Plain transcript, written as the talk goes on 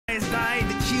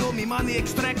She owe me money,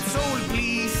 extract soul,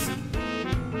 please.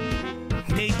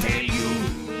 They tell you,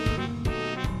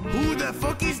 who the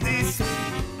fuck is this?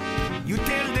 You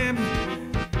tell them,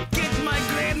 get my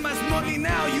grandma's money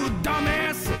now, you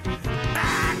dumbass.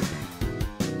 Ah!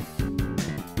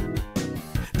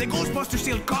 The Ghostbusters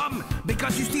still come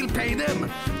because you still pay them.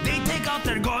 They take out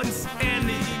their guns and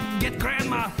get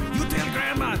grandma. You tell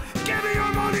grandma, give me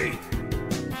your money.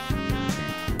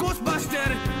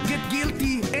 Ghostbuster get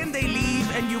guilty and they leave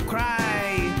and you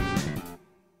cry.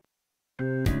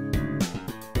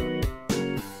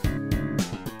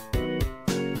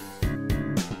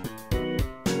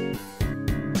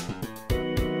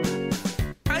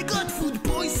 I got food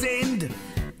poisoned.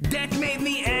 That made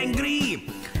me angry.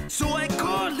 So I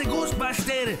called the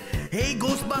Ghostbuster. Hey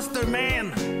Ghostbuster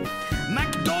man,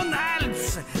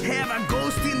 McDonald's have a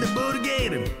ghost in the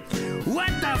burger.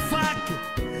 What the fuck?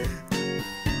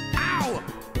 Ow!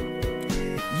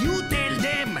 You tell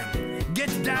them,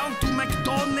 get down to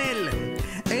McDonald's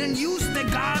and use the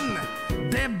gun.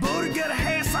 The burger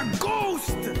has a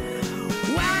ghost.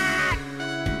 What?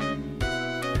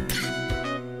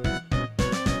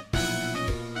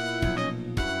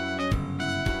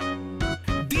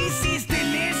 This is the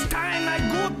last time I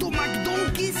go to McDonald's.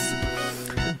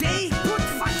 They put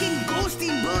fucking ghost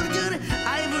in burger.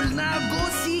 I will now go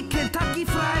see Kentucky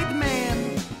Fried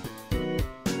Man.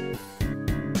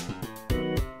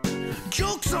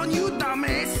 Joke's on you,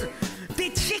 dumbass. The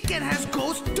chicken has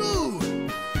ghost too.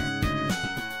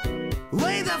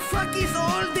 Why the fuck is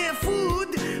all their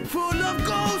food full of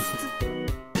ghosts?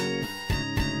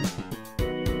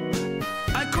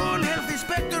 I call health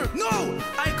inspector. No,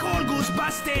 I call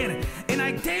Ghostbuster and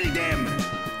I tell them,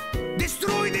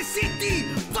 destroy the city.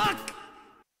 Fuck.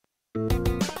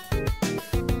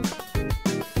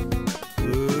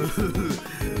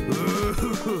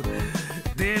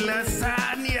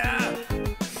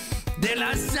 The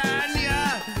lasagna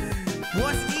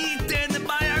was eaten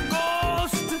by a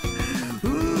ghost.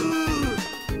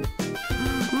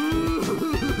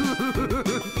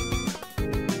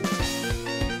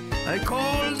 I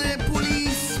called the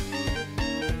police.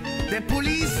 The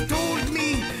police told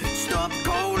me stop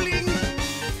calling,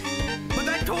 but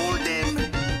I told them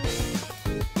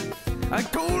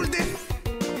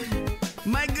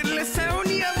my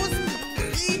lasagna was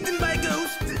eaten by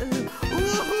ghost.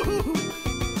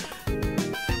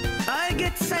 I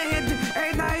get sad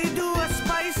and I do a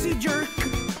spicy jerk.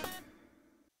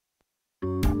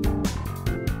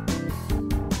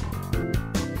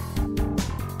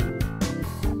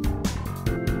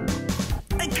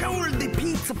 I call the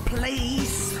pizza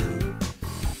place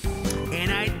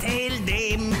and I tell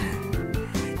them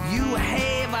you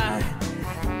have a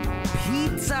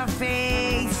pizza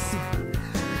face.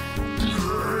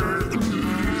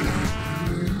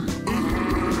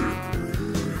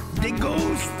 The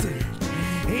ghost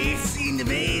has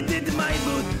invaded my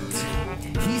butt.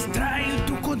 He's trying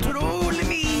to control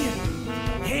me.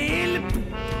 Help!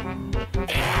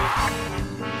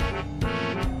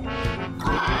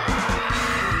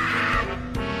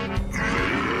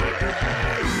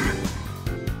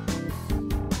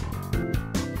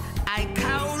 I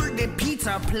call the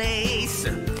pizza place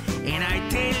and I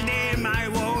tell them I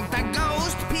want a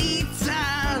ghost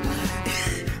pizza.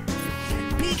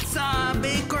 Pizza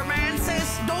baker man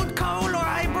says don't call or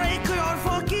I break your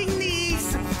fucking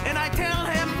knees. And I tell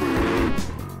him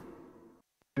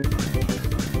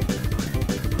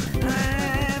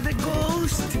the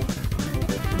ghost,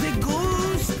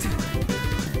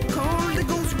 call the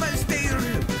Ghostbuster.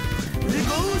 The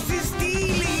ghost is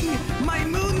stealing my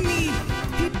money.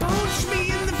 He punched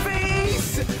me in the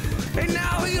face and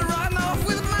now he run off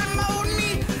with my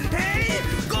money. Hey,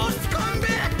 ghost, come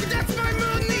back, that's my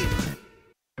money.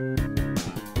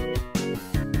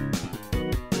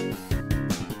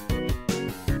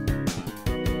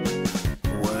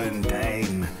 One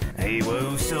time I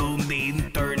was on the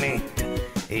internet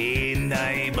and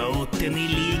I bought an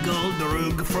illegal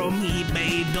drug from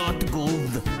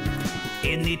eBay.gov.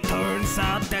 And it turns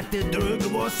out that the drug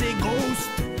was a ghost.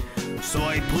 So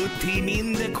I put him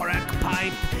in the crack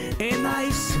pipe and I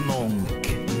smoke.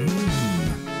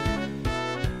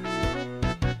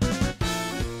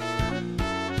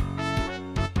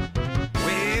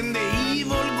 When the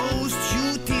evil ghost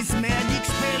shoot his magic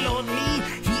spell on me,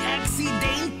 he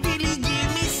accidentally gave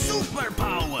me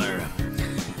superpower.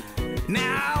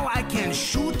 Now I can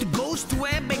shoot ghost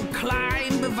web and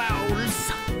climb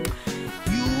walls.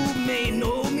 You may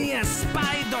know me as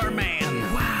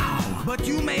Spider-Man. Wow. But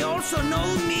you may also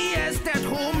know me as that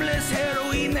homeless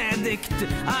heroin addict.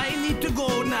 I need to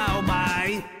go now,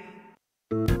 bye.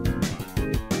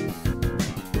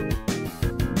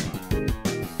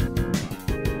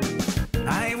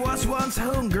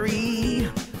 sounds hungry.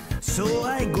 So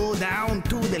I go down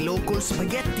to the local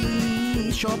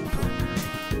spaghetti shop.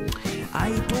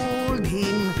 I told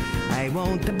him I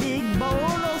want a big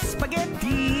bowl of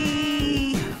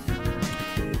spaghetti.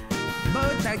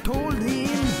 But I told him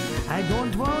I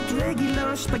don't want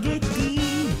regular spaghetti.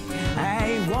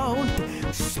 I want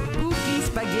spooky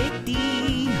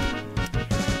spaghetti.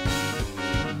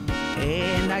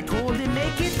 And I told him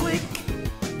make it quick.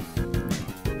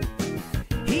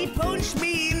 He punched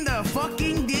me in the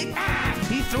fucking dick.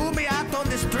 He threw me out on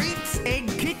the streets and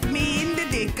kicked me in the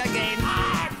dick again.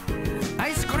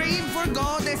 I screamed for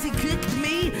God as he kicked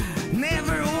me.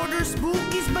 Never order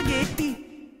spooky spaghetti.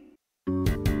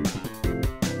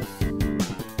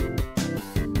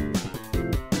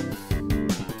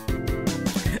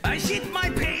 I shit my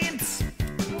pants.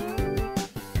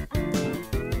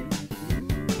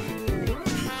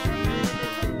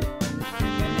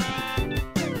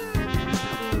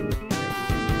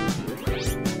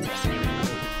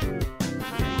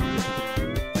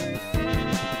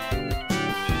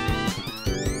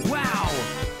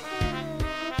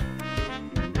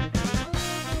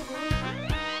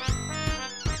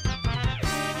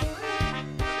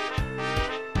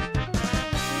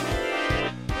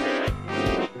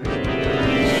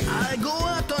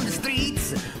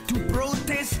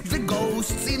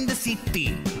 In the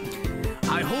city,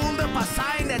 I hold up a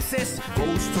sign that says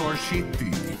 "Ghosts are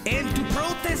shitty," and to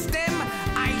protest them,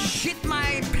 I shit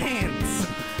my pants.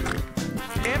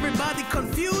 Everybody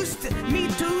confused, me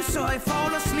too, so I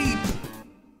fall asleep.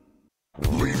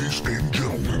 Ladies and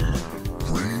gentlemen,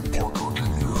 Ray Parker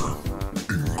Jr.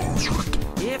 in concert.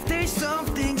 If there's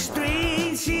something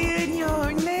strange in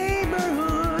your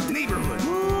neighborhood,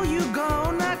 who you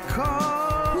gonna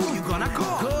call? Who you gonna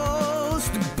call?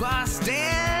 Ghostbusters!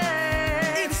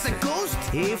 It's a ghost.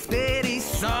 If there is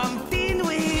something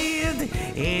weird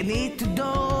and it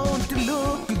don't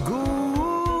look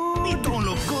good, it don't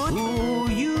look good. Who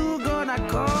you gonna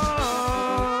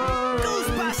call?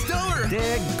 Ghostbuster!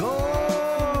 The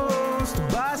Ghostbusters!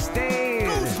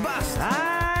 Ghostbusters!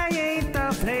 I ain't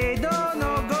afraid of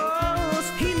no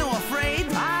ghost. He no afraid.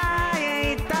 I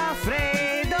ain't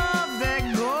afraid of the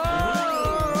ghost.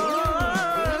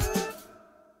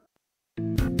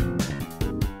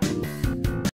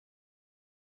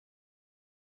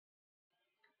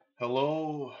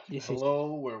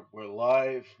 Hello, we're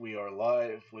live. We are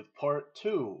live with part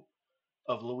 2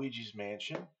 of Luigi's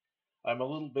Mansion. I'm a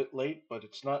little bit late, but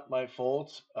it's not my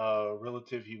fault.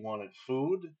 Relative, he wanted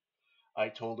food. I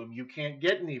told him, you can't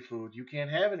get any food, you can't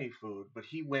have any food. But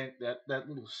he went, that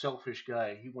little selfish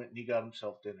guy, he went and he got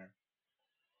himself dinner.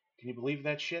 Can you believe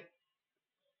that shit?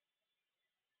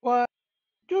 Well,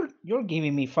 you're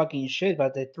giving me fucking shit,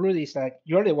 but the truth is that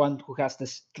you're the one who has the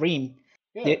stream.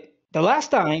 Yeah. The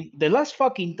last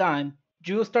fucking time,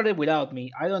 you started without me.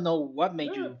 I don't know what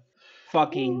made you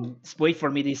fucking wait for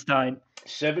me this time.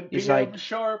 7 It's p.m. like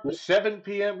sharp. 7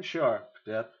 p.m. sharp.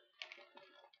 Yep.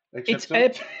 it's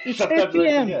Except 8 sometimes I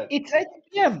p.m. forget. It's 8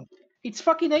 p.m. It's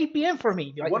fucking 8 p.m. for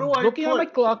me. What I'm do I looking at my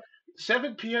put? clock.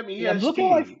 7 p.m. I'm looking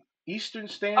at my, EST, Eastern I'm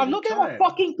Standard looking at my Time.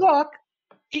 fucking clock.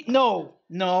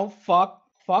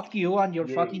 Fuck you and your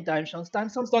fucking time zones. Time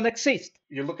zones don't exist.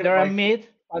 You're looking They're at a my. myth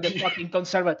by the fucking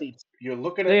conservatives. You're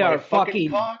looking They at my are fucking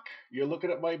fucking cock. You're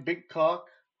looking at my big cock.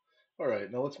 All right,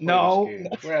 now let's play no, this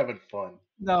game. We're having fun.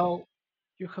 no.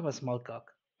 You have a small cock.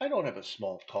 I don't have a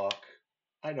small cock.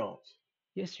 I don't.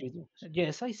 Yes, you do.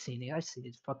 Yes, I seen it. I seen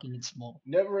it. Fucking it's small.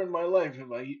 Never in my life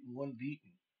have I eaten one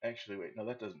beaten. Actually, wait, no,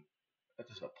 that doesn't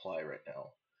apply right now.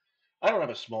 I don't have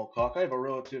a small cock. I have a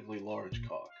relatively large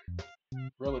cock.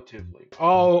 Relatively.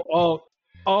 Oh.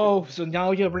 So now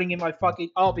you're bringing my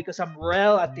fucking. Oh, because I'm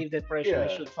relative depression. I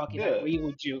Yeah, should fucking yeah. agree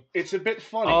with you. It's a bit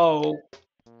funny. Oh.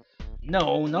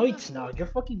 No, it's not. You're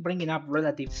fucking bringing up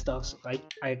relative stuff. So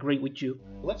I agree with you.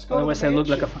 Let's go. Otherwise, to the I look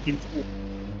like a mansion. fucking fool.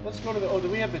 Let's go to the. Oh, do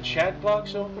we have the chat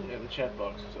box open? Yeah, the chat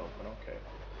box is open. Okay.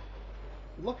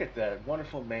 Look at that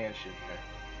wonderful mansion there.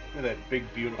 Look at that big,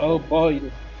 beautiful. Oh boy.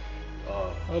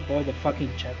 Oh boy, the fucking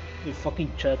chat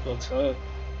box.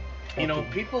 You know,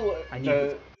 people. I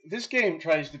need this game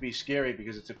tries to be scary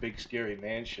because it's a big, scary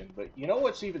mansion. But you know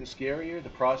what's even scarier? The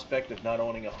prospect of not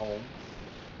owning a home,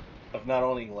 of not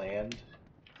owning land,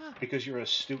 because you're a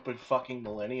stupid fucking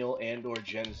millennial and/or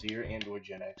Gen Zer and/or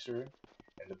Gen Xer,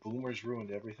 and the boomers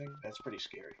ruined everything. That's pretty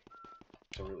scary.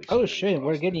 It's a really. Oh scary shit,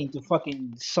 we're prospect. getting into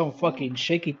fucking some fucking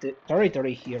shaky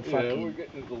territory here. Yeah, Fucking we're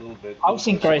getting into a little bit.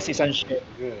 housing crisis and shit.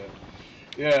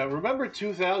 Yeah. Remember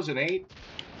 2008?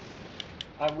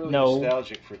 I'm really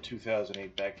nostalgic for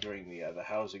 2008, back during the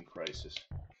housing crisis.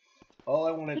 All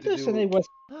I wanted to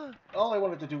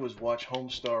do was watch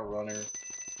Homestar Runner,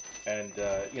 and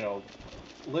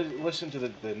listen to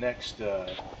the next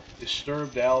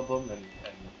Disturbed album, and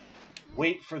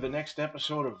wait for the next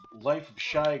episode of Life of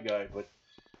Shy Guy. But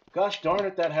gosh darn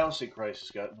it, that housing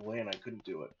crisis got in the way, and I couldn't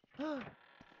do it.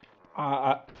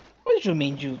 What do you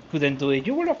mean you couldn't do it?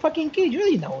 You were a fucking kid. You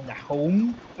didn't own a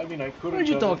home. I mean, I could What are have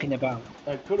you done talking about?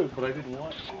 it. I could have, but I didn't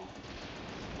want to.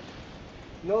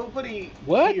 Nobody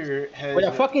What? here has. With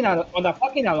a fucking on a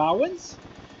fucking allowance?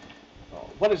 Oh,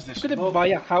 what is You this? couldn't buy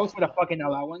a house with a fucking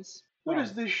allowance? What Oh,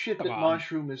 is this shit come that on.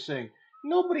 Mushroom is saying?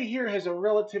 Nobody here has a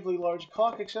relatively large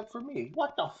cock except for me.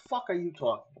 What the fuck are you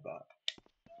talking about?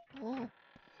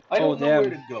 I Oh, don't know where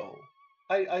damn. to go.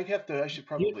 I should You,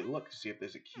 probably look to see if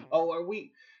there's a key. Oh, are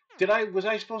we? Was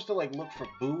I supposed to like look for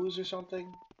booze or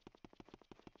something?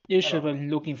 you I should don't. be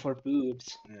looking for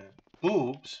boobs. Yeah.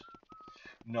 Boobs?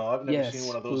 No, I've never seen one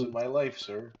Yes, of those in boobs. my life,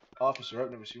 sir. Officer, I've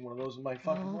never seen one of those in my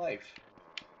fucking life.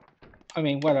 I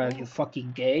mean, what are you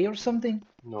fucking gay or something?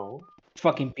 No.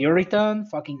 Fucking Puritan?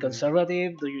 Fucking Yeah.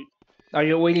 conservative? Are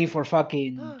you waiting for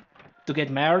fucking to get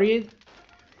married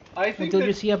I think until that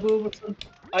you see a boob or something?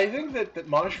 I think that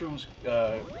Mushroom's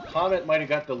comment might have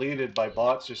got deleted by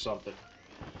bots or something,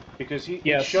 because it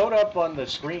Yes. showed up on the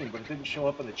screen, but it didn't show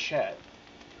up in the chat.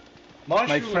 My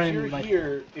Mushroom, if you're friend,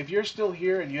 here, if you're still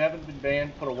here and you haven't been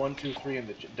banned, put a 1 2 3 in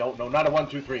the don't no, not a 1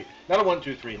 2 3, not a 1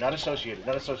 2 3, not associated,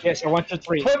 not associated. yes, a 1 2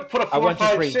 3. Put a A 4 1 2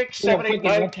 5 3. 6 Put a 7 8 fucking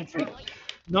 9. 1 2 3.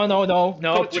 No.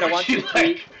 Put Put a a 1 2 turkey 3.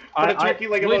 leg. Put a turkey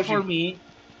leg Do it emoji. for me.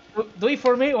 Do it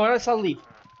for me, or else I'll leave.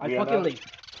 I We are fucking not. leave.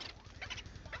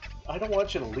 I don't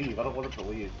want you to leave. I don't want him to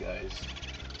leave, guys.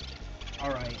 All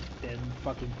right, then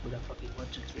fucking put a fucking 1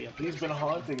 2 3 up. He's been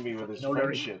haunting me with his Order it.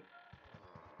 friendship.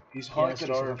 He's Yes, haunted he's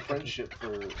our not fucking. friendship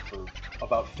for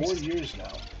about 4 years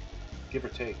now, give or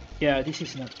take. Yeah, this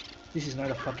is not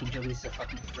a fucking joke. This is a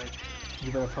fucking threat.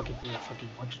 You better fucking put a fucking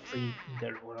 1 2 3 in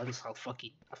there, or else I'll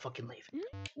fucking leave.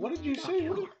 What did you Fuck say?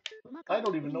 you. I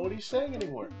don't even know what he's saying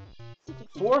anymore.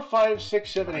 4 5 6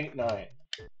 7 8 9.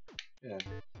 Yeah.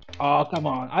 Oh come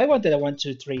on! I wanted a 1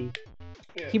 2 3.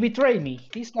 Yeah. He betrayed me.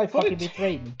 This guy Put fucking it-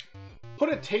 betrayed me.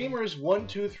 Put a Tamer's 1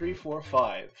 2 3 4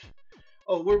 5.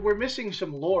 Oh, we're missing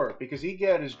some lore, because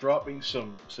Egad is dropping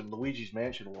some Luigi's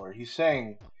Mansion lore. He's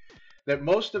saying that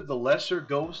most of the lesser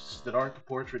ghosts that aren't the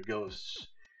portrait ghosts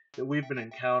that we've been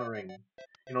encountering,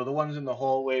 the ones in the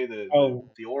hallway, the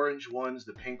orange ones,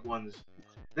 the pink ones,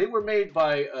 they were made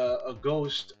by a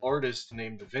ghost artist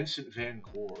named Vincent Van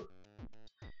Gogh,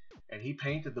 and he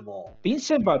painted them all.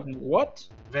 Vincent, but what?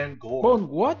 Van Gogh. Bon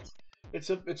what? It's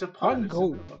a pun. Van It's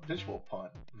Gogh. a visual pun.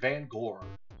 Van Gogh.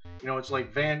 It's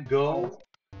like Van Gogh,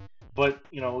 but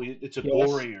it's a Yes.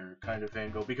 gorier kind of Van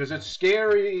Gogh, because it's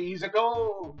scary. He's a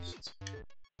ghost.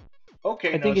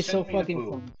 Okay, I now think it's send so me the fucking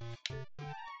boo. funny.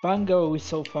 Van Gogh is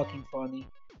so fucking funny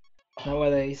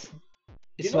nowadays.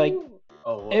 It's You like know-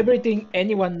 oh, well, everything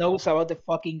anyone knows about the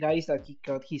fucking guy is that he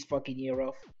cut his fucking ear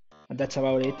off, and that's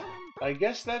about it. I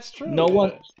guess that's true. No yeah.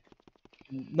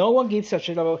 one gives a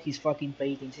shit about his fucking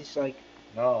paintings. It's like,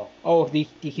 No. oh, did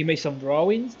he make some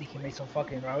drawings? Did he make some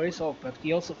fucking drawings? Oh, but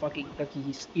he also fucking cut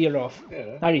his ear off.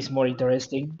 Yeah. That is more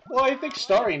interesting. Well, I think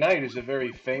Starry Night is a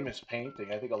very famous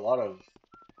painting. I think a lot of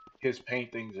his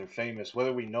paintings are famous,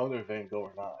 whether we know they're Van Gogh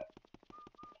or not.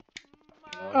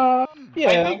 Yeah,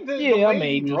 I think the way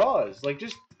maybe. he draws, like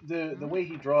just the way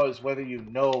he draws, whether you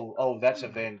know, oh, that's a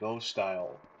Van Gogh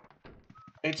style,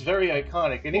 it's very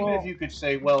iconic. And even if Well- you could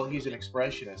say, well, he's an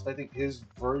expressionist, I think his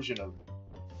version of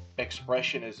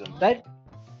expressionism That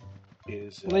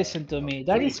is. listen to me.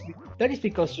 pretty- That is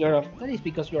because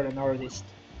you're an artist.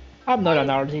 I'm not an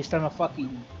artist. I'm a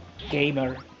fucking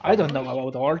gamer. I don't know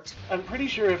about art. I'm pretty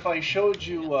sure if I showed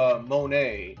you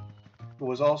Monet, who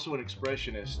was also an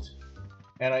expressionist,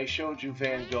 and I showed you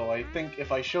Van Gogh, I think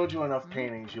if I showed you enough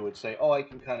paintings, you would say, oh, I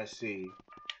can kind of see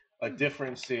a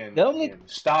difference in, The only- in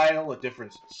style, a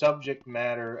difference in subject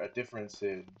matter, a difference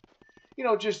in,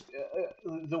 just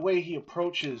the way he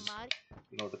approaches,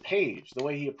 the page, the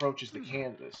way he approaches the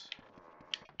canvas.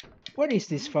 What is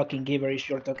this fucking gibberish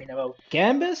you're talking about?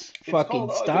 Canvas? It's Fucking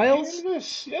called, styles? The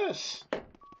canvas, yes.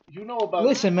 You know about.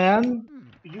 Listen, man.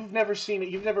 You've never seen it.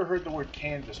 You've never heard the word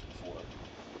canvas before.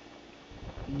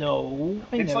 No,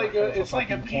 I It's never like heard of it's like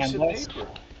a fucking piece canvas. of paper.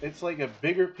 It's like a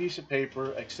bigger piece of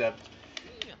paper, except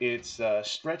it's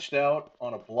stretched out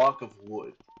on a block of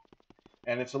wood,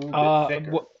 and it's a little bit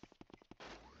thicker.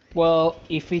 Well,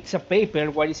 if it's a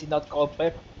paper, why is it not called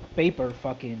paper?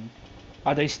 Fucking,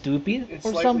 are they stupid It's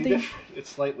or slightly something? different. It's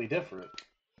slightly different.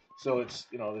 So it's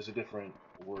there's a different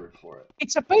word for it,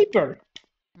 It's a paper.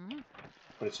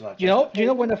 but it's not. You just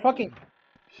know when a fucking,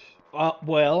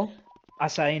 well, a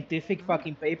scientific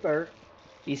fucking paper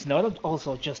It's not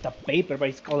also just a paper, but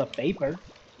it's called a paper.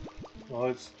 Well,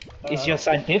 it's. It's just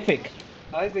scientific.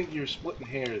 I think you're splitting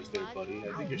hairs there, buddy.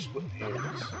 I think you're splitting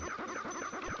hairs.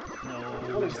 What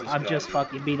No, is this I'm guy? just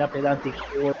fucking being a pedantic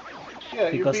whore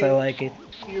Yeah, because I like it.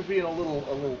 You're being a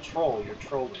little troll. You're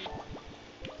trolling.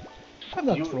 I'm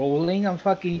not You- trolling. I'm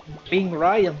fucking being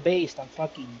right and based. I'm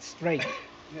fucking straight.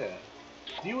 Yeah.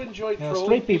 Do you enjoy know, trolling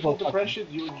straight people depression?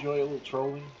 Do you enjoy a little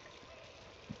trolling?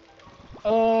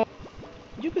 Uh,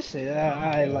 you could say that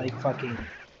I like fucking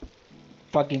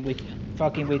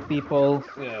with people.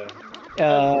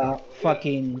 Yeah.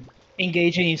 Fucking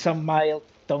engaging in some mild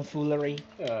tomfoolery.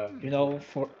 Yeah. You know,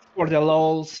 for the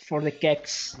lols, for the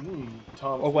keks,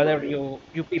 Tom. or whatever you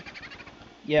people.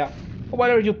 Yeah, or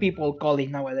whatever you people call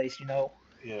it nowadays. You know,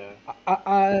 Yeah.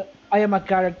 I am a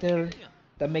character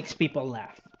that makes people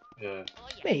laugh. Yeah.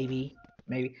 Maybe.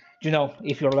 You know,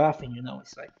 if you're laughing, you know,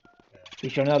 it's like,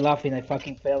 if you're not laughing, I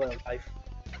fucking fail at life.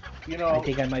 You I know,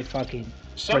 think I might fucking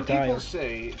some people retire.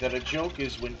 say that a joke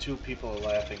is when two people are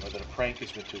laughing, or that a prank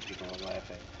is when two people are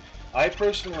laughing. I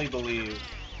personally believe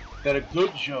that a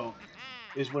good joke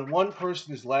is when one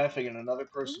person is laughing and another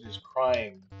person is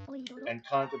crying and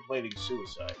contemplating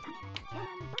suicide.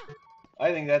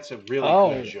 I think that's a really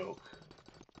good joke.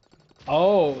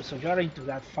 Oh, so you're into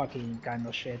that fucking kind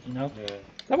of shit, you know? Yeah.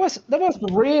 That was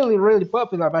really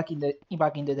popular back in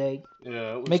the day.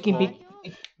 Yeah, it was Making called.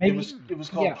 maybe It was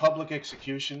called yeah. public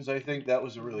executions. I think that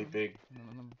was a really big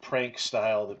prank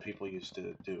style that people used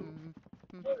to do.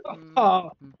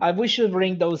 Oh, we should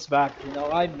bring those back. You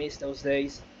know, I miss those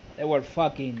days. They were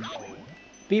fucking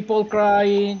people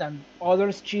crying and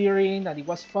others cheering, and it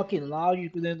was fucking loud. You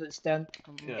couldn't understand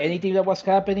Yeah. anything that was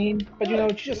happening. But you know,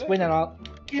 you just went along.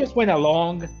 You just went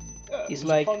along. Yeah, It's it was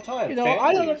like, a fun time. you know,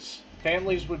 I don't know.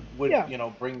 Families would Yeah. you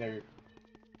know bring their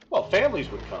families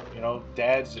would come. You know,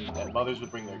 dads and mothers would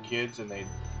bring their kids, and they'd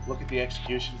look at the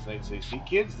executions. And they'd say, "See,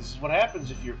 kids, this is what happens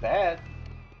if you're bad.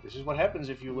 This is what happens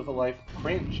if you live a life of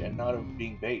cringe and not of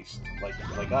being based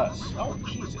like us." Oh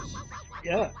Jesus!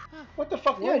 Yeah. What the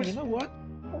fuck? Yeah. You know what?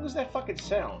 What was that fucking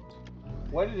sound?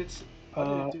 Why did it? Why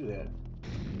did it do that?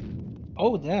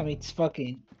 Oh damn! It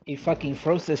fucking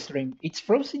froze the stream. It's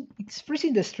frozen. It's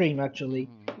freezing the stream actually.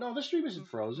 No, the stream isn't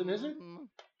frozen, is it?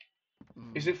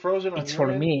 Is it frozen on It's your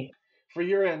for end? me. For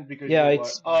your end because Yeah, you're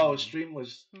it's oh, stream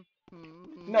was.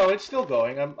 No, it's still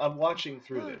going. I'm watching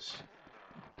through this.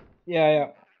 yeah.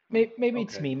 Maybe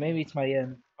it's Okay. me. Maybe it's my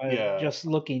end. Yeah. Just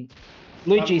looking.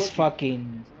 Luigi's looking.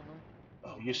 fucking.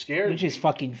 Oh, you scared Luigi's me.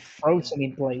 fucking frozen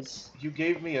in place. You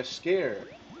gave me a scare.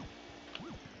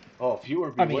 Oh,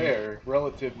 viewer I mean, beware.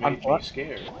 Relative I'm made me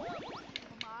scared.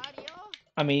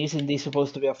 I mean, isn't this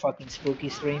supposed to be a fucking spooky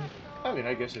stream? I mean,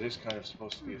 I guess it is kind of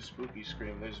supposed to be a spooky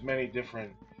scream. There's many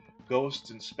different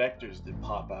ghosts and specters that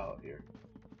pop out here.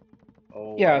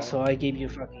 Oh. Yeah, well. so I gave you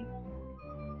fucking.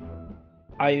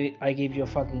 I gave you a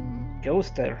fucking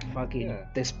ghost there, fucking Yeah.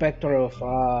 the specter of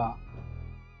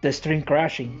the stream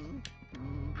crashing.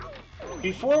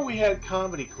 Before we had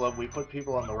Comedy Club, we put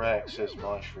people on the rack, says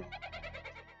Mushroom.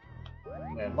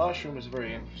 Man, Mushroom is a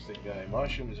very interesting guy.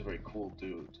 Mushroom is a very cool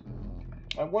dude.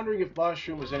 I'm wondering if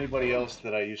Mushroom is anybody else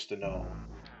that I used to know,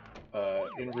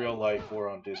 in real life or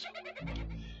on Discord.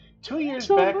 2 years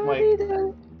back,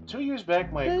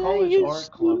 my college art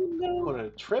club put a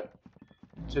trip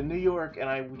to New York, and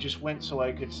I just went so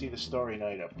I could see the Starry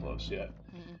Night up close. Yeah,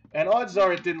 and odds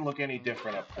are it didn't look any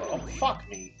different up close. Oh, fuck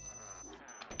me.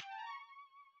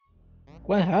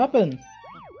 What happened?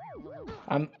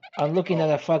 I'm looking at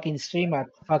a fucking stream at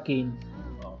fucking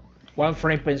 1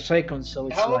 frame per second, so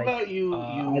it's How like about you?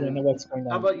 I don't know what's going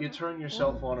on. How about you turn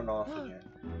yourself on and off again?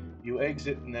 You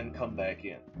exit and then come back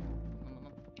in.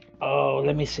 Oh,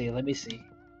 let me see. There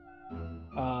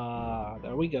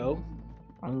we go.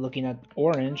 I'm looking at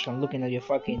orange. I'm looking at your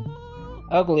fucking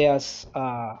ugly ass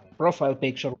profile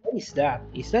picture. What is that?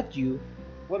 Is that you?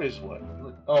 What is what?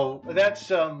 Oh, that's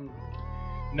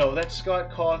no, that's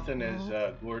Scott Cawthon as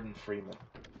Gordon Freeman.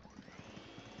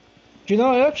 You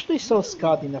know, I actually saw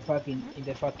Scott in the fucking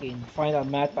final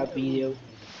Matpat video,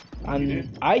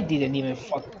 and I didn't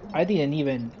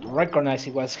even recognize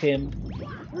it was him.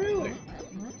 Really?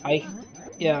 I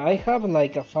have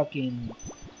like a fucking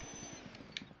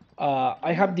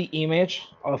I have the image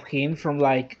of him from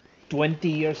like 20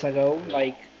 years ago,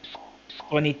 like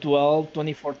 2012,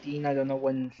 2014, I don't know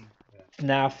when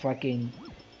FNAF fucking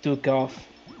took off.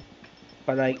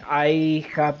 But like I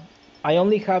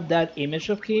only have that image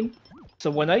of him. So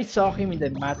when I saw him in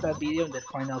the Mata video, in the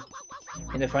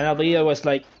final video, I was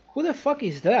like, who the fuck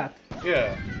is that?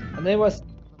 Yeah. And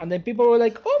then people were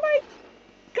like, oh my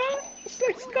god, it's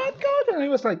looks like Scott Gordon. And I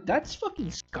was like, that's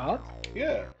fucking Scott.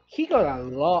 Yeah. He got a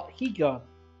lot. He got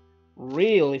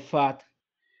really fat.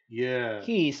 Yeah.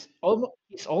 He's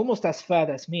almost as fat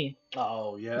as me.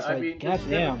 Oh yeah. It's I like, mean,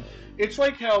 goddamn. it's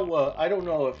like how I don't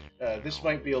know if this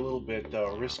might be a little bit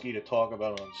risky to talk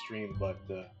about on stream, but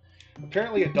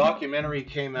apparently a documentary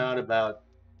came out about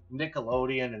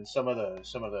Nickelodeon and some of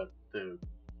the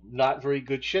not very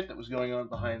good shit that was going on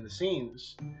behind the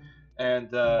scenes, and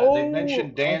they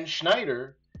mentioned Dan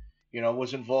Schneider,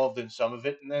 was involved in some of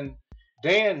it, and then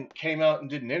Dan came out and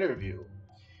did an interview.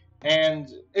 And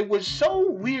it was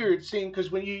so weird seeing, because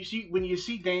when you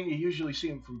see Dan, you usually see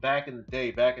him from back in the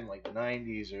day, back in like the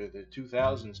 '90s or the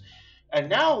 2000s, and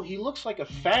now he looks like a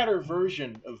fatter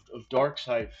version of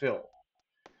Darkside Phil.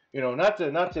 Not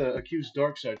to accuse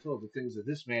Darkside Phil of the things that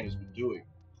this man has been doing,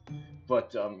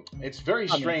 but it's very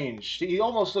I mean, strange. He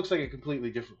almost looks like a completely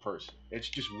different person. It's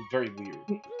just very weird.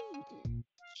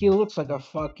 he looks like a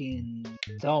fucking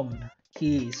dumb.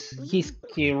 He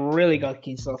really got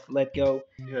himself let go.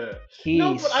 Yeah.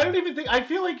 No, but He's I don't even think. I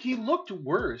feel like he looked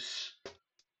worse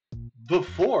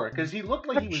before, because he looked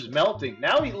like he was melting.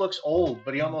 Now he looks old,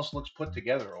 but he almost looks put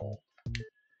together old.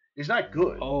 He's not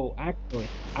good. oh,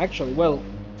 actually, well,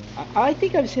 I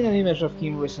think I've seen an image of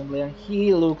him recently, and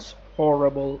he looks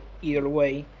horrible either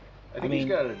way. I think he's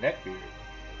got a neck beard,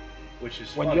 which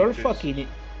is When funny, you're 'cause- fucking,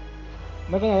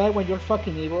 not gonna lie, when you're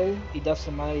fucking evil, it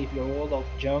doesn't matter if you're old or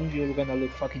young, you're gonna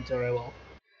look fucking terrible.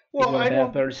 If Well, you're a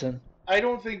bad person. I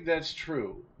don't think that's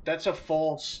true. That's a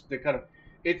false. The kind of.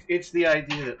 It's the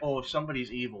idea that if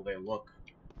somebody's evil, they look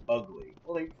ugly.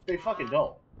 Well, they fucking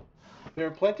don't. There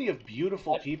are plenty of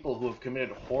beautiful people who have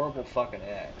committed horrible fucking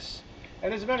acts,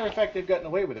 and as a matter of fact, they've gotten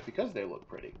away with it because they look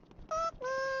pretty.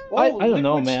 I don't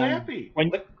know, Liquid man. Snappy.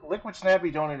 Liquid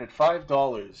Snappy donated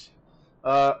 $5.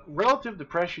 Relative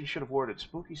Depression should have ordered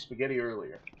Spooky Spaghetti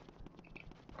earlier.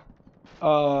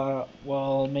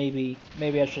 Well, maybe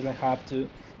I shouldn't have to,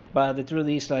 but the truth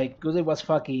is, like, Goody was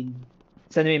fucking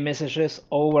sending me messages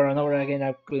over and over again.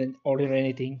 I couldn't order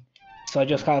anything, so I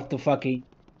just have to fucking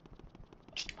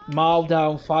mow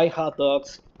down 5 hot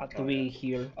dogs to be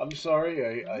here. I'm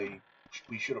sorry.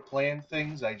 We should have planned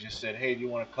things. I just said, hey, do you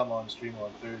want to come on stream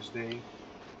on Thursday?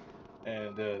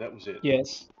 And that was it.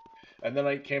 Yes. And then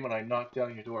I came and I knocked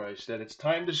down your door. I said, it's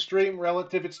time to stream,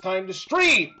 relative. It's time to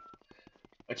stream.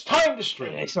 It's time to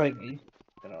stream. It's like, And,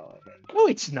 no,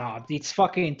 it's not. It's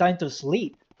fucking time to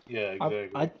sleep. yeah,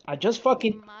 exactly. I just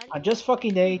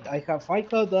fucking ate. I have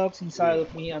 5 hot dogs inside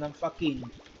of me, and I'm fucking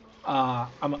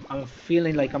I'm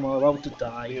feeling like I'm about to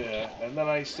die. Yeah, and then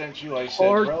I said,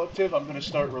 relative, I'm going to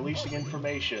start releasing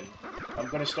information. I'm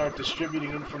going to start distributing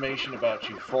information about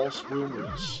you, false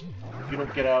rumors, if you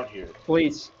don't get out here.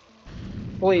 Please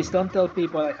don't tell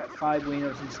people I had 5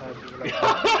 wieners inside of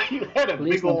me. You had a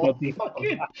Please big don't tell old people.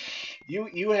 fucking...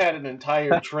 You had an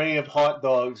entire tray of hot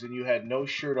dogs and you had no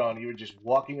shirt on. You were just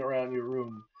walking around your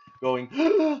room going...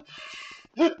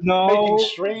 No, making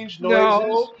strange noises.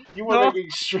 No, You were no,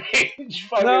 making strange,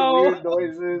 fucking No. weird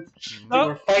noises. no, You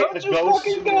were fighting don't the you ghosts.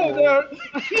 fucking in the go wall. there!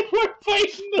 You were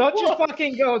fighting the Don't you wall.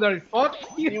 fucking go there! Fuck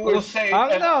you! You were saying, I'm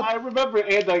and not. I remember,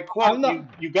 and I quote, I'm not-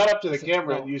 you got up to the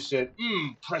camera No. and you said,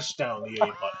 press down the A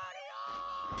button.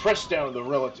 Press down the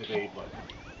relative A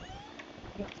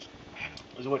button.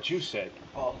 Is what you said.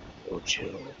 I'll kill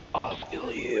you. I'll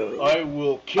kill you. I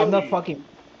will kill you. I'm not fucking.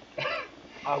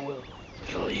 I will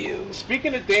kill you.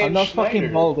 Speaking of Dan I'm not Schneider,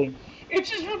 fucking balding. it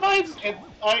just reminds, and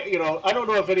I don't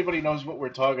know if anybody knows what we're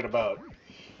talking about,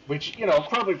 which,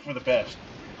 probably for the best.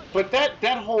 But that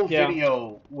whole Yeah.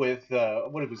 video with,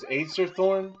 what it was,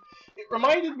 Aetherthorn, it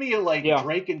reminded me of, like, Yeah.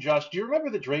 Drake and Josh. Do you remember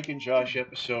the Drake and Josh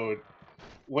episode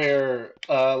where,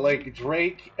 like,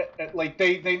 Drake, like,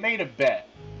 they made a bet.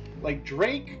 Like,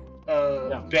 Drake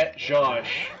bet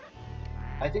Josh.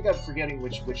 I think I'm forgetting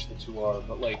which the two are,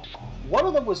 but, like, one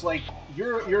of them was like,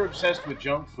 you're obsessed with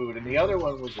junk food, and the other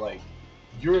one was like,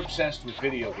 you're obsessed with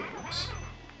video games.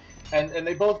 And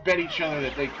they both bet each other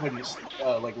that they couldn't,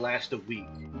 like, last a week.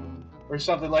 Or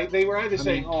something. Like, they were either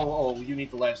saying, you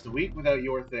need to last a week without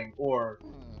your thing, or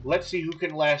let's see who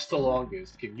can last the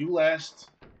longest.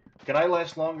 Can I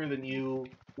last longer than you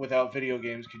without video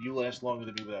games? Can you last longer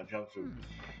than me without junk food?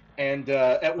 And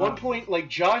at one point, like,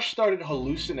 Josh started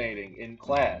hallucinating in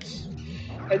class.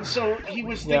 And so he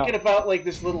was thinking about, like,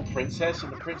 this little princess,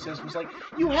 and the princess was like,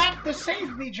 you have to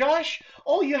save me, Josh!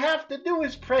 All you have to do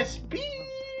is press B!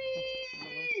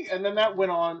 And then that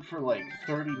went on for, like,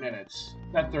 30 minutes.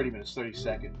 Not 30 minutes, 30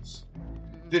 seconds.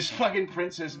 This fucking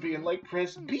princess being like,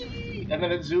 press B! And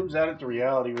then it zooms out into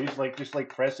reality where he's, like, just, like,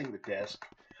 pressing the desk.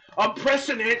 I'm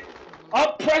pressing it!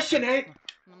 I'm pressing it!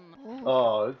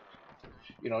 Oh...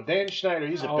 You know, Dan Schneider,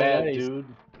 he's a Oh, that bad is.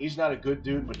 dude. He's not a good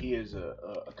dude, but he is a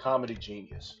comedy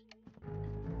genius.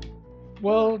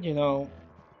 Well, you know,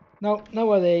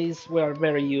 nowadays we are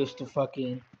very used to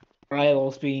fucking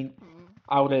idols being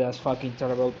outed as fucking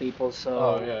terrible people.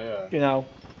 Oh So, yeah, yeah. you know,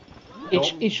 it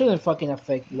Don't. shouldn't fucking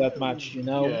affect you that much. You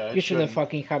know, Yeah, it you shouldn't shouldn't.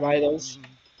 fucking have idols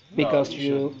No, because you you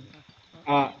shouldn't.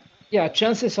 yeah,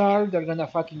 chances are they're gonna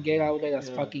fucking get outed as Yeah.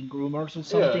 fucking groomers or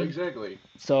Yeah, something. exactly.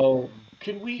 So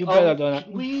Can we you better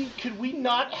don't. could we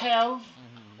not have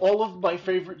all of my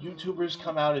favorite YouTubers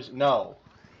come out as no?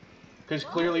 Because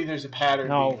clearly there's a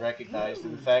pattern being No, recognized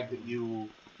in the fact that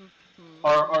you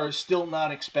are still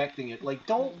not expecting it. Like,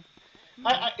 don't.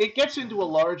 It gets into a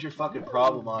larger fucking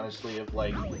problem, honestly, of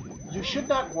like, you should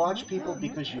not watch people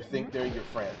because you think they're your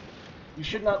friend. You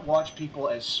should not watch people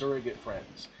as surrogate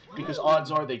friends. Because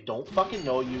odds are they don't fucking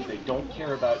know you, they don't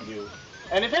care about you.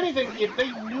 And if anything, if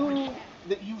they knew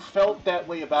that you felt that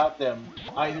way about them,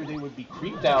 either they would be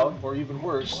creeped out, or even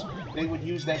worse, they would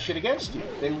use that shit against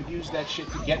you. They would use that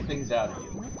shit to get things out of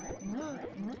you.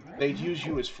 They'd use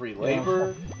you as free yeah,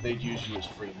 labor. They'd use you as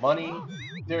free money.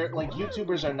 They're like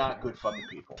YouTubers are not good fucking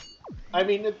people. I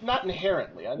mean, not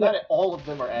inherently. yeah, Not all of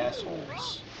them are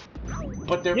assholes,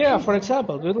 but they're yeah. For people.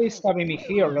 example, Lily is having me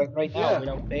here right now Yeah,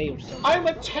 without pay or something. I'm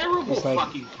a terrible It's like,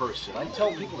 fucking person. I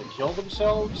tell people to kill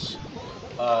themselves.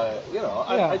 You know,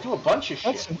 I yeah, do a bunch of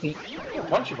that's shit. something. I do a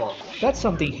bunch of awful shit. That's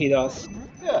something he does.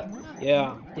 Yeah,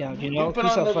 Yeah, yeah. You know, you've been he's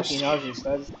on a the fucking artist.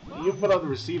 you've been on the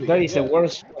receiving That end. is the Yeah,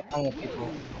 worst kind of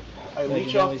people. I That you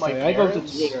leech know, off it's my like I go to parents.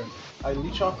 Twitter. I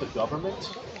leech off the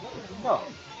government. No,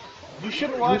 you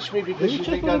shouldn't You watch me because you reach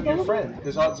out think to the I'm your government? friend,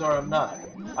 because odds are I'm not.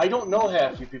 I don't know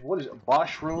half you people. What is it?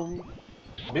 Boshroom,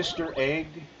 Mr.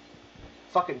 Egg,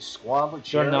 fucking Squamba,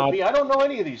 You're not. Jeremy. I don't know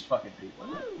any of these fucking people.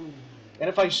 And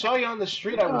if I saw you on the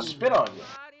street, I would Uh, spit on you.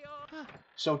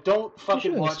 So don't you fucking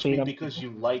shouldn't watch me spit on because people.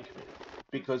 you like me.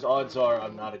 Because odds are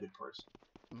I'm not a good person.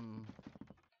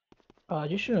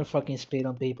 You shouldn't fucking spit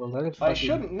on people. That is I fucking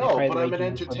shouldn't know, but I'm an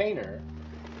dehydration or something. entertainer.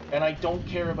 And I don't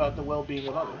care about the well-being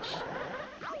of others.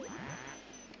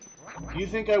 You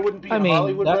think I wouldn't be I in mean,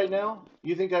 Hollywood that right now?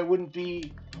 You think I wouldn't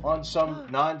be on some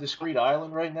non-discrete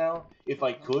island right now if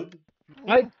I could?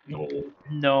 I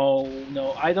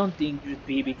no. I don't think you'd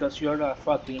be because you're a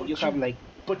fucking. You But have you, like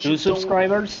but you two don't.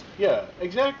 subscribers. Yeah,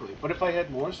 exactly. But if I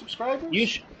had more You subscribers,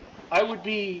 sh I would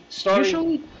be starting.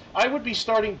 usually I would be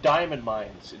starting diamond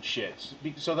mines and shit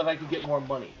so that I could get more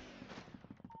money.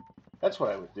 That's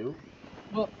what I would do.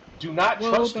 well, Do not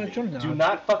well, trust but me. you're Do not.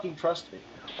 not fucking trust me.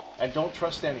 And don't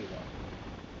trust anyone.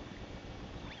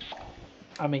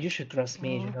 I mean, you should trust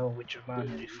me. You know, with your You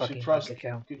money, your should fucking bank trust.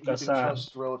 account. You Because can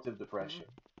trust relative depression.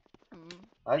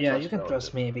 I yeah, you trust can trust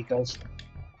relative. me because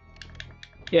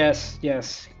yes,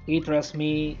 he trusts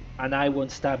me, and I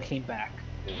won't stab him back.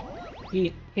 Yeah.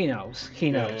 He knows.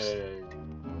 He Yeah, knows. yeah, yeah,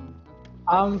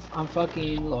 I'm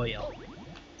fucking loyal.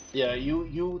 yeah.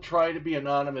 You try to be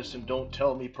anonymous and don't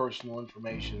tell me personal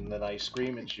information, then I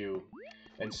scream at you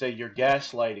and say you're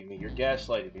gaslighting me. You're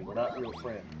gaslighting me. We're not real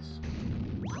friends.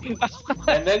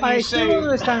 And then you I still say, don't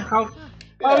understand how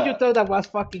you yeah, thought that was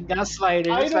fucking gaslighting.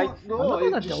 I It's like don't I'm know. not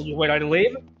It gonna tell just, you where I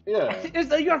live. yeah. It's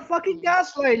that you're fucking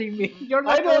gaslighting me. You're I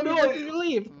not don't telling me know. where to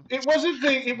live. It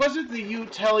wasn't the you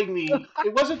telling me.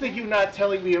 It wasn't the you not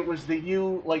telling me. It was the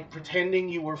you like pretending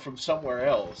you were from somewhere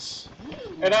else.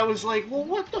 And I was like, well,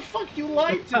 what the fuck? You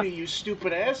lied to me, you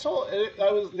stupid asshole.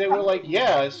 And they were like,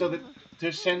 yeah, so that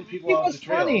to send people It off the was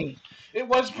trail. funny. It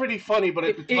was pretty funny, but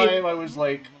at the It time I was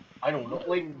like, I don't know.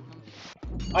 Like,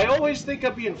 I always think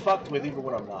I'm being fucked with, even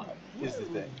when I'm not. Is the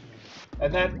thing,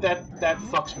 and that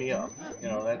fucks me up. You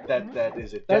know that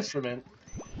is a that's detriment.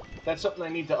 That's something I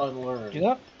need to unlearn. you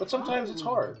know But sometimes it's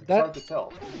hard. It's that hard to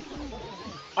tell.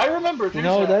 I remember you there's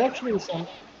know a. that actually is some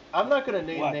I'm not gonna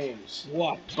name what names,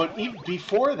 what but even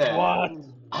before that, what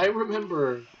I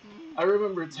remember. I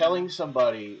remember telling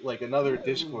somebody, like another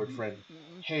Discord friend,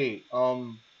 "Hey,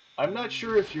 I'm not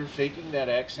sure if you're faking that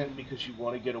accent because you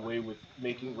want to get away with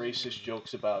making racist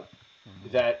jokes about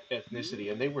that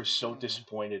ethnicity," and they were so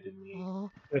disappointed in me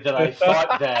that I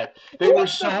thought that. They were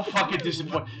so fucking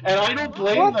disappointed, and I don't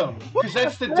blame what them because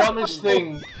that's the dumbest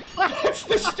thing. That's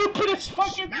the stupidest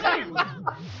fucking thing.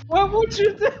 what would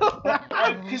you do?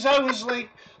 Because I was like,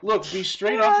 look, be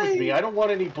straight up with me. Why? I don't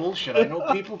want any bullshit. I know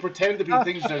people pretend to be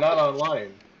things they're not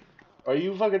online. Are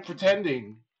you fucking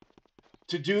pretending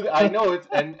to do that? I know it,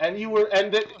 and you were,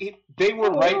 and that they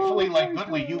were Oh rightfully like, my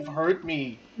Goodly, god. you've heard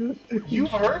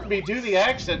me do the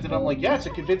accent, and I'm like, yeah, it's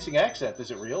a convincing accent.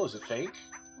 Is it real? Is it fake?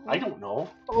 I don't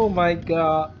know. Oh my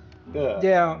god. Yeah.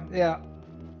 Yeah, yeah.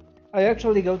 I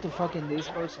actually go to fucking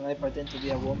Discord and I pretend to be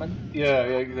a woman. Yeah,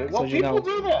 yeah, exactly. So Well, you people know.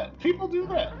 do that. People do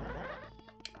that.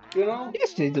 You know?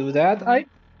 Yes, they do that. I,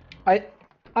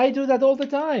 I do that all the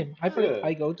time. Yeah.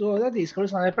 I go to other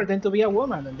Discords and I pretend to be a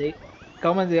woman, and they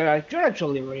come and they're like, "You're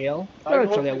actually real. You're I'm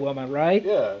actually a hoping. woman, right?"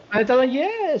 Yeah. I tell them,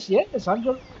 "Yes, yes, I'm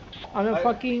a I.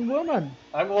 fucking woman.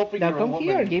 I'm hoping Now you're a come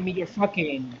here. woman. Give me your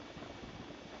fucking,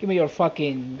 give me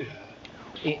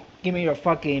your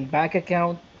fucking bank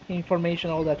account information,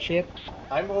 all that shit,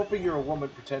 I'm hoping you're a woman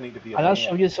pretending to be a and I'll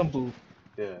show man. you some boob."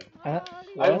 Yeah. I'm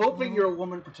What? hoping you're a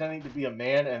woman pretending to be a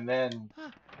man, and then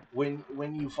when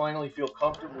you finally feel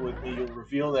comfortable with me, you'll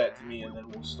reveal that to me, and then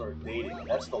we'll start dating. And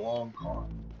that's the long con.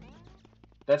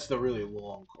 That's the really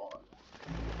long con.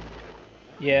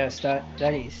 Yes, that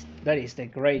is the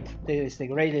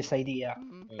greatest idea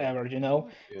Yeah. ever. You know,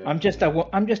 Yeah. I'm just a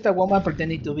woman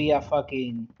pretending to be a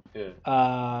fucking Yeah.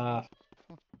 uh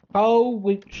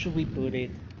should we put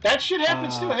it? That shit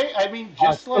happens too. Uh, Hey, I mean, a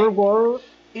just like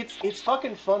it's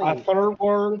fucking a funny. third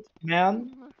world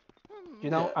man. You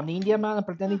know, Yeah. an Indian man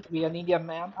pretending to be an Indian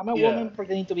man. I'm a Yeah. woman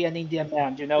pretending to be an Indian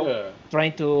man. You know, Yeah.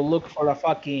 trying to look for a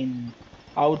fucking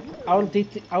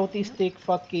autistic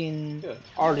fucking Yeah.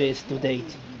 artist to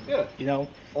date. Yeah. You know,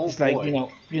 Oh it's like boy. An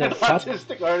fuck,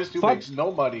 autistic artist who fuck, makes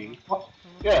no money. fuck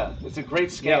Yeah, it's a great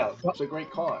yeah, scam. It's a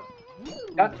great con.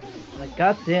 God, like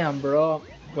goddamn, bro.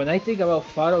 When I think about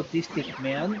fat autistic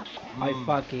man, Mm. I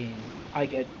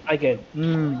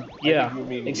yeah, think you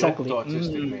mean yoked exactly,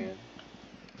 autistic man.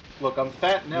 Look, I'm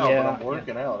fat now, but I'm yeah, yeah,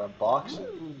 working out. I'm boxing.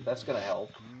 That's gonna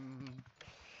help.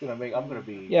 I'm gonna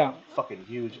be yeah. fucking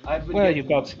huge. I've been Where are you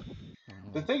getting. boxing?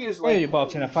 The thing is, Where are like, you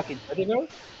boxing? A fucking teddy bear?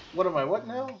 what am I? What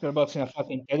now? You're boxing a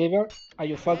fucking teddy bear? Are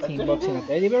you A fucking teddy boxing bear? a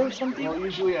teddy bear or something? Well,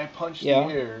 usually I punch the Yeah.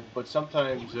 air, but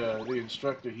sometimes the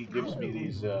instructor he gives me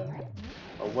these. Oh,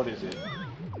 what is it?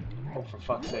 Oh, for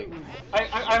fuck's sake!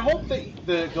 I hope that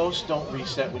the ghosts don't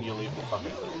reset when you leave the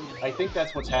fucking room. I think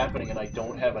that's what's happening, and I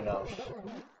don't have enough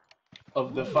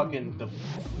of the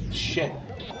shit.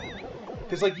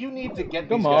 Because like you need to get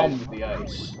these Come guys on. with the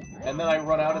ice, and then I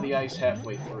run out of the ice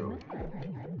halfway through.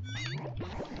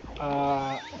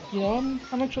 Uh, I'm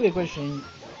actually questioning.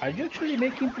 Are you actually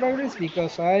making progress?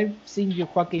 Because I've seen you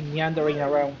fucking meandering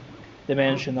around the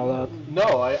mansion a lot.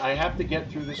 No, I have to get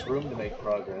through this room to make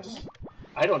progress.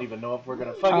 I don't even know if we're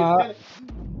gonna fucking Uh, finish.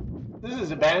 This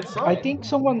is a bad I sign. think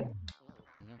someone,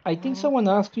 I think someone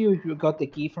asked you if you got the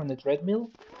key from the treadmill.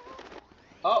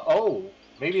 Oh,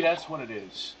 maybe that's what it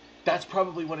is. That's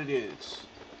probably what it is.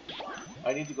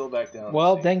 I need to go back down and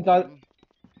Well, see. thank God.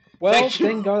 Well, Thank you.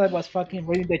 thank God I was fucking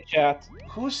reading the chat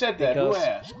Who said that? Who because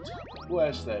asked? Who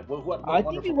asked that? What I think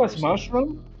wonderful it was person?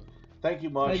 Mushroom. Thank you,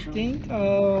 I Mushroom. think.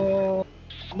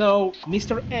 No,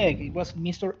 Mr. Egg. It was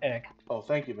Mr. Egg. Oh,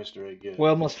 thank you, Mr. Egg. Yeah. We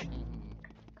almost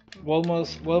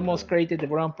created the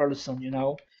wrong person. You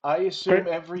know. I assume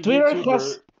every Twitter has.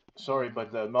 YouTuber. Sorry,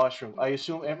 but the Mushroom. I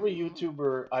assume every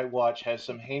YouTuber I watch has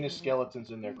some heinous skeletons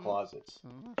in their closets.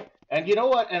 And you know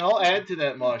what? And I'll add to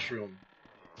that, Mushroom.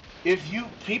 If you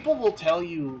people will tell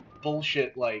you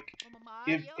bullshit like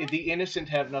if the innocent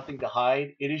have nothing to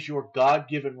hide, it is your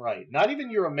God-given right, not even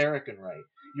your American right,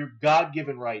 your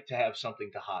God-given right to have something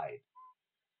to hide.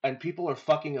 And people are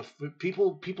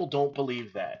people don't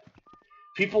believe that.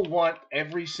 People want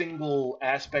every single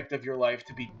aspect of your life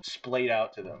to be splayed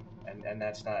out to them, and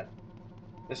that's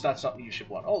not something you should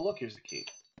want. Oh, look, here's the key.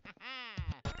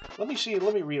 Let me see.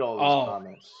 Let me read all these Oh,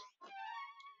 comments.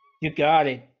 you got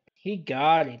it. He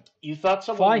got it. You thought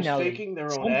someone was Finally, faking their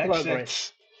own some progress.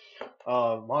 accents?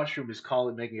 Mushroom is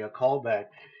making a callback.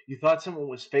 You thought someone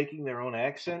was faking their own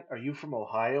accent? Are you from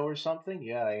Ohio or something?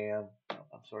 Yeah, I am.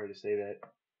 I'm sorry to say that.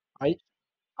 I,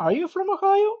 are you from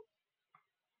Ohio?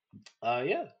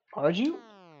 Yeah. Are you?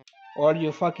 Or are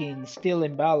you fucking still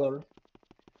in Valor?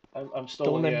 I'm stolen.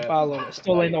 Stolen Yeah, Valor.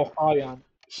 Stolen I Ohio.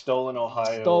 stolen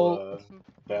Ohio. Stole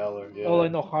Valor. Yeah.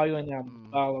 Stolen Ohio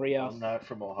and Valor. Yeah. I'm not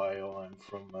from Ohio. I'm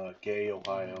from gay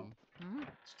Ohio.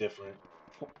 It's different.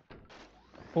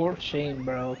 For shame,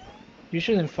 bro. You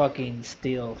shouldn't fucking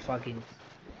steal fucking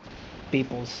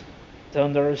people's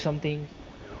thunder or something.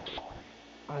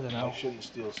 I don't I know. shouldn't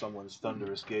steal someone's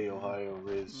thunderous gay Ohio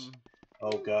Riz.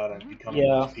 Oh god, I'm becoming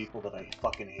Yeah. those people that I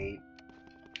fucking hate.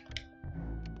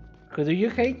 Do you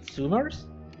hate Zoomers?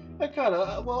 I kind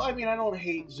of, well, I mean, I don't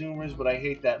hate Zoomers, but I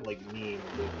hate that, like, meme.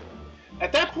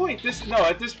 At that point,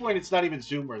 at this point, it's not even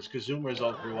Zoomers, because Zoomers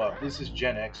all grew up. This is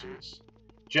Gen Xers.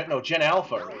 Gen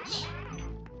Alpha is.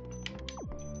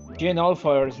 Gen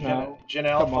Alphas now. Gen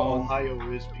Alpha, Come on. Ohio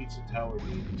Riz, Pizza Tower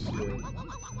memes.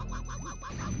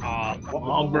 Come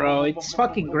on, bro. It's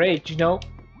fucking great, you know?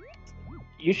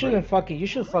 You should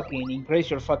fucking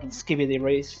increase your fucking skibidi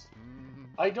race.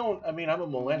 I don't. I mean, I'm a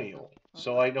millennial,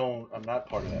 so I don't. I'm not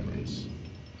part of that race.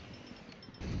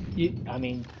 I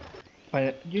mean,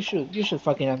 but you should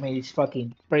fucking admit it's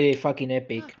fucking pretty fucking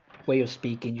epic way of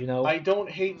speaking. You know, I don't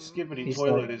hate Skibbity it's like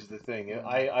Toilet is the thing.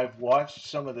 I've watched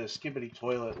some of the Skibbity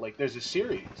Toilet. Like, there's a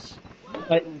series,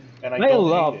 I and I I don't hate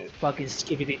love it. fucking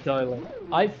Skibidi Toilet.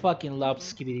 I fucking love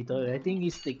Skibidi Toilet. I think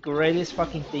it's the greatest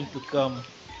fucking thing to come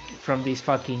from this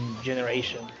fucking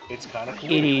generation. It's kind of It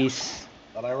cool, is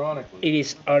unironically. it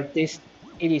is artist.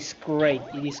 It is great.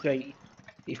 It is great.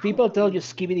 If people tell you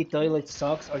Skibidi Toilet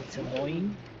sucks or it's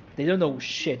annoying, they don't know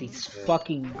shit. It's Yeah.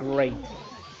 fucking great.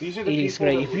 These are the It is people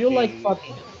great. that If would you like be.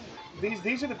 fucking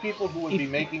These are the people who would if be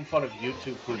making fun of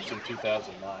YouTube clips in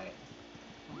 2009.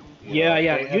 You yeah, know,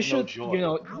 yeah, they you have no should, joy. you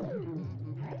know,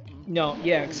 no,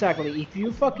 yeah, exactly. If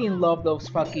you fucking love those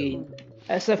fucking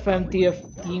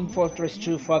SFMTF Team Fortress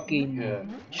 2 fucking Yeah,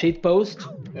 shit post,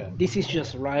 yeah, this is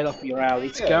just right up your alley.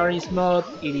 It's yeah, charisma mode,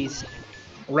 it is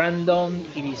random,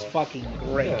 it is yeah, fucking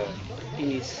great. yeah, It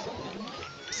is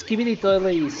Skibidi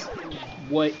Toilet is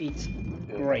what it's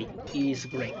yeah. great. It is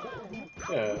great.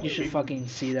 Yeah. You should fucking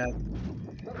see that.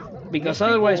 Because These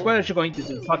otherwise, people. what are you going to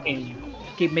do? Fucking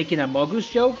keep making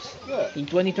Amogus jokes Yeah. in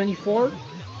 2024?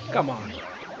 Come on.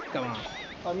 Come on.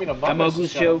 I mean, Among Us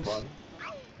is Amogus kind of jokes. fun.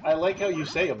 I like how you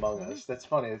say Among Us. That's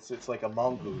funny. It's like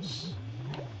Among Goose.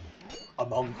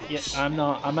 Among Yeah, Goose. I'm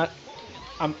not.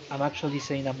 I'm actually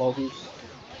saying Amogus.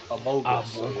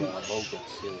 Amogus. Oh yeah, Amogus.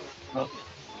 Amogus. Yeah. Uh,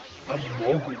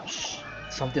 Amogus.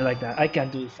 Something like that. I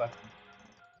can't do it fucking.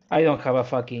 I don't have a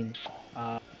fucking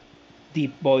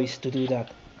deep voice to do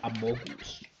that.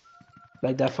 Amogus.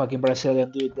 Like that fucking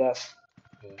Brazilian dude does.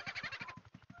 Yeah.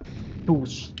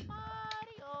 Tus.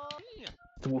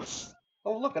 Tus.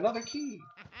 Oh look, another key.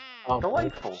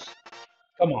 Delightful. Amogus.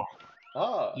 Come on.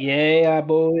 Ah. Yeah,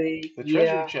 boy. The treasure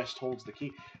Yeah. chest holds the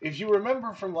key. If you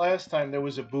remember from last time, there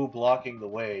was a boo blocking the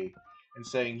way and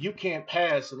saying, you can't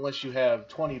pass unless you have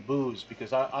 20 boos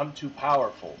because I'm too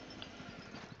powerful.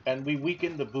 And we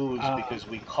weakened the boos because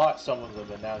we caught some of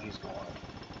them and now he's gone.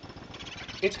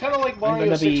 It's kind of like I'm Mario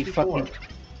gonna be 64. fucking.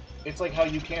 It's like how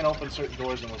you can't open certain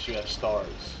doors unless you have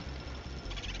stars.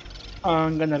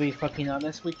 I'm gonna be fucking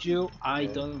honest with you. I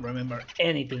Yeah. don't remember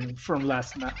anything from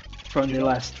from You the don't?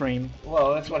 last stream.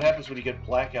 Well, that's what happens when you get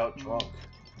blackout drunk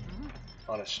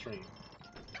on a stream.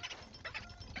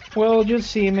 Well, you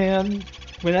see, man.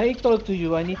 When I talk to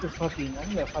you, I need to fucking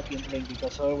drink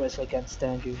because otherwise I can't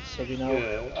stand you. So you know,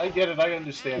 Yeah, I get it. I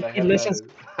understand. I it have that. lessens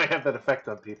I have that effect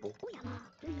on people.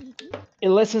 it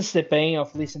lessens the pain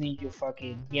of listening you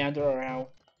fucking meander around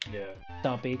Yeah,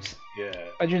 topics. yeah.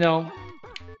 But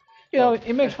Well,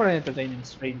 it makes for an entertaining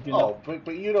stream. You know. oh,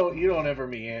 but you don't ever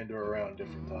meander around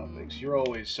different topics. You're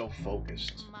always so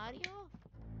focused.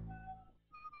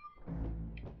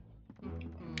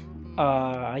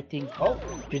 I think Oh,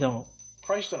 you know.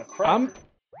 Christ on a cracker. I'm.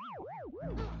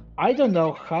 I don't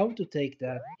know how to take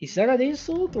that. Is that an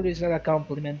insult or is that a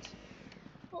compliment?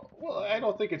 Well, I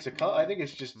don't think it's a. I think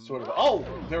it's just sort of. Oh,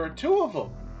 there are two of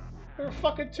them. There are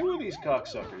fucking two of these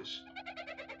cocksuckers.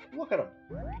 Look at them.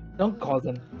 Don't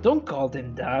call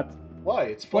them that. Why?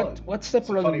 It's fun. What's the It's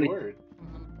a problem funny with? word.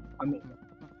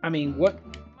 I mean, what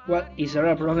is there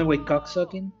a problem with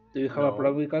cocksucking? Do you have a No.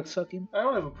 problem with cocksucking? I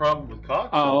don't have a problem with cocksucking.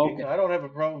 Oh, okay. I don't have a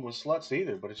problem with sluts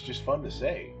either, but it's just fun to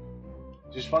say.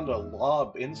 It's just fun to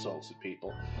lob insults at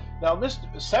people. Now,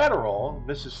 Mrs.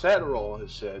 Satterall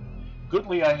has said,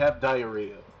 "Goodly, I have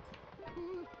diarrhea."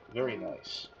 Very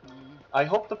nice. I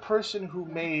hope the person who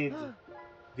made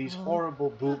these horrible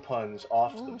boo puns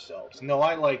off themselves. No,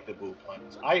 I like the boo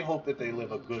puns. I hope that they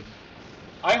live a good.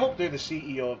 I hope they're the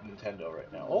CEO of Nintendo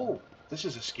right now. Oh, this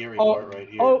is a scary part right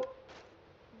here.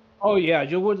 Oh yeah,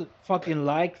 you would fucking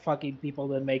like fucking people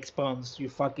that make puns. You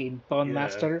fucking pun Yeah.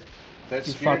 master. That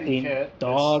You scaredy fucking cat.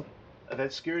 dog.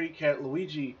 That scaredy cat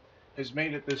Luigi has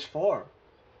made it this far.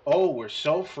 Oh, we're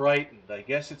so frightened. I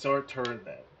guess it's our turn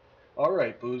then.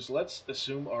 Alright, Booze, let's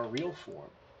assume our real form.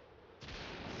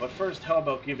 But first, how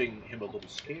about giving him a little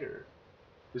scare?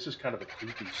 This is kind of a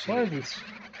creepy scene.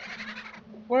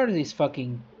 What are these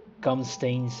fucking cum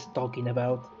stains talking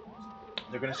about?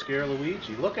 They're gonna scare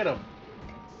Luigi. Look at him.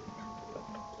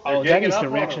 Oh, that ganging is up the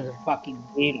on reaction him. of fucking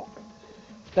beta.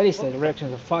 That is the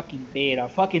reaction of fucking beta.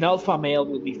 Fucking alpha male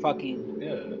will be fucking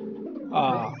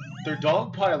Yeah. They're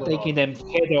dogpiling taking on him. them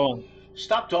head on.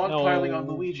 Stop dogpiling on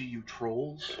No. Luigi, you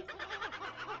trolls.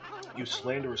 You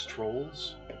slanderous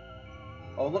trolls.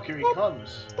 Oh, look, here he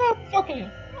comes. Stop fucking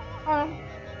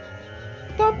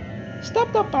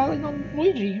stop piling on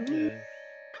Luigi. Yeah.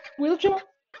 Will you?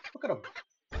 Look at him.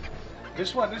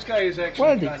 This guy is actually What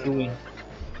are they kind doing? of,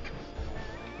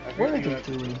 I What are heard they you have-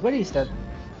 doing? What is that?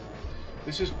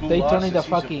 This is They turn into Boolassus.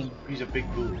 fucking. He's a big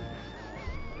boo.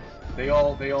 They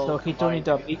all So he turned combine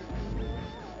into a together. big.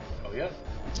 Oh yeah.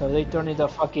 So they turn into a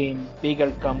fucking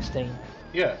bigger cum stain.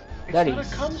 Yeah. It's That not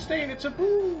is. a cum stain. It's a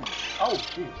boo. Oh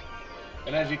jeez.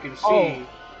 And as you can Oh.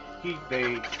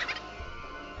 see,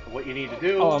 what you need to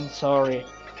do. Oh, I'm sorry.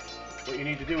 What you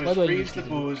need to do is What do I need freeze to the do?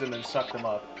 boos and then suck them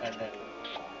up, and then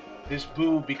this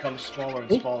boo becomes smaller and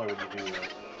They- smaller when you do that.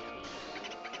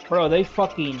 Bro, they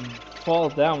fucking fall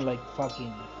down like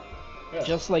fucking. Yeah.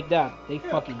 Just like that. They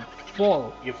Yeah. fucking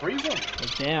fall. You freeze them.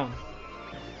 Like, damn.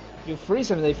 You freeze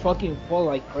them, they fucking fall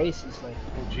like crazy. It's like,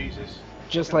 Oh Jesus.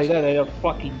 just like that, they're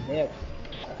fucking dead.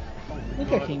 Oh, Look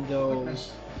God. at him go.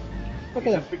 Goodness. Look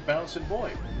He's at a him. big bouncing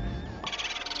boy.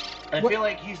 I What? feel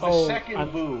like he's the Oh, second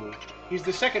I'm- boo. He's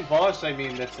the second boss, I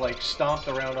mean, that's like stomped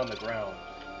around on the ground.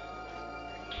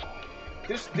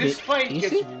 This fight is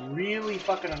gets it? really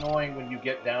fucking annoying when you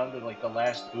get down to like the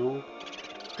last boo.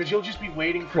 Because you'll just be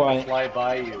waiting for Why? it to fly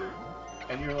by you.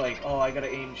 And you're like, oh, I gotta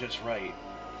aim just right.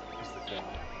 Is the thing.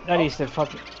 That is the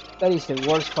fucking. That is the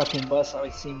worst fucking boss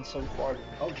I've seen so far.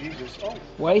 Oh, Jesus. Oh,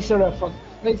 Why is there a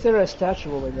Why is there a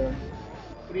statue over there?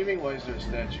 what do you mean, why is there a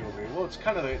statue over here? Well, it's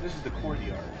kind of this is the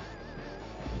courtyard.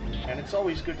 And it's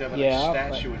always good to have a nice Yeah,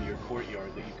 statue in your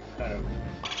courtyard that you can kind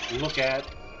of look at,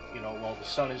 you know, while the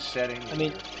sun is setting. I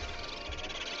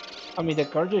mean, the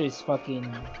courtyard is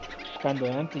fucking kind of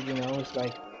empty, you know. It's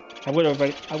like I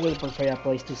would prefer a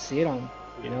place to sit on,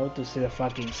 you know, to see the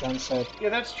fucking sunset. Yeah,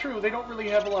 that's true. They don't really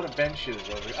have a lot of benches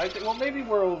over here. I think, well, maybe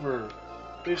we're over.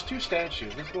 There's two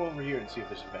statues. Let's go over here and see if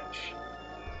there's a bench.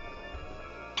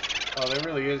 Oh, there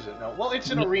really isn't. No. Well,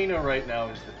 it's an arena right now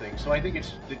is the thing, so I think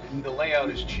it's the layout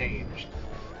has changed.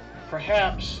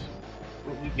 Perhaps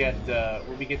when we get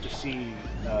to see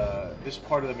this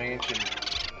part of the mansion,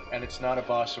 and it's not a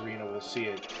boss arena, we'll see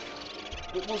it.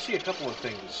 We'll see a couple of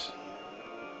things.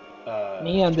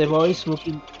 Me and the boys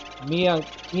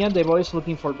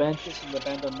looking for benches in the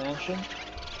abandoned mansion.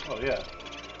 Oh yeah.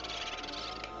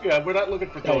 Yeah, we're not looking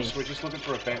for ghosts. Nice. We're just looking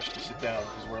for a bench to sit down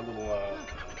because we're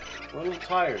a little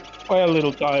tired. Quite a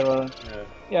little tired. Yeah.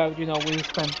 Yeah, you know,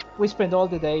 we spent all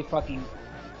the day fucking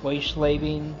wage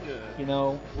slaving. Yeah. You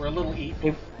know, We're a little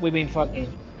eepy. we've been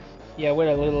fucking. Yeah, we're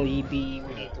a little eepy.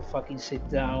 We need to fucking sit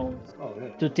down Oh yeah.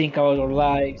 to think about our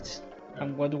lives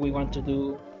and what do we want to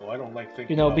do. Oh, I don't like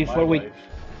thinking You know, about before my we. life.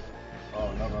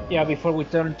 Oh no. Yeah, before we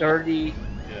turn 30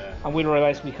 Yeah. and we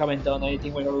realize we haven't done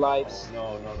anything with our lives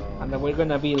No. and that we're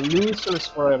gonna be losers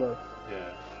forever. Yeah.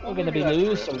 We're gonna be maybe not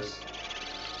losers. forever.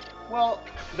 Well,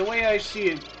 the way I see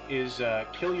it is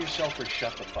kill yourself or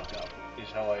shut the fuck up, is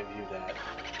how I view that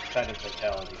kind of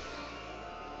mentality.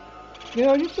 You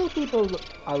know, you tell people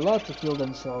a lot to kill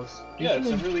themselves. You Yeah, it's a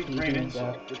shouldn't really be great doing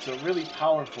insult. that. It's a really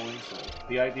powerful insult.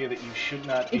 The idea that you should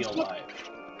not be It's not- alive.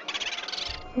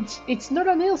 It's not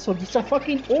an insult. It's a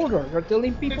fucking order. You're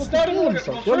telling people It's to not an kill order.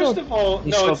 themselves. Well, You're first not of all, no,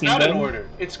 it's insulting not an them. order.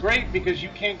 It's great because you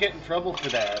can't get in trouble for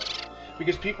that.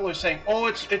 Because people are saying, "Oh,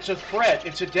 it's a threat.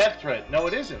 It's a death threat." No,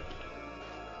 it isn't.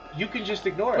 You can just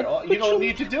ignore it. But You don't you-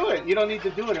 need to do it. You don't need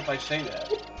to do it if I say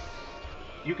that.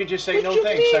 You can just say, What "No, you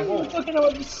thanks. I mean? won't." We're talking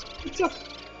about this. It's a.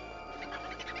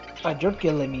 You're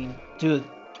killing me, dude.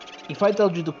 If I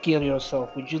told you to kill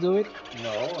yourself, would you do it?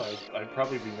 No, I'd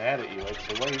probably be mad at you. I'd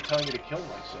say, "Why are you telling me to kill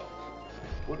myself?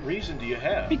 What reason do you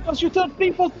have?" Because you tell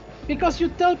people. Because you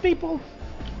tell people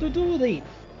to do it.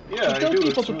 Yeah, You I tell do. people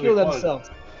It's to really kill fun. themselves.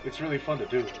 It's really fun to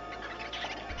do.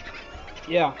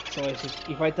 Yeah. So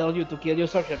if I tell you to kill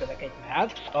yourself, you're gonna get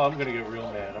mad. Oh, I'm gonna get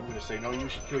real mad. I'm gonna say, "No, you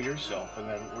should kill yourself," and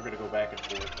then we're gonna go back and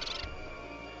forth.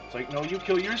 It's like, "No, you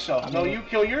kill yourself. No, you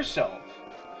kill yourself.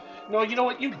 No, you know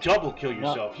what? You double kill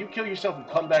yourself. You kill yourself and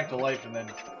come back to life, and then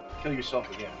kill yourself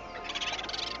again."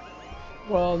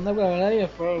 Well, not gonna lie, I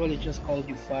probably just called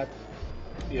you fat.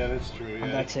 Yeah, that's true. Yeah,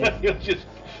 And that's it. You'll just,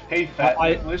 hey, fat.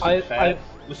 Listen, fat.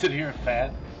 Listen here,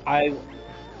 fat.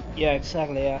 Yeah,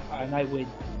 exactly. Yeah, and I win.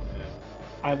 Yeah.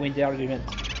 I win the argument.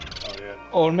 Oh yeah.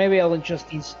 Or maybe I'll just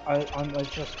I'll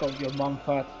just call your mom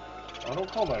fat. Oh,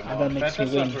 don't call my mom that fat. makes me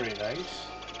That's not win. very nice.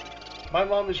 My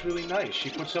mom is really nice. She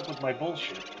puts up with my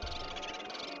bullshit.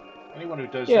 Anyone who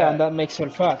does Yeah, and that makes her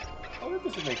fat. Oh, that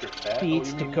doesn't make her fat. She Oh,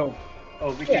 eats you to mean- cope.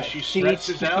 Oh, because Yeah, she she eats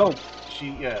stresses to out.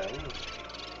 cope. Yeah.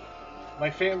 My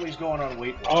family's going on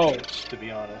Weight Oh. Watchers, to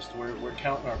be honest. We're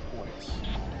counting our points.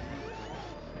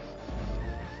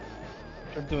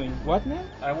 You're doing what now?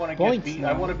 I want to Points I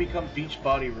now. want to become beach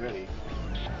body ready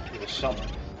for the summer.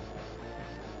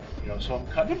 You know, so I'm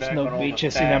cutting There's back no on all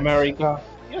beaches the in fats. America.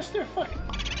 Yes, they're fucking.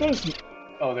 There's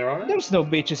There aren't. there's no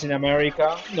beaches in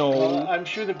America. No. Well, I'm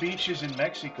sure the beaches in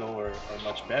Mexico are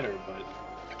much better,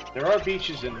 but there are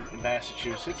beaches in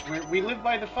Massachusetts. We live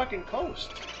by the fucking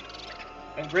coast.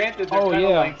 And granted, they're Oh kind of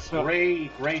yeah, like so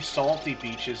gray, salty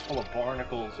beaches full of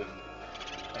barnacles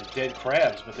and dead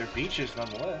crabs, but they're beaches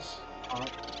nonetheless. uh,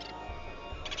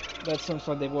 that sounds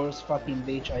like the worst fucking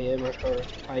beach I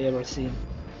ever seen.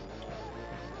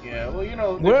 Yeah, well, you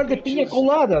know, Where there's are the pina beaches.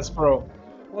 coladas, bro? Well,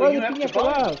 Where are you the have pina to buy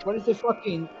them. coladas? What is the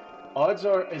fucking Odds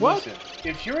are, and what? listen,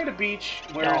 if you're at a beach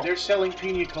where No. they're selling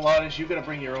pina coladas, you gotta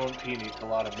bring your own pina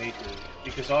colada maker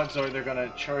because odds are they're gonna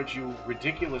charge you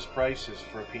ridiculous prices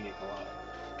for a pina colada.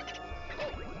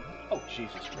 Oh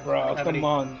Jesus Christ! I Bro, don't have come any.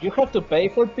 on. You have to pay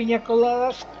for pina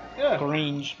coladas? Yeah.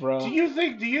 Cringe, bro. Do you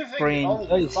think? Cringe. Oh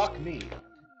That is... fuck me!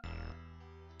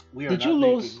 We are Did you not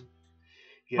lose? making.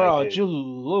 Yeah, I Bro, did. did you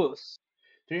lose?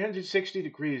 360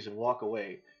 degrees and walk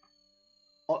away.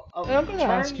 I'm gonna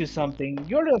ask you Turn. something.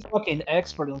 You're the fucking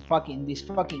expert on fucking this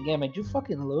fucking game and you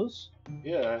fucking lose?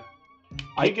 Yeah.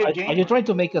 Giga Are you Gamer. trying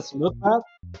to make us look bad?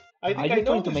 I Are think I you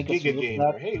know trying to this make us Giga look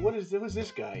bad? Gamer. Hey, who's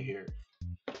this guy here?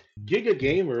 Giga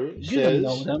Gamer You don't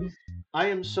know says, them. "I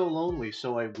am so lonely,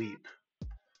 so I weep."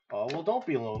 Oh well, don't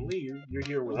be lonely. You're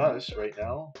here with us right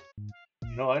now.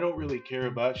 You know, I don't really care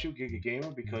about you, Giga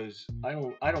Gamer, because I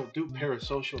don't do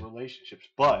parasocial relationships.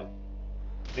 But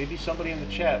maybe somebody in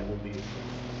the chat will be a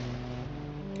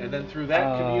friend, and then through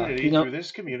that community, You know, through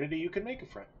this community, you can make a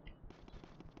friend.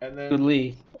 And then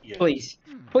Lee, yeah, please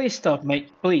stop, mate.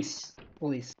 Please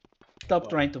stop well,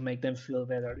 trying to make them feel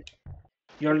better.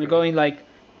 You're going like,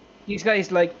 this guy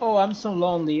is like, oh, I'm so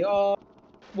lonely. Oh,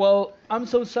 well, I'm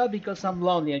so sad because I'm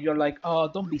lonely. And you're like, oh,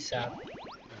 don't be sad.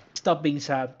 Stop being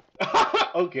sad.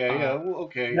 okay, yeah, Uh, well,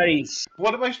 okay. that is,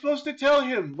 What am I supposed to tell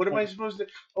him? What am I supposed to?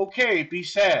 Okay, be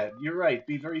sad. You're right.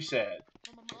 Be very sad.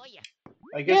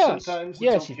 I guess sometimes it's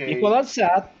yes. If people okay. are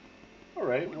sad, All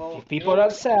right. Well, if you know people are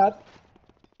what? sad,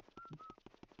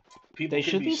 People they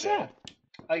can should be be sad. sad.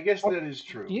 I guess Or that is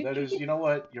true. you, That is. You know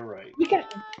what? You're right. we can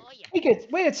we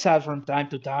get sad from time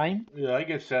to time. Yeah, I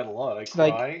get sad a lot. I It's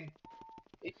like, cry.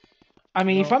 I You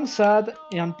mean, if know. I'm sad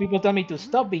and people tell me to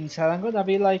stop being sad, I'm gonna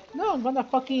be like, no, I'm gonna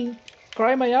fucking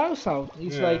cry my ass out.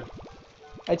 It's Yeah, like,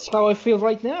 it's how I feel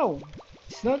right now.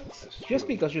 It's not that's just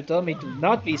true. because you tell me to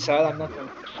not be sad, I'm not going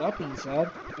to stop being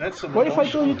sad. That's some What if I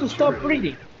told emotional you to stop maturity.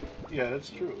 breathing? Yeah, that's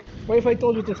true. What if I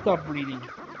told you to stop breathing?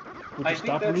 Would I you think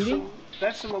stop breathing?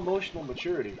 that's some emotional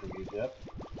maturity from you, Depp.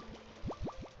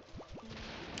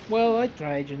 Well, I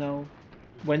tried, you know.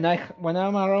 When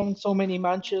I'm around so many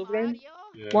man children,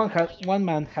 Yeah. one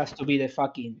man has to be the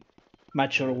fucking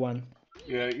mature one.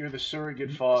 Yeah, you're the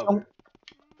surrogate father. Some,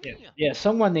 yeah,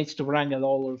 someone needs to wrangle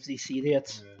all of these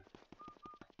idiots. Yeah.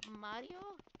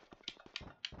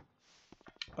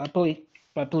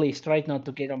 But please, try not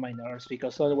to get on my nerves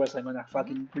because otherwise I'm gonna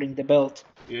fucking bring the belt.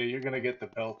 Yeah, you're gonna get the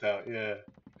belt out. Yeah.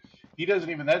 He doesn't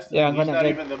even. That's the Yeah, thing. I'm He's gonna not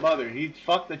get even the mother. He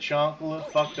fuck the chancla,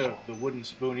 fuck the wooden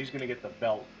spoon. He's gonna get the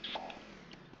belt,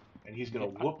 and he's gonna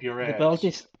whoop your the belt ass.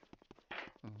 is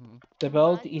the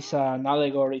belt is an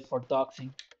allegory for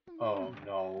doxing. Oh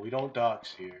no, we don't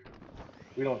dox here.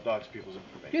 We don't dox people's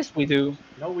information. Yes, we do.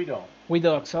 No, we don't. We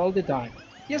dox all the time.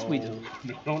 Yes, No, we do.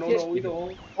 no, Yes, we we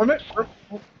do. don't.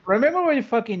 Remember when you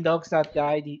fucking doxed that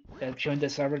guy that joined the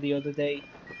server the other day,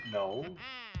 No.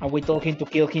 and we told him to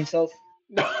kill himself?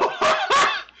 No.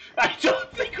 I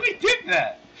don't think we did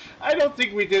that. I don't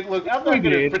think we did. Look, I'm We not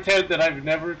gonna did. pretend that I've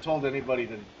never told anybody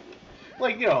to.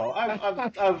 Like, you know,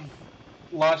 I've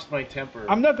lost my temper.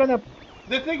 I'm not gonna.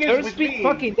 The thing is There's with me.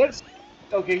 fucking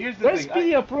Okay, here's the there's thing.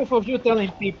 video proof of you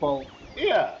telling people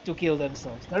Yeah. to kill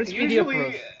themselves. There's video Usually,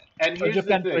 proof. and So here's you the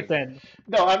can't thing. pretend.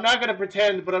 No, I'm not gonna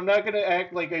pretend, but I'm not gonna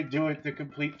act like I do it to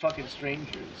complete fucking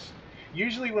strangers.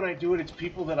 Usually when I do it, it's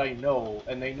people that I know,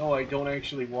 and they know I don't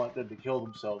actually want them to kill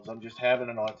themselves. I'm just having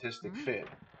an autistic fit.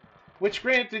 Which,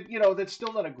 granted, you know, that's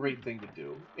still not a great thing to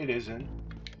do. It isn't.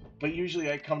 But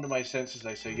usually I come to my senses,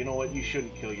 I say, you know what, you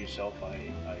shouldn't kill yourself.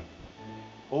 I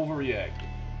overreacted.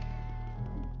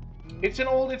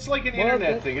 It's like an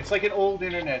internet thing. It's like an old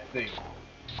internet thing.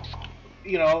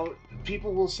 You know,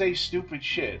 people will say stupid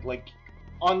shit. Like,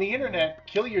 on the internet,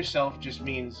 kill yourself just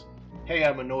means, hey,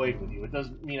 I'm annoyed with you. It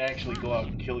doesn't mean actually go out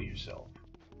and kill yourself.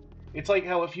 It's like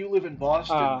how if you live in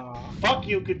Boston, fuck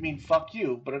you could mean fuck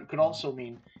you, but it could also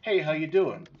mean, hey, how you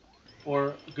doing?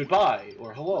 Or goodbye,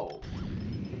 or hello.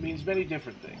 It means many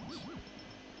different things.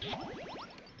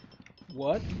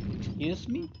 What? Excuse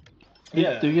me?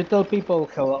 Yeah. Do you tell people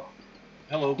hello?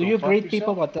 Hello, Do go you fuck greet yourself?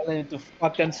 people by telling them to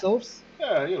fuck themselves?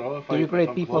 Yeah, you know, Do you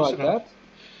greet people like that?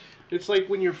 It's like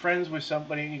when you're friends with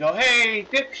somebody and you go, hey,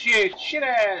 dipshit, shit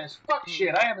ass, fuck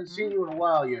shit, I haven't seen you in a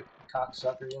while, you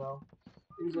cocksucker, you know?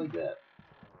 Things like that.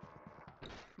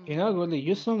 You know, really,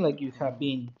 you sound like you have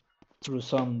been through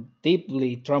some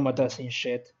deeply traumatizing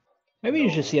shit. Maybe you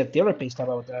should No. see a therapist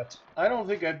about that. I don't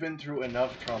think I've been through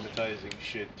enough traumatizing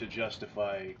shit to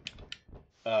justify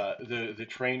the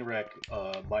train wreck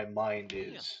my mind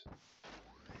is.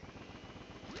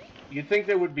 You'd think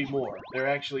there would be more. There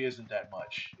actually isn't that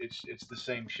much. It's the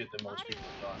same shit that most people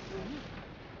have gone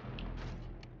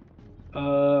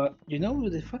through. You know,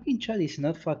 the fucking chat is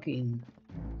not fucking,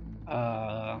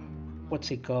 uh,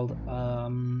 what's it called?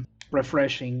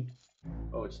 Refreshing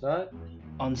Oh, it's not?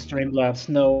 on Streamlabs.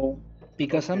 No,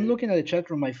 because I'm Okay. looking at the chat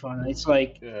from my phone and it's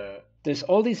like, Yeah. there's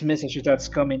all these messages that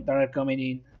are coming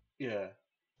in. Yeah.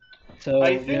 So, I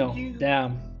you think know, you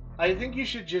damn. I think you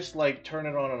should just like turn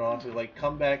it on and off, like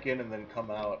come back in and then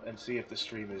come out and see if the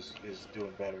stream is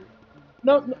doing better.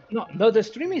 No, the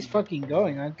stream is fucking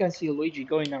going. I can see Luigi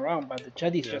going around, but the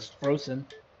chat is Yeah. just frozen.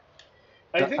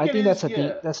 I think I it think is, that's a thing.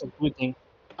 yeah. That's a good thing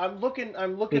I'm looking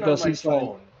on because my it's like,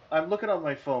 phone. I'm looking on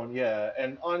my phone, yeah,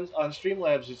 and on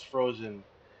Streamlabs it's frozen,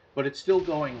 but it's still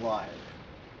going live.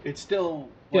 It's still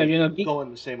yeah, like you know,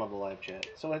 going the same on the live chat.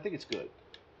 So I think it's good.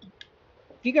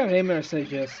 Giga Gamer says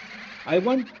just, I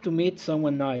want to meet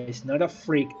someone nice, not a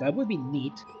freak. That would be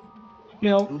neat.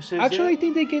 You know, Who says actually, that? I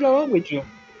think they get along with you.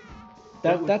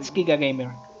 That would be That's Giga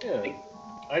Gamer. yeah.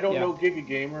 I don't Yeah, know Giga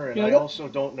Gamer and you know I that also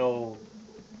don't know,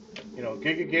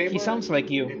 Giga he Gamer sounds like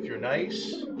you. if you're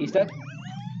nice. Is that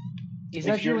is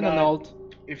If that you're you in an not alt?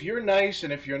 if you're nice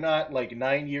and if you're not like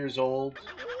 9 years old,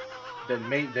 then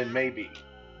maybe.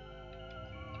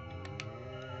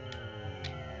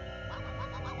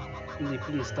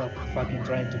 Please stop fucking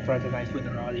trying to fraternize with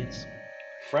an audience.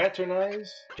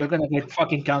 Fraternize? You're gonna get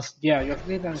fucking cancelled. Yeah, you're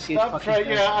gonna get Stop fucking trying.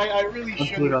 Yeah, cancelled I really on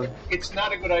shouldn't. Twitter. It's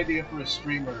not a good idea for a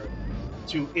streamer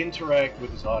to interact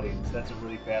with his audience. That's a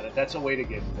really bad. That's a way to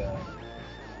get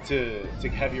to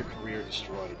have your career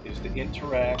destroyed. Is to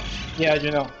interact Yeah, you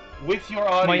know, with your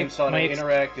audience on my an ex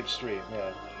interactive stream.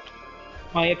 Yeah,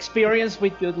 my experience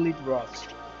with Good Lead Rocks.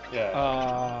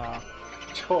 yeah,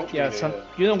 totally. Yeah,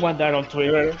 you don't want that on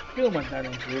Twitter. You don't want that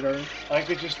on Twitter. I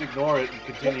could just ignore it and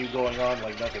continue going on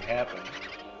like nothing happened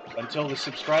until the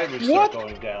subscribers What? start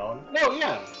going down. No,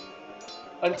 yeah.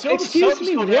 Until the Excuse subs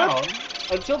me, go what? down,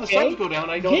 until the subs Gay? go down,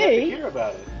 I don't have to care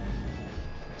about it.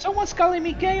 Someone's calling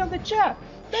me gay on the chat.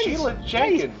 Sheila That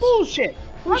Jenkins. is bullshit.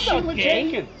 Who's I'm Sheila not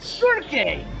gay. Jenkins? You're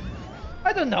gay.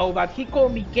 I don't know, but he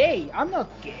called me gay. I'm not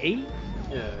gay.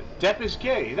 Yeah, Depp is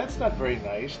gay. That's not very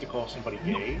nice to call somebody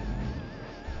gay.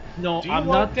 No, Do you I'm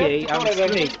want not Depp gay. to go I'm to the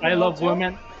straight. Heston I love Hotel?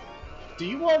 women. Do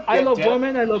you want I love Depp?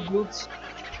 women. I love boobs.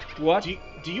 What?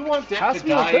 Do you want Depp to Hasbin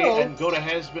die Hotel? and go to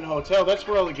Has-Been Hotel? That's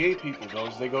where all the gay people go.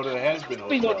 Is they go to the Has-Been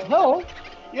Hasbin Hotel. Hotel?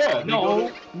 Yeah, they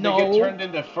No, they get turned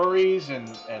into furries and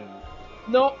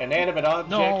No, inanimate no,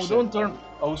 objects don't and turn.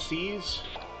 OCs.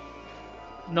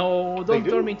 No, They don't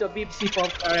turn do. me into a BBC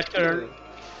Pop character.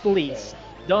 Please.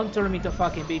 Don't turn me into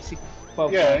fucking BBC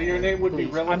Pop Yeah, character. your name would be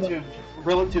Please. I'm not-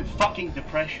 relative fucking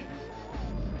depression.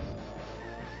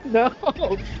 No,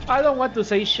 I don't want to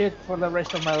say shit for the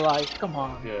rest of my life. Come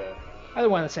on. Yeah. I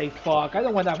don't want to say fuck. I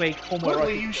don't want to make Goodly,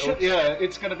 homoerotic you jokes. should. Yeah,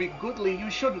 it's gonna be Goodly. You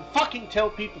shouldn't fucking tell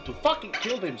people to fucking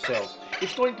kill themselves.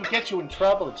 It's going to get you in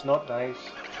trouble. It's not nice.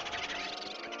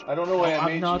 I don't know why No, I I'm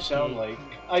made you not sound gay. like.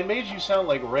 I made you sound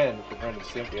like Ren from Ren and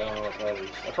Stimpy. I don't know what that is.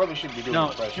 I probably shouldn't be doing No,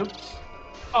 impressions.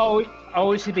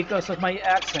 Oh, is it because of my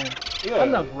accent? Yeah.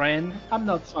 I'm not Ren. I'm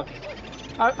not fucking.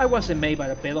 I wasn't made by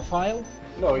a pedophile.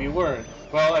 No, you weren't.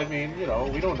 Well, I mean, we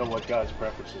don't know what God's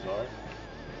preferences are.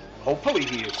 Hopefully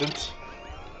he isn't.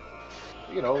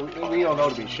 We don't know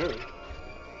to be sure.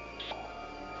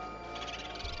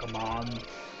 Come on.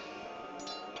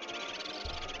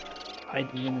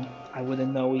 I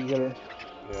wouldn't know either.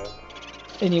 Yeah.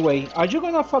 Anyway, are you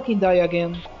gonna fucking die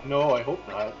again? No, I hope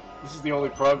not. This is the only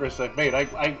progress I've made.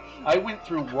 I went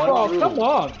through one Oh, room come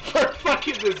on. for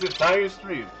fucking this entire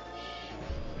stream.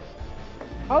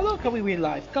 How long have we been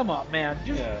live? Come on, man.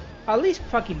 Just Yeah. at least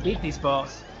fucking beat this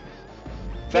boss.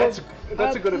 That's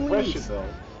Well, a good at impression least. though.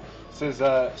 Says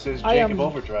I Jacob am-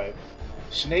 Overdrive.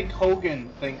 Snake Hogan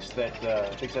thinks that's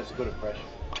a good impression.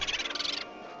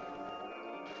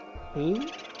 Who?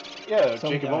 Yeah,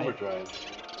 Some Jacob guy. Overdrive.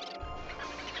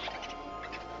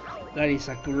 That is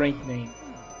a great name.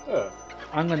 Yeah.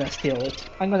 I'm gonna steal it.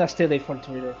 I'm gonna steal it for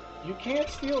Twitter. You can't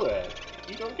steal that.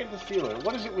 You don't get to steal it.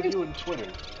 What is it with you and Twitter?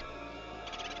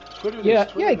 Twitter. Yeah,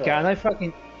 there's yeah, I Twitter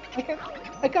can. now.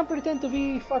 I can pretend to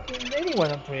be fucking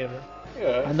anyone on Twitter,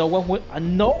 Yeah. and no one will.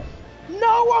 And no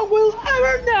one will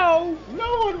ever know.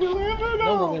 No one will ever know.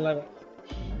 No one will ever.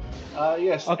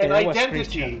 Yes. Okay, an that was identity.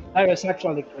 Christian. I was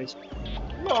actually Christian.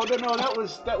 No. That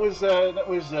was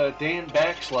Dan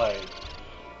Backslide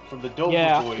from the Dover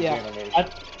Yeah, Boys yeah. animation.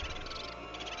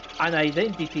 An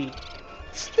identity.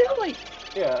 Still, like,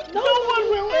 Yeah. No one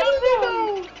will ever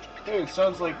know. know. Hey, it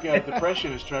sounds like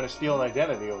depression is trying to steal an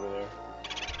identity over there.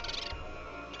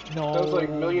 No. Sounds like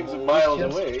millions of miles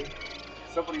away.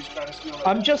 Somebody's trying to steal an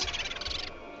identity.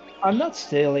 I'm not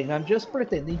stealing. I'm just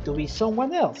pretending to be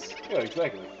someone else. Yeah,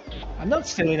 exactly. I'm not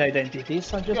stealing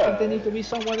identities. I'm just pretending to be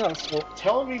someone else. So,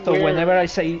 tell me where. Whenever I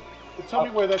say, tell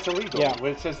me where that's illegal. Yeah.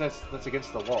 Where it says that's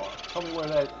against the law. Tell me where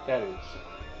that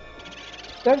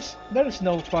is. There's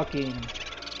no fucking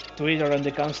Twitter in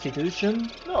the Constitution.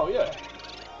 No, yeah.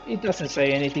 It doesn't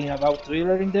say anything about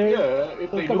Twitter in there. Yeah,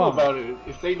 if so they knew about it,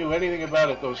 if they knew anything about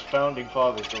it, those founding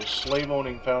fathers, those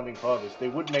slave-owning founding fathers, they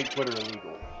would make Twitter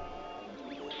illegal.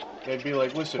 They'd be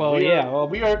like, listen, we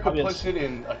are complicit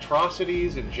in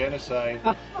atrocities and genocide,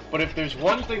 but if there's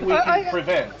one thing we can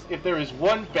prevent, if there is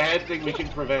one bad thing we can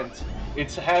prevent,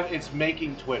 it's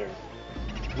making Twitter.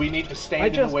 We need to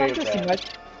stand in the way of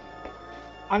that.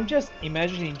 I'm just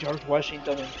imagining George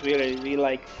Washington on Twitter. It'd be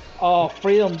like, oh,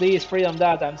 freedom this, freedom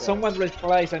that, and someone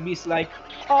replies and he's like,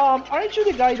 aren't you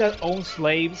the guy that owns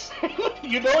slaves?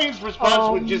 You know his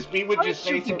response would just be, he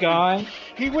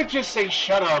would just say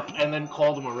shut up and then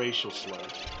call them a racial slur.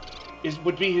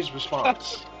 Would be his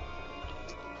response.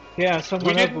 Yeah,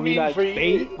 someone else would be like,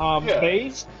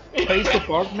 base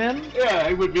department? Yeah,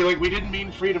 it would be like, we didn't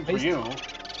mean freedom for you.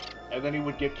 And then he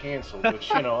would get canceled, which,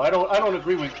 you know, I don't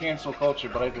agree with cancel culture,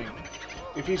 but I think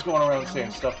if he's going around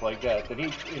saying stuff like that,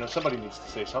 then somebody needs to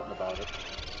say something about it.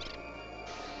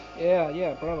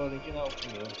 Yeah, probably, you know.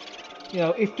 Yeah. You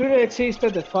know, if Twitter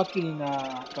existed, the fucking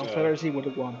Confederacy would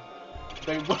have won.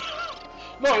 They would.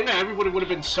 No, yeah, everybody would have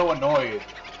been so annoyed.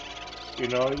 You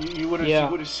know, you would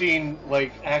have seen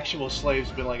like actual slaves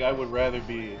been like, I would rather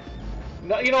be.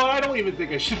 No, you know, I don't even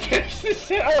think I should finish this.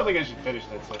 I don't think I should finish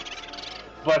that sentence.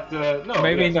 But no,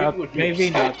 maybe not.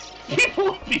 Maybe not. People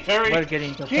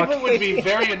would be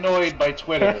very annoyed by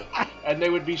Twitter, and they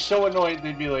would be so annoyed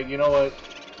they'd be like, you know what?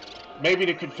 Maybe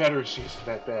the Confederacy isn't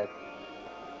that bad.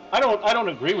 I don't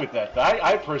agree with that.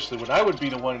 I personally would be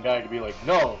the one guy to be like,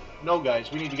 no,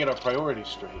 guys, we need to get our priorities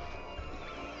straight.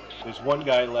 There's one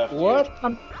guy left. What?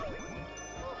 Here.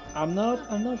 I'm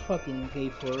not fucking gay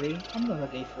furry. I'm not a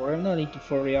gay furry. I'm not into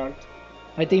furry art.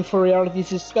 I think furry art is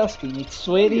disgusting. It's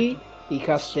sweaty. It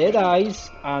has dead eyes,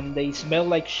 and they smell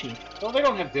like shit. No, they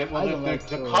don't have dead. Well, the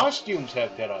costumes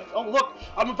have dead eyes. Oh, look!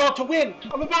 I'm about to win!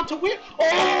 I'm about to win! Oh,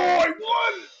 I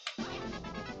won!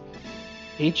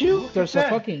 Did you? There's a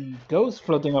fucking ghost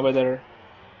floating over there.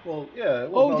 Well, yeah.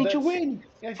 Well, did you win?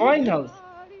 Yeah, finally!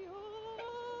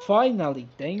 Finally,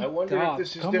 thank God. If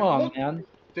this is Come on, man.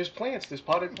 There's plants. There's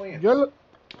potted plants. Look,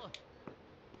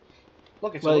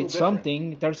 it's well, it's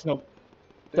something. There's no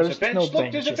benches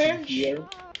there's a bench here.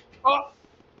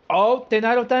 Oh, 10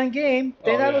 out of 10 game.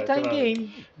 10 out of 10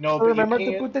 game. No, but remember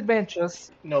to put the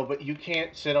benches. No, but you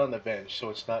can't sit on the bench, so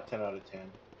it's not 10 out of 10.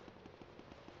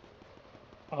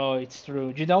 Oh, it's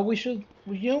true. You know what should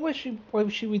we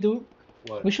do?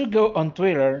 What? We should go on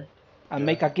Twitter and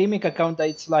make a gimmick account that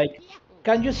it's like,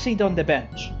 can you sit on the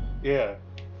bench? Yeah.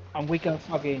 And we can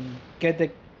fucking get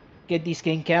this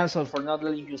game cancelled for not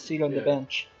letting you sit on the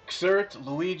bench. Xert,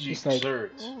 Luigi,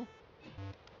 Xert.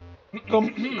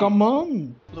 Come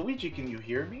on! Luigi, can you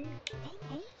hear me?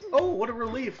 Oh, what a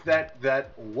relief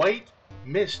that white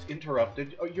mist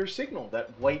interrupted your signal.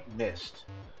 That white mist.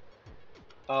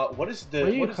 What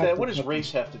does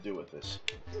race have to do with this?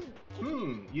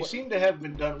 You seem to have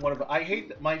been done one of. I hate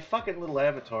that my fucking little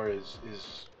avatar is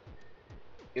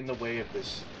in the way of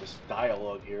this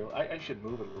dialogue here. I should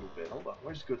move it a little bit. Hold on.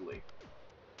 Where's Goodly?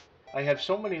 I have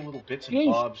so many little bits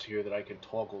and bobs here that I can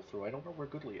toggle through. I don't know where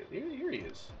Goodly is. Here he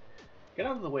is. Get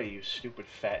out of the way, you stupid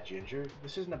fat ginger.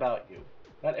 This isn't about you.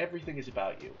 Not everything is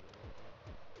about you.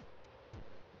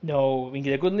 No, in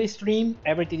the Goodly stream,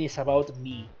 everything is about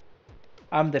me.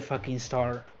 I'm the fucking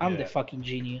star. I'm the fucking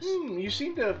genius. You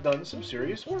seem to have done some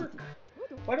serious work.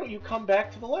 Why don't you come back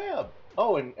to the lab?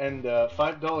 Oh, and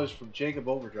 $5 from Jacob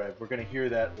Overdrive. We're going to hear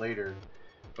that later,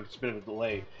 but it's a bit of a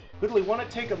delay. Goodly, want to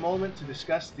take a moment to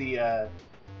discuss the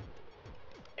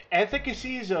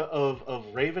efficacies of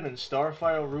Raven and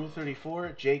Starfire Rule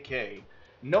 34? JK.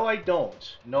 No, I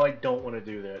don't. No, I don't want to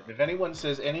do that. If anyone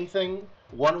says anything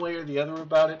one way or the other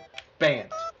about it,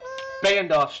 banned.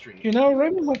 Banned off stream. You know,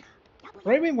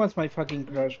 Raven was my fucking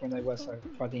crush when I was a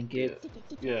fucking kid.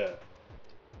 Yeah.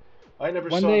 I never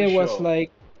saw the show. One day I was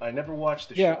like... I never watched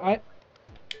the show.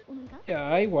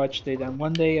 I watched it, and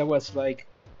one day I was like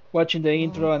watching the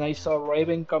intro and I saw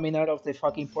Raven coming out of the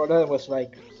fucking portal. I was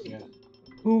like,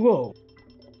 whoa,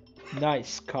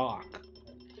 nice cock.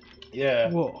 Yeah.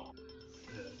 Whoa.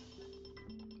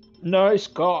 Nice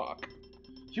cock.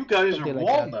 You guys are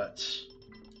walnuts.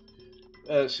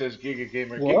 Says Giga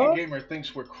Gamer. Giga What? Gamer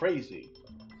thinks we're crazy.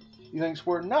 He thinks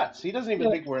we're nuts. He doesn't even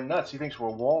Yeah. think we're nuts. He thinks we're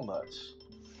walnuts.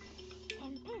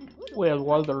 Well,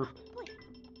 Walder.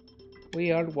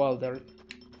 We are Walder.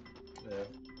 Yeah.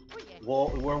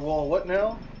 We're wall what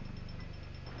now?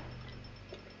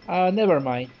 Never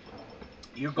mind.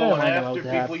 You're Never going mind after about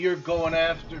that. people. You're going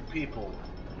after people.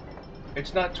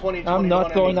 It's not I'm 2021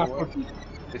 not going anymore. after people.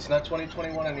 It's not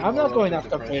 2021 anymore. I'm not going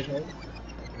Relative after depression.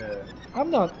 people. Yeah. I'm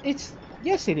not. It's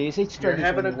yes, it is. It's You're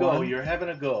having a go. 2021. You're having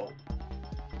a go.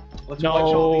 Let's watch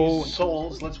all No. these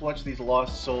souls. Let's watch these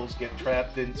lost souls get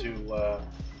trapped into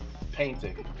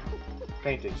painting.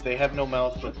 Paintings. They have no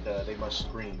mouth, but they must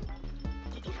scream.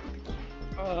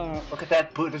 Look at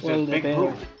that boo. There's Well, a big the boo.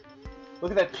 bear.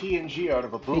 Look at that PNG out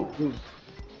of a boo.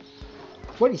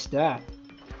 What is that?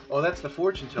 Oh, that's the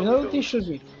fortune You teller know, ghost. this should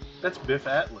be. That's Biff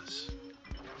Atlas.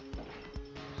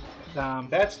 Damn.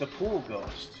 That's the pool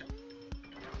ghost.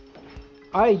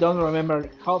 I don't remember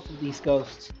half of these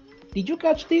ghosts. Did you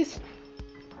catch this?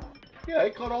 Yeah, I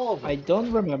caught all of them. I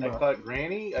don't remember. I caught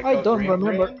Granny. I caught don't Gran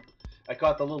remember. Gran. I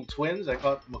caught the little twins. I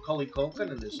caught Macaulay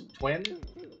Culkin and his twin.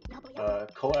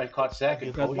 I caught Zach You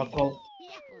and got Cody. my call.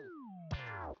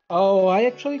 Oh, I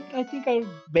think I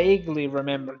vaguely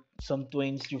remember some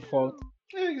twins you fought.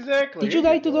 Exactly. Did you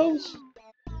Here die to go. those?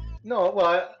 No,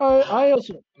 well, I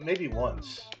also. maybe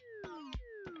once.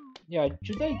 Yeah,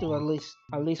 you die to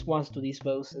at least once to these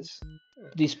bosses.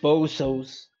 These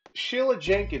bossos. Sheila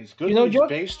Jenkins, good You know, news you're-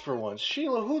 based for once.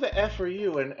 Sheila, who the F are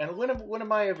you? And when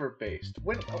am I ever based?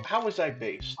 How was I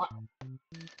based?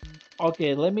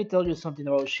 Okay, let me tell you something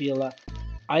about Sheila.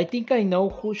 I think I know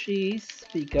who she is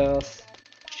because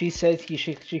she says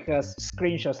she has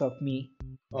screenshots of me.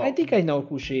 Oh, I think I know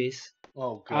who she is.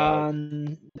 Oh God.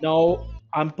 No,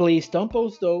 and please don't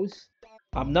post those.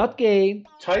 I'm not gay.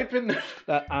 Type in the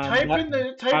type in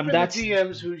the that's-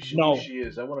 DMs who no. she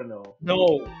is. I want to know.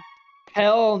 No.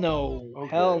 Hell no.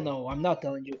 Okay. Hell no. I'm not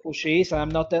telling you who she is. I'm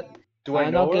not that. Do I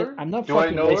I'm know not her? I'm not Do I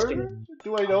fucking know risking her? it.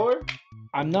 Do I know her?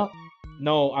 I'm not.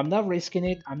 No, I'm not risking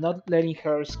it. I'm not letting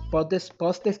her post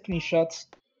the screenshots.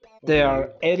 They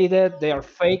are edited. They are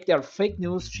fake. They are fake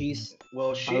news. She's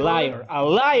Well, a Sheila, liar. A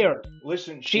liar.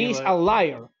 Listen, She's Sheila, a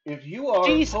liar. if you are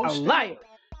She's a posting, liar.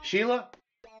 Sheila,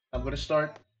 I'm gonna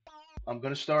start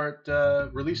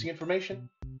releasing information.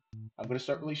 I'm gonna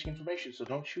start releasing information. So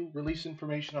don't you release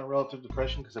information on relative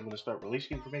depression because I'm gonna start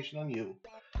releasing information on you.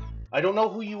 I don't know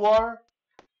who you are,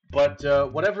 but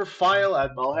whatever file,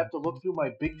 I'll have to look through my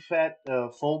big fat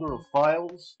folder of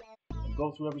files and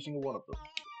go through every single one of them.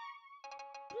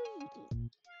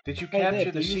 Did you Hey, capture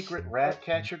Dave, the do you secret rat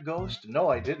catcher ghost? No,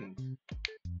 I didn't.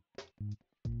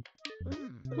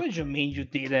 What do you mean you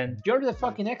didn't? You're the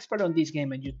fucking expert on this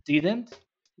game and you didn't?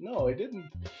 No, I didn't.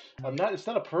 I'm not. It's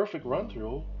not a perfect run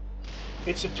through.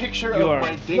 It's a picture You of are.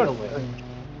 my You're dingling.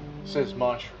 Says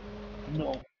Mushroom.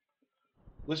 No.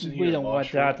 Listen We here, don't want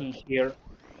Mushroom. that in here.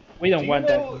 We don't Do you want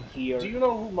know? that in here. Do you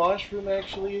know who Mushroom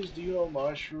actually is? Do you know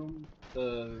Mushroom?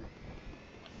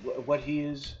 What he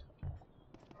is?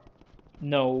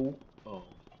 No. Oh.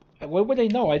 Why would I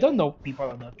know? I don't know people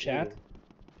on the chat. Yeah.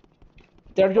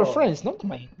 They're your Oh. friends, not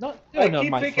my. They're not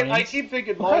my friends. I keep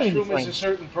thinking Don't have any Mushroom is a friends.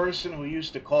 certain person who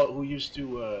used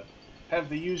to have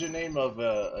the username of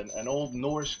an old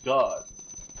Norse god.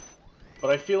 But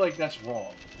I feel like that's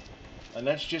wrong. And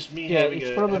that's just me Yeah, having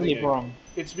it's probably wrong.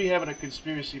 It's me having a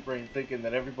conspiracy brain thinking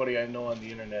that everybody I know on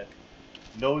the internet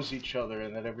knows each other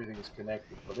and that everything is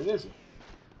connected, but it isn't.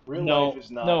 Real life is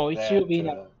not No, it's that, you being.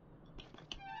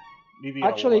 me being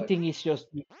Actually, I what? think it's just.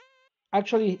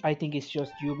 Actually, I think it's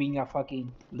just you being a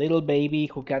fucking little baby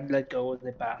who can't let go of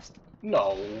the past.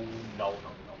 No.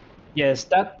 Yes,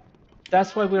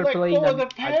 that's why we're Let playing go of the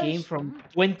a game past? from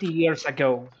 20 years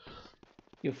ago.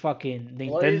 You fucking Why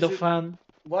is Nintendo it- fan.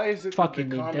 Why is it Fucking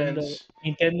that the comments?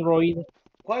 Nintendoid.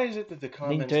 Why is it that the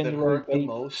comments that Nintendo, hurt the baby.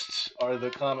 most are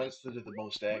the comments that are the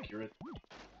most accurate?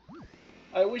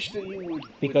 I wish that you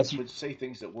Because would say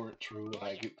things that weren't true, and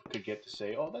I could get to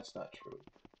say, "Oh, that's not true."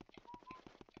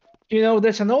 you know,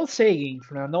 there's an old saying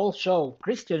from an old show,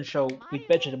 Christian show with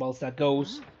vegetables that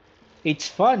goes, "It's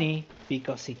funny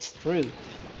because it's true."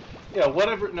 Yeah,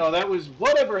 whatever. No, that was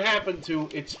whatever happened to.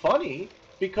 It's funny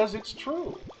because it's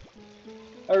true.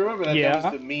 I remember that. Yeah.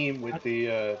 That was the meme with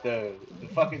the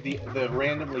fucking the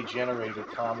randomly generated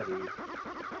comedy.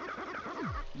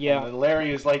 Yeah. And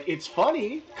Larry is like, "It's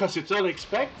funny because it's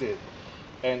unexpected,"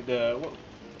 and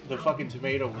the fucking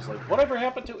tomato was like, "Whatever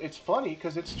happened to? It's funny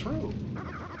because it's true."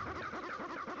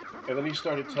 And then he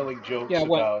started telling jokes Yeah,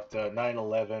 well- about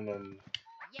 9/11 and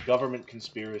government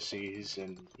conspiracies,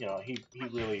 and you know he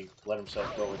really let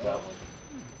himself go with that one.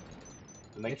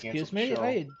 And they Excuse canceled the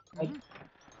me, show.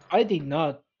 I did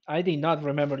not. I did not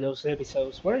remember those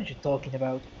episodes. What are you talking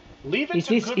about? Leave it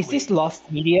to Is this Goodly.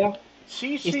 lost media?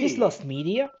 Is this CC. lost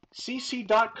media?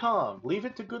 CC.com. Leave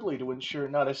it to Goodly to ensure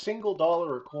not a single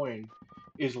dollar or coin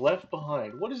is left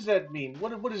behind. What does that mean?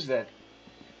 What is that?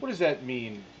 What does that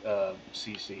mean,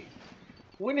 CC?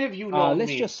 When have you known Let's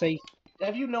me? just say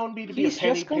Have you known me to be a he's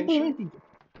penny just pincher? complimenting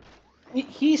you.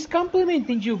 He's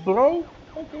complimenting you, bro.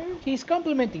 Okay. He's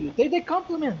complimenting you. They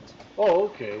compliment. Oh,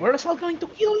 okay. Or else I'm going to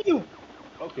kill you.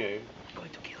 Okay. I'm going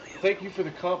to kill Thank you for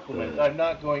the compliment. you. I'm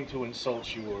not going to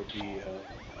insult you or be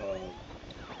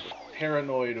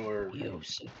paranoid or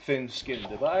Yosef, thin-skinned.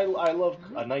 I love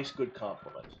a nice, good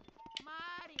compliment.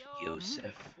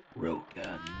 Yosef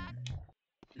Rogan.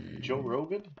 Joe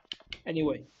Rogan?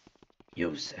 Anyway,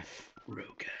 Yosef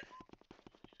Rogan.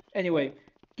 Anyway,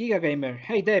 Giga Gamer.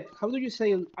 Hey Deb, how do you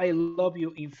say I love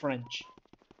you in French?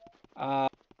 Uh,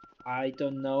 I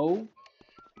don't know.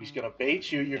 He's gonna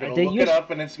bait you. You're gonna They look it used up,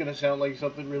 and it's gonna sound like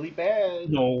something really bad.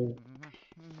 no,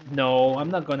 no. I'm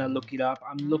not gonna look it up.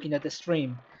 I'm looking at the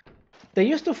stream. They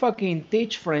used to fucking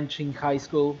teach French in high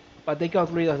school, but they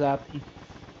got rid of that.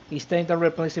 Instead, they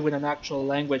replaced it with an actual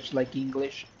language like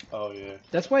English. Oh yeah.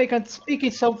 That's why I can speak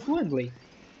it so fluently.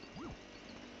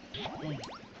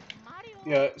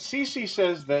 Yeah, CC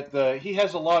says that he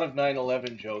has a lot of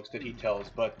 9/11 jokes that he tells,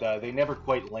 but they never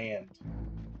quite land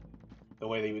the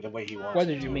way he wants What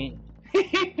do them you to. mean?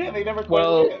 They never quite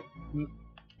Well, land.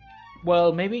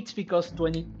 well, maybe it's because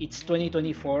it's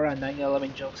 2024 and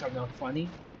 9/11 jokes are not funny.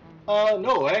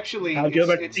 No, actually, Have you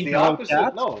ever it's think the about opposite.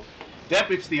 that? No, Depp,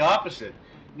 it's the opposite.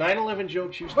 9/11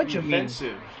 jokes used to What be do you mean?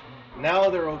 offensive. Now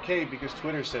they're okay because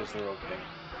Twitter says they're okay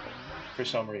for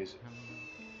some reason.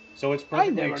 So it's I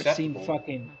perfectly never seen acceptable.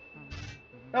 fucking.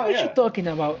 Oh What are you yeah. talking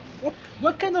about?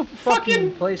 What kind of fucking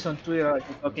Fucking place on Twitter are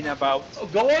you talking about?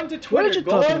 go on to What are Twitter. you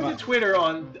Go talking on to about? Twitter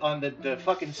on the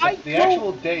fucking I the go,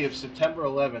 actual day of September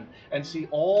 11th and see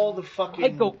all the I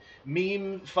fucking go,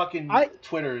 meme fucking I,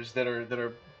 Twitters that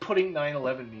are putting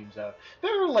 9/11 memes out.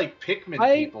 They're like Pikmin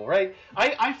I, people, right?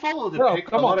 I follow bro, a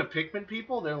come lot on. of Pikmin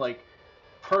people. They're like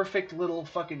perfect little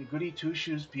fucking goody two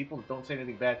shoes people that don't say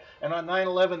anything bad. And on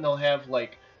 9/11 they'll have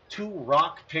like two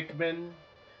rock Pikmin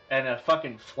and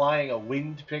a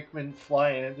winged Pikmin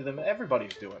flying into them.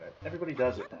 Everybody's doing it. Everybody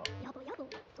does it now.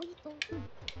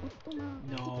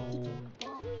 No,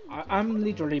 I'm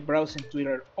literally browsing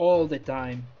Twitter all the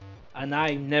time, and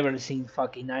I've never seen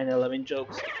fucking 9/11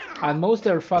 jokes. And most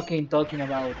are fucking talking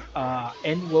about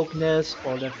end wokeness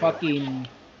or the Yeah. fucking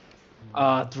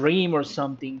dream or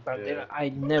something, but Yeah. I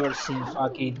never seen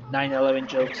fucking 9/11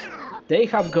 jokes. They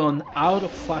have gone out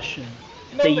of fashion.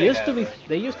 No, they haven't.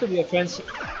 They used to be offensive.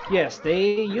 Yes,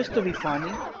 they used to be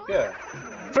funny. Yeah.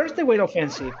 First they were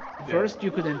offensive. Yeah. First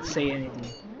you couldn't say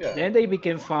anything. Yeah. Then they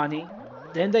became funny.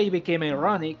 Then they became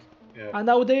ironic, Yeah. and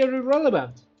now they are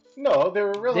irrelevant. No,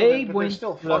 they're They irrelevant, but they're went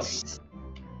still to a funny.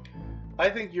 I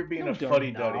think you're being no, a they're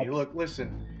fuddy not. duddy. Look, listen,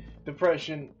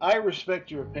 Depression, I respect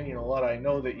your opinion a lot. I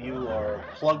know that you are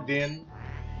plugged in,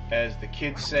 as the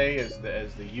kids say, as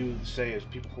the youth say, as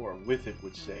people who are with it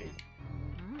would say.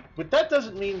 But that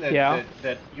doesn't mean Yeah.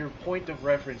 that your point of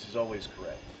reference is always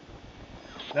correct.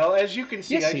 Now, as you can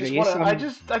see, Yes, it is. I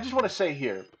just want to say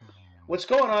here, what's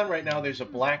going on right now? There's a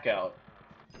blackout,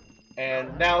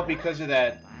 and now because of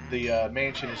that, the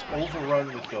mansion is overrun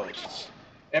with ghosts.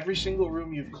 Every single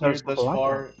room you've There's cleared a thus blackout.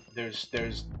 far,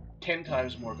 there's 10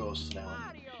 times more ghosts now.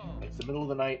 It's the middle of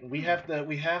the night, and we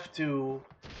have to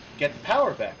get the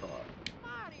power back on.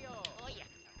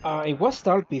 It was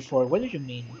dark before. What do you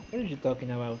mean? What are you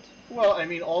talking about? Well, I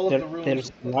mean, all of the rooms.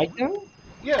 There's light now?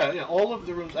 Yeah, yeah, all of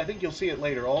the rooms. I think you'll see it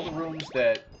later. All the rooms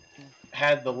that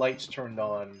had the lights turned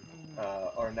on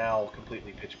are now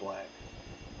completely pitch black.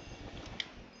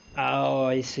 Oh,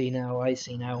 I see now. I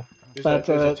see now. But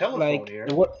There's a telephone like here.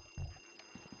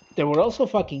 there were also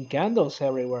fucking candles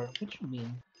everywhere. What you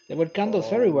mean? There were candles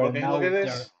Oh, everywhere. look at Now they're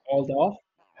this. all off.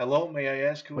 Hello, may I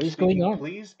ask who What is is going speaking, on?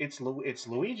 please? It's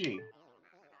Luigi.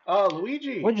 Ah,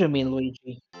 Luigi. What do you mean,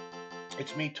 Luigi?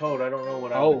 It's me, Toad. I don't know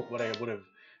Oh, what I would have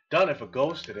done if a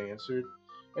ghost had answered.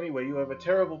 Anyway, you have a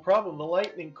terrible problem. The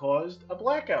lightning caused a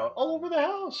blackout all over the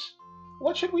house.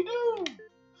 What should we do?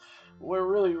 We're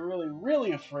really, really,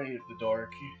 really afraid of the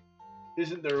dark.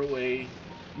 Isn't there a way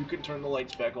you can turn the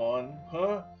lights back on?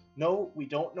 Huh? No, we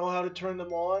don't know how to turn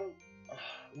them on.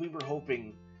 We were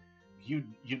hoping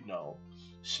you'd know.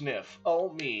 Sniff.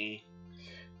 Oh me.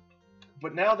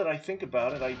 But now that I think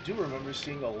about it, I do remember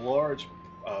seeing a large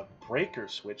breaker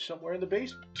switch somewhere in the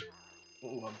basement.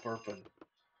 Ooh, I'm burping.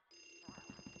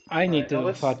 I All need right, now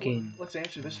to fucking. let's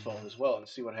answer this phone as well and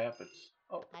see what happens.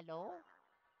 Oh, Hello?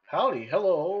 howdy,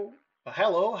 hello.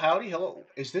 Hello, howdy, hello.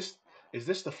 Is this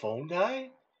the phone guy?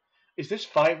 Is this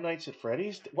Five Nights at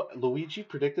Freddy's? What, Luigi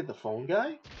predicted the phone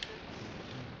guy?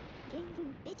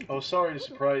 Oh, sorry to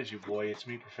surprise you, boy. It's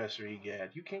me, Professor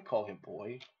Egad. You can't call him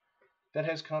boy. That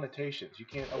has connotations. You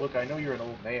can't. Look, I know you're an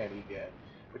old man, Egad,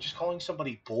 but just calling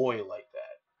somebody boy like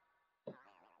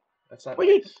that—that's not What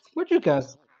you nice. what you got?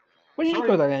 What you Sorry.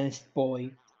 got against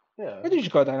boy? Yeah. What did you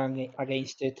got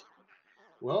against it?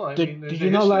 Well, I Do, mean, do there's a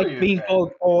you not history like of being that.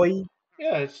 called boy?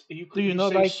 Yeah, it's you. Do you You not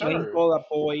say like being sir. called a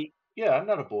boy? Yeah, I'm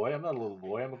not a boy. I'm not a little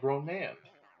boy. I'm a grown man.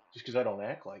 Just because I don't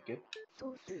act like it.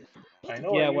 I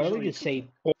know I Yeah, whatever you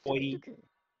usually. say, boy.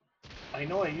 I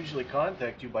know I usually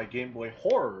contact you by Game Boy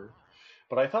Horror,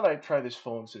 but I thought I'd try this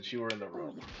phone since you were in the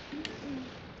room.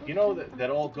 You know that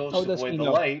all How ghosts does avoid he the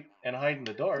know? light and hide in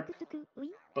the dark.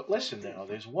 But listen now,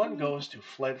 there's one ghost who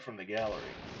fled from the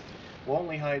gallery, who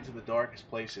only hides in the darkest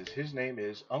places. His name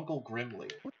is Uncle Grimly.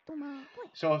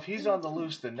 So if he's on the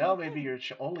loose, then now may be your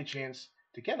only chance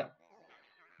to get him.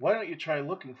 Why don't you try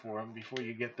looking for him before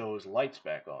you get those lights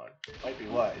back on? Might be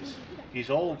wise. He's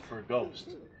old for a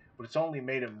ghost, but it's only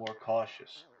made him more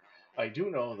cautious. I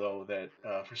do know, though, that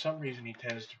for some reason he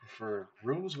tends to prefer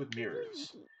rooms with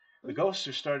mirrors. The ghosts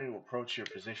are starting to approach your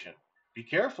position. Be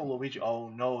careful, Luigi. Oh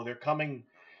no, they're coming.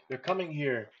 They're coming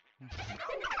here.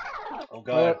 Oh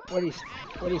god. What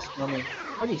is coming?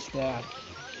 What is that?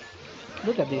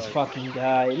 Look Oh at this god. fucking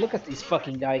guy. Look at this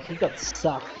fucking guy. He got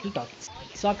sucked. He got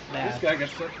sucked This bad. guy got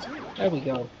sucked too. There we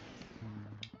go.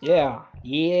 Yeah.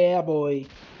 Yeah, boy.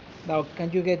 Now,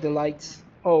 can you get the lights?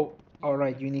 Oh,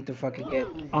 alright. You need to fucking get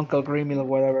Uncle Grimmy or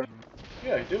whatever.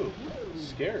 Yeah, I do. It's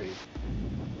scary.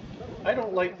 I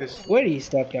don't like this. Where is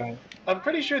that guy? I'm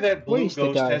pretty sure that Where blue is the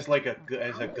ghost guy? has like a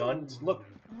gun. Look,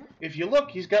 if you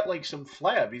look, he's got like some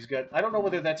flab. He's got. I don't know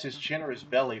whether that's his chin or his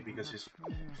belly because his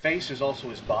face is also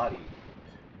his body.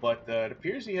 But it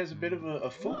appears he has a bit of a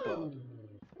fupa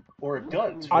or a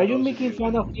gunt for Are you those of making you.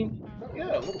 fun of him?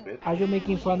 Yeah, a little bit. Are you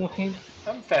making fun of him?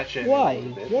 I'm fat shaming a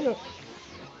little Why? bit.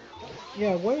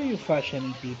 Yeah, why are you fat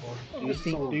shaming people? Well, Do you because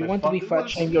it's a think? little Do you bit want to fun. be fat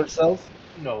Was shamed yourself?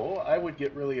 no, I would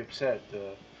get really upset.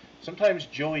 Sometimes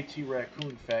Joey T.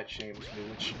 Raccoon fat shames me,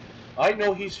 which I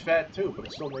know he's fat too, but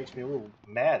it still makes me a little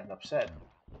mad and upset.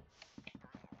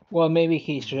 Well, maybe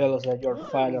he's jealous that you're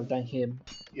fatter than him,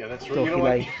 Yeah, that's right. so You know he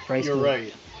what? like tries You're to.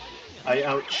 right. I So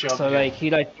outshoved like him, he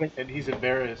like and he's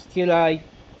embarrassed. he like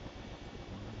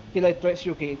he like tries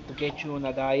to get you on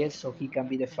a diet so he can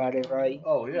be the fatter guy.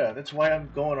 Oh yeah, that's why I'm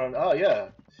going on. Oh yeah,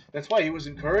 that's why he was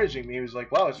encouraging me. He was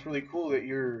like, "Wow, it's really cool that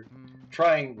you're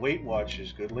trying Weight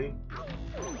Watchers, Goodly.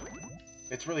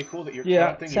 It's really cool that you're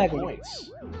Yeah, counting your exactly.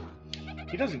 points."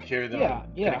 He doesn't care that Yeah, I'm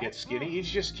gonna yeah, get skinny. He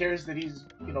just cares that he's,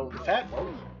 the fat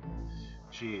one.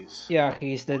 Jeez. yeah.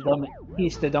 He's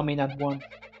the dominant one.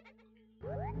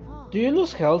 Do you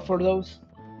lose health for those?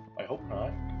 I hope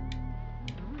not.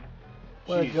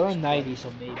 Well, you're Jesus a 90, so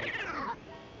Christ. maybe.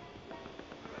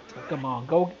 Come on,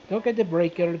 go get the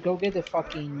breaker. Go get the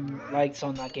fucking lights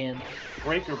on again.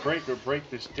 Breaker, breaker, break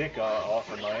this dick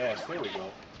off of my ass. There we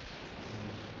go.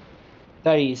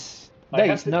 That is I that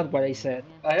have is to. not what I said.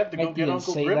 I have to I go get didn't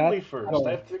Uncle say that Grimly at first. I all.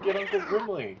 have to get Uncle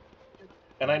Grimly.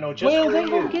 And I know just Well, where then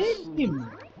he go get is.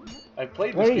 him. I've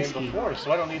played this Where is game he? before,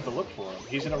 so I don't need to look for him.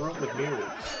 He's in a room with mirrors.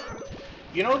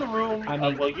 You know the room? I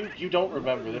mean, Well, you don't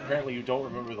remember. Apparently, you don't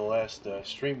remember the last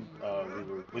stream we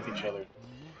were with each other.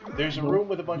 There's a nope, room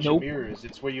with a bunch of nope. mirrors.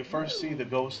 It's where you first see the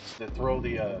ghosts that throw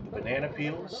the banana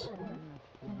peels.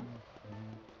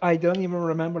 I don't even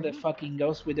remember the fucking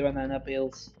ghost with the banana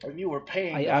pills. If you were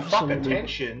paying I the fuck absolutely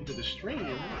attention to the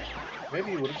stream,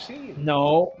 maybe you would have seen.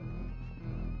 no.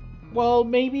 Well,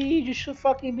 maybe you should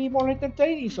fucking be more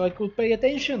entertaining so I could pay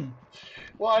attention.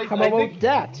 Well, How I think about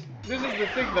that? this is the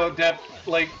thing, though, Depp.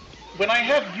 Like, when I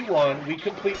have you on, we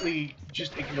completely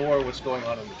just ignore what's going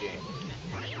on in the game.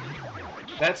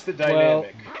 That's the Well,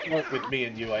 dynamic well with me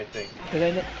and you, I think. the,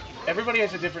 dyna- Everybody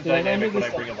has a different the dynamic dynamic when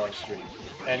is I bring them on stream.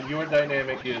 And your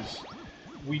dynamic is,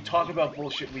 we talk about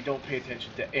bullshit, we don't pay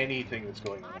attention to anything that's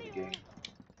going on in the game.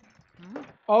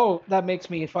 oh, that makes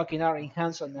me fucking Aaron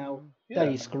Hanson now. That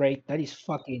Yeah. is great. That is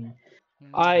fucking.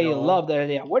 I No. love that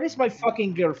idea. Where is my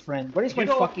fucking girlfriend? Where is You my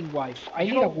don't, fucking wife? I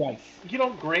you need a don't, wife. you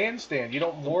don't grandstand. You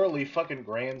don't morally fucking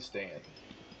grandstand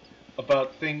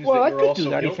about things Well, that I you're could do also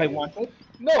that if I guilty of. wanted.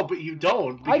 No, but you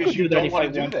don't I because could you do that don't if I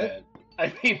want to do wanted. that.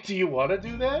 I mean, do you want to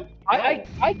do that? I,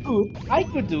 No. I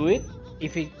could do it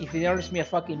if it earns me a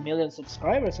fucking million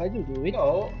subscribers. I do it.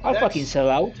 No, I'll fucking sell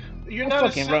out. You're I'll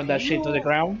not fucking run that shit to the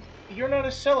ground. You're not a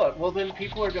sellout. Well, then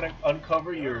people are gonna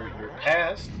uncover your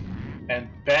past and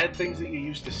bad things that you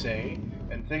used to say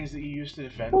and things that you used to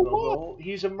defend, For and they'll what? go,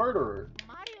 "He's a murderer."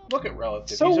 Look at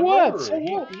Relative. So He's a what? murderer. So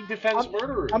what? He defends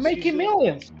murderers. I'm making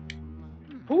millions.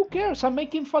 Who cares? I'm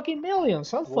making fucking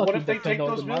millions. I'll Well, what fucking if they defend take all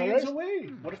those the millions murderers. away?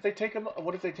 What if they take them?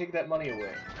 What if they take that money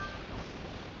away?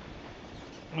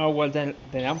 Oh well, then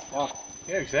I'm fucked.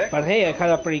 Yeah, exactly. But hey, I had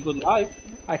a pretty good life.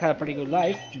 I had a pretty good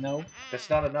life, you know. That's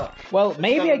not enough. Well, That's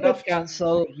maybe not I got enough.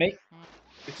 cancelled.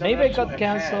 It's not Maybe I enough to got have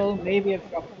cancelled. had.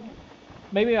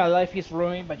 Maybe my life is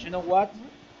ruined. But you know what?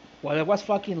 While I was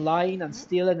fucking lying and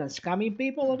stealing and scamming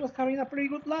people, I was having a pretty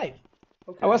good life.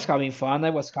 I Okay. was having fun. I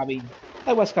was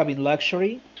having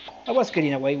luxury. I was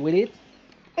getting away with it.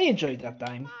 I enjoyed that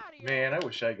time. Man, I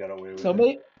wish I got away with So it.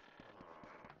 maybe,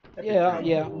 That'd be yeah, pretty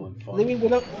yeah. cool and fun. Living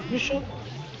without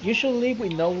you should live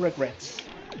with no regrets.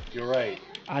 You're right.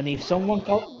 And if someone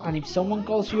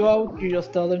calls you out, you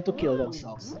just tell them to kill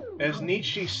themselves. As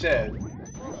Nietzsche said,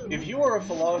 if you are a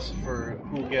philosopher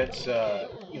who gets,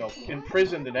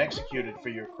 imprisoned and executed for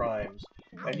your crimes,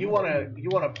 and you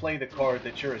wanna play the card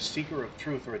that you're a seeker of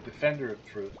truth or a defender of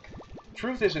truth,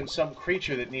 truth isn't some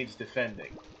creature that needs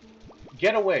defending.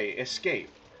 Get away, escape.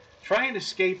 Try and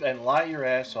escape and lie your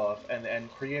ass off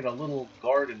and create a little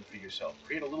garden for yourself.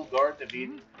 Create a little garden of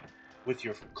Eden with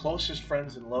your closest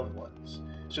friends and loved ones,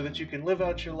 so that you can live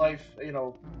out your life,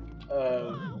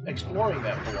 exploring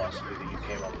that philosophy that you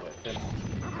came up with and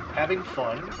having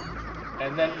fun.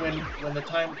 And then when the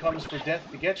time comes for death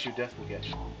to get you, death will get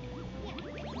you.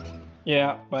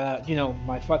 Yeah, but you know,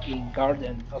 my fucking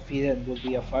garden of Eden will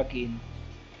be a fucking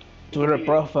Twitter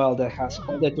profile that has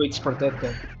all the tweets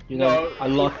protected. You know, No, a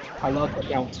locked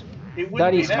account. it wouldn't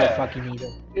That be is my that. fucking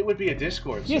Eden. It would be a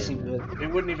Discord Yes, it server. would. It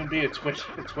wouldn't even be a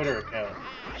Twitter account.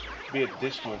 It'd be a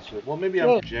Discord server. Well, maybe I'm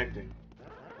Well, projecting.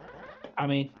 I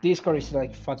mean, Discord is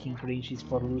like fucking cringe. It's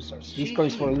for losers. Discord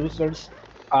is for losers,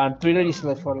 and Twitter is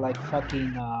like for like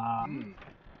fucking.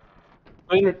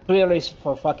 Twitter is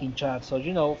for fucking chat. So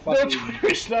you know, No, fucking. Twitter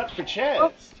is not for Oh,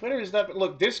 chats. Twitter is not.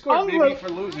 Look, Discord may be I'm for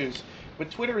losers, but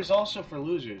Twitter is also for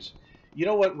losers. You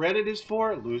know what Reddit is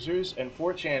for? Losers, and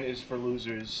 4chan is for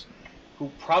losers who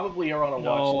probably are on a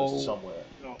watch list no, somewhere.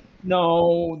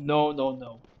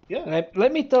 no. Yeah.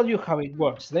 Let me tell you how it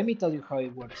works. Let me tell you how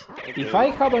it works. If I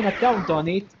Okay. have an account on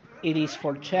it, it is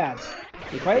for chats.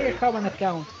 If I have an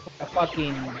account on a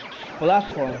fucking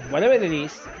platform, whatever it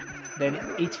is, then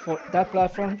it's for that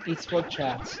platform. It's for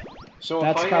chats. So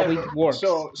That's if I how have, it works.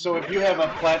 so if you have a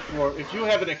platform, if you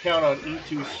have an account on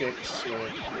E26 or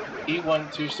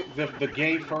E126, the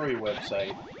gay furry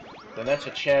website, then that's a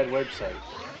Chad website.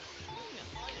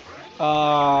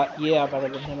 Yeah, but I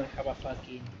would never have a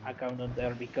fucking account on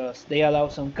there because they allow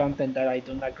some content that I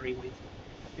don't agree with.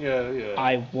 Yeah, yeah.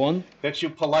 I won't. That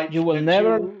You will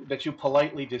never. that you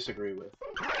politely disagree with.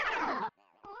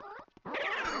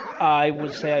 I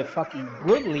would say I fucking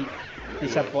rudely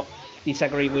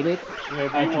disagree with it. Yeah,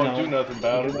 but you won't do nothing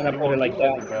about it. You're gonna You put won't it like do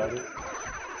nothing that. about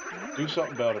it. Do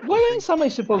something about it. What pussy. else am I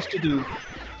supposed to do?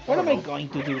 What am I know. going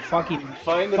to do? Fucking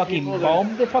Find the people that-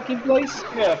 bomb the fucking place?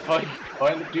 Yeah,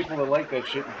 find the people that like that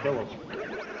shit and kill them.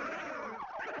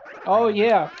 Oh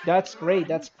yeah, that's great.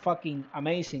 That's fucking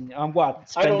amazing. And what?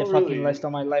 Spend the don't fucking really- rest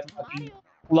of my life fucking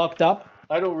locked up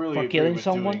I don't really for agree killing with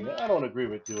someone? doing that. I don't agree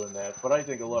with doing that, but I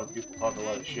think a lot of people talk a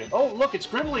lot of shit. Oh, look, it's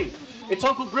Grimly! It's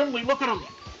Uncle Grimly, look at him!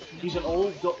 He's an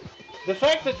old The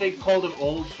fact that they called him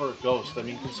old for a ghost, I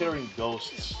mean, considering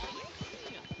ghosts...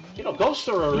 You know, ghosts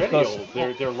are already Because-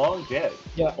 old. They're long dead.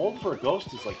 Yeah. Old for a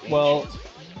ghost is like ancient.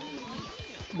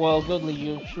 Well, Goodly,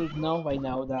 you should know by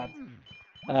now that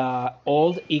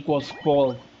old equals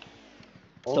bald.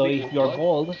 Old So equals if you're what?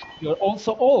 bald, you're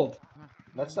also old.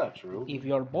 That's not true. If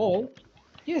you're bald,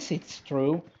 yes, it's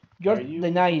true. You're Are you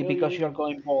denying it because familiar- you're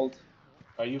going bald.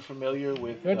 Are you familiar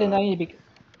with... You're denying it because...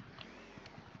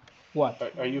 What?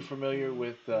 Are you familiar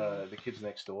with The Kids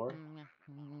Next Door?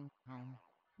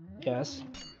 Yes.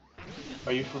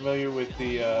 Are you familiar with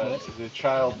the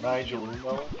child Nigel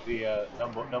Uno, the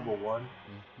number one?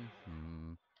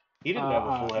 He didn't have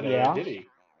a full head of yeah. hair, did he?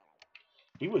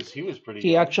 He was pretty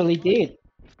He young. actually did.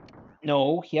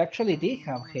 No, he actually did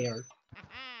have hair.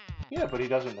 Yeah, but he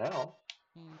doesn't now.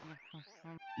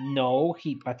 No,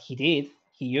 but he did.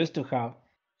 He used to have.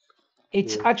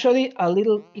 It's Yeah. actually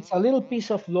it's a little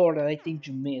piece of lore that I think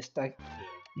you missed. Like,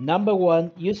 number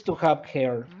one used to have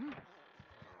hair,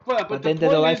 Well, but then the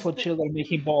delightful children made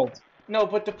him bald. No,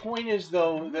 but the point is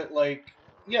though that like,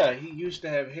 yeah, he used to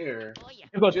have hair,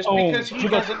 You got Just owned. because he You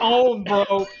got doesn't- owned,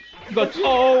 bro. You got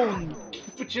owned.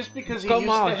 but just because he Come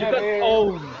used on, to you have got hair,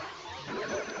 owned.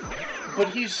 but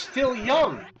he's still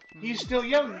young. He's still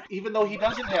young, even though he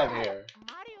doesn't have hair.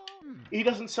 He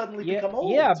doesn't suddenly Yeah, become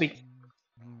old. yeah.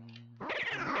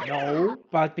 No,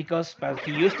 but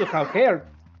he used to have hair.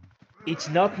 It's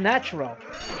not natural.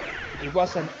 It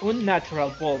was an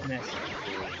unnatural baldness.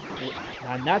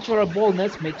 A natural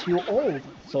baldness makes you old.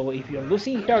 So if you're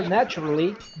losing hair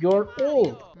naturally, you're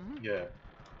old. Yeah.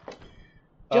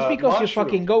 Just because you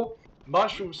fucking go,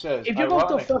 Mushroom says, if you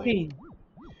go to fucking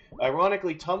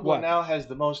ironically, Tumblr what? now has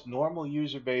the most normal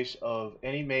user base of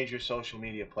any major social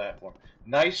media platform.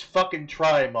 Nice fucking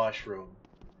try, Mushroom.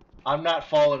 I'm not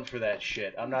falling for that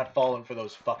shit. I'm not falling for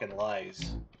those fucking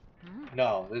lies.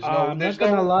 No, I'm not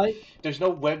gonna lie. there's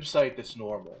no website that's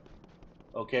normal.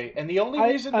 Okay, and the only I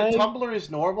reason that Tumblr is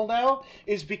normal now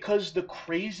is because the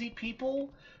crazy people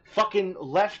fucking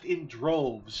left in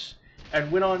droves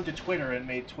and went on to Twitter and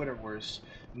made Twitter worse.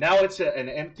 Now it's an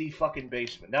empty fucking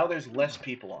basement. Now there's less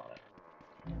people on it.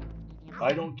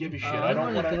 I don't give a shit. I I'm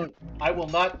don't gonna want tell. to. I will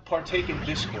not partake in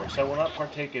discourse. I will not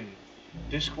partake in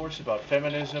discourse about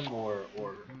feminism or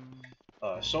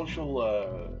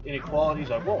social inequalities.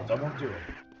 I won't. I won't do it.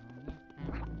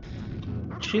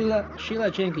 Sheila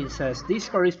Jenkins says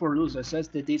Discord is for losers. Says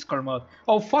the Discord mod.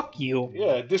 Oh fuck you.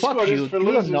 Yeah, Discord fuck is you. for You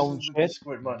losers. don't know Is the shit.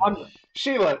 Discord mod. I'm,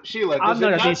 Sheila, I'm does it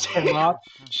not a not Discord take... mod.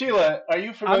 Sheila, are you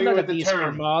I'm familiar not a with the Discord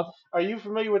term? mod. Are you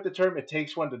familiar with the term "it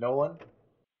takes one to know one"?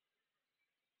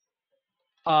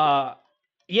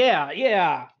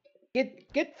 Yeah.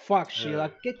 Get fucked,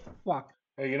 Sheila. Get fucked.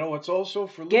 Hey, you know what's also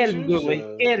for Get losers? him,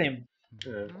 Google. Get him.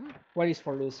 Uh, What is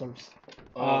for losers?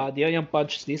 um, The Onion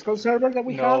Punch Discord server that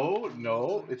we have.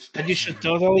 no, it's That you should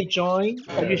totally join.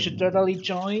 That you should totally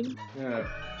join. Yeah.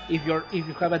 If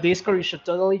you have a Discord, you should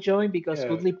totally join because Yeah.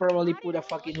 Goodly probably put a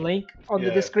fucking link on the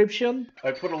Yeah. description.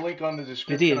 I put a link on the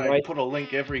description. You did, right? I put a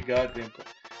link every goddamn.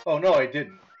 Oh no, I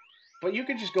didn't. But you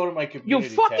can just go to my You community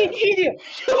fucking tab. idiot!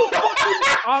 You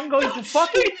fucking, I'm going to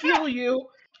fucking kill you.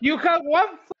 You have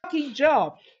one fucking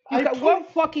job. You have one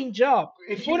fucking job.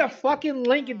 Put a fucking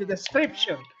link in the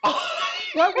description.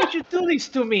 Why would you do this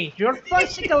to me? You're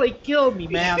basically killing me,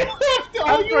 man.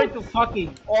 I'm trying to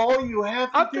fucking. All you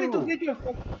have to I'm do. trying to get you a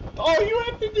fucking. All you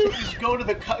have to do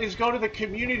is go to the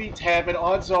community tab, and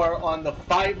odds are on the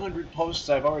 500 posts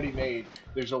I've already made,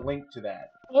 there's a link to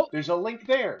that. There's a link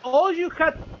there. All you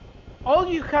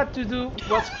had to do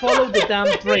was follow the damn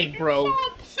train, bro.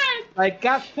 Like,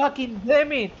 god fucking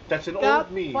damn it. That's an god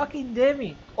old meme. Fucking damn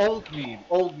it.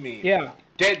 Old meme. Yeah.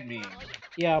 Dead meme.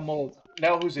 Yeah, I'm old.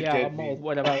 Now who's a dead I'm meme? old.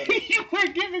 What about it? You were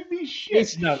giving me shit.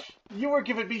 It's not. You were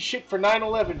giving me shit for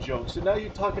 9/11 jokes, and now you're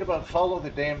talking about follow the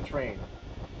damn train.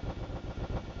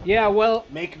 Yeah, well,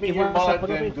 Make me your mod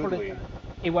then, Goodly.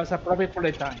 It was appropriate for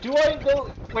the time. Do I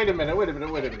know? Wait a minute.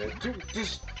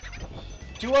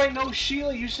 Do I know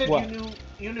Sheila? You said What?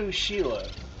 you knew Sheila.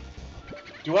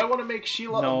 Do I want to make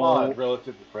Sheila No. a mod?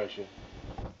 Relative depression.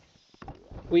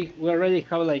 We already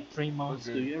have like 3 months.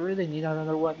 Okay. Do you really need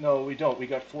another one? No, we don't. We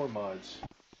got 4 mods.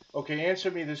 Okay, answer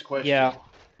me this question. Yeah.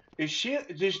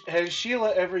 Has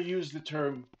Sheila ever used the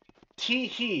term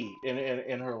 "tee-hee"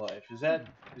 in her life? Is that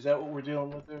what we're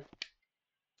dealing with there?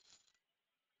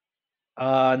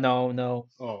 No.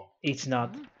 Oh. It's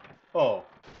not. Oh.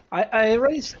 I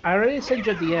already sent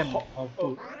you a DM.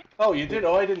 Oh, you did?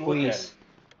 Oh, I didn't look at Please. it.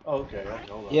 Oh, okay.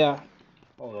 Hold on. Yeah.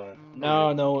 Hold on.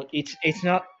 No. It's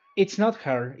not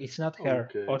her. It's not her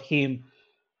Okay. or him.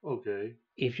 Okay.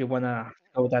 If you wanna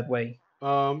go that way.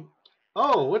 Oh,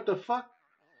 what the fuck?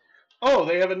 Oh,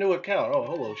 they have a new account. Oh,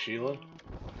 hello, Sheila.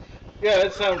 Yeah,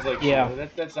 that sounds like Sheila.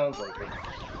 That sounds like her.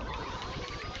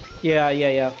 Yeah.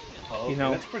 Oh, okay. You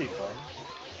know. That's pretty fun.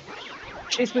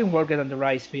 She's been working on the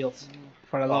rice fields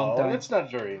for a long time. That's not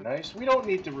very nice. We don't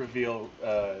need to reveal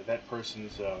that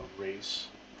person's race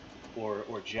or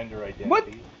gender identity. What?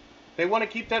 They want to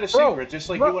keep that a Bro, secret, just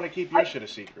like bro, you want to keep your shit a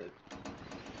secret.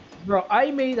 Bro,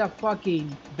 I made a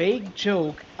fucking vague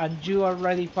joke and you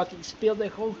already fucking spilled the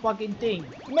whole fucking thing.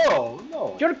 No.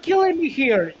 You're killing me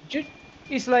here.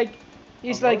 It's like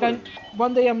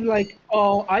one day I'm like,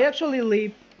 oh, I actually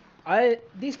live.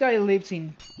 This guy lives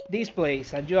in this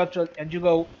place, and you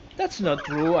go, that's not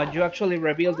true, and you actually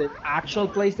reveal the actual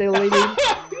place they live in.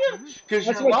 Because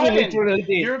That's you're what you lying. literally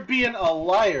did. You're being a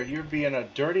liar. You're being a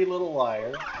dirty little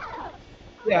liar.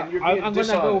 Yeah, And you're being I'm gonna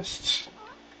go. dishonest.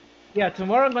 Yeah,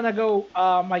 tomorrow I'm gonna go.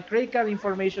 My credit card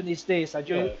information is this, and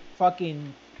you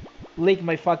fucking leak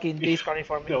my fucking Discord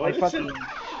information. No, My it's fucking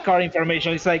card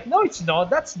information. It's like, no, it's not.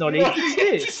 That's not it.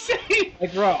 It's this.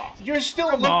 Like, bro, You're still.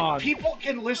 Come on. People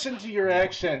can listen to your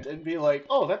accent and be like,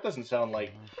 "Oh, that doesn't sound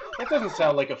like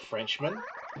a Frenchman.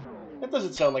 That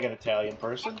doesn't sound like an Italian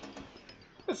person.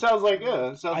 It sounds like I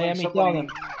am somebody. Italian.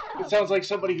 It sounds like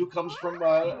somebody who comes from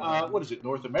what is it,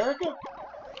 North America?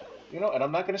 You know, and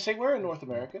I'm not going to say where in North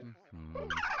America.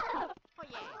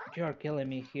 You're killing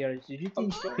me here. Do you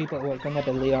think people are gonna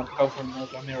believe I'm from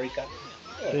North America?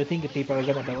 Do you think people are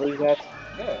gonna believe that?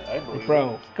 Yeah, I believe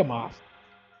Bro, it. come on.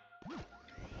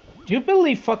 You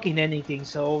believe fucking anything,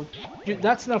 so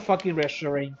that's not fucking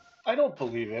reassuring. I don't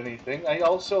believe anything. I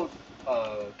also,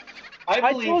 uh, I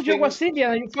I believe told you it things. was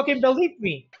Indian and you fucking believed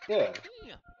me. Yeah.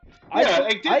 Yeah, I I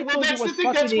did. Well, told you it that's the was thing.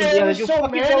 fucking That's why I Indian and was you so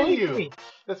fucking mad at believed you. me.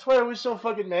 That's why I was so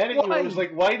fucking mad at you. I was Why?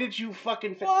 like, why did you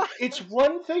fucking? Why? It's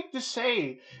one thing to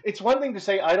say. It's one thing to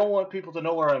say I don't want people to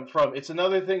know where I'm from. It's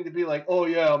another thing to be like, oh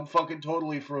yeah, I'm fucking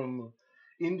totally from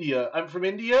India. I'm from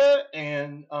India,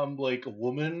 and I'm like a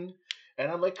woman,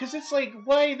 and I'm like, cause it's like,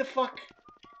 why the fuck?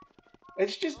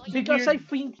 It's just Because weird.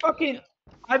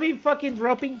 I've been fucking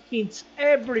dropping hints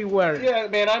everywhere. Yeah,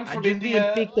 man, I'm And from you didn't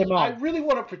India. pick them I up. really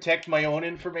want to protect my own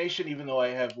information, even though I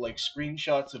have like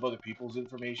screenshots of other people's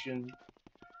information.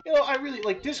 You know, I really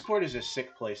like Discord is a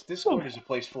sick place. Look, Discord is a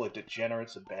place full of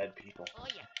degenerates and bad people. I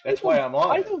That's why I'm on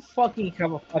I it. don't fucking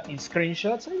have a fucking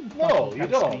screenshots. I don't fucking No, you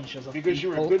have don't. screenshots of Because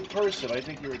you're a people. good person. I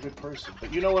think you're a good person.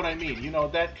 But you know what I mean. You know,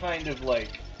 that kind of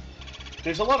like.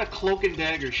 There's a lot of cloak and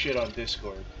dagger shit on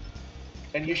Discord.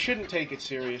 And you shouldn't take it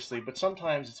seriously, but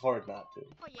sometimes it's hard not to.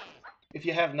 If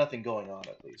you have nothing going on,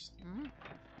 at least.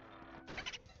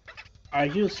 Are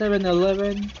you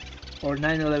 7-Eleven or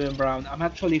 9-11 Brown? I'm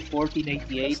actually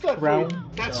 1488 That's not very.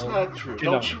 Brown, That's so not true.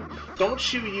 you know.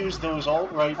 Don't you use those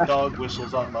alt-right dog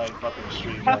whistles on my fucking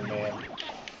stream, young man.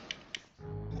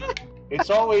 It's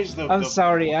always I'm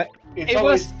sorry. it's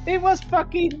always It was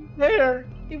fucking there.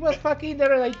 It was fucking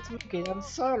there, and I took it. I'm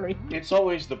sorry. it's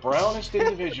always the brownest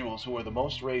individuals who are the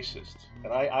most racist,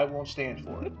 and I won't stand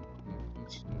for it.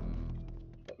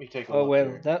 Let me take a Oh look well,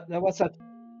 here.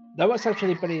 that was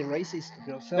actually pretty racist of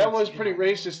yourself. That was you pretty know.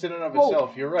 racist in and of Oh,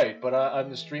 itself. You're right, but I'm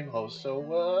the stream host,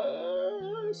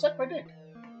 so suck my dick.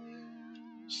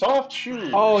 Soft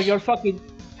shoes. oh,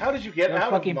 How did you get you're out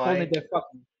of fucking pulling my? the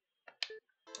fucking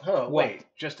Huh? what? Wait,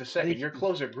 just a What second. did Your you-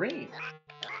 clothes are green.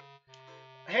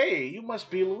 Hey, you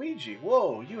must be Luigi.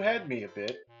 Whoa, you had me a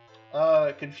bit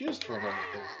confused for a moment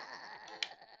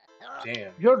there.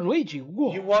 Damn. You're Luigi.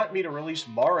 Whoa. You want me to release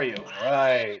Mario,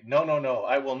 right? No, no, no.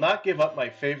 I will not give up my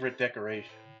favorite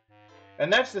decoration.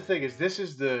 And that's the thing is, this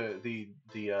is the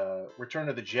Return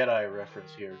of the Jedi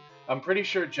reference here. I'm pretty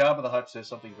sure Jabba the Hutt says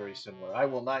something very similar. I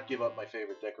will not give up my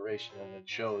favorite decoration, and it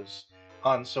shows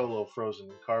Han Solo frozen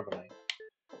in carbonite.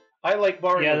 I like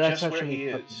Mario Yeah, that's just where actually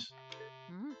he fucking. is.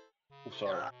 Oh,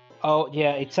 sorry. Oh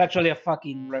yeah, it's actually a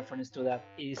fucking reference to that.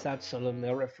 It is absolutely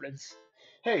a reference.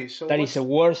 Hey, so That is what's the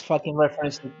worst fucking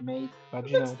reference they've made. But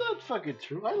you that's know, not fucking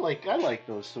true. I like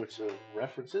those sorts of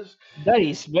references. that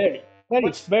is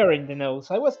What's very in the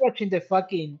nose. I was watching the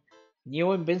fucking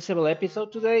new Invincible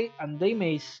episode today, and they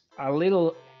made a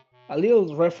little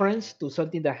reference to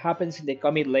something that happens in the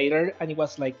comic later, and it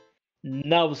was like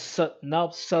not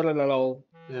subtle at all.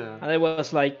 yeah. And I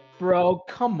was like, bro,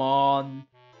 come on,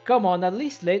 at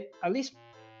least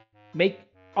make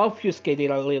obfuscate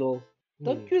it a little. Hmm.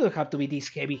 You don't have to be this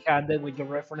heavy-handed with your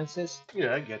references.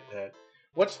 Yeah, I get that.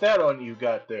 What's that on you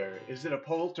got there? Is it a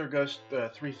Poltergust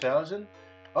 3000?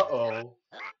 Uh-oh.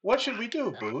 What should we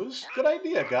do, Booze? Good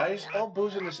idea, guys. All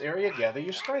Booze in this area, gather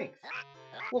your strength.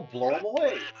 We'll blow him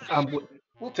away.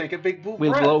 We'll take a big boo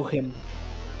We'll breath blow him.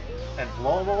 and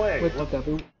blow him away. We'll Look, take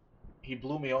a he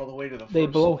blew me all the way to the They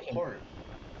first blow him. part.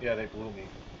 Yeah, they blew me.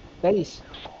 That is,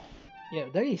 yeah,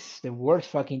 that is the worst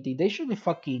fucking thing.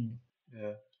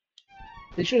 Yeah.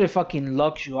 They should have fucking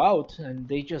locked you out, and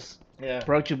they just Yeah.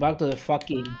 brought you back to the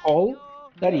fucking hole.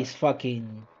 That Yeah. is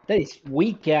fucking, that is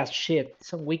weak ass shit.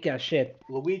 Some weak ass shit.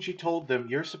 Luigi told them,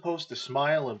 "You're supposed to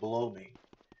smile and blow me."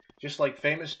 Just like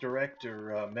famous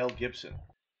director Mel Gibson.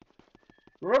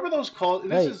 Remember those calls?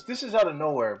 Hey. This is out of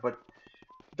nowhere, but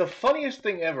the funniest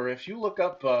thing ever, if you look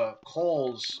up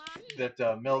calls that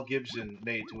Mel Gibson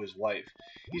made to his wife,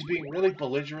 he's being really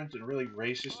belligerent and really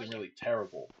racist and really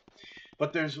terrible.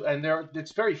 But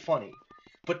it's very funny.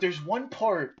 But there's one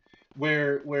part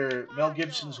where Mel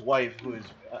Gibson's wife, who is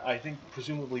I think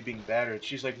presumably being battered,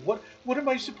 she's like, "What am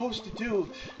I supposed to do?"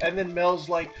 And then Mel's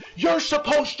like, "You're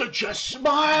supposed to just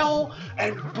smile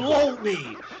and blow me."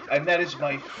 And that is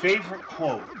my favorite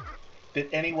quote that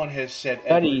anyone has said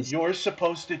That ever. is- You're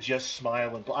supposed to just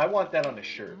smile and blow. I want that on a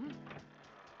shirt.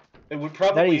 It would That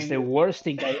probably is the worst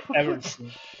thing I ever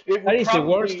seen. it That would is the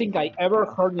worst probably thing I ever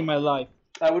heard in my life.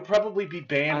 I would probably be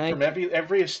banned And from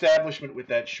every establishment with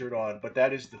that shirt on, but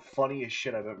that is the funniest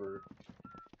shit I've ever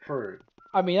heard.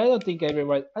 I mean, I don't think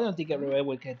everybody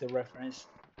would get the reference.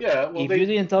 Yeah, well, If you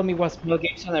didn't tell me what's Mel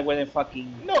Gibson, I wouldn't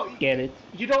fucking No, get it.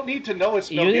 you don't need to know it's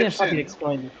If Mel you didn't fucking Gibson.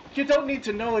 explain it. You don't need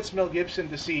to know it's Mel Gibson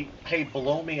to see, "Hey,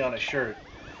 blow me on a shirt."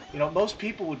 You know, most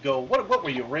people would go, "What were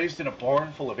you raised in a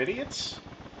barn full of idiots?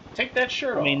 Take that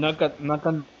shirt I mean, off."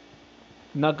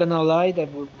 Not gonna lie,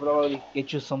 that would probably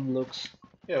get you some looks.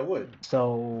 Yeah, it would.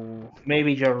 So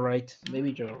maybe you're right.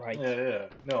 Maybe you're right. Yeah, yeah.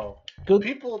 No. Good,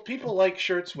 People like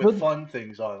shirts with good. fun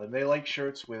things on them. They like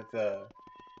shirts with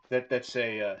that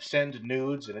say send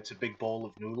nudes and it's a big bowl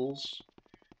of noodles.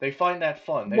 They find that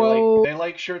fun. Well, They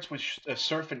like shirts with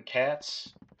surfing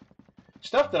cats.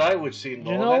 Stuff that I would see and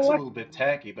you go, oh, know that's a what? little bit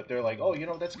tacky, but they're like, oh,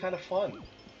 that's kind of fun.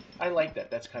 I like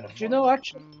that. That's kind of You fun. know,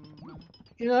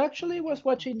 actually, I was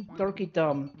watching Turkey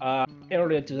Tom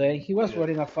earlier today. He was Yeah.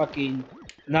 wearing a fucking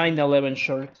 9/11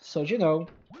 shirt. So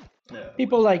Yeah.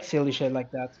 people like silly shit like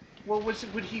that. Well,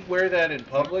 would he wear that in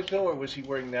public though, or was he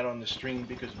wearing that on the stream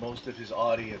because most of his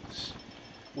audience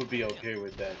would be okay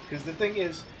with that? Because the thing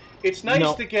is, it's nice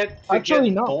No, to actually,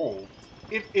 get no. bold.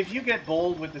 If you get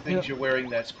bold with the You know, things you're wearing,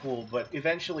 that's cool. But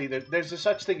eventually, there's a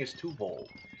such thing as too bold.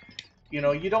 You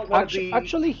don't want to be.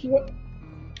 actually,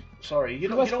 Sorry, he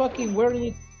you was don't. fucking wearing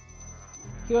it.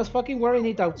 He was fucking wearing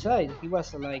it outside. He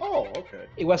was like, Oh, okay.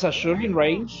 it was a shooting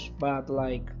range, but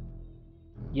like,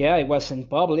 yeah, it was in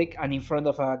public and in front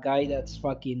of a guy that's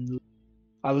fucking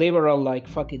a liberal like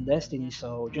fucking Destiny.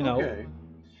 So Okay.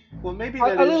 Well, maybe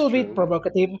that a is little bit true.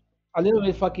 provocative, a little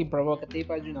bit fucking provocative,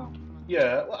 but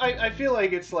Yeah. Well, I feel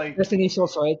like it's like Destiny is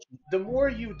also edgy.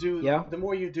 Yeah. the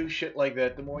more you do shit like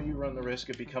that, the more you run the risk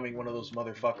of becoming one of those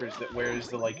motherfuckers that wears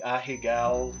the like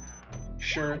Ahigal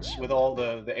shirts with all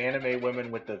the anime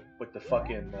women with the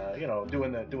fucking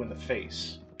doing the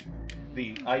face,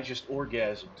 the I just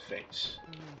orgasmed face.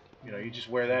 You just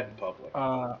wear that in public.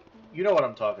 Uh, You know what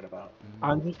I'm talking about.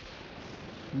 and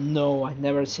no, I've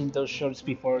never seen those shirts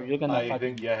before. I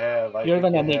think you have. I You're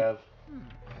think you gonna need. have.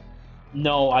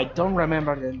 No, I don't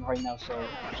remember them right now. So,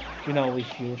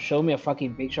 if you show me a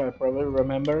fucking picture, I probably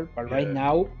remember. But right Yeah.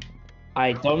 now,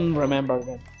 I don't remember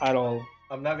them at all.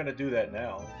 I'm not gonna do that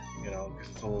now, because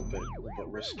it's a little bit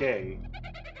risque.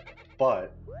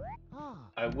 But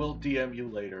I will DM you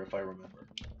later if I remember.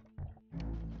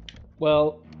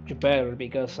 Well, you better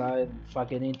because I'm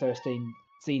fucking interested in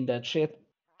seeing that shit.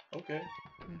 Okay.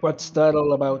 What's that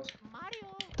all about?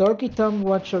 Turkey Tom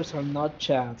watchers are not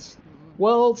chats.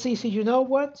 Well, Cece, you know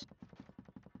what?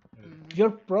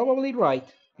 You're probably right,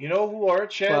 You know who are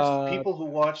chads? The but people who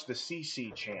watch the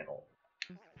CC channel.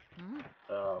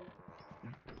 Um,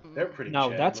 they're pretty no,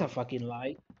 that's chatty. a fucking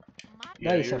lie.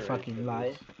 Yeah, That is you're a right. fucking It lie.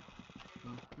 is.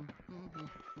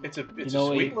 It's a It,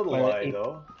 sweet little but lie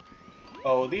though.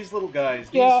 Oh, these little guys,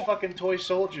 these yeah, fucking toy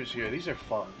soldiers here, these are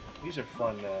fun. These are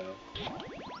fun.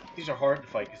 These are hard to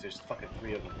fight because there's fucking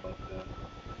three of them. But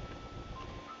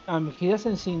he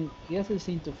doesn't seem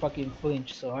to fucking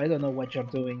flinch, so I don't know what you're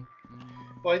doing.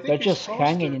 well, I They're think you're just supposed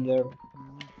hanging to. in there.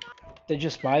 They're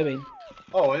just vibing.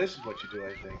 Oh, this is what you do,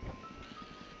 I think.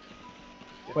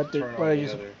 You have to turn What on are the you?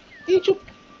 other. Did you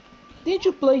did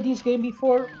you play this game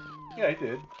before? Yeah, I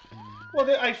did. Well,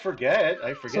 I forget.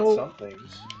 I forget So, some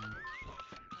things.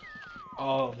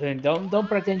 oh, then don't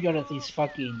pretend you're this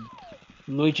fucking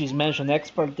Luigi's Mansion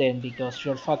expert then, because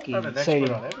you're I'm fucking an expert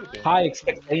setting on everything. high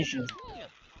expectations.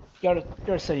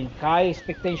 You're setting high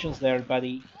expectations there,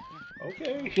 buddy.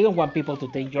 Okay. You don't want people to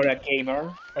think you're a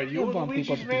gamer. Are You you a don't want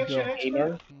people Luigi's to think you're Mansion a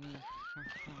expert? gamer.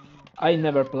 I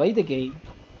never played the game.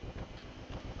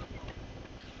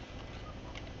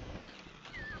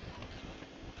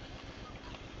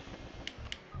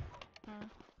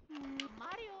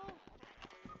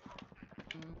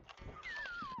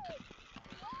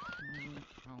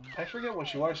 I forget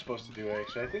what you are supposed to do,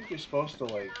 actually. I think you're supposed to,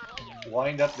 like,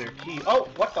 wind up their key. Oh,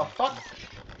 what the fuck?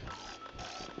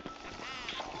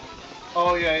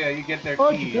 Oh, yeah, yeah, you get their Oh,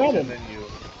 you keys, got and him. then you...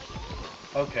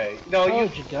 Okay. No, Oh,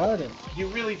 you got him. you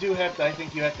really do have to, I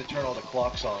think you have to turn all the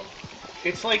clocks on.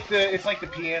 It's like the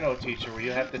piano teacher, where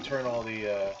you have to turn all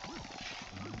the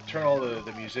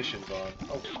musicians on.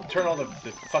 Oh, turn all the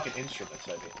fucking instruments,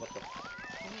 I mean. What the...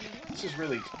 This is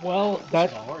really... Well,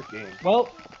 This is a hard game.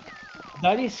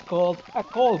 that is called a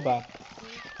callback.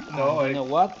 No, And you know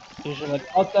what? You should have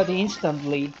got that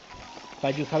instantly,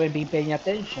 but you haven't been paying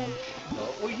attention. No.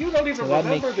 Well, you don't even So that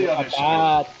remember makes you the a other stream.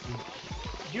 bad.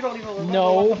 You don't even remember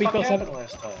No, what the fuck because happened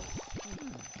last time.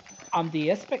 I'm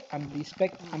the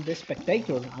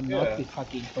spectator. I'm not Yeah. the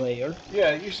fucking player.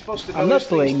 Yeah, you're supposed to I'm not notice these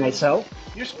playing things.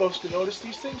 myself. You're supposed to notice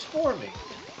these things for me.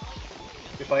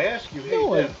 If I ask you, hey,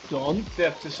 No, I don't.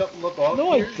 Deb, does something look off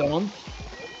No, I here? don't.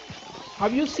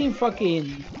 Have you seen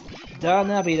fucking Dan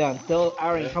Avidan tell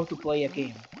Aaron Yeah. how to play a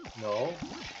game? No.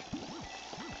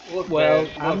 Look, Well,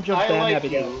 man, I'm look, your I Dan like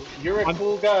Avidan. you. You're a I'm,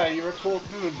 cool guy. You're a cool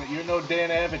dude, but you're no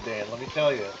Dan Avidan, let me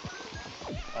tell you.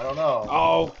 I don't know.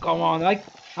 oh, come on.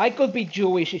 I could be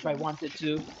Jewish if I wanted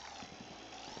to.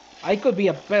 I could be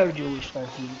a better Jewish than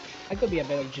him. I could be a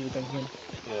better Jew than him.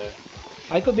 Yeah.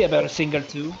 I could be a better singer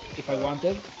too if I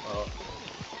wanted. Uh,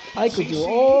 I could do CC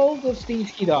all those things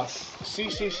he does,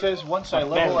 CC says but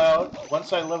better.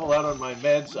 once I level out on my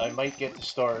meds, I might get to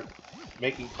start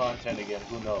making content again.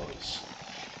 Who knows?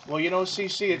 Well, you know,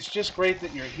 CC, it's just great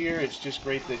that you're here. It's just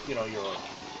great that you're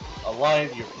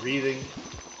alive, you're breathing,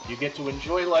 you get to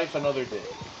enjoy life another day,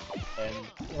 and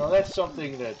that's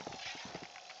something that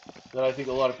I think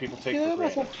a lot of people take for Yeah,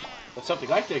 granted. That's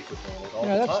something I take for granted all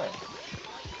yeah, the time.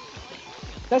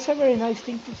 that's a very nice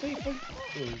thing to say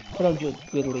from you,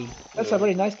 Whitley. That's a Yeah,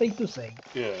 very nice thing to say.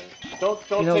 yeah. Don't You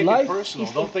don't know, take it life personal.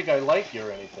 is Don't think I like you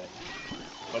or anything.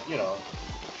 But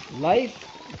life.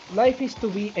 Life is to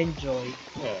be enjoyed.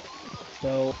 yeah,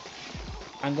 So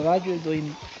I'm glad you're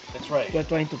doing. that's right. You're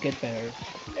trying to get better.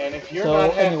 And if you're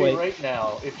not So happy anyway, right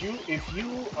now, if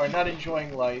you are not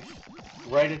enjoying life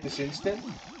right at this instant,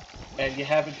 and you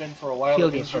haven't been for a while, it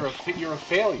kill means yourself. you're a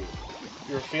failure.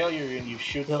 You're a failure, and you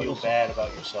should Kill feel yourself. bad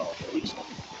about yourself.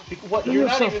 What Kill you're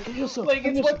not yourself. even Kill yourself. like.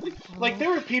 Kill It's yourself. like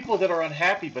there are people that are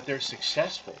unhappy, but they're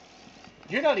successful.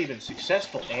 You're not even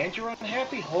successful, and you're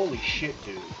unhappy. Holy shit,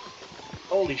 dude.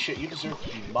 Holy shit, you deserve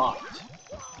to be mocked.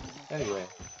 Anyway,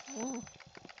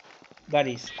 That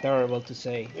is terrible to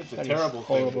say. it's a That is terrible thing to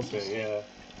horrible to say. say. Yeah,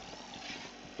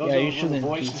 those Yeah, are you the little shouldn't be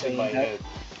voices in my saying that. head.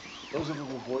 Those are the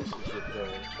little voices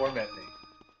that torment me.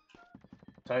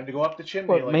 Time to go up the chimney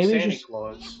Well, like maybe you Santa should.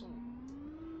 Claus.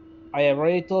 I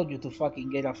already told you to fucking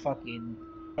get a fucking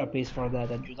therapist for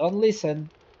that, and you don't listen.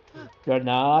 You're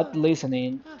not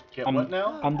listening. Get what I'm,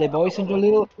 now? I'm the voice in your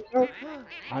little head.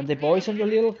 I'm the voice in your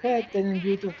little head telling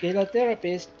you to get a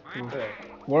therapist to Yeah,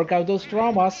 work out those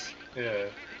traumas yeah.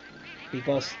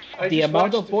 because I the just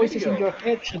amount watched of the voices in video. your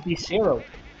head should be zero.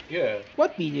 Yeah,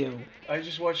 What video? I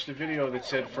just watched a video that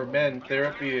said for men,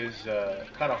 therapy is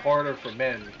kind of harder for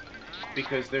men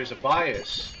because there's a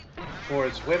bias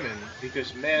towards women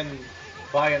because men,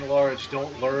 by and large,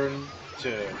 don't learn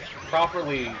to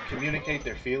properly communicate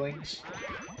their feelings.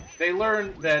 They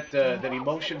learn that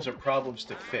emotions are problems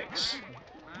to fix,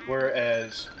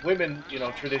 whereas women,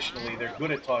 traditionally they're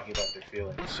good at talking about their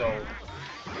feelings. So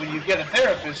when you get a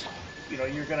therapist,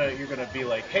 you're gonna be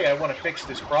like, hey, I want to fix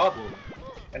this problem,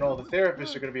 and all the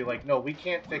therapists are gonna be like, no, we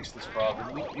can't fix this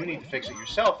problem. You need to fix it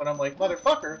yourself. And I'm like,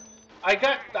 motherfucker, I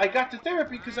got to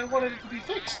therapy because I wanted it to be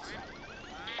fixed.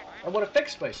 I want to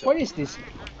fix myself. What is this?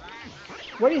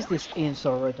 What is this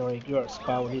insult rhetoric you're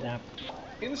spouting up?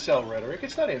 Incel rhetoric.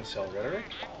 It's not incel rhetoric.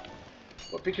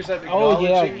 What? Because I'm Oh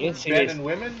yeah, acknowledging yes it men is. and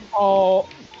women. Oh,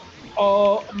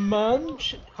 men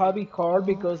have it hard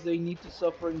because they need to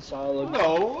suffer in silence.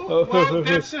 No.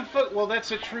 Well,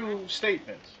 that's a true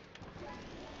statement.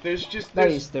 There's just That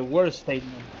there's is the worst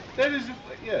statement. that is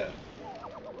yeah.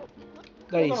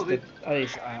 That Well, is no, that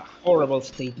is a horrible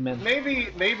statement.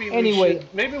 Anyway,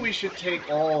 maybe we should take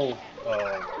all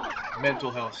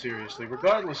mental health seriously,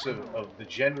 regardless of the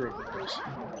gender of the person,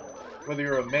 whether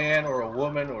you're a man or a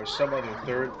woman or some other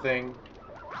third thing.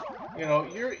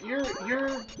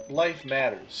 Your life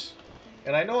matters,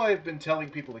 and I know I've been telling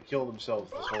people to kill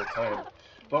themselves this whole time,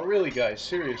 but really, guys,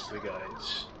 seriously,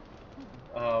 guys,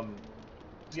 um,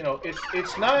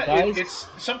 it's not guys, it's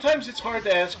sometimes it's hard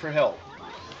to ask for help,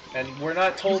 and we're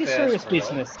not this told is to ask serious for help.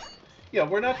 business. Yeah,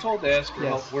 we're not told to ask for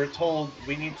help. Yes. We're told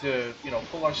we need to,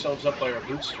 pull ourselves up by our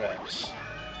bootstraps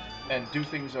and do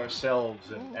things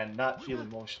ourselves and not feel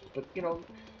emotions. But, no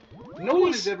Who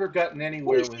one has is ever gotten who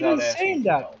anywhere is without even asking saying for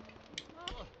that? help.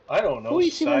 I don't know, Who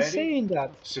is even society? saying that?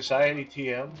 Society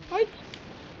TM? I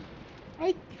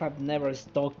I have never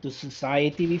talked to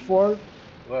society before.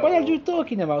 What are Well, you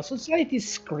talking about? Society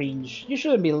is cringe. You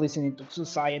shouldn't be listening to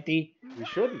society. we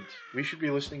shouldn't. We should be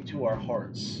listening to our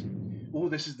hearts. Ooh,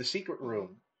 this is the secret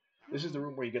room. This is the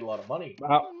room where you get a lot of money.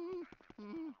 Uh,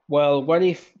 well, what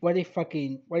if what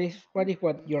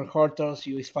your heart tells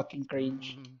you is fucking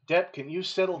cringe? Depp, can you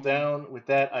settle down with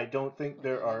that? I don't think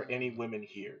there are any women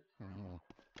here.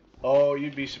 Oh,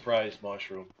 you'd be surprised,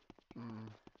 Mushroom.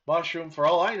 Mushroom, for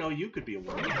all I know, you could be a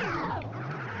woman.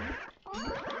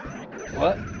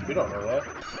 What? We don't know that.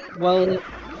 Well,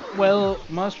 well,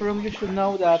 Mushroom, you should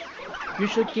know that you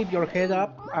should keep your head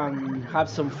up and have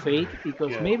some faith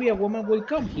because Yeah. maybe a woman will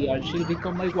come here and she'll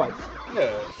become my wife.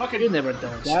 Yeah, fucking You never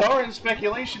know that. Star in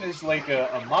Speculation is like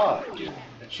a mod here.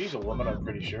 And she's a woman, I'm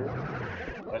pretty sure.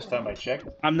 Last time I checked.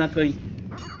 I'm not going.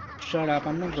 Shut up!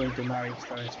 I'm not going to marry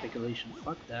Star Speculation.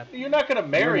 Fuck that. You're not gonna I'm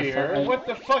gonna marry fuck. her. What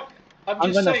the fuck? I'm I'm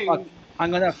just gonna fuck. saying.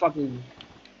 I'm gonna fucking.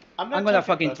 I'm I'm not gonna talking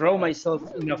fucking about throw that. myself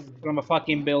from a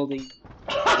fucking building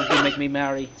if you make me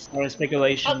marry Star I'm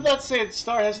Speculation. not saying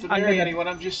Star has to I'm marry gonna. anyone.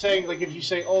 I'm just saying, like, if you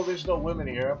say, oh, there's no women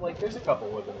here, I'm like, there's a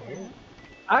couple women here.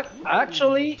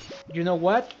 Actually, you know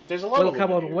what? There's a lot We'll of have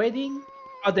women a here. wedding.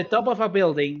 at the top of a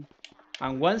building,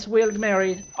 and once we're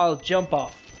married, I'll jump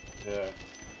off. Yeah.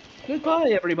 Goodbye,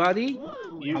 everybody.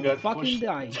 You I'm got fucking pushed.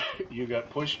 dying. You got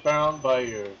pushed around by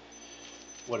your.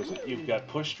 What is it? You got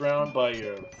pushed around by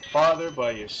your father,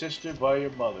 by your sister, by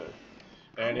your mother.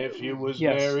 And if you was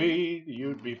Yes. married,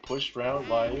 you'd be pushed around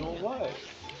by your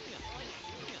wife.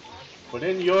 But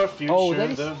in your Oh, future, that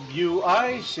is. the you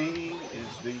I see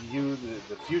is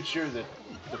the future that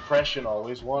depression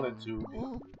always wanted to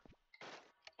be.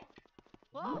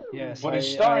 Yes, But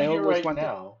his star I here always right wanted.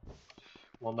 now.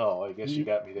 Well, no, I guess you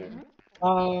got me there.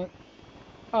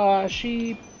 Uh,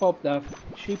 she popped up.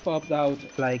 She popped out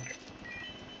like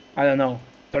I don't know,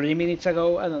 30 minutes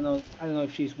ago. I don't know. I don't know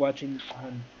if she's watching.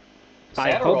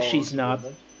 I hope Satterall she's is a not.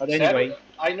 woman. But anyway,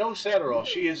 I know Satterall.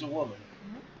 She is a woman.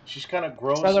 She's kind of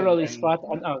gross Sadlerall is and fat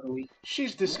and ugly.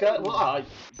 she's disgust. Well, I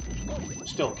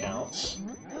still counts.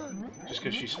 Just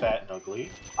because she's fat and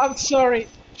ugly. I'm sorry.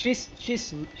 She's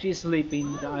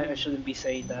sleeping. I shouldn't be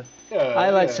saying that. Yeah,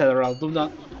 I like yeah. Sadlerall. Do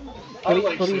not. I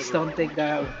like Please don't Satterall. take that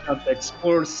out of context.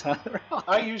 Poor Sadlerall.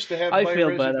 I used to have I my feel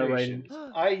bad already.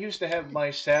 reservations. I used to have my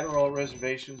Satterall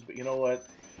reservations, but you know what?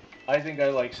 I think I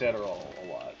like Satterall a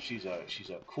lot. She's a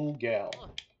cool gal.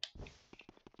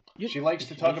 You She likes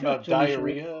to you talk should about actually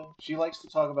diarrhea. She likes to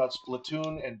talk about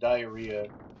Splatoon and diarrhea.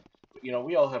 But,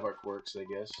 we all have our quirks, I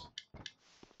guess.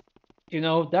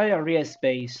 diarrhea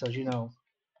space. So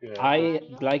Yeah. I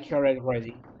like her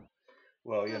already.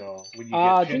 Well, when you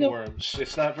get Do you know? pinworms,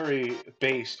 it's not very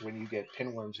based when you get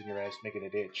pinworms in your ass making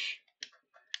it itch.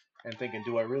 And thinking,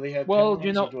 do I really have Well,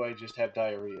 pinworms or do I just have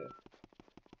diarrhea?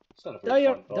 It's not a very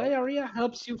fun thought. diarrhea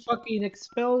helps you fucking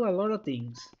expel a lot of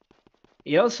things.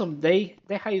 It also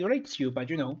dehydrates you, but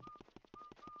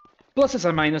pluses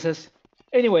and minuses.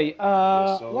 Anyway,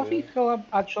 Yes, so Laughing Hell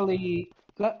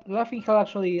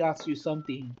actually asked you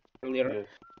something earlier.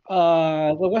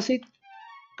 yeah. What was it?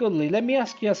 Goodly, let me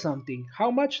ask you something.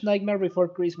 How much Nightmare Before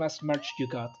Christmas merch you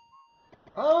got?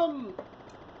 Um,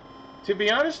 to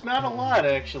be honest, not a lot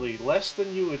actually. Less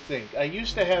than you would think. I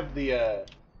used to have the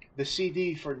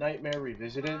CD for Nightmare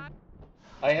Revisited.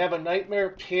 I have a Nightmare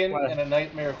pin What? and a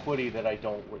Nightmare hoodie that I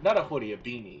don't wear. Not a hoodie, a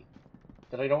beanie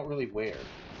that I don't really wear.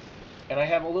 And I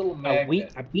have a little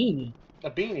magnet. A beanie. A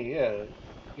beanie, yeah.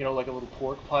 Like a little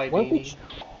pork pie Where would beanie.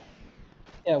 you,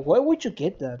 yeah, where would you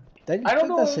get that? I don't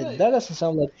know. That doesn't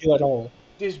sound like you at all.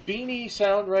 Does beanie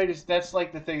sound right? That's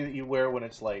like the thing that you wear when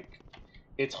it's like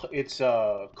it's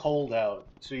cold out,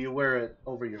 so you wear it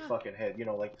over your fucking head.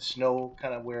 Like the snow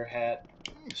kind of wear hat,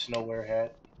 the snow wear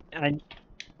hat. And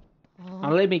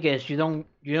let me guess, you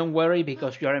don't worry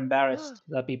because you're embarrassed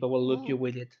that people will look you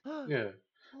with it. Yeah.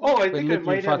 Oh, I think I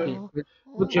might have a.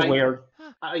 Look you I, weird.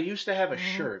 I used to have a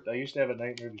shirt. I used to have a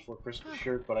Nightmare Before Christmas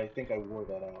shirt, but I think I wore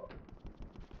that out.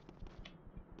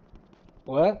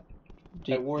 What?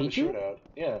 I wore the Did you? shirt out.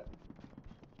 Yeah.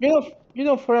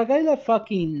 For a guy that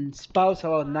fucking spouts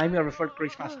about Nightmare Before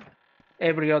Christmas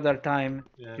every other time,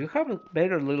 Yeah. you have a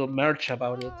better little merch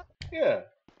about it. Yeah.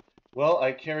 Well,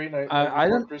 I carry Nightmare I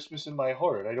Before don't. Christmas in my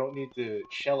heart. I don't need to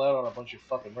shell out on a bunch of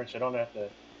fucking merch. I don't have to.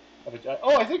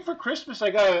 Oh, I think for Christmas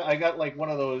I got like one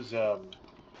of those.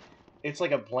 It's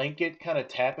like a blanket kind of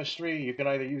tapestry. You can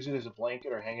either use it as a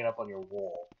blanket or hang it up on your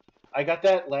wall. I got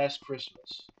that last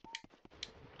Christmas.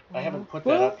 I haven't put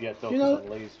that up yet though because I'm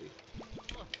lazy.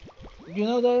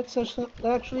 That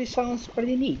actually sounds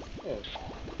pretty neat. Yeah.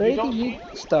 Pretty neat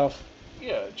stuff.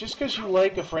 Yeah, just because you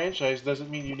like a franchise doesn't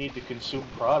mean you need to consume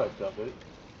product of it.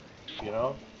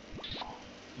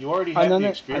 You already have the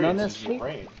experience in your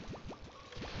brain.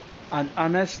 And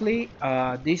honestly,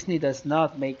 Disney does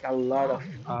not make a lot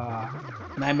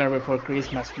of Nightmare Before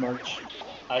Christmas merch.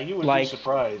 You would be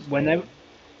surprised. Whenever,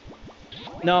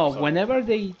 no, whenever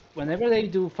they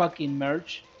do fucking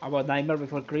merch about Nightmare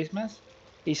Before Christmas,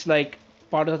 it's like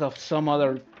part of some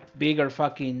other bigger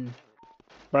fucking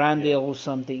brand deal or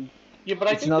something. Yeah,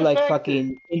 but it's not like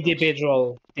fucking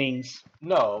individual things.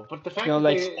 No, but the fact that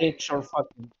like Stitch or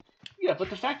fucking. Yeah, but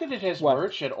the fact that it has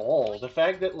merch at all, the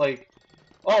fact that like,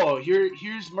 oh,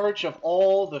 here's merch of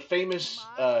all the famous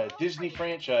Disney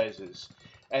franchises,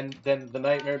 and then the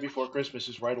Nightmare Before Christmas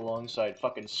is right alongside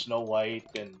fucking Snow White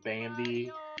and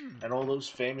Bambi, and all those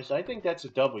famous. I think that's a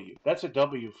W. That's a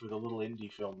W for the little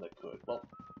indie film that could. Well,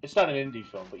 it's not an indie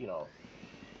film, but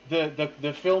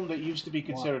the film that used to be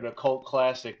considered a cult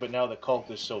classic, but now the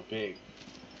cult is so big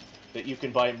that you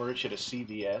can buy merch at a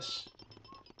CVS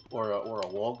or a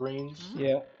Walgreens.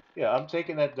 Yeah. Yeah, I'm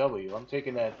taking that W. I'm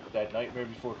taking that Nightmare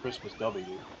Before Christmas W,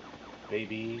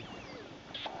 baby.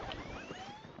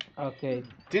 Okay.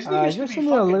 Disney used to be fucking...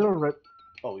 a little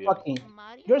oh yeah.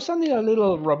 You're sounding a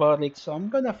little robotic, so I'm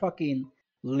gonna fucking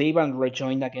leave and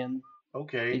rejoin again.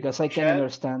 Okay, because I can chat.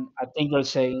 understand. I think you're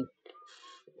saying.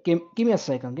 Give me a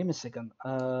second. Give me a second.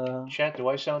 Chat, do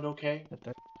I sound okay?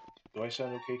 Do I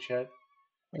sound okay, chat?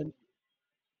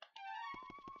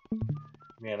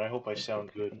 Man, I hope I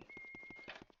sound good.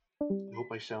 I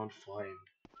hope I sound fine.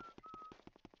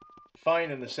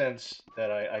 Fine in the sense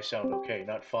that I sound okay,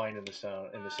 not fine in the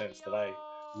sense that I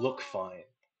look fine.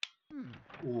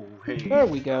 Ooh, There hey,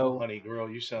 we oh go. honey girl,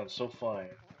 you sound so fine.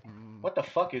 What the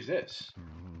fuck is this?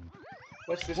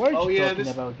 What's this? What are Oh you yeah, talking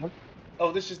this. about?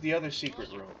 Oh, this is the other secret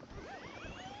room.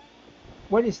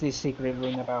 What is this secret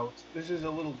room about? This is a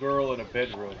little girl in a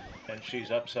bedroom, and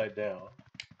she's upside down.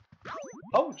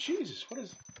 Oh Jesus, what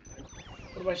is?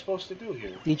 What am I supposed to do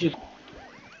here? Did you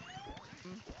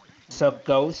suck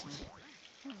ghosts?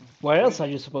 What What else did are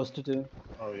you? you supposed to do?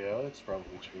 Oh yeah, that's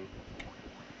probably true.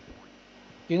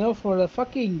 You know, for a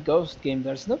fucking ghost game,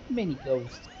 there's not many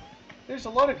ghosts. There's a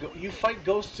lot of you fight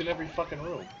ghosts in every fucking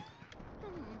room.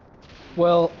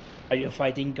 Well, are you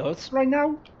fighting ghosts right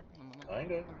now?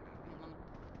 Kinda.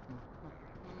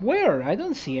 Where? I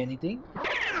don't see anything.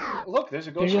 Look, there's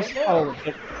a You're ghost right just now. oh,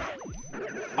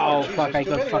 Oh oh jeez, fuck! there's I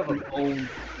too got many of fucking them. owned.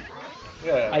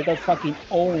 Yeah, I got fucking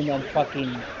owned and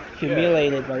fucking yeah.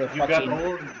 humiliated by the You got fucking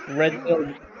owned. red You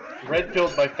pill. red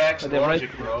pilled by facts By and the red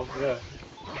logic, pill. bro. Yeah.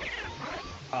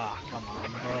 Ah, come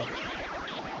on, bro.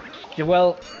 Yeah,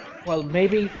 well,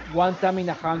 maybe one time in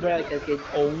 100 I can get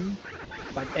owned,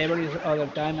 but every other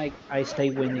time I stay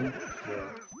winning. Yeah.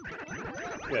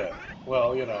 Yeah.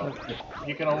 Well, That's it.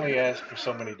 you can only ask for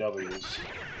so many W's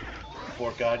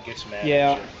before God gets mad at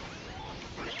Yeah, you.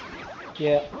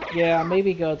 yeah.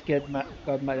 Maybe got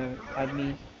mad at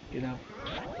me. You know,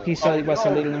 he saw Oh it was a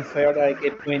no. little unfair that I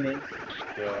kept winning.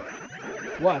 Yeah.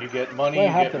 What? You get money, What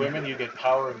you get happened? women, you get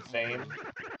power and fame,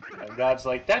 and God's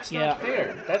like, that's not Yeah,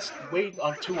 fair. That's way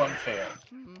too unfair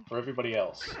for everybody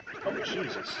else. Oh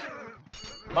Jesus.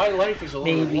 My life is a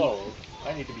little maybe low.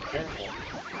 I need to be careful.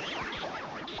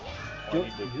 Oh, I you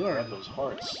need to you're grab those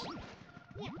hearts.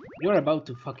 you're about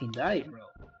to fucking die, bro.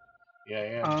 Yeah, I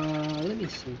am. Let me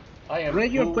see. I am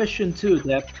Read your who? question too,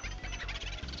 Deb.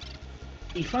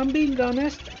 If I'm being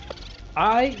honest,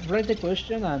 I read the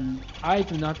question and I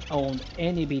do not own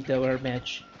any VTuber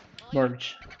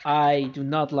merch. I do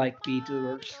not like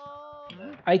VTubers.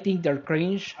 I think they're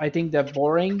cringe. I think they're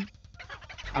boring,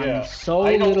 and Yeah, so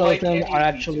I don't little of like them any are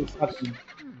actually VTubers. fucking.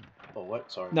 Oh,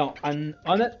 what? Sorry. No, and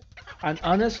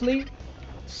honestly,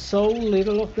 so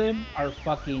little of them are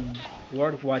fucking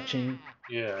worth watching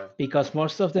Yeah, because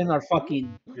most of them are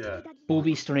fucking yeah,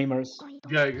 movie streamers.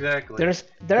 yeah, exactly.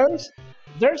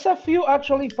 There's a few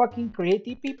actually fucking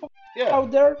creative people Yeah,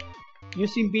 out there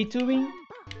using VTubing,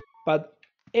 but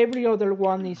every other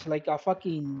one is like a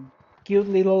fucking cute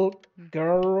little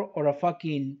girl or a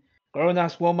fucking grown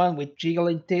ass woman with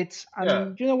jiggling tits. yeah.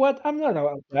 And you know what? I'm not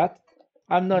about that.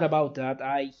 I'm not about that.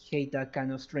 I hate that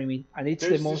kind of streaming, and it's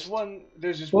the most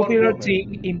There's this one popular woman.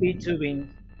 thing in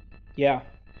VTubing. Yeah,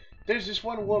 There's this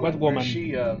one what woman where woman?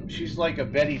 she's like a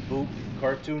Betty Boop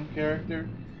cartoon character,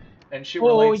 and she Oh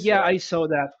relates. yeah, I saw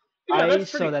that. Yeah, I that's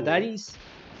saw pretty that. cool. She's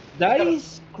That got a,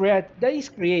 is that is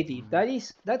creative.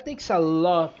 That takes a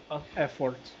lot of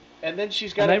effort, and then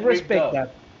she's got and I it rigged respect up. that.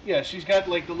 Yeah, she's got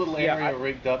like the little Yeah, area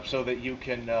rigged up so that you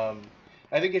can.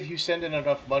 I think if you send in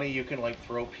enough money, you can like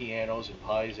throw pianos and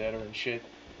pies at her and shit,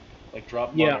 like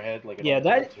drop them on yeah, her head like an yeah. old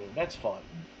cartoon. That's fun.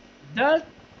 That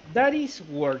that is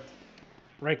worth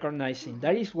recognizing.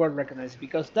 That is worth recognizing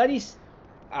because that is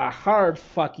a hard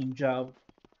fucking job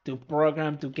to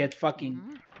program to get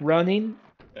fucking running.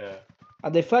 Yeah,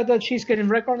 And the fact that she's getting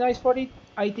recognized for it,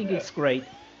 I think yeah. it's great.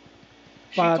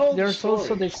 She But told the there's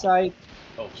also story. the side.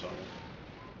 Oh, sorry.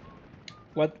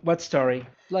 What story?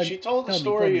 She told the Tell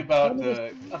story me. Tell about me this.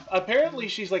 apparently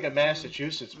she's like a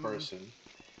Massachusetts person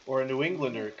or a New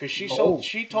Englander because Oh,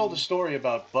 she told a story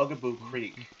about Bugaboo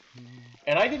Creek,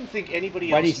 and I didn't think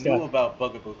anybody what else is knew that? about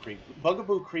Bugaboo Creek.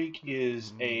 Bugaboo Creek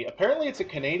is apparently it's a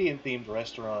Canadian themed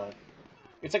restaurant.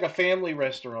 It's like a family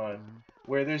restaurant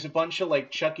where there's a bunch of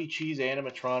like Chuck E. Cheese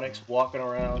animatronics walking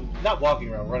around, not walking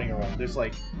around, running around. There's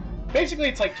like basically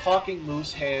it's like talking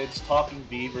moose heads, talking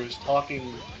beavers,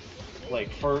 talking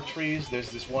like fir trees.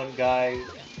 There's this one guy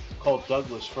called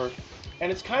Douglas Fir,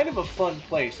 and it's kind of a fun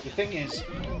place. The thing is,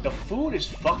 the food is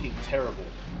fucking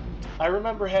terrible. I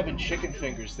remember having chicken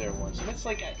fingers there once, and it's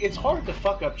like it's hard to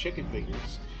fuck up chicken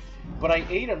fingers. But I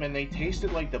ate them, and they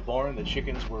tasted like the barn the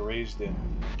chickens were raised in.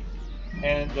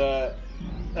 And the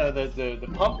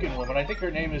pumpkin woman, I think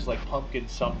her name is like Pumpkin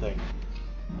something.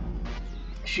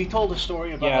 She told a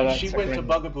story about Yeah, how she that's a went to great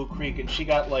one. Bugaboo Creek and she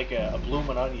got like a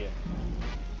bloomin' onion,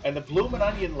 and the bloomin'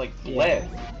 onion like Yeah. bled.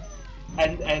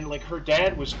 and like her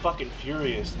dad was fucking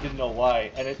furious, didn't know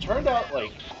why, and it turned out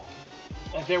like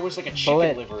there was like a chicken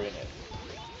Bled. liver in it.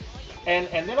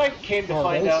 And then I came to Oh,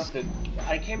 find that is. out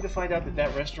that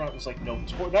that restaurant was like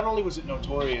not only was it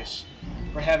notorious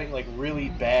for having like really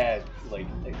bad like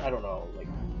I don't know like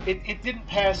it didn't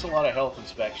pass a lot of health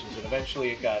inspections, and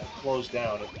eventually it got closed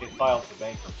down. It filed for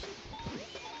bankruptcy,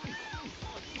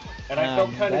 and I felt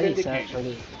kind of That is vindicated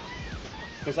actually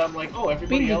because I'm like, oh,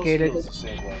 everybody else vindicated. feels the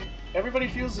same way. Everybody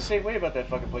feels the same way about that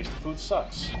fucking place. The food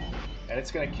sucks, and it's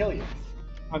gonna kill you.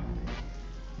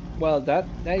 Well, that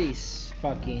is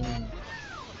fucking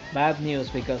bad news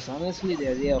because honestly, the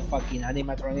idea of fucking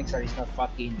animatronics that is not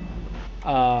fucking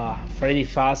Freddy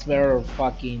Fazbear or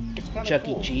fucking It's kind of Chuck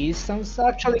E. cool. Cheese sounds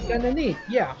actually kind of neat.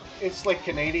 Yeah, It's like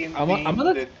Canadian I'm themed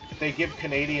gonna. that they give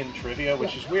Canadian trivia, Yeah.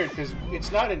 which is weird because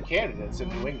it's not in Canada, it's in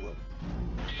New England.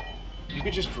 You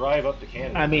could just drive up to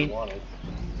Canada I if you mean, wanted.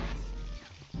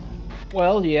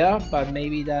 well, yeah, but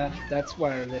maybe that's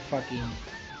where they fucking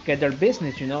get their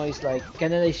business. You know, it's like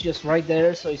Canada is just right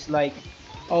there, so it's like,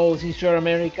 oh, since you're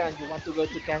American and you want to go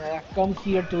to Canada, come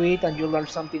here to it and you learn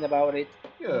something about it.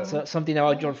 Yeah. So, something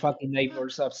about your fucking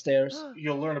neighbors upstairs.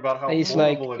 You'll learn about how And it's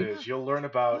like, horrible it is. You'll learn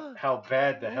about how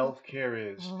bad the health care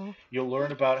is. You'll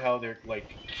learn about how they're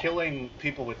like killing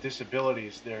people with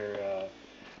disabilities. They're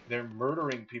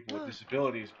murdering people with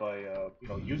disabilities by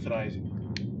euthanizing.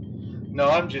 No,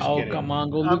 I'm just oh kidding. come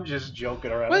on, Goldie. I'm just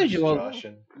joking around. Why I'm do you just all,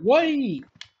 joshing. why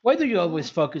why do you always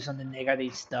focus on the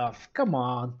negative stuff? Come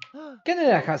on,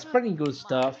 Canada has pretty good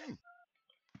stuff.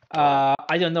 What?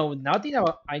 I don't know nothing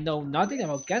about. I know nothing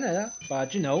about Canada,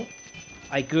 but you know,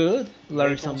 I could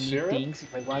learn Maple some neat syrup, things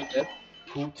if I wanted.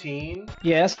 poutine,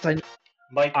 Yes,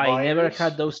 Mike I never Myers,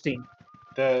 had those things.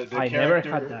 the I never had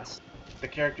character that. the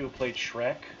character who played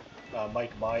Shrek,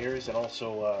 Mike Myers, and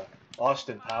also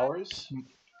Austin Powers.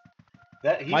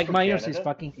 That he's Mike from Myers is Canada.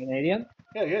 fucking Canadian.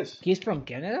 Yeah, he is. He's from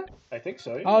Canada. I think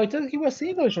so. Oh, Yeah. I thought he was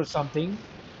English or something.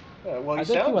 Well, he I thought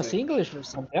he sounds was English. English or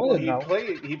something. I Well, don't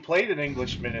know. he played an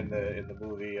Englishman in the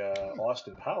movie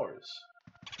Austin Powers,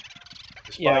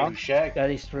 the spy Yeah, who shagged that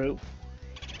me. is true.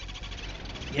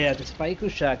 Yeah, the Spy Who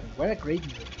Shagged Me. What a great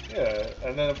movie. Yeah,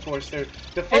 and then of course the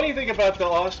funny thing about the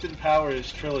Austin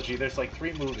Powers trilogy, there's like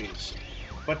 3 movies,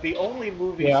 but the only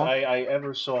movies Yeah. I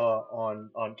ever saw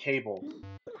on cable,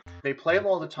 they play them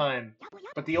all the time,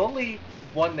 but the only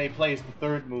one they play is the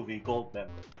third movie, Goldmember.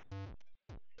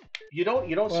 You don't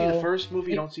see the Well, first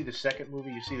movie, you it, don't see the second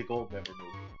movie, you see the Goldmember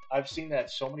movie. I've seen that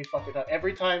so many fucking times.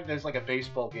 Every time there's like a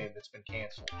baseball game that's been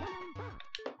canceled,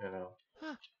 you know.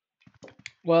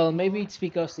 well, maybe it's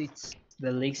because it's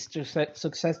the least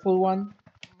successful one,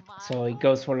 so it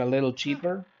goes for a little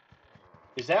cheaper.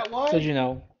 Is that So why? you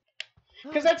know,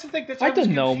 Because that's the thing. That's I I was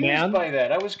don't know, confused man. by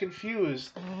that. I was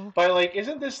confused by like,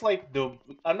 isn't this like the?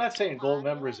 I'm not saying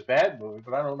Goldmember is a bad movie,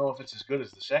 but I don't know if it's as good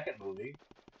as the second movie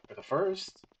or the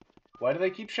first. Why do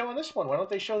they keep showing this one? Why don't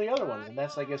they show the other ones? And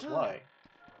that's, I guess, why.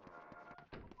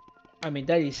 I mean,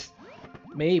 that is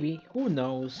maybe. Who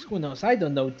knows? Who knows? I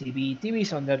don't know TV.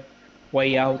 TV's on the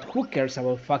way out. Who cares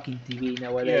about fucking TV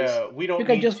nowadays? Yeah, we You don't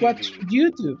can need just watch TV.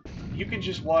 YouTube. You can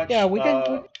just Yeah, watch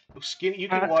skin. You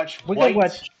can watch we can white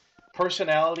watch.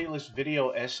 personalityless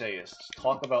video essayists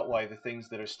talk about why the things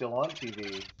that are still on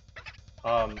TV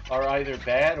are either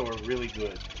bad or really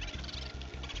good.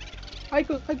 I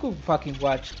could fucking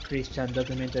watch Christian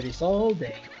documentaries all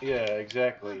day. Yeah,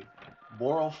 exactly.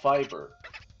 Moral fiber.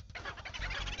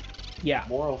 Yeah,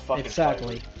 Moral fucking fiber.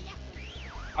 exactly.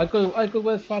 I could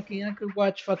watch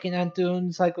fucking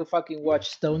Antunes. I could fucking watch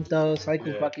Stone Toes. I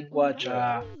could Yeah. fucking watch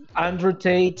Yeah. Andrew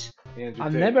Tate. Andrew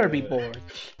I'll Tate. never be Yeah. bored.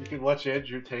 You can watch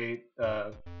Andrew Tate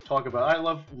talk about. I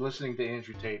love listening to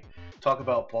Andrew Tate talk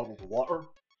about bottled water.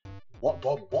 What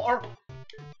bottled water?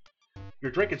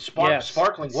 You're drinking Yes,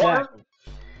 sparkling water. exactly.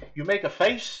 You make a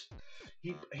face.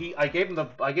 I gave him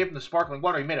the sparkling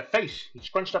water. He made a face. He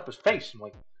scrunched up his face. I'm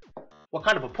like, what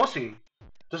kind of a pussy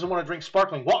doesn't want to drink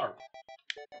sparkling water?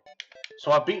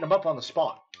 So I beat him up on the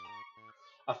spot.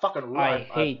 I I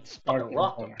hate fucking sparkling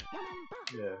rocked him. water.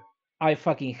 Yeah. I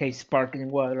fucking hate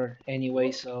sparkling water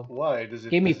anyway. So Why does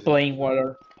give me it? plain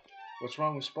water. What's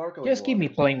wrong with sparkling Just give water?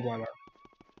 me plain water.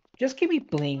 Just give me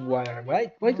plain water.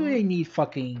 Why do they need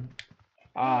fucking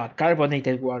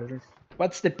carbonated water?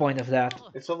 What's the point of that?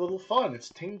 It's a little fun. It's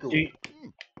Do tingly.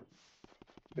 you,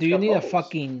 It's do you got need a bubbles.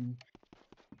 fucking?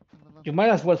 You might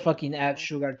as well fucking add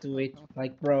sugar to it.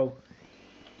 Like, bro,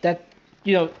 that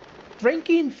you know,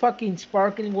 drinking fucking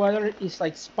sparkling water is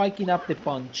like spiking up the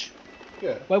punch.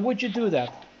 Yeah. Why would you do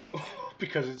that?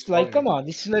 Because it's It's like, funny. come on,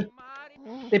 this is like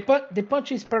the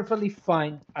punch is perfectly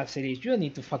fine as it is. You don't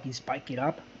need to fucking spike it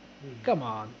up. Come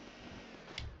on.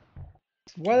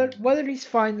 Water is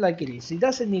fine like it is. It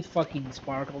doesn't need fucking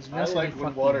sparkles. It doesn't need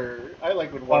fucking I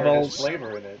like when water has bubbles.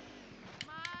 flavor in it.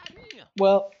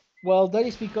 Well, well, that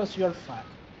is because you're fat.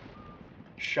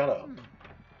 Shut up.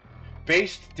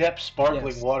 Based depth sparkling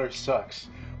Yes. water sucks.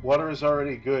 Water is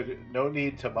already good. No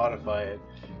need to modify it.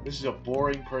 This is a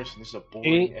boring person. This is a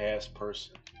boring ass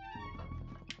person.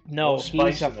 No,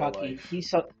 spice he's a in their fucking.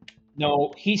 life.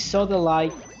 No, he saw the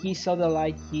light. He saw the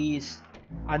light. He's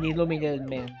an illuminated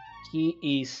man. He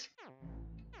is.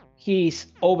 He is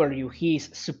over you. He is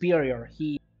superior.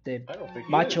 He is the I don't think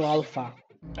he macho is. alpha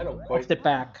I don't of quite. the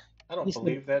pack. I don't He's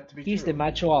believe that to be He's true. the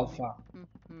macho alpha.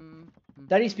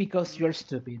 That is because you're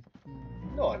stupid.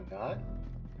 No, I'm not.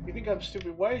 You think I'm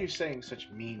stupid? Why are you saying such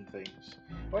mean things?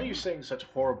 Why are you saying such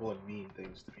horrible and mean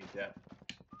things to me, Depp?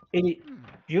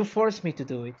 You forced me to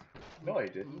do it. No, I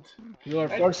didn't.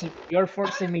 You're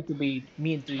forcing me to be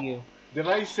mean to you. Did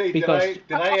I say? Because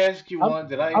Did I ask you I'm, one?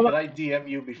 Did I'm I DM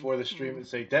you before the stream and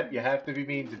say, Depp, you have to be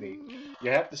mean to me.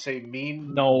 You have to say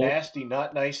mean, no, nasty,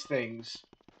 not nice things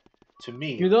to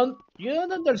me. you don't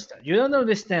understand. You don't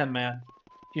understand, man.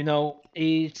 You know,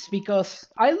 it's because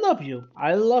I love you.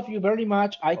 I love you very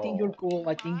much. I think you're cool.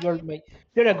 I think you're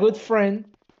a good friend.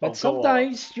 But go off.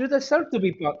 sometimes you deserve to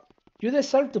be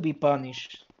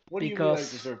punished What do you mean I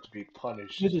because deserve to be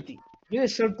punished? you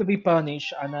deserve to be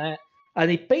punished,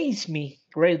 and it pains me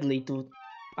greatly to.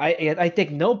 I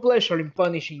take no pleasure in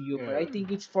punishing you, but I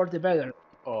think it's for the better.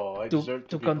 Oh, I To deserve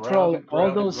to be control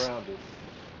all those. grounded.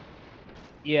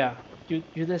 Yeah,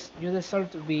 you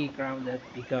deserve to be grounded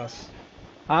because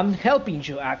I'm helping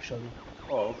you actually.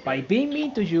 Oh, okay. By being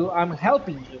mean to you, I'm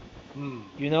helping you. Hmm.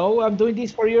 You know, I'm doing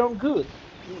this for your own good.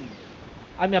 Hmm.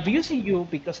 I'm abusing you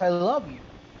because I love you.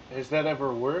 Has that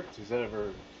ever worked? Has that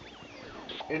ever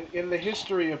in the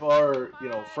history of our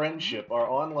friendship, our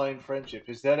online friendship,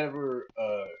 has that ever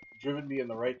driven me in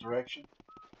the right direction?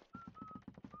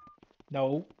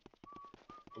 No.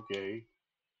 Okay.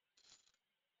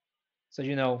 So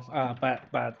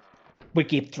but we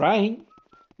keep trying.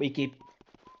 We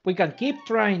can keep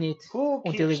trying it Who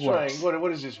until keeps it works. trying?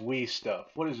 What is this we stuff?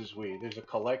 What is this we? There's a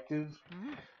collective.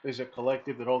 There's a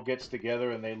collective that all gets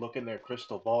together and they look in their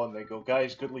crystal ball and they go,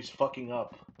 guys, Goodley's fucking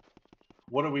up.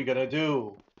 What are we gonna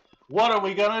do? What are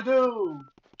we gonna do?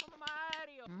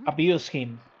 Abuse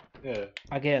him. Yeah.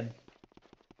 Again.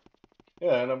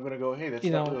 Yeah, and I'm gonna go, hey, that's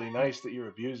You not know, really nice that you're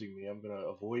abusing me. I'm gonna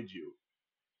avoid you.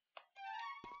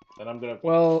 And I'm gonna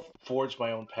forge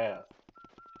my own path.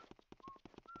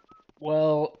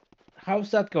 Well,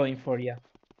 how's that going for you?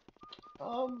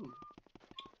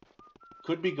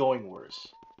 Could be going worse.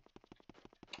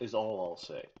 Is all I'll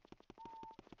say.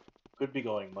 Could be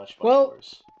going much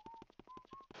worse.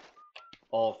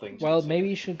 All things. Well, considered. maybe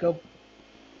you should go.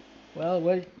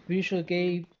 Well, you should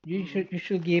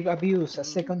give abuse a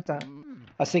second time,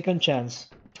 a second chance.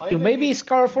 You may be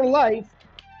scarred for life.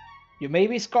 You may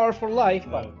be scarred for life,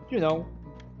 but you know,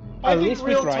 at least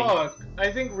we tried.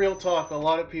 I think real talk. A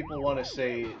lot of people want to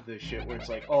say the shit where it's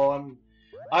like, oh,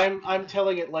 I'm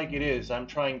telling it like it is. I'm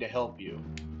trying to help you.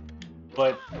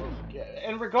 But,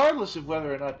 and regardless of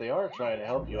whether or not they are trying to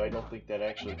help you, I don't think that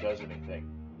actually does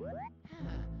anything.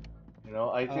 You know,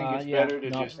 I think it's better to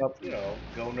just,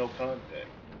 go no contact.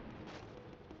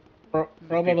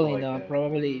 Probably like not. that.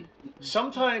 Probably.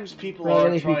 Sometimes people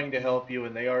are trying to help you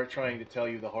and they are trying to tell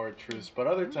you the hard truths, but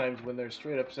other times when they're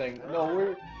straight up saying,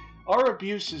 no, our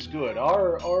abuse is good.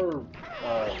 Our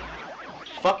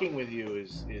fucking with you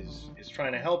is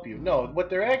trying to help you. No, what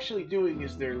they're actually doing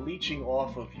is they're leeching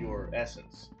off of your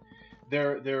essence.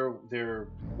 They're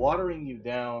watering you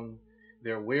down.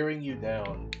 They're wearing you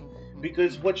down.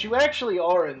 Because what you actually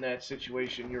are in that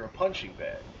situation, you're a punching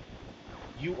bag.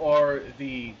 You are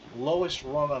the lowest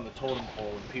rung on the totem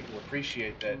pole, and people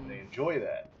appreciate that and they enjoy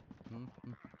that.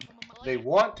 They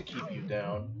want to keep you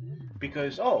down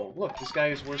because, oh, look, this guy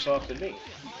is worse off than me.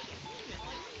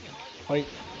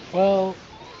 Well,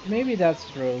 maybe that's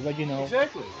true, but you know,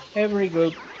 exactly. Every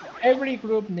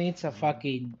group needs a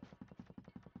fucking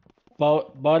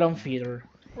bottom feeder.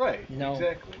 Right. You know?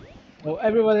 Exactly. So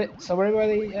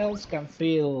everybody else can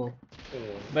feel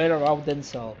better about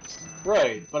themselves.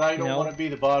 Right, but I don't want to be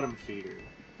the bottom feeder.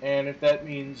 And if that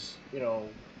means,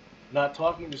 not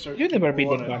talking to certain people. You never be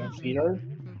the bottom feeder.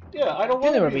 Yeah, I don't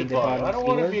want to be the bottom. I don't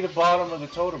want to be the bottom of the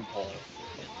totem pole.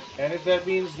 And if that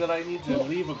means that I need to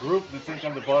leave a group that think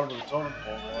I'm the bottom of the totem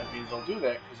pole, then that means I'll do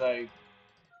that because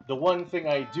the one thing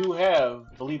I do have,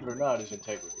 believe it or not, is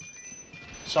integrity.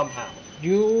 Somehow.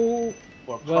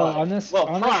 Or pride. Well, honestly,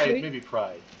 pride, maybe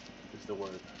pride is the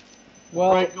word.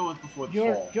 Well, pride goes before the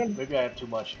fall. Maybe I have too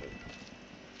much of it.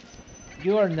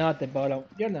 You are not the bottom.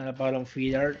 You're not a bottom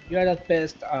feeder. You are at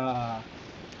best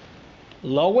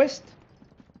Lowest,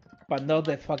 but not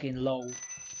the fucking low.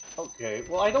 Okay,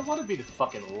 well, I don't want to be the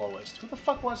fucking lowest. Who the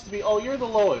fuck wants to be? Oh, you're the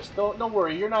lowest. Don't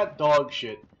worry, you're not dog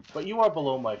shit, but you are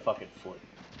below my fucking foot.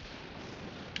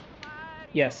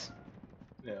 Yes.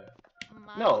 Yeah.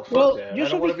 No, fuck Well, that. you I don't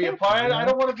should want be to be a happy, part. you I know?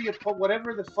 don't want to be a part.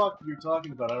 Whatever the fuck you're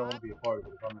talking about, I don't want to be a part of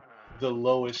it. If I'm the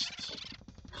lowest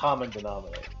common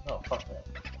denominator. No, fuck that.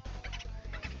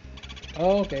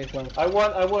 Oh, okay, well.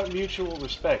 I want mutual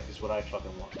respect is what I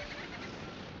fucking want.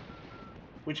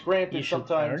 Which, You granted, should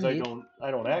sometimes earn it.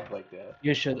 I don't act like that.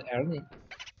 You should earn it.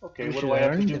 Okay, You what should do I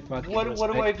have to earn do? the fucking What do I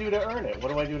respect. do to earn it?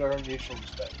 What do I do to earn mutual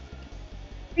respect?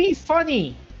 Be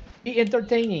funny. Be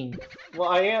entertaining. Well,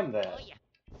 I am that.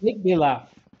 Make me laugh.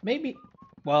 Maybe.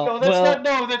 No, Well, that's not.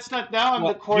 well, No, that's not. Now I'm the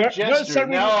well. court You're jester.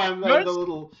 serving. Now I'm You're. the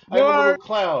little. You I'm the little are.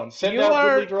 clown. Send You out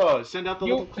goodly are. draws. Send out the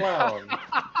little You. clown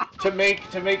to make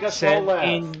us all Send laugh.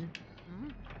 in.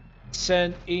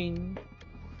 Send in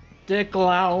the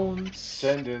clowns.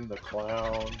 Send in the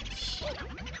clowns.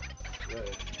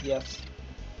 Good. Yes.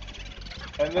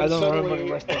 And then I don't remember suddenly,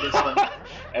 the rest of this one.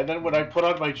 and then when I put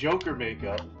on my Joker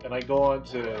makeup and I go on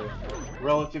to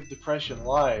Relative Depression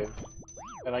Live,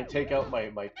 and I take out my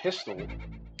pistol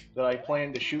that I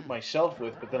plan to shoot myself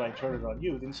with, but then I turn it on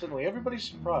you, then suddenly everybody's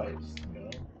surprised, you know?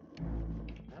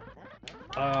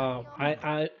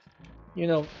 You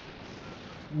know,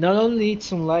 not only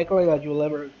it's unlikely that you'll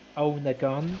ever own a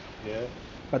gun, Yeah.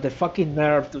 but the fucking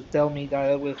nerve to tell me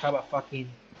that I will have a fucking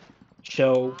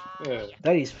show. Yeah.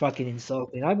 That is fucking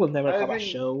insulting. I will never I have a think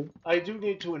show. I do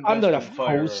need to I'm invest not a in host.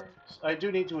 firearms. I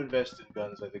do need to invest in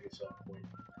guns, I think, at some point.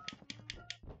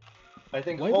 I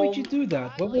think Why would you do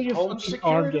that? Why would you home fucking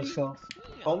arm security? yourself?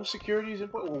 Home security is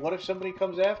important. Well, what if somebody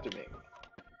comes after me?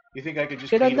 You think I could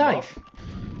just Get a beat them up? knife.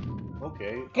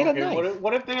 Okay. Get a Okay. knife.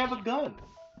 What if they have a gun?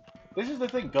 This is the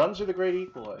thing. Guns are the great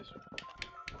equalizer.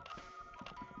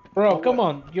 Bro, Well, come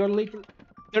what- on.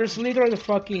 There's literally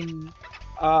fucking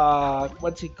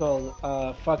what's it called?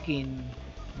 Fucking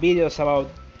videos about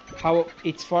how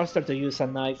it's faster to use a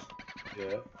knife.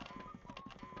 Yeah.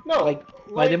 No. Like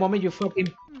by the moment you fucking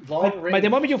long range. by the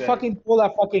moment you then- fucking pull a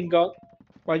fucking gun,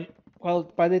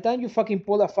 by the time you fucking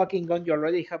pull a fucking gun, you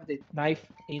already have the knife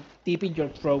deep in your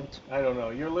throat. I don't know.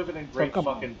 You're living in great come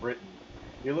on. fucking Britain.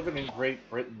 You're living in Great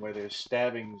Britain where there's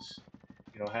stabbings,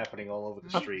 happening all over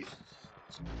the street.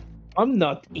 I'm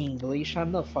not English.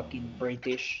 I'm not fucking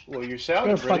British. Well, you sound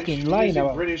You're British. fucking You're lying using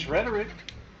about- British rhetoric.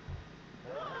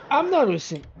 I'm not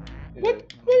listening. Yeah. What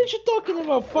are you talking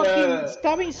about? Fucking Uh,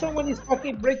 stabbing someone is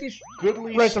fucking British.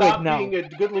 Goodly Rhetoric stop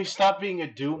now. stop being a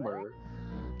doomer.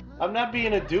 I'm not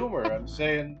being a doomer. I'm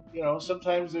saying,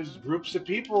 sometimes there's groups of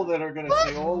people that are gonna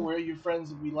say, "Oh, we're your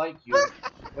friends and we like you,"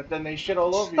 but then they shit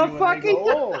all over you and they go,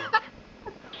 "Oh,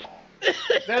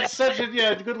 that's such a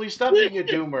Goodly, stop being a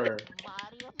doomer.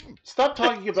 Stop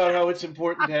talking about how it's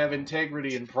important to have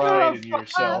integrity and pride in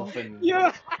yourself, and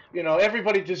Yeah.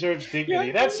 everybody deserves dignity."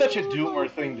 Yeah. That's such a doomer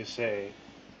thing to say.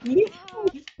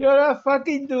 You're a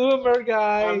fucking doomer,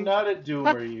 guy. I'm not a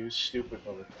doomer, you stupid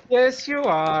motherfucker. Yes, you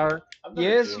are. I'm not a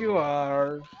Yes, you doomer.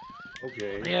 are.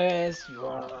 Okay. Yes, you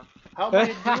are. How am I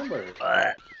a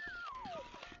doomer?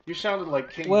 You sounded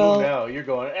like King Well- Boo now. You're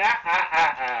going, ah, ah,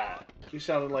 ah, ah. You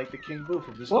sounded like the King Boo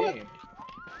from this What? game.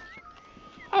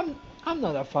 I'm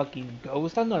not a fucking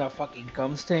ghost. I'm not a fucking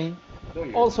cum stain. No,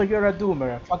 you're Also, you're a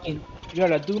doomer.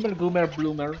 You're a doomer, goomer,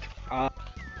 bloomer.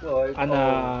 well, and,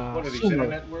 what are these Sumer.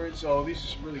 internet words? Oh, these are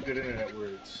some really good internet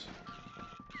words.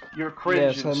 You're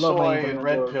cringe Yes, I and love my soy and internet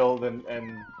red words. pilled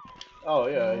and oh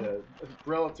yeah.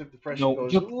 Relative depression No,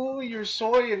 goes, you- ooh, you're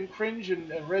soy and cringe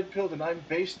and red pilled and I'm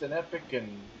based and epic and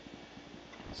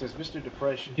says Mr.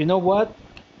 Depression. You know what?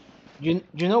 You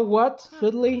know what,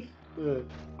 Fiddly? Uh,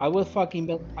 I will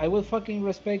fucking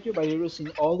respect you by using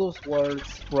all those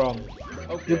words wrong.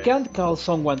 okay. You can't call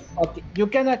someone fucking. You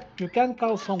can't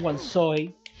call someone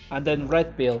soy and then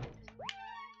red pill.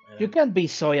 Yeah. You can't be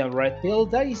soy and red pill.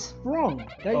 That is wrong.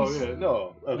 That Oh is. yeah,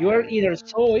 no. Okay. You are either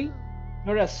soy,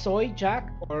 you're a soy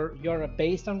jack, or you're a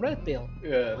based on red pill.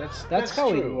 Yeah, That's how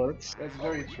true. it works. That's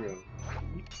very true.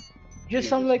 You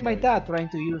sound Jesus like my Christ. dad trying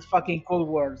to use fucking cool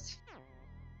words.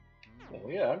 Well,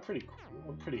 yeah, I'm pretty cool.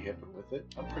 I'm pretty hippin' with it.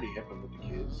 I'm pretty hippin' with the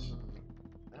kids.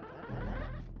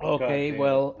 Okay, Goddamn.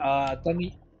 well,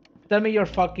 tell me your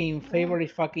fucking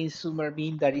favorite fucking summer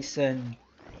meme that is in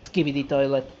Skibidi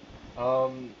Toilet.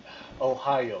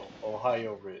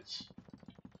 Ohio Riz.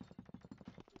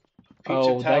 Pizza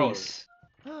Oh, that Tower. is.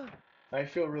 I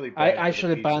feel really I bad for actually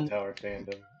the Pizza banned- Tower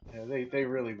fandom. Yeah, they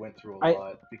really went through a I-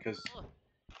 lot because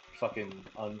fucking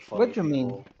unfunny What you mean?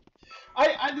 people.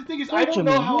 The thing is, I What don't you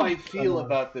know mean? how What? I feel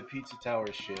about the Pizza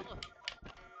Tower shit.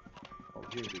 Oh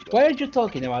here we go. What are you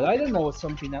talking about? I don't know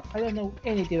something. I don't know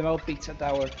anything about Pizza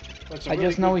Tower. It's a I really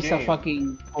just know good it's a game.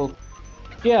 fucking. Oh,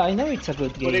 yeah, I know it's a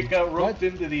good But game. it got What? roped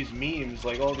into these memes,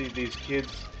 like all these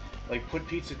kids, like put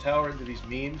Pizza Tower into these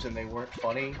memes, and they weren't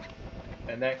funny,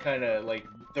 and that kind of like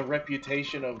the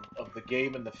reputation of the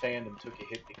game and the fandom took a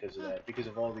hit because of that, because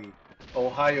of all the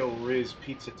Ohio Riz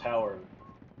Pizza Tower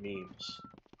memes.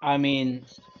 I mean,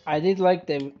 I did like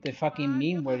the fucking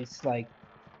meme where it's like,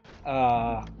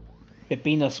 uh,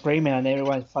 Pepino screaming and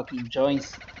everyone fucking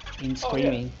joins in Oh yeah.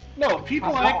 screaming. No,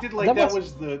 people acted like That that was.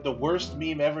 was the worst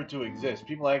meme ever to exist.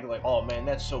 People acted like, oh man,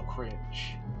 that's so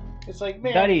cringe. It's like,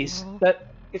 That man, is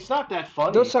that. it's not that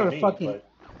funny Those to are me, fucking. but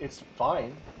it's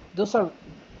fine. Those are.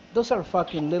 Those are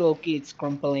fucking little kids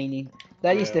complaining.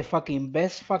 That is Yeah. the fucking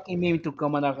best fucking meme to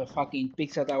come out of a fucking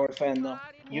Pizza Tower fandom.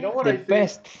 You know what The I think?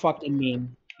 best fucking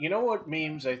meme. You know what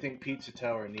memes I think Pizza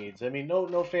Tower needs? I mean, no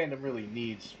fandom really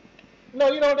needs.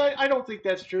 No, you know what? I don't think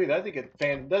that's true either. I think a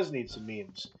fandom does need some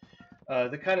memes.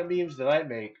 The kind of memes that I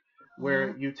make,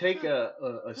 where you take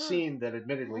a scene that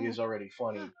admittedly is already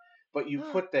funny, but you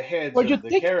put the heads Or you of the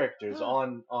take. characters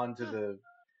onto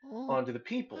the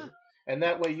people, and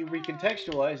that way you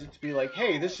recontextualize it to be like,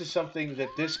 hey, this is something that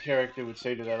this character would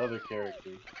say to that other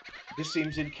character. This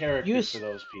seems in You, character for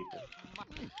those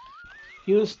people.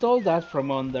 you stole that from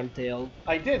Undertale.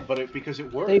 I did, but because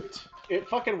it They. worked. It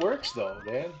fucking works though,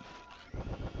 man.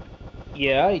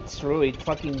 Yeah, it's true. It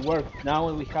fucking worked.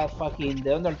 Now we have fucking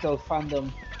the Undertale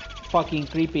fandom fucking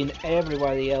creeping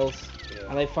everybody else. Yeah,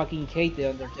 And I fucking hate the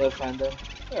Undertale fandom.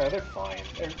 yeah, they're fine.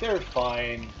 They're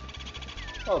fine.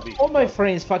 I'll be. All my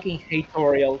friends fucking hate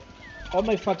Toriel. All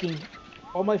my fucking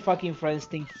all my fucking friends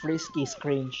think Frisky is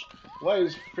cringe. Why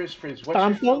is Frizz? What's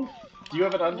your? Phantom? Do you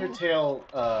have an Undertale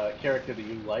character that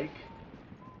you like,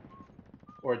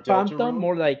 or a Phantom, Deltarune?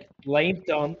 more like lame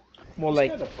ton. More He's like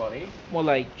kind of funny.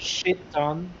 shit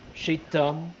ton. Shit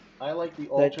ton. I like the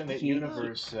That alternate he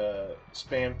universe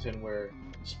Spamton, where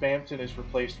Spamton is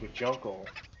replaced with Junkle,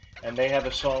 and they have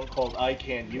a song called "I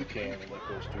Can, You Can," and it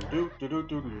goes do do do do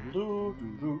do do do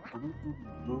do do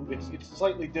do do. It's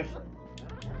slightly different,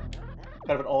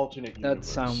 kind of an alternate that universe.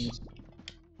 sounds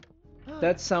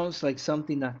that sounds like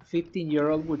something a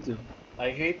 15-year-old would do.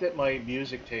 I hate that my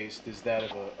music taste is that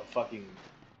of a fucking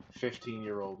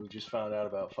 15-year-old who just found out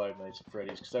about Five Nights at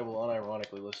Freddy's, because I will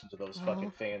unironically listen to those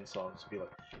fucking fan songs and be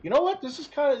like, you know what? This is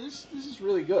kind of this is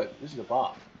really good. This is a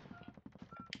bop.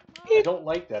 I It, don't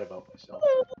like that about myself.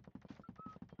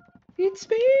 it's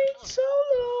been so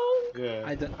long. Yeah.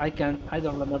 I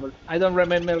don't remember. I don't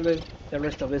remember the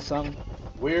rest of the song.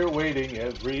 We're waiting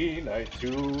every night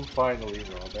to finally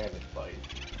romantic fight.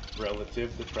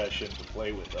 Relative depression to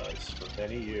play with us. For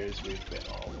many years we've been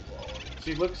all alone.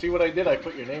 See, look, see what I did? I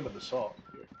put your name in the song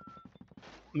here.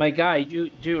 My guy, you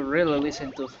really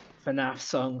listen to FNAF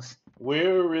songs.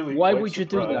 We're really Why quite would you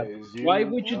do that? surprised Why you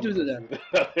would you do come that? to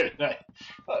the other night.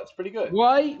 Oh, that's pretty good.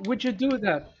 Why would you do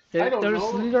that? I don't There's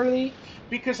know. literally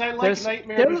Because I like there's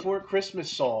Nightmare there Before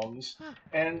Christmas songs,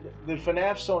 and the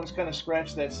FNAF songs kind of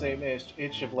scratch that same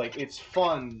itch of like, it's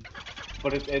fun,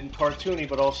 and cartoony,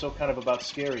 but also kind of about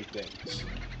scary things.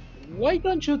 why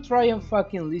don't you try and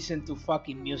fucking listen to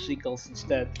fucking musicals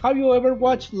instead? Have you ever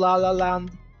watched La La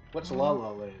Land? What's La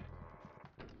La Land?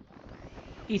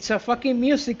 It's a fucking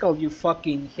musical, you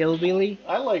fucking hillbilly.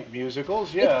 I like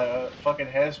musicals, yeah. It, Fucking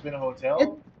Has Been it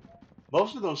Hotel.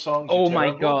 Most of those songs are oh my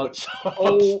terrible, god. but some,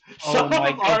 Oh some of my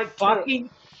them god. aren't terrible. Fucking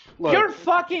Look, you're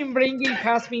fucking bringing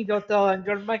Hasmi Hotel and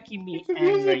you're making me it's a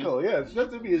angry. musical, yeah. It's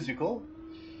not a musical.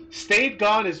 Stayed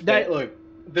Gone is bad. That Look,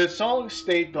 the song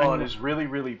Stayed I Gone know. is really,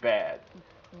 really bad.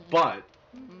 But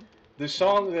the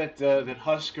song that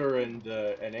Husker and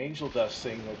Angel Dust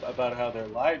sing about how their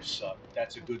lives suck,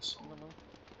 that's a good song.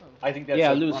 I think that's Yeah,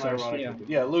 like losers, yeah. unironically good.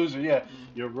 Yeah, loser. Yeah,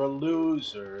 you're a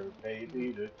loser,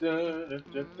 baby.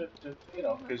 You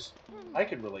know, because I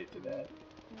can relate to that.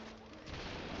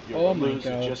 You're a Oh my loser,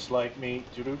 god. just like me.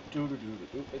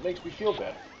 It makes me feel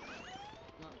better.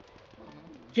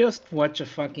 Just watch a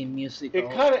fucking It musical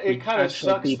kind of with it kind of actual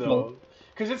sucks people. though,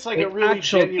 because it's like a With really actual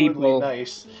genuinely people.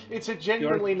 nice. It's a You're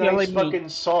genuinely nice killing me. fucking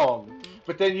song.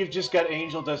 But then you've just got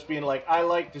Angel Dust being like, I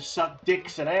like to suck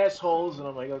dicks and assholes, and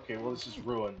I'm like, okay, well this is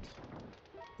ruined.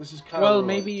 This is kind of Well, ruined.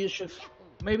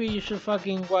 maybe you should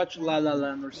fucking watch La La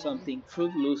Land or something,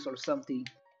 Footloose or something.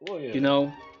 Well, yeah. You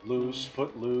know? Loose,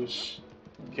 foot loose.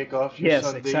 Kick off your Yes,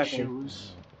 Sunday exactly.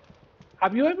 shoes.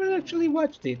 Have you ever actually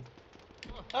watched it?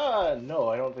 No,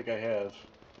 I don't think I have.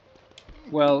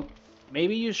 Well,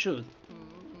 maybe you should.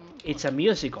 It's a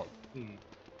musical. Hmm.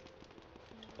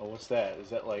 Oh, what's that? Is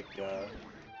that like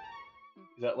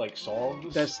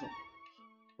songs? There's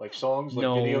like songs, like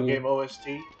video No. game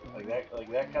OST, like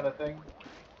that kind of thing.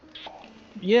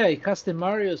 Yeah, it has the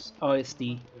Mario's OST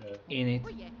Yeah. in it.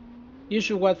 You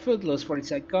should watch Footloose for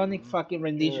its iconic fucking Yeah.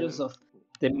 renditions of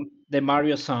the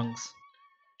Mario songs.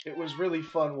 It was really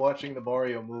fun watching the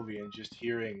Mario movie and just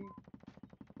hearing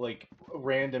like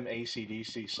random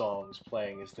AC/DC songs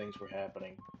playing as things were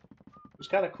happening. It was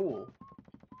kind of cool.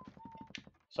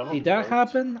 Some of Did them that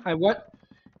worked. happen?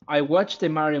 I watched the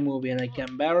Mario movie and I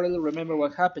can barely remember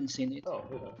what happens in it. Oh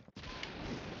yeah.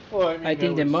 Well, I I mean,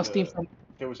 think the most infam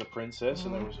there was a princess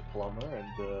and there was a plumber and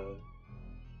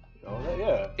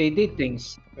yeah, they did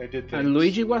things. they did And things.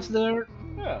 Luigi was there,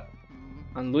 Yeah,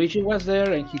 and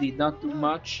he did not do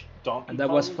much, Donkey and that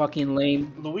was Kong. fucking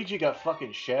lame. Luigi got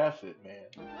fucking shafted, man.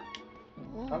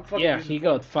 I'm fucking Yeah, he disappointed.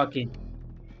 got fucking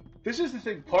This is the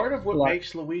thing. Part of what like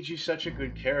makes Luigi such a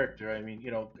good character, I mean,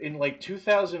 in like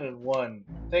 2001,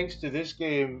 thanks to this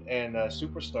game and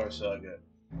Superstar Saga,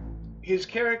 his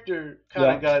character kind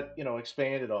yeah. of got,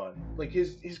 expanded on. Like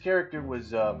his character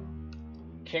was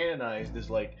canonized as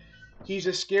like he's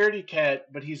a scaredy cat,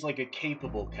 but he's like a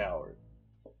capable coward.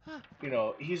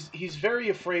 He's very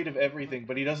afraid of everything,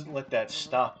 but he doesn't let that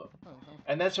stop him.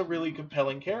 And that's a really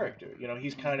compelling character.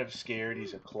 He's kind of scared,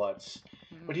 he's a klutz,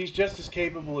 but he's just as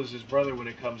capable as his brother when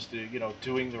it comes to,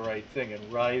 doing the right thing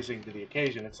and rising to the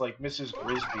occasion. It's like Mrs.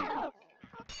 Grisby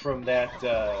from that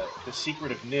The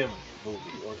Secret of Nim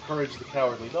movie, or Courage the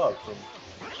Cowardly Dog from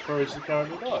Courage the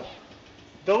Cowardly Dog.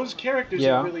 Those characters are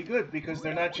Yeah. really good because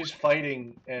they're not just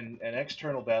fighting an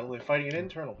external battle, they're fighting an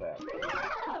internal battle.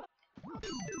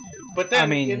 But I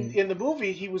then in mean, in the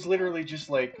movie, he was literally just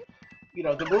like,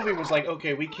 the movie was like,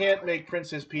 okay, we can't make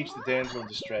Princess Peach the damsel in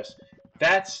distress.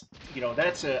 That's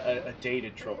a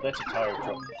dated trope. That's a tired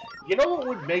trope. You know what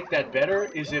would make that better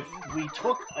is if we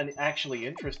took an actually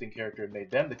interesting character and made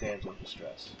them the damsel in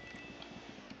distress.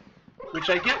 Which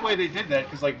I get why they did that,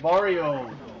 because like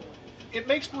Mario, it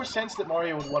makes more sense that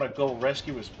Mario would want to go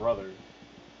rescue his brother,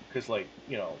 because like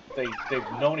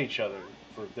they've known each other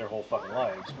for their whole fucking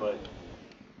lives, but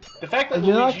the fact that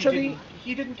Luigi actually,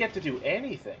 didn't get to do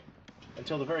anything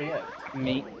until the very end.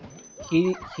 me,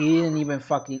 he didn't even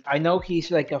fucking. I know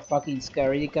he's like a fucking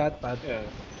scaredy cat, but Yeah,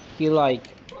 he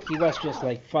was just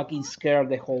like fucking scared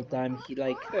the whole time.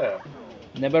 yeah,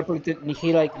 Never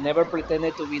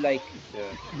pretended to be like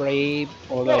yeah. brave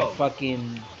or like No,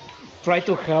 fucking try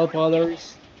to help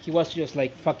others. He was just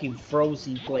like fucking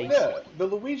frozen in place. yeah. The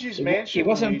Luigi's It Mansion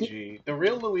wasn't. Luigi, the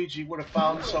real Luigi, would have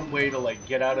found some way to like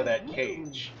get out of that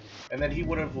cage, and then he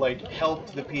would have like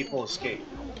helped the people escape.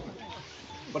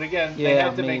 But again, they Yeah,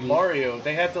 had to make maybe. Mario.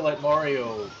 They had to let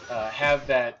Mario have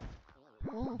that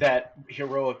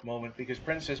heroic moment because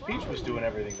Princess Peach was doing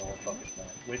everything the whole fucking time.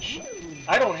 Which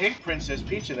I don't hate Princess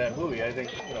Peach in that movie. I think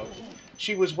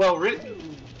she was well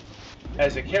written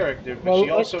as a character, but Well, she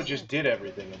also just did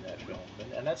everything in that film.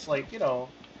 And that's like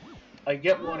I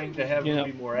get wanting to have you her know,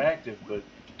 be more active, but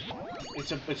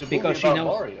it's a movie because she about knows,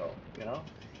 Mario.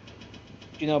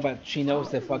 but she knows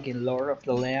the fucking lore of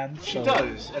the land, She so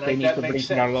does, and they need that to makes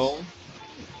bring her sense. alone.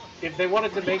 If they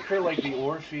wanted to make her like the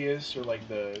Orpheus or like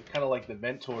the kind of like the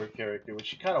mentor character, which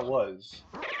she kind of was,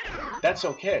 that's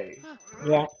okay.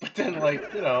 Yeah. But then like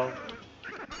I don't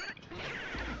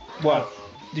What? know.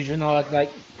 Do you not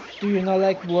like? Do you not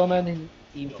like women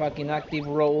in fucking active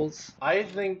roles? I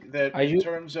think that Are in you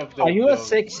terms of are you a the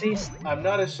sexist? I'm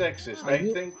not a sexist. Are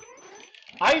you?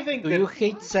 I think Do that you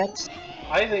hate sex?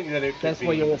 I think that it could That's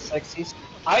why you're be a sexist.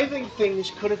 I think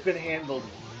things could have been handled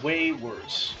way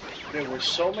worse. There were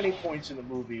so many points in the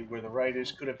movie where the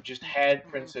writers could have just had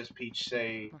Princess Peach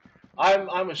say,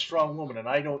 I'm a strong woman and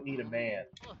I don't need a man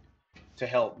to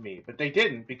help me." But they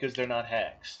didn't because they're not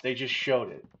hacks. They just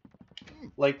showed it.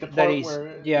 Like the That part is,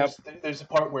 where yeah. there's a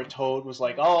part where Toad was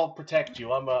like, "I'll protect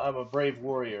you. I'm a brave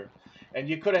warrior." And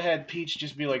you could have had Peach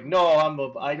just be like, "No,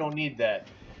 I don't need that."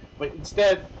 But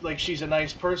instead, like she's a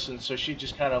nice person, so she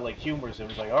just kind of like humors him.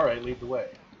 It's like, "All right, lead the way."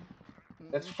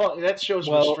 That's fun. That shows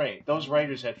Well, restraint. Those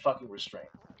writers had fucking restraint,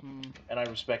 and I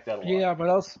respect that a lot. yeah,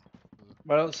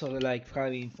 but also like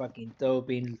having fucking Toad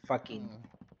being fucking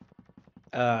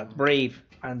brave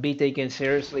and be taken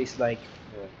seriously is like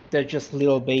Yeah. they're just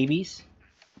little babies,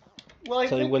 Well, I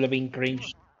so it think. would have been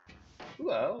cringe.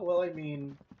 Well, I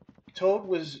mean, Toad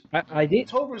was I did.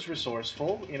 Toad was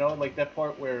resourceful. Like that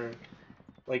part where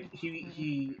like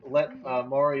he let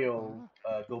Mario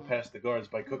go past the guards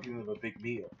by cooking them a big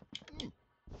meal.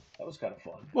 That was kind of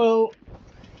fun.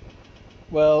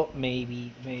 Well,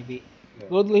 maybe. Yeah.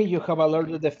 Goodly, you have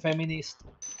alerted the feminist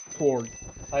horde.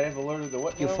 I have alerted the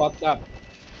what You now? fucked up.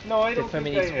 No, I The don't think I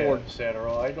feminist have, horde.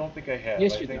 Satiro. I don't think I have.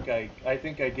 Yes, I you do. think I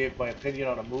think I gave my opinion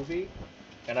on a movie,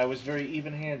 and I was very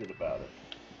even-handed about it.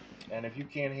 And if you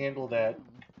can't handle that,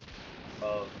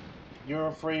 uh, you're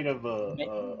afraid of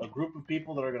a group of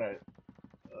people that are gonna,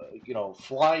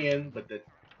 fly in, but that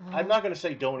I'm not gonna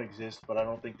say don't exist, but I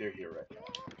don't think they're here right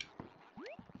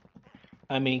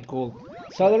I mean, cool. now.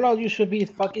 Solarol, you should be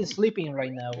fucking sleeping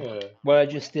right now. Yeah. Why are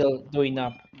you still doing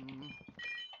up?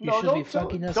 You No, should be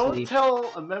fucking don't asleep.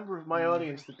 tell a member of my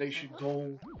audience that they should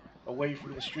go away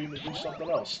from the stream and do something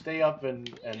else. Stay up and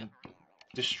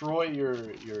destroy your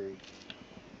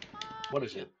what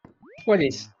is it? What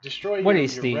is? Destroy What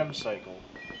is your the? REM cycle.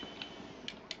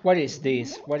 What is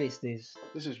this? What is this?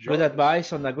 This is Good Jarvis.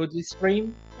 advice on a goodly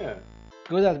stream? Yeah.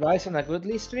 Good advice on a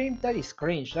goodly stream? That is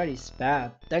cringe. That is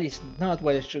bad. That is not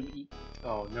what it should be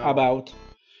Oh no. about.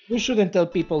 We shouldn't tell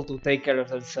people to take care of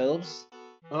themselves.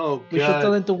 Oh We should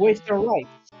tell them to waste their life.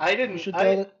 I We didn't. should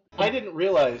tell them. I didn't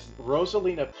realize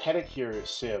Rosalina Pedicure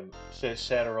Sim says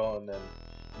Satiron and then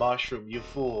Mushroom. You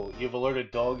fool! You've alerted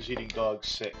dogs eating dog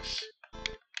 6.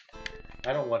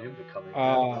 I don't want him to come in.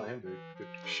 I don't want him to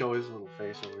show his little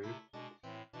face over here.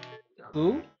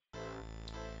 Who?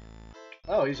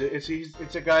 Oh,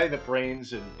 it's a guy that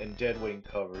Brains and Deadwing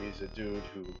cover. He's a dude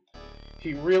who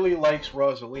he really likes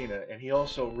Rosalina, and he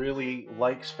also really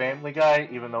likes Family Guy,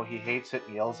 even though he hates it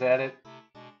and yells at it.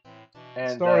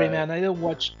 And Sorry, man. I don't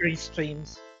watch cringe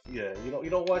streams. yeah, you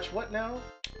don't watch what now?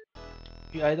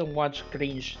 I don't watch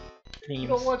cringe streams. You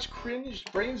don't watch cringe?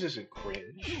 Brains isn't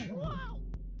cringe.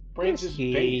 Brains is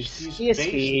based. He's Yes, based.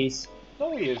 he is.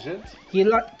 No, he isn't.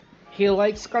 He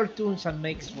likes cartoons and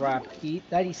makes rap.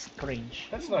 That is cringe.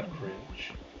 That's not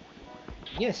cringe.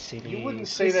 Yes, it is. You wouldn't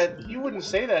say that. You wouldn't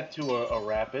say that to a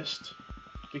rapist,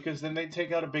 because then they'd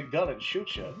take out a big gun and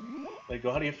shoot you. They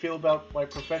go, "How do you feel about my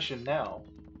profession now?"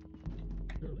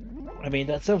 I mean,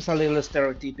 that sounds a little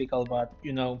stereotypical, but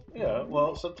you know. Yeah.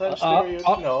 Well, sometimes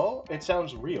no, it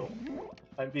sounds real.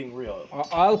 I'm being real.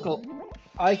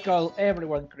 I call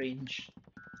everyone cringe.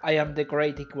 I am the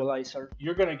great equalizer.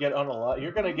 You're gonna get unalive.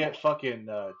 You're gonna get fucking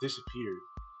disappeared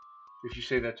if you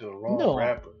say that to the wrong No.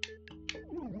 rapper.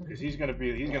 Because he's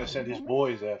gonna send his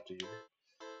boys after you.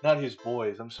 Not his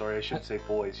boys. I'm sorry, I shouldn't say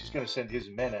boys. He's gonna send his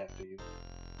men after you.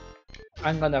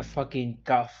 I'm gonna fucking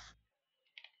cough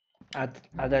at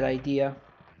that idea.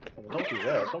 Well, don't do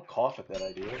that. Don't cough at that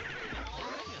idea.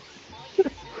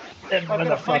 I'm I'm gonna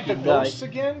gonna fight the fucking die. ghosts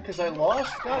again because I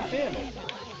lost. God damn it!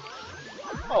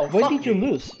 Oh, When fuck did you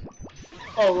me. lose?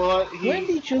 Oh, well, When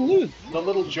did you lose? the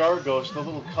little jar ghost, the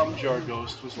little cum jar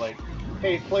ghost, was like,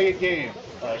 "Hey, play a game.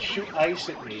 Shoot ice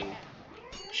at me.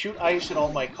 Shoot ice at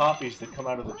all my copies that come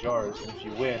out of the jars, and if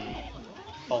you win,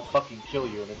 I'll fucking kill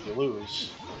you. And if you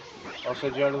lose, I'll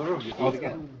send you out of the room. You do it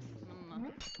again."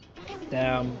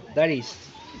 Damn, that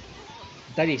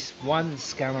is one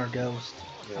scammer ghost.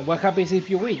 Yeah. And what happens if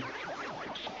you win?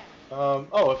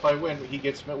 Oh, if I win, he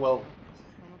gets well.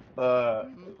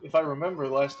 If I remember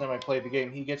last time I played the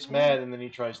game, he gets mad and then he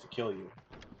tries to kill you.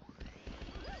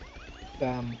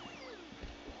 Damn.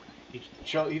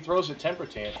 He throws a temper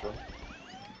tantrum,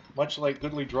 much like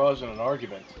Goodly draws in an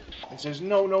argument, and says,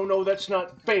 "No, no, no, that's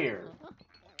not fair."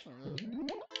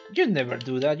 You never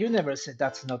do that. You never say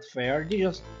that's not fair. You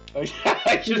just I you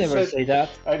just never said, say that.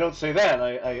 I don't say that.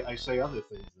 I say other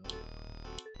things though.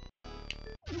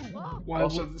 Why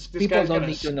Also, would- this people guy's don't got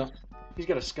need to know. He's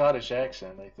got a Scottish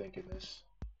accent, I think, in this.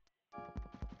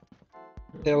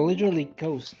 They're literally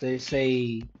coast. They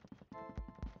say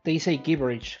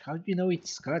gibberish. How do you know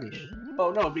it's Scottish?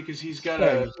 Oh no, because he's got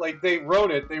Sorry. they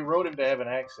wrote him to have an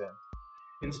accent.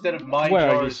 Instead of my Where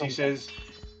are you jars, he says,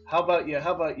 how about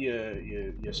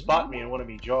you spot me in one of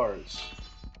me jars?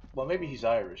 Well, maybe he's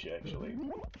Irish actually.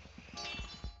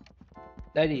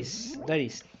 That is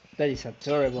a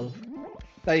terrible.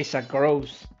 That is a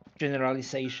gross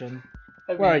generalization.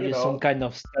 I mean, Why are you some kind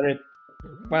of stereotype?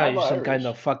 Why are I'm you some Irish. kind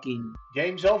of fucking?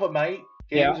 Game's over, mate.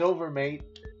 Game's Yeah. over, mate.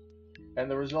 And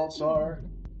the results are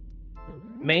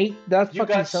Mate, that you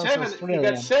fucking got sounds 7. Australian. You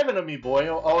got 7 of me,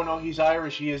 boyo. Oh no, he's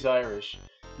Irish. He is Irish.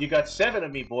 You got 7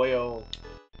 of me, boyo.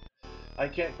 I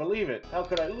can't believe it. How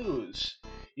could I lose?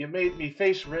 You made me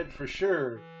face red for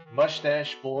sure,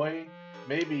 mustache boy.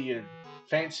 Maybe you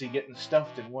fancy getting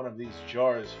stuffed in one of these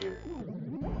jars here.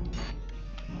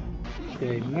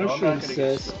 Okay, I'm not Mushroom gonna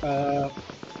get says,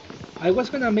 I was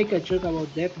gonna make a joke about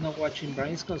Depp not watching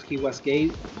Brains because he was gay,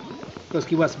 because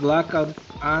he was black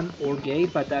and or gay,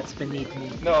 but that's beneath me.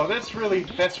 No, that's really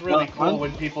Well, cool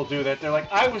when people do that. They're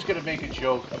like, I was gonna make a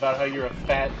joke about how you're a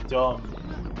fat, dumb,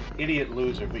 idiot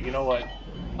loser, but you know what?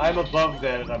 I'm above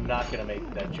that, and I'm not gonna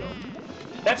make that joke.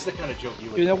 That's the kind of joke you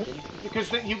would You know- make.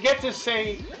 Because you get to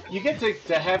say, you get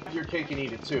to have your cake and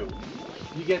eat it too.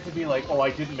 You get to be like, oh, I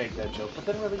didn't make that joke, but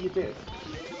then really you did.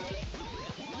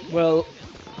 Well,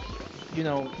 you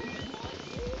know,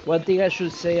 one thing I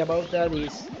should say about that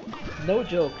is no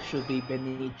joke should be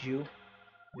beneath you.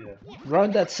 Yeah.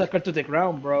 Run that sucker to the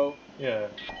ground, bro. Yeah.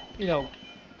 You know,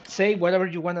 say whatever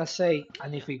you wanna say,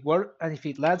 and if it works, and if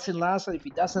it lands, it lands, and if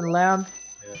it doesn't land,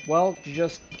 Yeah. well, you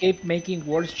just keep making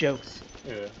worse jokes.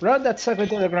 Yeah. Run that sucker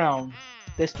to the ground.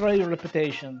 Destroy your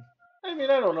reputation. I mean,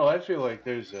 I don't know. I feel like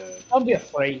there's a. Don't be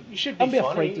afraid. You should be Don't be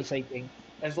afraid to funny say things.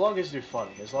 as long as they're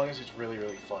funny. As long as it's really,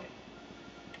 really funny.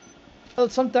 Well,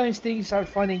 sometimes things are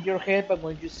funny in your head, but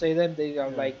when you say them, they are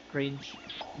Yeah. like cringe.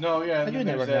 No, yeah, and But then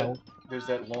you never know. there's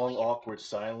that long awkward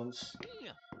silence,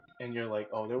 and you're like,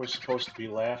 oh, there was supposed to be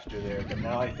laughter there, but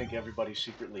now I think everybody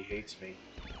secretly hates me.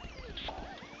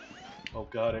 Oh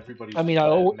God, everybody's I mean,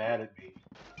 mad at me.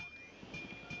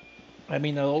 I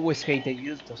always hated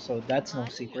you, so that's no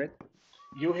secret.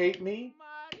 You hate me?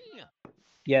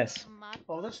 Yes,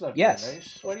 Oh, that's not very yes,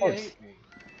 nice. Why of do you course, hate me?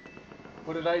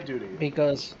 What did I do to you?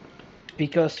 because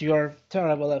because you're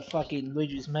terrible at fucking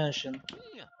Luigi's Mansion.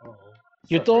 Oh,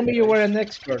 it's You not told very me you were nice. an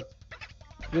expert.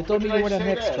 You When told did me you I were an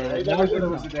say that? expert, I and now never said I you're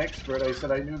was not. an expert. I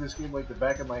said I knew this game like the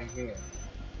back of my hand.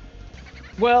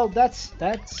 Well, that's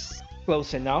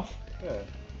close enough. Yeah.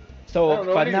 I So, don't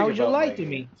know but now anything you about my lied to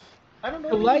me. hands. I don't know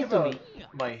You anything lied to about me.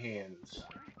 my hands.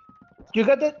 You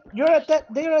got that?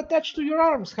 They're attached to your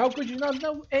arms. How could you not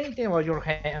know anything about your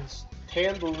hands?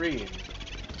 Tambourine.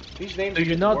 These names Do are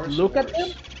you getting not worse and look at them?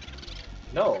 worse.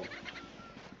 No.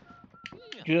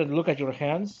 You don't look at your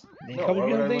hands. Then No, how do why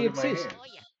you would know I they look at my exist? hands?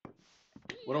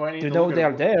 What do I need To to look know at they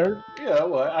are them? there. Yeah,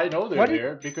 well, I know they're What if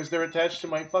there because they're attached to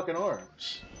my fucking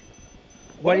arms.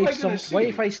 What what am I if gonna some what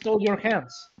if see? I stole your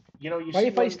hands? You know, you What see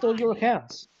if I one. stole your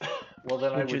hands? Well,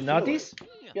 then I Would you would feel it. notice?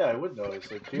 Yeah, I would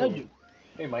notice. I'd No, feel it. you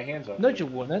Hey, my hands aren't no, there. you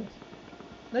wouldn't.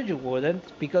 No, you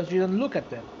wouldn't, because you don't look at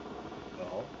them.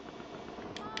 No.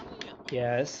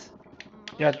 Yes,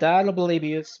 you're that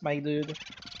oblivious, my dude.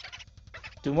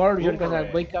 Tomorrow you're gonna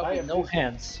Boomerang. wake up I with am no busy.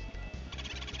 hands.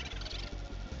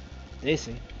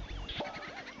 Easy.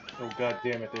 Oh god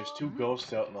damn it! There's two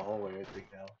ghosts out in the hallway. I think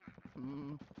now.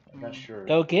 I'm not sure.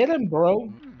 Go get him,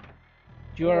 bro.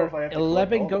 I don't know if You're I have to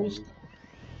collect 11 all the ghosts. loot.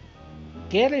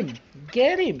 Get him!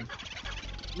 Get him!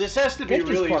 This has to be Get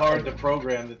this really hard fucker. to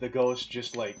program that the ghosts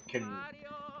just like can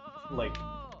like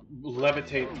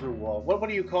levitate through walls. What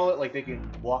do you call it? Like they can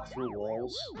walk through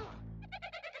walls.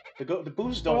 The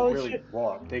boos Well, don't really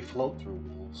walk; they float through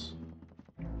walls.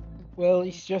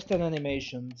 it's just an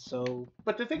animation, so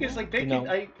But the thing is, like they you can.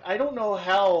 know. I don't know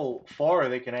how far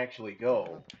they can actually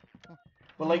go.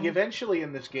 But like eventually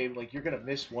in this game, like you're gonna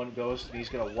miss one ghost and he's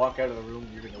gonna walk out of the room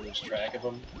and you're gonna lose track of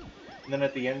him. And then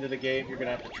at the end of the game, you're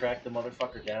gonna have to track the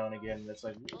motherfucker down again. And it's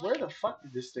like, where the fuck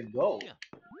did this thing go?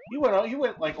 You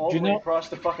went like all You the way know, across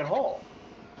the fucking hall.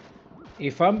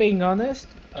 if I'm being honest,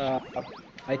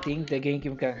 I think the game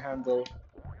can handle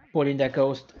putting the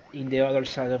ghost in the other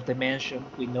side of the mansion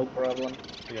with no problem.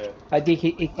 Yeah, I think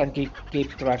it can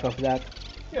keep track of that.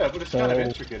 yeah, but it's kind of So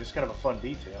intricate. It's kind of a fun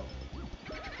detail.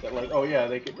 That like, oh yeah,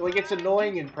 they could, like it's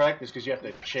annoying in practice because you have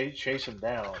to chase them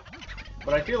down.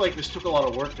 But I feel like this took a lot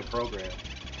of work to program.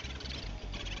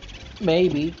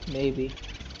 maybe.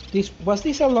 This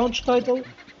a launch title?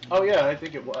 Oh yeah, I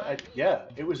think it was. Yeah,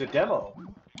 it was a demo.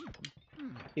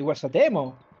 It was a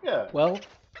demo. Yeah, Well,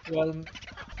 well,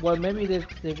 well. Maybe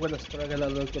they would have struggled a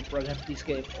little to program this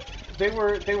game they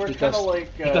were kind of because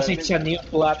like it's a new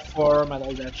platform and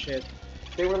all that shit.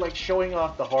 they were like showing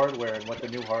off the hardware and what the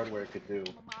new hardware could do.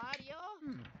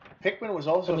 Pikmin was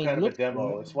I also mean, kind of a look,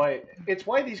 demo. It's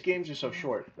why these games are so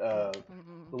short.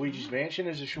 Luigi's Mansion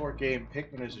is a short game.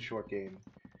 Pikmin is a short game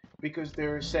because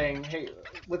they're saying, hey,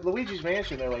 with Luigi's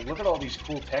Mansion, they're like, look at all these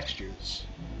cool textures.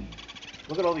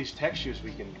 Look at all these textures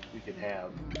we can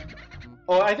have.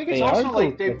 Oh, I think it's they are also cool.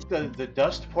 like the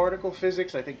dust particle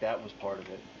physics. I think that was part of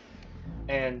it.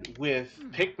 And with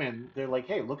Pikmin, they're like,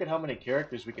 hey, look at how many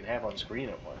characters we can have on screen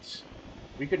at once.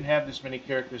 We couldn't have this many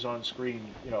characters on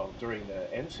screen, during the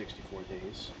N64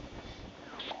 days.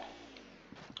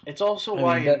 It's also I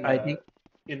why mean, that I think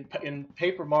in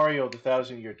Paper Mario: The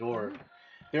Thousand Year Door,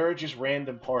 there are just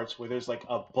random parts where there's like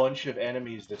a bunch of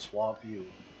enemies that swamp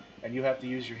you, and you have to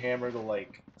use your hammer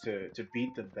to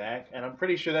beat them back. And I'm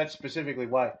pretty sure that's specifically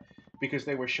why, because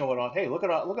they were showing off. Hey, look at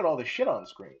all this shit on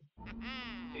screen.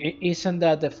 isn't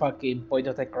that the fucking point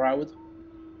of the crowd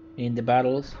in the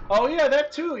battles? Oh yeah,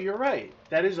 that too. You're right.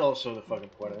 That is also the fucking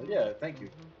point of it. Yeah, thank you,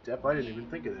 Depp. I didn't even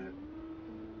think of that.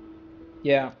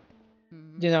 Yeah,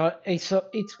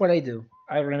 it's what I do.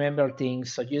 I remember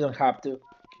things, so you don't have to.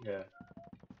 Yeah.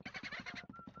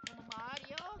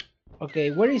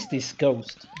 Okay, where is this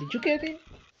ghost? Did you get him?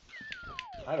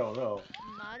 I don't know.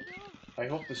 I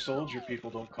hope the soldier people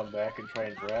don't come back and try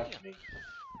and draft me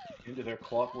into their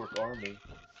clockwork army.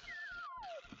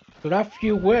 Draft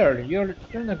you where? You're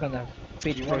not gonna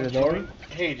fit Do you through want the to door. join?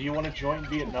 Hey, do you want to join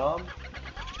Vietnam?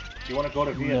 Do you want to go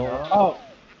to No. Vietnam? Oh,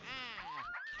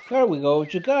 there we go.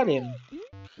 You got him.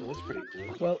 Well, that's pretty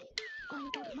cool. Well,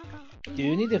 do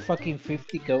you need a fucking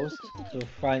 50 ghosts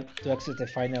to exit the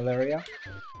final area?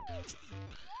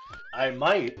 I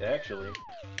might actually,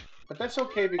 but that's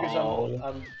okay because Oh,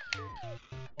 I'm.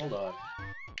 Hold on.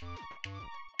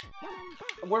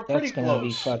 We're pretty that's gonna be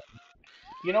close. fun.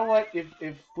 You know what?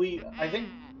 If we, I think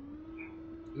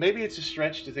maybe it's a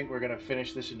stretch to think we're gonna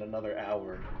finish this in another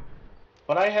hour.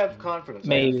 But I have confidence.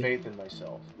 I have Maybe. faith in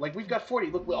myself. Like we've got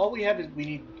 40. Look, all we have is we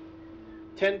need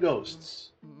 10 ghosts.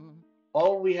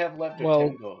 All we have left are 10 Well,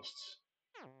 ghosts.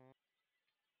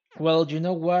 well, you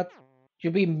know what?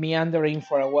 You've been meandering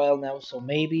for a while now, so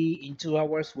maybe in 2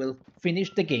 hours we'll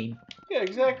finish the game. Yeah,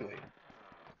 exactly.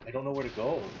 I don't know where to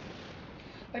go.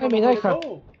 I I don't know mean, where to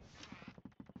go.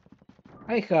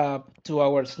 I have 2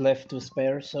 hours left to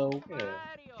spare, so Yeah.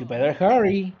 you better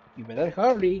hurry. You better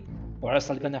hurry, or else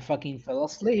I'm gonna fucking fall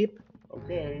asleep.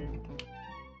 Okay.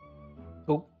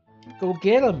 Go, go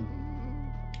get him.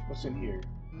 What's in here?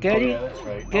 Get Oh in, yeah, that's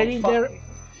right. get Oh in fuck there. me.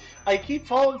 I keep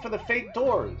falling for the fake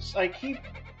doors. I keep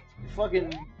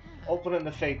fucking opening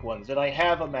the fake ones, and I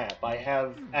have a map. I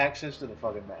have access to the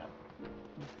fucking map,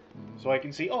 so I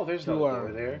can see. Oh, there's no You door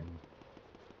are. there.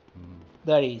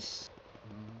 That is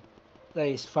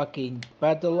fucking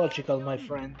pathological, my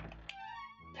friend.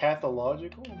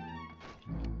 Pathological?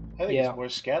 I think it's Yeah. more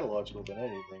scatological than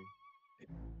anything.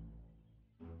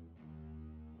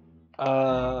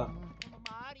 Uh,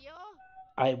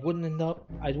 I wouldn't know.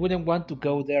 I wouldn't want to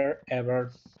go there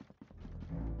ever.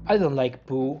 I don't like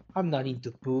poo. I'm not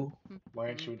into poo. Why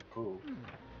aren't you into poo?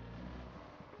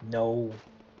 No,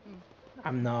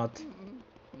 I'm not.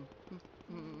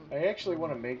 I actually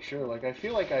want to make sure. Like, I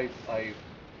feel like I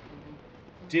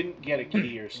didn't get a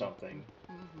key or something.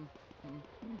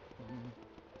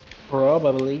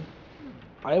 Probably.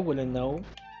 I wouldn't know.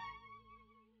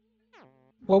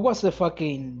 What was the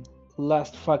fucking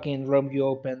last fucking room you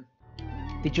opened?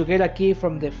 Did you get a key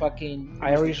from the fucking It was the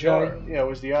Irish jar. guy? Yeah, it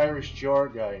was the Irish jar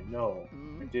guy. No,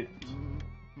 I didn't.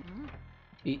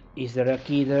 Is there a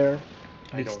key there,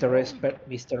 I don't Mr. know.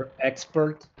 Mr.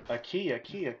 Expert? A key, a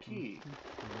key, a key.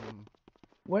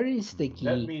 Where is the That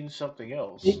key? means something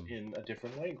else Thi- in a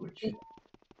different language.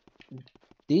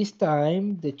 This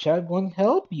time the chat won't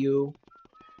help you.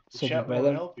 The So you chat won't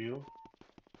better, help you.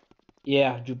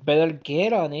 yeah, you better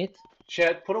get on it.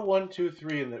 Chat, put a 1, 2,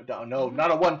 3 in the. No,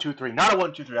 not a 1, 2, 3. Not a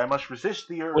 1, 2, 3. I must resist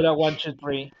the Put a one, urge. two,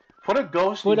 three. Put a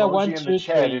ghost Put a one, emoji in the two,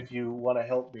 chat three. if you want to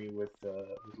help me with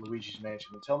Luigi's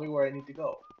Mansion and tell me where I need to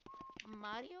go.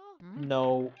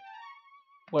 No.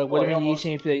 Well, Oh, would it I be almost.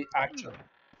 easier if they actually?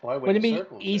 Oh, I Would went it in be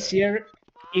circles there. easier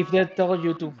if they told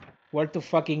you to where to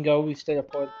fucking go instead of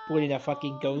putting a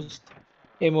fucking ghost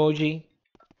emoji?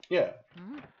 Yeah.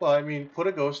 Well, I mean, put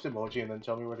a ghost emoji and then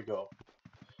tell me where to go.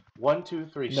 1, 2,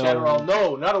 3. No. Shatterall.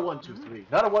 No, not a 1, 2, 3.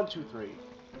 Not a 1, 2, 3.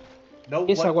 No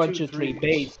It's a 1, 1, 2, 2, 3 3s.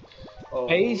 base. Oh,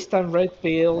 Based on red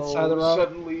pill, oh,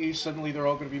 Sadra. suddenly they're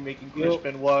all going to be making Chris You.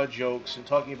 Benoit jokes and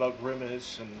talking about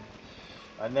Grimace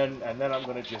and then I'm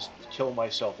going to just kill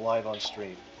myself live on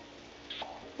stream.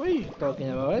 What are you talking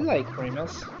about? I like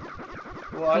Grimace.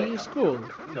 Well, He's cool.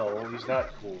 no, he's not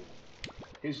cool.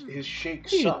 His shake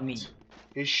Excuse me. sucked.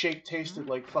 His shake tasted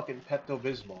like fucking Pepto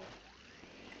Bismol.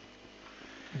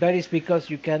 That is because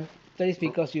you can. That is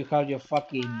because you have your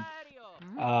fucking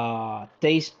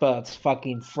taste buds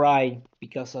fucking fried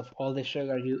because of all the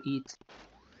sugar you eat.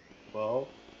 Well,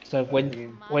 So I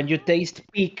mean, when you taste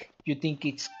peak, you think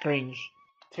it's cringe.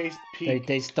 taste They peak.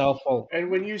 taste awful. And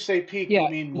when you say peak, Yeah, you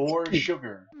mean it's more peak.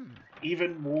 sugar.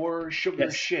 Even more sugar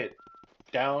Yes. shit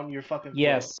down your fucking throat.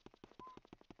 Yes.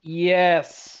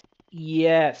 Yes.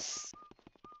 Yes.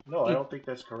 No, I It- don't think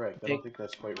that's correct. I don't think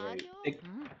that's quite right.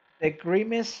 The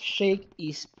Grimace shake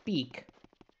is peak.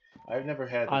 I've never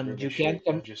had the And Grimace you can shake.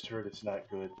 I've just heard it's not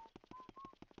good.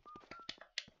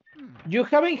 You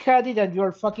haven't had it and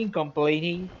you're fucking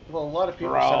complaining. Well, a lot of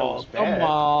people said it Bro, was come bad.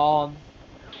 on.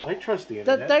 I trust the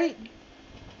internet.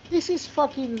 This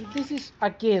is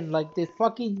again like the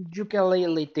fucking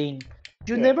ukulele thing.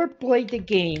 You Yeah. never played the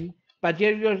game, but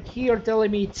you're here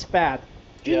telling me it's bad.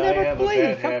 You Yeah, never I have a played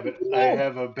bad it. How habit. could you I know?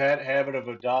 have a bad habit of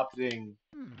adopting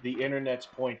the internet's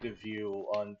point of view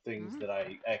on things that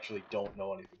I actually don't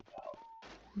know anything about,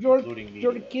 including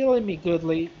You're media. killing me,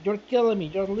 Goodly. You're killing me.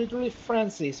 You're literally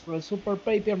Francis from Super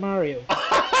Paper Mario.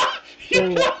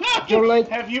 You're like,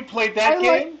 Have you played that I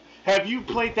game? like- Have you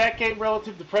played that game,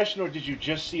 Relative Depression, or did you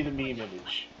just see the meme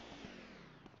image?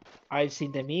 I've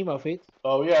seen the meme of it.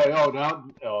 Oh yeah,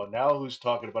 now who's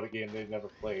talking about a game they've never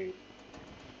played?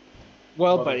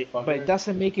 Well, but Motherfucker.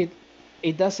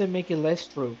 it doesn't make it less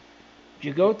true.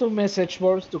 You go to message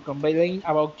boards to complain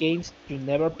about games you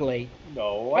never played.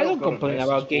 No, I I don't don't go to complain message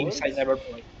about games I boards. never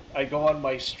played. I go on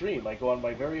my stream. I go on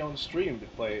my very own stream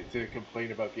to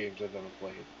complain about games I've never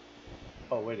played.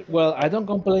 Oh wait a minute. Well, I don't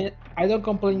complain. I don't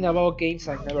complain about games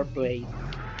I never played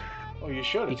Oh, you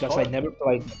should. It's because I fun. never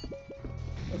played them.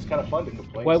 It's kind of fun to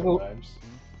complain Well, sometimes.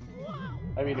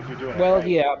 I mean, if you're doing it well, right.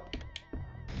 yeah.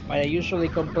 But I usually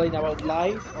complain about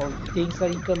life or things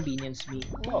that inconvenience me,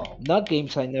 Oh, not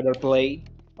games I never played.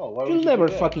 why would You'll you do never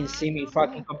that? fucking see me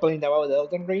fucking complain about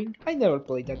Elden Ring. I never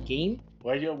played that game.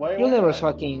 You'll Why never not?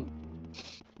 fucking.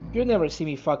 You'll never see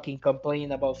me fucking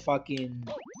complaining about fucking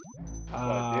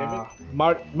God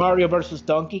damn it! Mario versus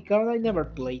Donkey Kong. I never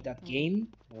played that game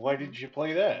Why didn't you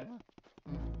play that?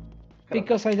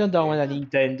 because I don't own a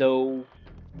Nintendo.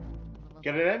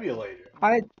 Get an emulator.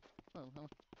 I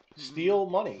Steal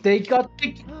money. they got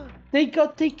they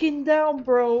got taken down,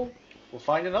 bro. We'll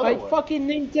find another By one. fucking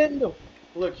Nintendo.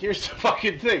 Look, here's the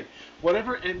fucking thing.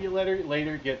 Whatever emulator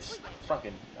later gets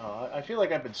fucking... I feel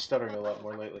like I've been stuttering a lot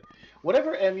more lately.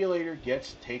 Whatever emulator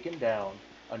gets taken down,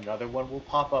 another one will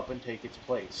pop up and take its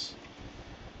place.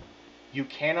 You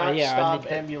cannot Yeah, stop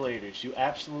Nintendo. emulators. You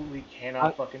absolutely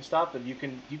cannot fucking stop them.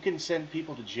 You can send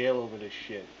people to jail over this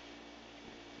shit.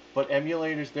 But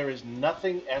emulators, there is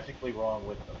nothing ethically wrong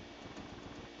with them.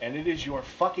 And it is your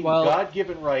fucking Well,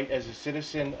 God-given right as a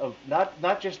citizen of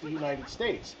not just the United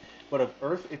States, but of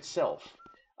Earth itself.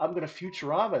 I'm gonna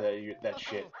Futurama that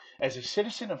shit. As a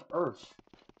citizen of Earth,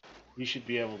 you should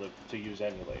be able to use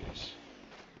emulators.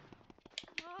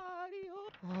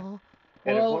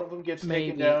 And if one of them gets taken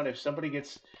maybe. down, if somebody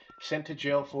gets sent to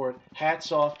jail for it,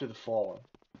 hats off to the fallen.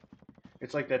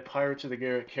 It's like that Pirates of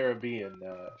the Caribbean,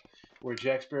 where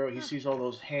Jack Sparrow, he sees all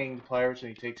those hanged pirates and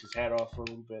he takes his hat off for a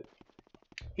little bit.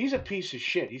 He's a piece of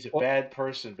shit. He's a Well, bad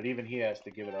person, but even he has to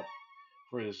give it up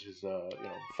for his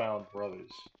found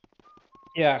brothers.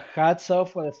 yeah, hats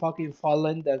off for the fucking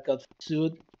fallen that got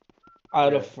sued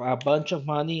out Yeah. of a bunch of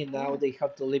money and now they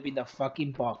have to live in a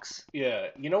fucking box. Yeah,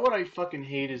 you know what I fucking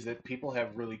hate is that people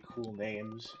have really cool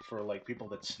names for like people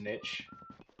that snitch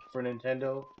for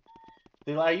Nintendo.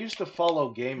 I used to follow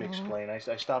Game Explain. I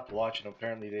stopped watching.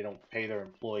 Apparently, they don't pay their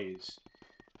employees.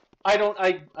 I don't.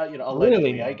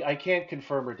 Allegedly, Really? I can't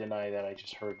confirm or deny that. I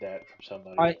just heard that from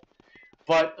somebody. I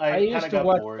But I I kind used of to got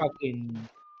watch bored. fucking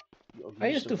You I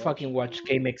used to fucking watch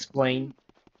Game Explain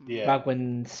Yeah. back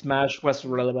when Smash was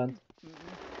relevant.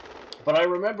 But I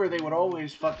remember they would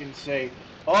always fucking say,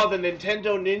 "Oh, the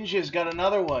Nintendo Ninjas got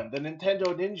another one. The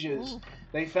Nintendo Ninjas,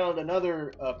 they found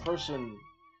another person,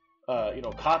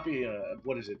 copy.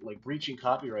 What is it? Like breaching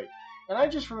copyright." And I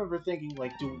just remember thinking,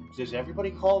 like, does everybody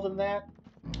call them that?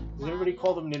 Does everybody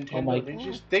call them Oh Nintendo my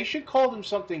Ninjas? They should call them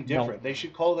something different. no. They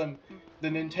should call them the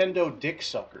Nintendo Dick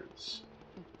Suckers,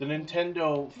 the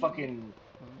Nintendo fucking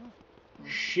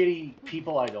shitty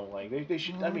people I don't like. They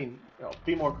should. I mean,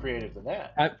 be more creative than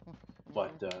that. I,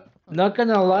 But not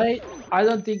gonna lie, I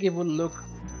don't think it would look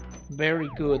very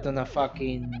good on a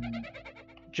fucking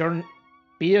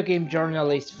video game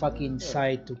journalist fucking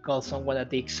site to call someone a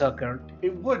dick sucker.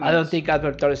 it wouldn't. I don't think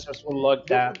advertisers will like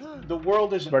that The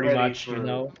world isn't very ready much, for. you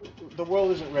know? The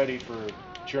world isn't ready for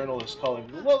journalists calling.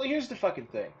 Well, here's the fucking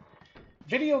thing.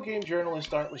 Video game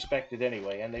journalists aren't respected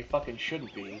anyway, and they fucking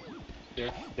shouldn't be.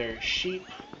 They're sheep.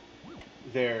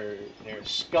 They're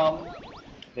scum.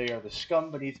 They are the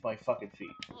scum beneath my fucking feet.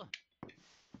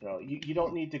 You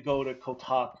don't need to go to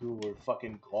Kotaku or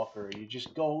fucking Gawker. You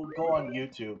just go on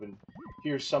YouTube and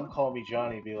hear some Call Me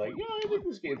Johnny be like, yeah, I think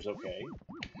this game's okay.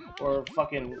 Or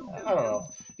fucking, I don't know.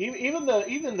 Even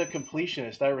the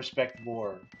completionist I respect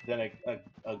more than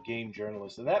a game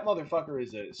journalist. And that motherfucker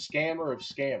is a scammer of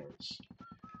scammers.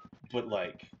 But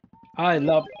like, I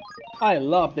love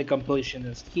the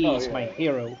completionist. He oh is my yeah,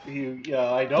 hero.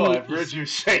 yeah, I know. He I've heard is you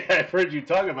say. I've heard you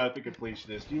talk about the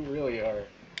completionist. You really are.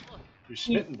 You're he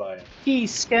smitten by him. he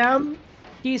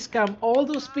scammed all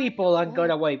those people and got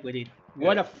away with it.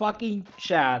 What Yeah. a fucking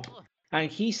Chad. And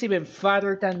he's even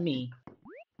fatter than me.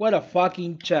 What a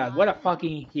fucking Chad. What a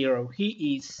fucking hero.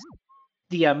 He is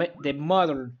the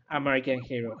modern American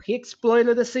hero. He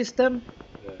exploited the system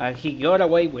Yeah. and he got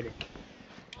away with it.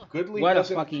 Goodly What a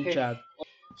doesn't fucking pay. Chad.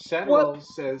 Samuel What?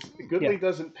 says Goodly Yeah.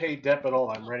 doesn't pay Depp at all.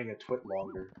 I'm renting a twit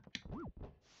longer.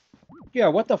 Yeah,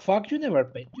 what the fuck? You never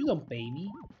pay. You don't pay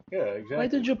me. Yeah, Why exactly.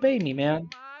 don't you pay me, man?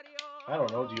 I don't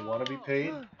know. Do you want to be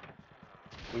paid?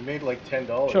 We made like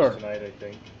 $10 Sure. tonight, I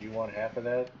think. Do you want half of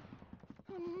that?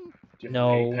 Do you have No.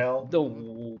 PayPal?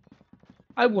 No.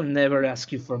 I will never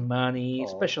ask you for money, Oh,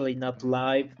 especially not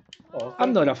live. oh,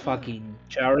 I'm thank not you. a fucking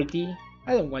charity.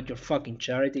 I don't want your fucking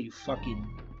charity,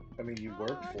 I mean, you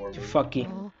worked for you me.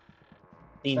 fucking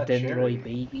It's not Nintendroid charity.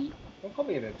 baby. Don't call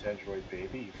me a Nintendroid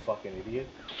baby, you fucking idiot.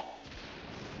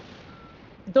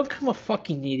 Don't come a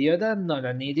fucking idiot. I'm not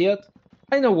an idiot.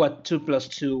 I know what 2 plus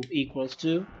 2 equals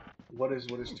to. What is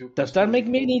 2 Does plus that 2 make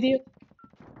me an equal? idiot?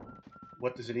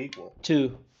 What does it equal?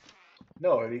 2.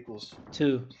 No, it equals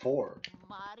 2. 4.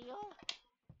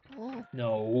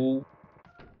 No.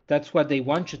 That's what they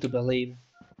want you to believe.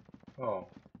 Oh.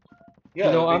 You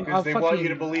Yeah, know, because I'm they want you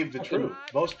to fucking, believe the fucking. truth.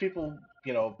 Most people,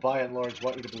 by and large,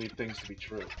 want you to believe things to be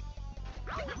true.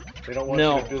 They don't want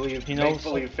you to No. believe You know,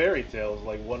 make-believe fairy tales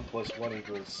like 1 plus 1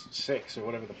 equals 6 or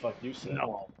whatever the fuck you said.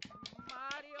 no.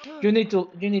 You need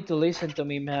to listen to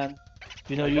me, man.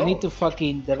 You know, I you need don't. to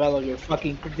fucking develop your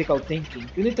fucking critical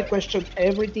thinking. You need to I, question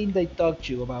everything they talk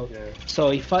to you about. yeah. So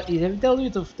if I tell you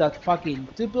that fucking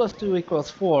 2 plus 2 equals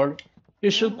 4,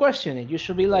 you should question it. You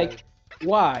should be Yeah. like,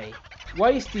 why?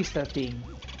 Why is this a thing?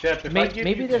 Jeff, if I give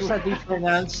you Maybe there's 2 a different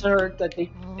answer that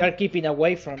they are keeping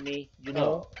away from me. You Oh,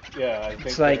 know, yeah, I it's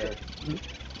think like they're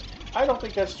I don't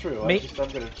think that's true. may,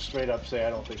 I'm gonna straight up say I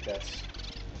don't think that's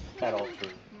at all true.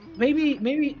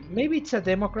 maybe it's a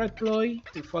Democrat ploy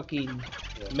to fucking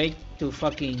Yeah.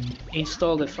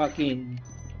 install the fucking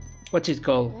what's it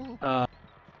called?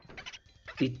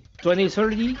 The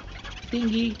 2030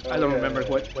 thingy. I Oh don't yeah, remember yeah.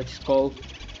 what it's called.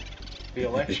 The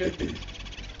election.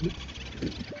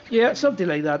 Yeah, something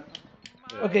like that.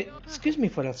 Yeah. Okay, excuse me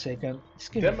for a second.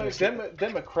 Excuse me for a second.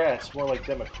 Democrats, more like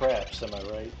Democrats. Am I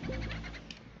right?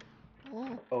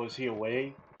 Oh, is he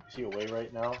away? Is he away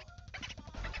right now?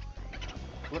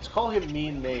 Let's call him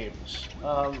mean names.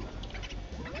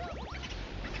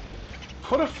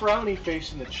 Put a frowny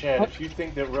face in the chat What? if you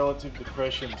think that relative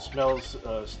depression smells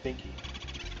stinky.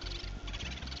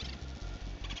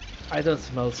 I don't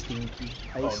smell stinky.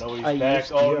 Oh no, I he's back.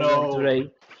 used Oh deodorant no.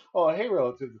 today. Oh hey,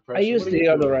 relative I depression. use What are you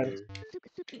doing deodorant. here?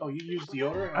 Oh, you use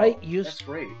deodorant? I Oh, use that's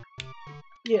great.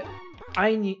 yeah.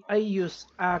 I use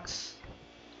Axe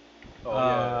Oh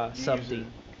yeah, you use it.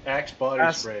 something. Axe body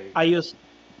As spray. I use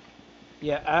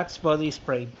Axe body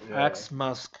spray, Yeah, Axe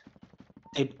mask.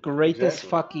 The greatest exactly.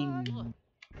 fucking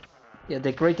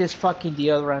the greatest fucking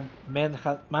deodorant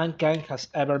mankind has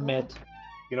ever met.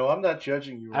 I'm not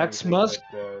judging you or Axe anything, musk.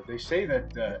 but they say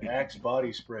that Axe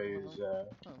body spray is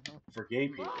for gay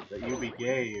people. That you'll be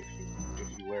gay if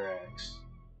you wear Axe.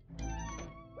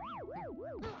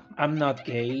 I'm not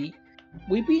gay.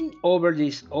 We've been over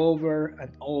this over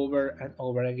and over and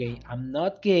over again. I'm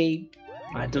not gay.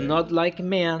 I do Okay. not like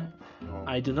men. Oh.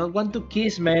 I do not want to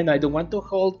kiss men. I don't want to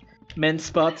hold men's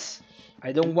butts.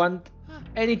 I don't want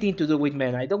anything to do with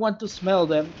men. I don't want to smell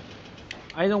them.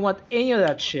 I don't want any of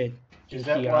that shit in Is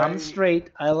that here. I'm why?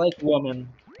 straight. I like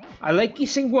women. I like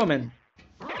kissing women.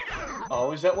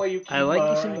 Oh, is that why you I keep? like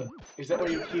kissing women. Is that why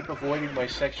you keep avoiding my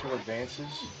sexual advances,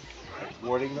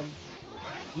 thwarting them?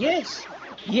 Yes.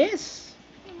 Yes.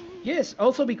 Yes.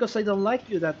 Also because I don't like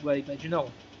you that way, but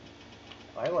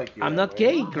I like you I'm that not way.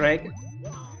 gay, Greg.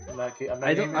 I'm not. My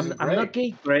I don't. name isn't I'm not Greg.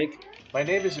 gay, Greg. My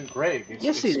name isn't Greg. It's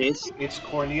Yes, it's it is. it's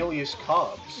Cornelius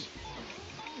Cobbs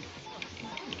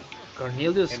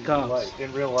Cornelius in real Cobbs. life.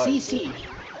 In real life, CC.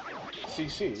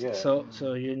 CC, yeah,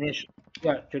 So you need,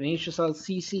 you need to sell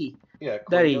CC. yeah,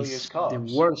 That Cornelius is the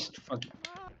Cobbs. worst fucking.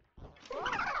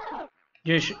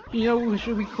 You know who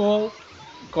should we call?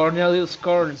 Cornelius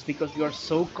Corns because you are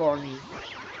so corny.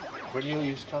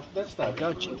 Cornelius Cobbs. That's I not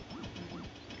got rude. you.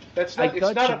 That's I not. It's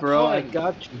got not you, a bro. I pun.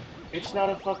 got you. It's not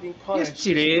a fucking pun. Yes, It's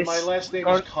it just my is. last name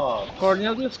is Cobbs.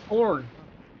 Cornelius Corn.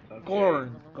 Okay.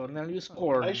 Corn. Cornelius I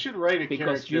Corn. should write a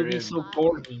Because you character be in. so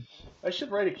corny. I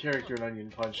should write a character in Onion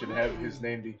Punch and have his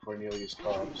name be Cornelius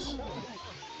Cobbs.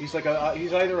 He's like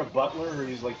he's either a butler or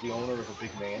he's like the owner of a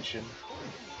big mansion.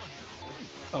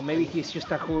 Or maybe he's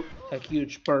just a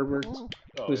huge pervert Oh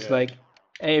who's yeah, like,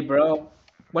 hey, bro,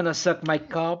 wanna suck my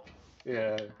cock?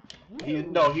 yeah. He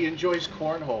enjoys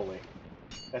cornholing.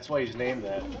 That's why he's named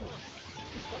that.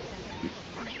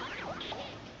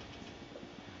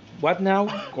 What now?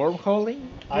 Cornholing?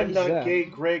 What I'm is not that? gay,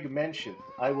 Greg mentioned.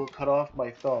 I will cut off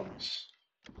my thumbs.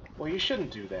 Well, you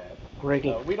shouldn't do that.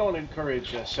 Greggy. We don't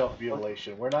encourage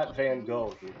self-mutilation. We're not Van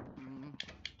Gogh here.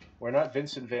 We're not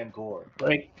Vincent Van Gogh.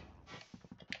 Greg.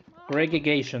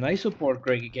 Gregigation. I support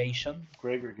Gregigation.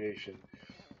 Gregregation.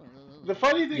 The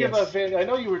funny thing about Yes. I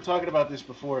know you were talking about this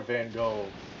before Van Gogh.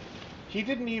 He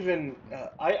didn't even.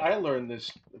 I learned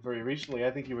this very recently.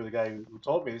 I think you were the guy who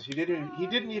told me this. He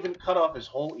didn't even cut off his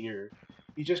whole ear.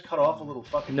 He just cut off a little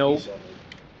fucking No. piece of it.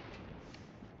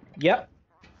 Yep.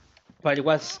 but it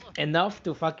was enough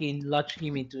to fucking launch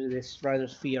him into the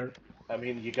stratosphere. I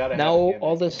mean, you gotta have Now a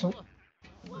all gimmick. the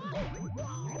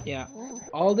yeah,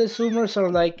 all the Zoomers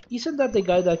are like, isn't that the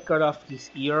guy that cut off his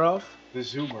ear off? The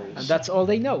And Zoomers. that's all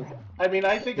they know. I mean,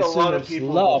 I think The a lot of Zoomers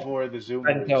people love before the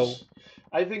Franco. Zoomers,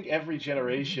 I think every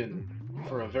generation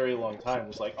for a very long time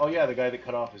was like, oh yeah, the guy that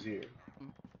cut off his ear.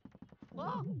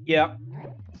 Yeah,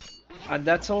 and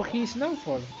that's all he's known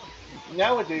for.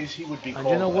 Nowadays, he would be And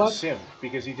you know called a what? simp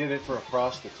because he did it for a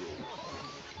prostitute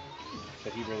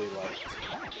that he really liked.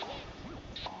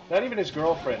 Not even his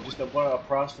girlfriend, just a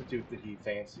prostitute that he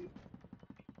fancied.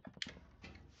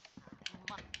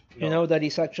 You No, know that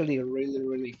is actually really,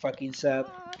 really fucking sad.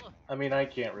 I mean, I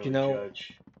can't You really know,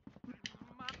 judge.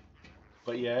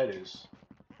 But yeah, it is.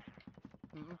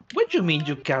 what do you mean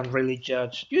you can't really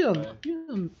judge? Uh,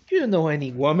 You don't know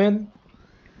any woman.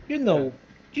 You yeah, know,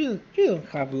 you don't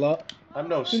have love. I'm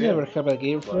no You never simp, have a but,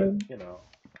 girlfriend. you know,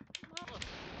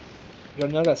 You're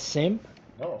not a simp.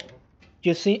 no.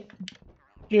 You see,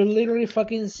 you're literally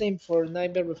fucking simp for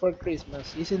Nightmare Before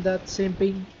Christmas. Isn't that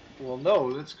simping? Well,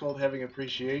 no, that's called having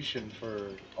appreciation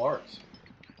for art,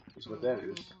 is what that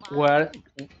is. Well,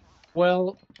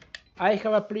 well, I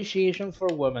have appreciation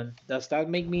for women. Does that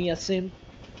make me a simp?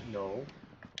 No.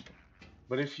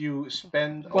 But if you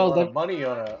spend a Well, lot of that money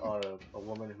on a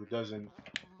woman who doesn't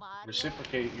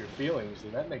reciprocate your feelings,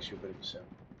 then that makes you a bit of a simp.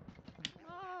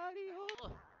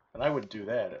 And I wouldn't do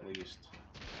that, at least.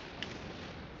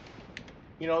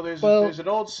 You know, well, there's an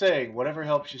old saying, whatever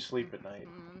helps you sleep at night.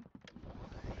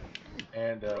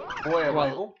 And boy, am I,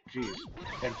 well. oh, jeez.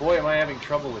 And boy, am I having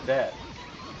trouble with that.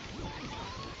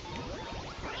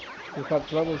 You have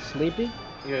trouble sleeping?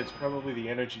 Yeah, it's probably the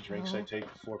energy drinks I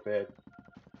take before bed.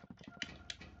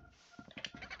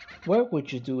 Why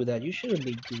would you do that? You shouldn't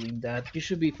be doing that. You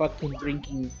should be fucking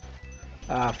drinking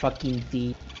fucking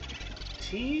tea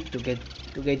Tea? to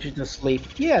get you to sleep.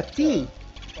 Yeah, Yeah. tea.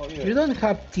 Oh, yeah. You don't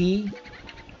have tea.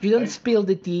 You don't I, spill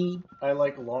the tea. I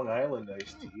like Long Island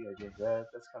iced tea. I drink that.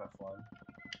 That's kind of fun.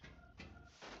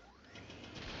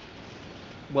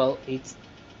 Well, it's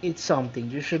something.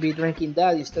 You should be drinking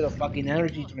that instead of fucking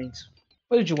energy drinks.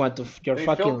 What did you want to your They fucking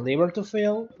fill liver to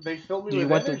fail? they fill me Do you with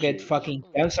want to get energy. fucking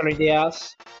cancer in the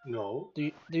ass? No,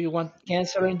 Do you want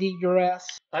cancer in your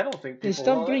ass? I don't think Then people stop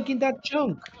want. drinking that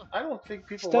junk. I don't think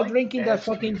people Stop like drinking that ass fucking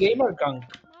cancer. gamer gunk.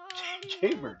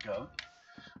 Gamer gunk.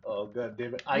 Oh god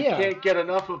damn it! I Yeah, can't get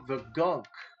enough of the gunk.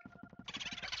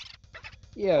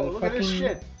 yeah, Oh, the look at this fucking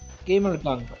shit. gamer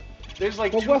gunk. There's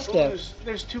like What two. was Oh, that?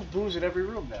 there's two boos in every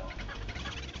room now.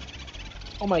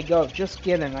 Oh my god, just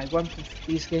kidding. I want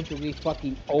this game to be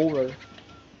fucking over.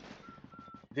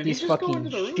 Did he This just go fucking into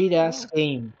the room? shit ass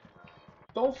game.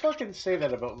 Don't fucking say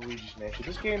that about Luigi's Mansion.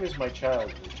 This game is my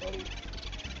childhood, buddy.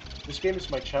 This game is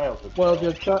my childhood. Well, Pal.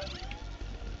 your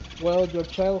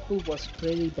childhood was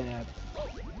pretty bad.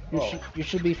 Oh, You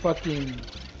should be fucking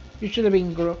you should have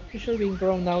been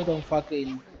grown out on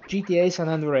fucking GTA San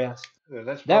Andreas. yeah,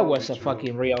 that's That probably was a true.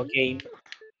 fucking real game.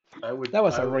 I would. That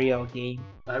was a I real game.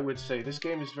 I would say this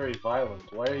game is very violent.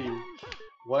 Why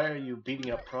are you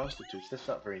beating up prostitutes? That's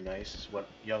not very nice, is what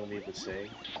young me would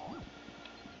say.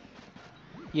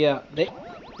 Yeah, they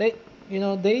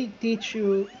they teach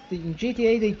you in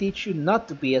GTA they teach you not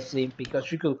to be a simp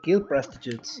because you could kill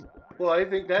prostitutes. Well, I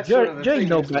think that's sort of the You're thing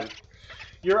no is bad. that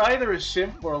you're either a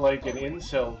simp or like an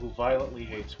incel who violently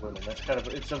hates women. That's kind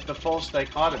of the false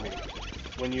dichotomy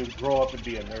when you grow up and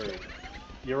be a nerd.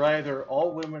 You're either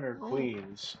all women are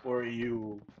queens, or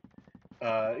you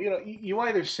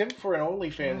either simp for an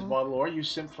OnlyFans model or you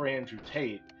simp for Andrew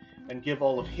Tate and give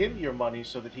all of him your money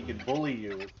so that he can bully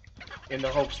you in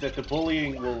the hopes that the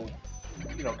bullying will,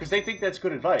 because they think that's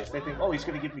good advice. They think, oh, he's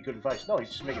going to give me good advice. No,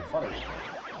 he's just making fun of me.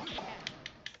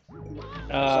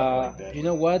 Or something like that. You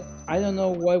know what? I don't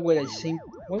know why would I simp.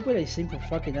 Why would I simp for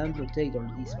fucking Andrew Tate or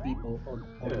these people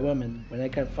or Yeah. women when I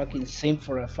can fucking simp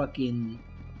for a fucking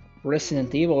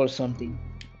Resident Evil or something?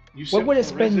 You Why simp would I for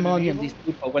spend Resident money on Evil? these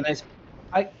people when I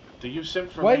Do you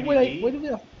simp for why Lady would I D? why do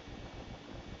I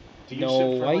Do you simp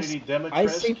no for Lady I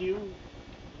simp Demetrescu?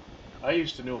 I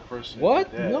used to know a person who what?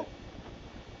 did that. No,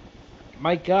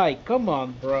 my guy, come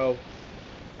on, bro.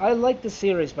 I like the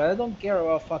series, but I don't care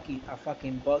about a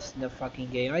fucking boss in the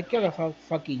fucking game. I care about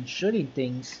fucking shooting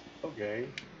things.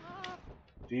 Okay.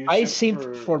 Do you I simp simp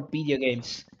for for video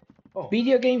games. oh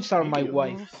Video games are my video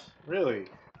wife. games? Really?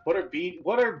 What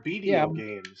are Yeah, video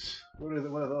games? What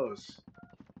are those?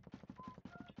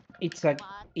 it's a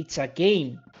it's a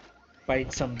game, but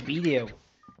it's on video.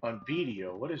 On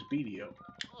video? What is video?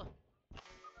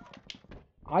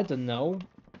 I don't know.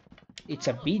 It's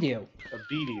a video. A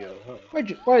video, huh?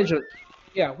 Why is your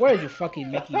Yeah, what are you fucking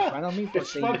making fun of me for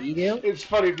It's saying funny. video? It's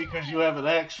funny because you have an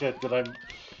accent that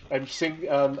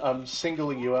I'm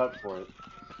singling you out for it.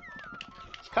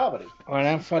 It's comedy. Or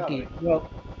I'm It's comedy. fucking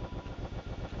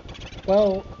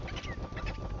well,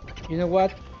 you know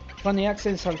what? Funny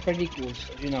accents are pretty cool,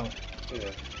 so you know. Yeah.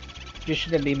 You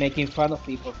shouldn't be making fun of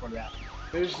people for that.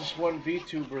 There's this one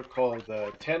VTuber called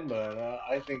Tenma, and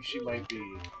I think she might be.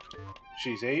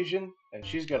 She's Asian, and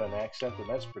she's got an accent, and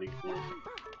that's pretty cool.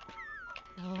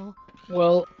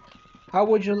 Well, how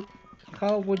would you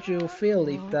how would you feel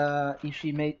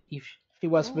if she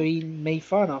was being made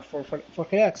fun of for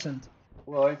her accent?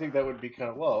 Well, I think that would be kind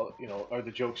of well, are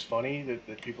the jokes funny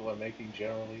that people are making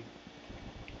generally?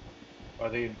 Are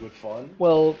they in good fun?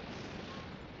 Well,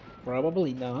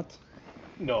 probably not.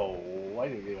 No, I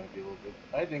think they might be a little bit.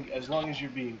 I think as long as you're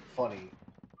being funny,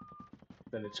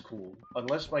 then it's cool.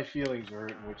 Unless my feelings are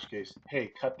hurt, in which case,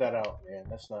 hey, cut that out, man.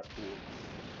 That's not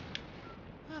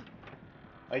cool.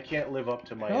 I can't live up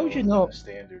to my How would you own know?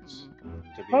 standards,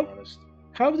 to be How honest.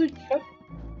 how do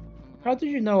how do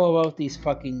you know about this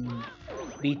fucking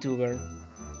VTuber?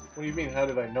 What do you mean? How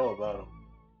did I know about them?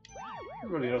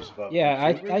 Everybody knows about Yeah,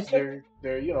 I VTubers. thought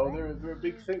They're a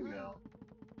big thing now.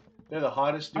 They're the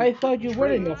hottest new I thought you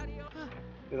were in trade. a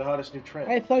They're the hottest new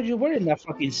trend. I thought you were in a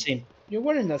fucking simp. You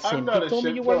weren't a I'm simp. You not a told me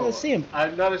you simp. weren't a No, simp.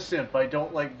 I'm not a simp. I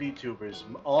don't like VTubers.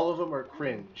 All of them are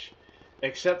cringe,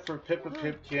 except for Pippa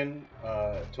Pipkin,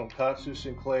 Tonkatsu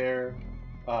Sinclair,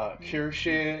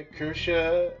 Kirsha,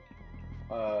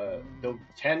 the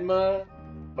Tenma.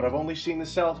 But I've only seen the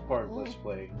South Park Let's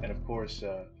Play, and of course,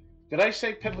 did I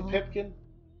say Pippa Pipkin?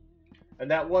 And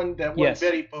that one Yes.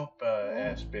 Betty Boop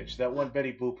ass bitch, that one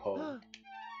Betty Boop hoe.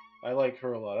 I like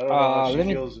her a lot. I don't know how she Let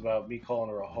me feels about me calling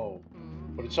her a hoe,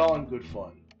 but it's all in good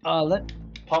fun. uh let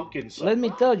Pumpkin let me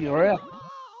supper. tell you,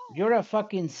 you're a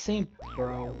fucking simp,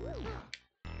 bro.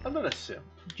 I'm not a simp.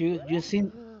 You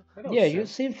simp. I don't Yeah, you simp.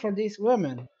 simp for this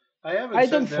woman. I haven't I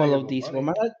don't sent any follow of the this money.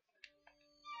 woman.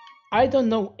 I don't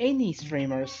know any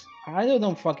streamers. I don't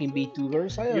know fucking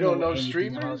VTubers. I You don't don't know know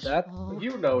anything about streamers? that.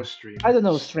 You know I don't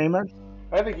know streamers. streamers.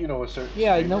 I think you know a certain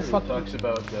Yeah, I know streamer who fucking. talks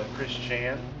about Chris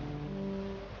Chan.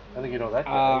 I think you know that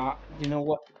guy. You know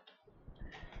what?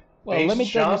 Well, let Based me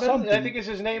tell you Shaman? I think something. is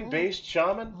his name. Based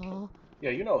Shaman?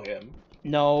 Yeah, you know him.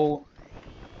 No,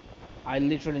 I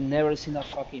literally never seen a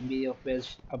fucking video of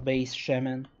a base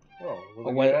shaman Oh, well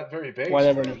or then you're not very based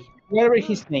whatever then. whatever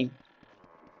his name.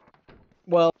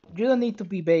 Well, you don't need to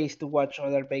be base to watch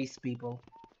other base people,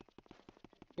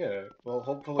 Yeah, well or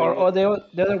hopefully.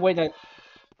 the other way that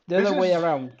the This other way is.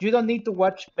 around. You don't need to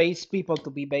watch base people to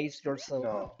be base yourself.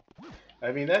 No.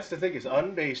 I mean, that's the thing is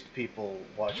unbased people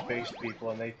watch based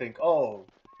people and they think, oh,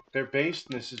 their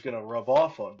basedness is going to rub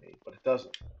off on me, but it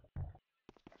doesn't.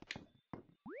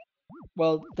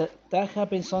 Well, that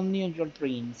happens only in your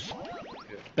dreams.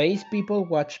 Yeah. Base people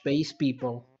watch base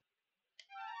people,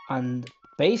 and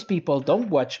base people don't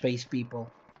watch base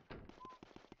people.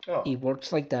 Oh, It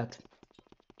works like that.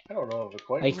 I don't know if it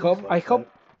quite I works hope I like hope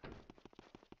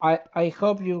that. I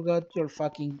hope you got your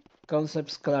fucking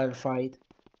concepts clarified.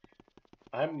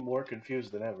 I'm more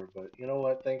confused than ever, but you know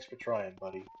what? Thanks for trying,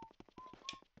 buddy.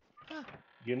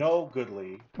 You know,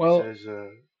 Goodly, Well, says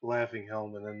Laughing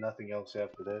Helm, and then nothing else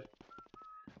after that.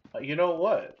 You know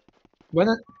what?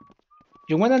 wanna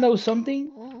you wanna know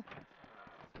something?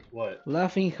 What?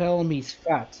 Laughing Helm is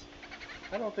fat.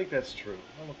 I don't think that's true.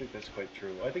 I don't think that's quite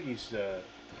true. I think he's a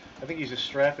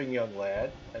strapping young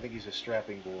lad. I think he's a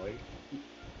strapping boy.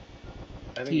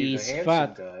 I think he's a He's handsome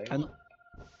fat guy. and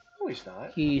No, he's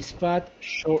not. he's fat,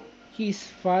 short. He's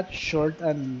fat, short,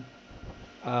 and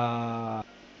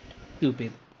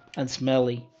stupid and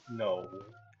smelly. No.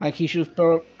 And he should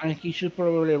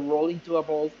probably roll into a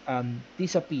vault and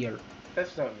disappear.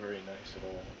 That's not very nice at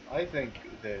all. I think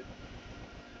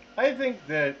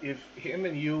that if him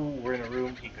and you were in a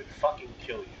room, he could fucking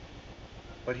kill you.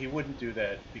 But he wouldn't do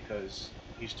that because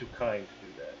he's too kind to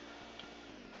do that.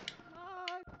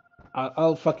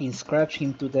 I'll fucking scratch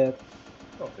him to death.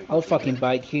 I don't think I'll he'll do fucking that.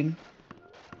 bite him.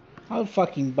 I'll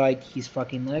fucking bite his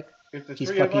fucking neck, If the his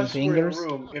three of fucking us were in a fingers.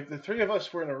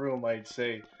 room, I'd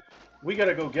say, we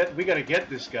gotta get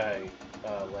this guy,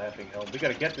 Laughing Helm. We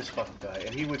gotta get this fucking guy,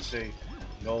 and he would say,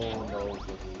 no,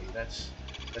 Goodly, that's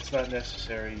not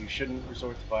necessary. You shouldn't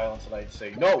resort to violence. And I'd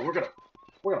say, no, we're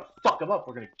gonna fuck him up.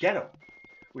 We're gonna get him.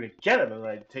 We're gonna get him. And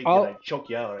I'd take you and I'll I'd choke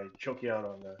you out. I'd choke you out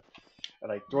on the,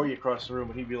 and I'd throw you across the room.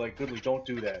 And he'd be like, Goodly, don't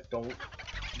do that. Don't.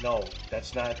 No,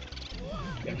 that's not.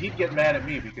 And he'd get mad at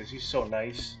me because he's so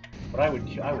nice. But I would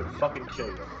fucking kill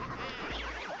you.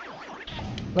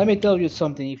 let me tell you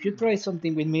something. If you try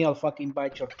something with me, I'll fucking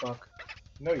bite your cock.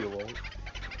 No, you won't.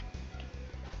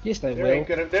 Yes, I There will. ain't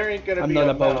gonna I'm be not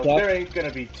a about mouth. that. There ain't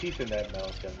gonna be teeth in that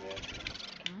mouth, young man.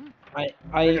 I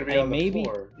They're I gonna be I on the maybe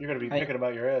floor. You're gonna be I picking them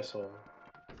out your asshole.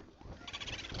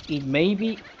 it may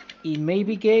be it may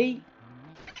be gay,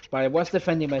 but I was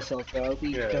defending myself, so I'll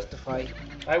be Yeah. justified.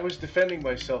 I was defending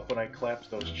myself when I clapped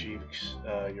those cheeks.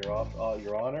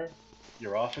 Your honor,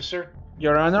 your officer.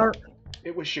 Your Honor,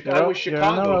 I was Your Honor,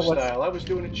 Chicago style. I was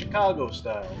doing it Chicago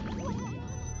style.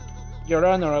 Your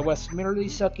Honor, I was merely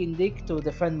sucking dick to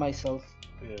defend myself.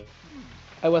 Yeah.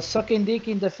 I was sucking dick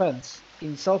in defense,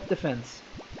 in self-defense.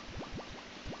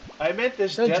 I meant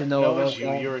this Don't you Depp know knows about you.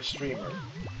 that? You're a streamer.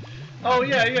 Oh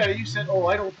yeah, yeah. You said, oh,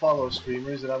 I don't follow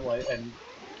streamers, and I'm like, and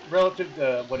relative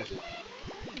to what is it?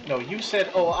 No, you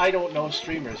said, oh, I don't know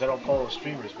streamers. I don't follow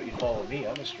streamers, but you follow me.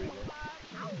 I'm a streamer.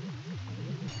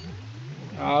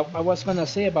 I was gonna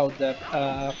say about that.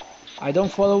 I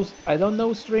don't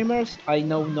know streamers. I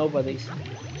know nobodies.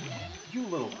 You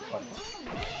little cunt.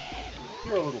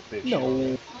 You're a little bitch, young No,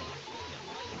 man.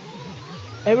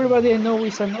 everybody I know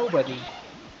is a nobody.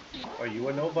 Are you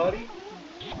a nobody?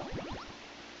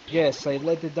 Yes, I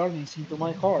let the darkness into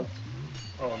my heart.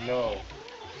 Oh no.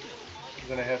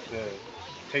 You're gonna have to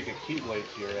take a keyblade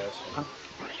to your asshole. Uh,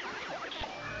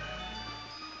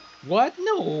 what?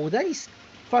 No, that is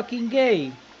fucking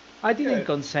gay. I Yeah. didn't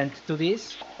consent to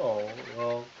this. Oh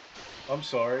well. I'm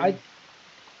sorry. I,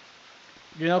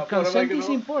 you know, What am I consent is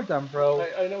gonna? important, bro.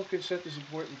 I know consent is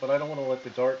important, but I don't want to let the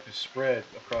darkness spread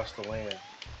across the land.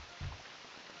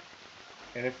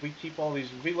 And if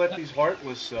if we let these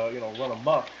heartless, run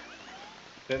amok,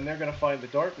 then they're gonna find the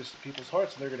darkness in people's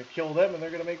hearts, and they're gonna kill them, and they're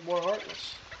gonna make more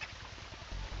heartless.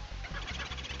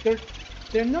 They're,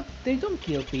 they're not. They don't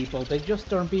kill people. They just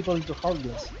turn people into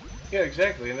heartless. Yeah,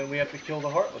 exactly. And then we have to kill the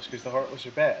heartless because the heartless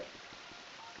are bad.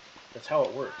 That's how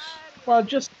it works.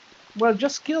 Well,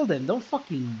 just kill them. Don't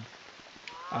fucking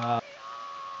uh,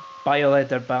 violate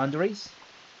their boundaries.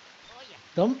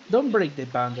 Don't break the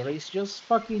boundaries. Just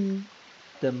fucking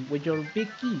them with your big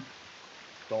key.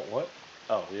 Don't what?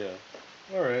 Oh yeah.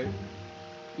 All right.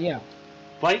 Yeah.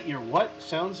 Bite your what?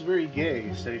 Sounds very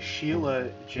gay, says Sheila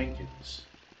Jenkins.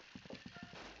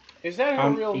 Is that her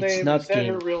real It's name? Is not that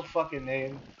her gay. real fucking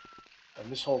name?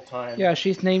 And this whole time. Yeah,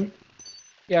 she's named.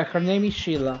 Yeah, her name is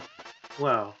Sheila.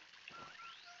 Wow.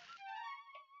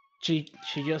 She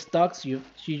just talks you.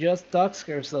 She just talks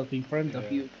herself in front of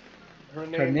Yeah. you. Her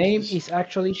Her name is name this. is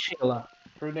actually Sheila.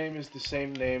 Her name is the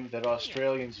same name that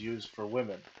Australians use for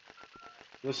women.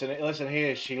 Listen here,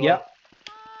 Yeah. Sheila.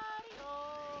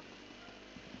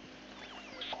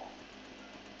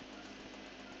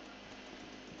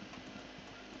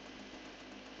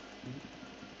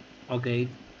 Okay.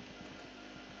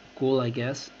 Cool, I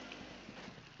guess.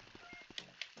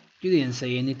 You didn't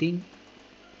say anything.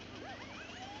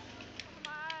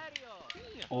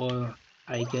 Or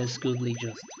I guess Goodly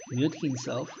just mute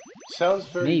himself. Sounds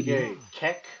very Maybe. gay.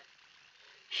 Keck.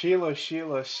 Sheila,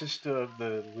 sister of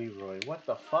the Leroy. What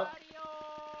the fuck?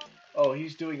 Oh,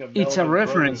 he's doing a It's a Melvin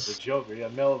brother of the reference. Joker. Yeah,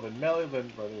 Melvin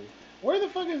brother. Where the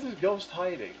fuck is this ghost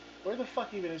hiding? Where the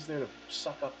fuck even is there to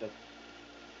suck up the?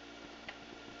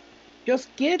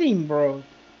 Just get him, bro.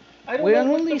 I don't We know are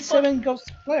what the only fuck. 7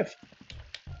 ghosts left.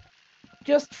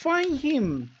 Just find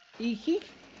him.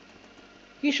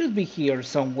 He should be here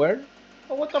somewhere.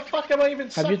 Oh, what the fuck am I even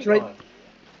Have you sucking tried? on?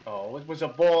 Oh, it was a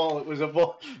ball. It was a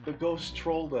ball. The ghost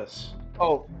trolled us.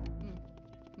 Oh,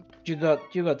 you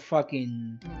got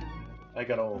fucking I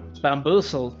got owned.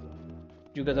 bamboozled.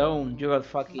 You got owned. You got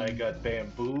fucking. I got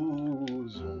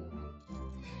bamboozled.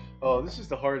 Oh, this is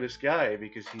the hardest guy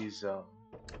because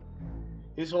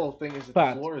his whole thing is that the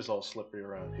Fat. floor is all slippery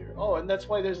around here. Oh, and that's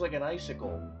why there's like an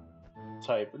icicle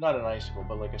type, not an icicle,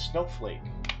 but like a snowflake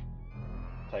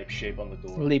type shape on the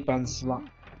door. Lip and slap.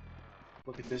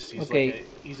 Look at this. Okay.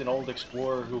 He's an old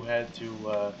explorer who had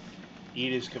to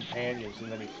eat his companions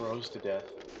and then he froze to death.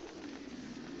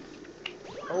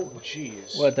 Oh,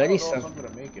 jeez. Well, I that don't is know a. if I'm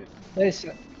gonna make it. That is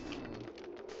a.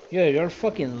 Yeah, you're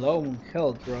fucking low in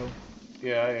health, bro.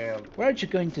 Yeah, I am. What are you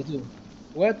going to do?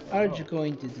 What I are don't you know.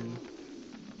 going to do?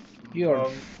 You're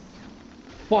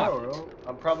I don't fucked. know.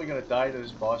 I'm probably gonna die to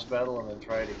this boss battle and then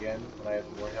try it again when I have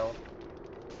more health.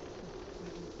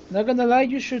 Not gonna lie,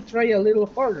 you should try a little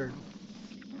harder.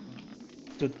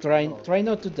 To Oh, try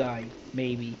not to die.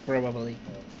 Maybe, probably.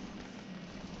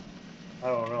 I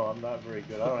don't know. I'm not very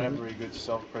good. I don't have Okay, very good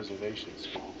self-preservation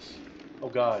skills. Oh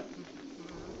God.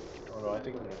 Oh no, I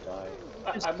think I'm gonna die.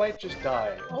 just I might just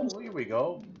die. just Oh, here we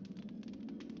go.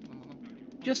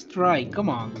 just try. Come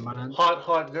on, man.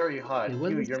 Hot, very hot. Okay,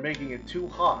 what is? You're making it too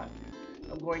hot.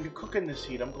 I'm going to cook in this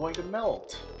heat. I'm going to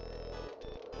melt.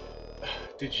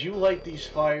 Did you light these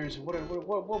fires?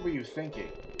 What were you thinking?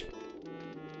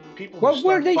 people who What were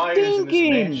start they fires in this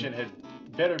thinking? mansion had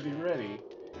better be ready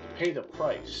to pay the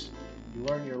price. You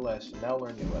learn your lesson. Now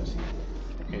learn your lesson.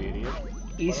 Okay, idiot. Why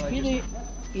Is don't I he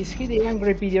just... the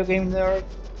angry video game nerd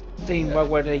saying Yeah. what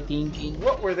were they thinking?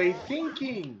 What were they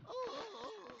thinking?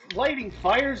 Lighting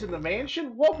fires in the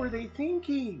mansion? What were they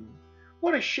thinking?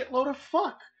 What a shitload of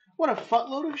fuck. What a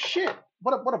fuckload of shit.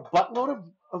 What a buttload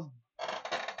of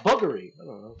buggery. I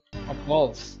don't know. Of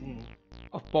balls. Mm.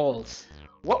 Of balls.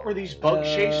 What were these bug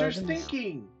chasers Let me see.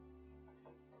 thinking?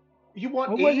 You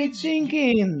want What were they AIDS?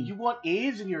 thinking? You want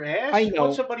AIDS in your ass? I You want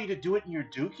know. somebody to do it in your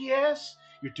dookie ass?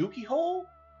 Your dookie hole?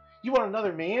 You want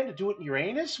another man to do it in your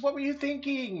anus? What were you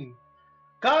thinking?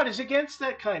 God is against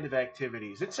that kind of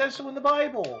activities. It says so in the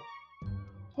Bible.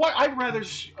 Why? I'd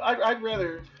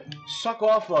rather suck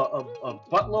off a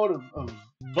buttload of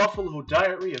buffalo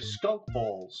diarrhea skunk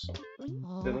balls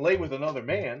than lay with another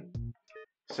man.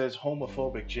 Says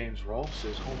homophobic James Rolfe.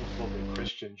 Says homophobic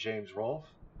Christian James Rolfe.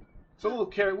 So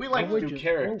little we like What to would do you?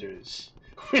 characters.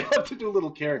 We love to do little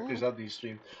characters on these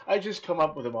streams. I just come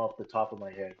up with them off the top of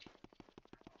my head.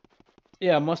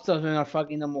 Yeah, most of them are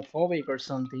fucking homophobic or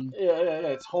something. Yeah.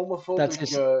 It's That's homophobic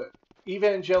his.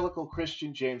 evangelical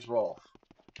Christian James Rolfe,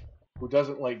 who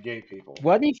doesn't like gay people.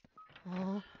 What if?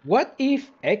 What if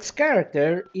X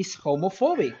character is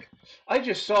homophobic? I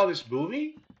just saw this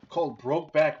movie called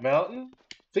Brokeback Mountain,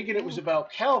 thinking it was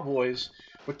about cowboys,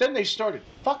 but then they started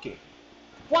fucking.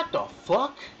 What the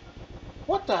fuck?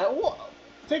 What the hell? What?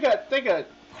 They got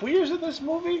queers in this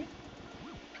movie?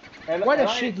 What a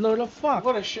shitload of fuck!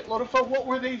 What a shitload of fun. What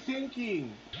were they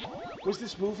thinking? Was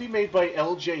this movie made by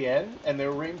LJN and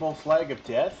their rainbow flag of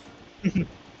death?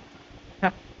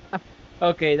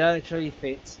 Okay, that actually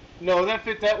fits. No, that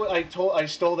fit. I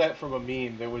stole that from a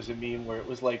meme. There was a meme where it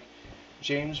was like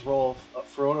James Rolfe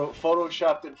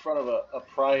photoshopped in front of a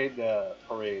pride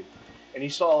parade, and he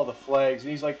saw all the flags, and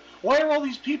he's like, "Why are all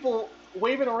these people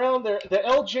waving around the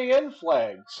LJN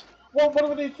flags? Well, what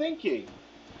were they thinking?"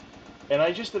 And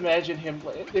I just imagine him.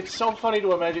 It's so funny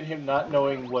to imagine him not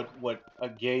knowing what a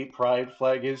gay pride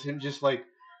flag is. Him just like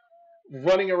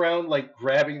running around, like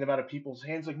grabbing them out of people's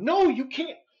hands, like, "No, you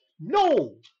can't!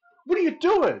 No! What are you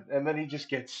doing?" And then he just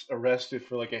gets arrested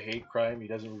for like a hate crime. He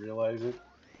doesn't realize it.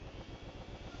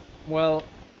 Well,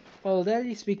 that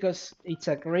is because it's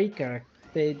a great character.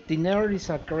 The nerd is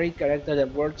a great character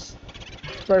that works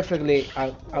perfectly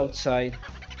outside.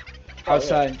 Oh yeah,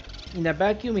 Outside, in a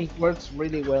vacuum, it works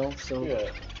really well. So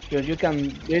yeah. you can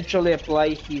virtually apply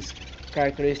his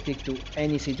characteristic to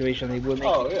any situation. It will make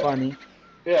Oh it yeah, funny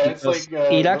yeah. It's because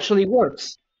like it actually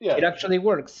works. It yeah, actually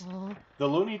works. the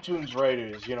Looney Tunes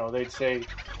writers. They'd say,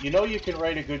 you can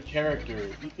write a good character.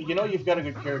 You've got a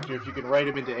good character if you can write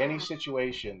him into any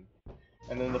situation,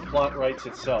 and then the plot writes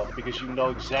itself because you know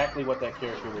exactly what that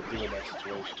character would do in that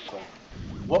situation. So,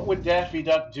 what would Daffy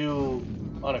Duck do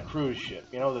on a cruise ship?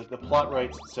 The plot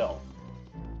writes itself.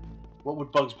 What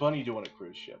would Bugs Bunny do on a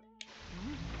cruise ship?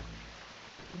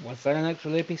 Was that an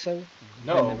actual episode?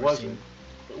 No, I've it never wasn't.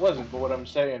 seen It wasn't. But what I'm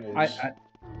saying it. is,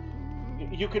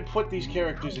 you could put these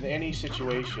characters in any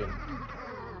situation,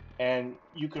 and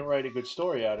you can write a good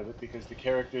story out of it because the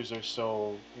characters are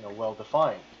so well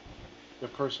defined. Their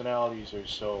personalities are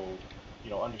so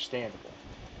understandable.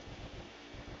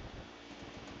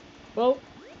 Well,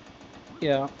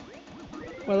 yeah.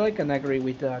 Well, I can agree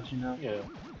with that. Yeah.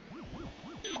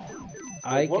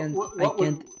 I Like can. I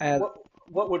can't add.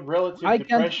 what would relative I can't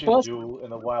depression post. do in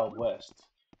the Wild West?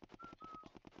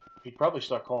 He'd probably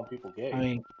start calling people gay.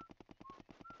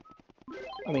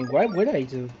 I mean, what would I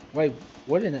do? Why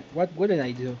wouldn't I, what wouldn't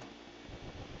I do?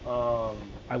 Um.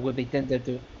 I would be tempted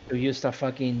to use a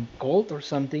fucking Colt or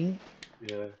something.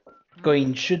 Yeah.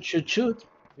 Going shoot.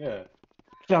 Yeah.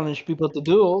 Challenge people to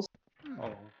duels. Oh.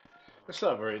 That's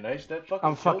not very nice. That fucking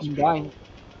I'm kills fucking people. dying.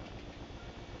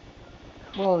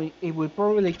 Well, it would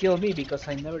probably kill me because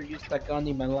I never used a gun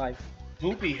in my life.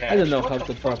 Booby hatch. I don't know What how the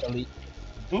to fuck? properly.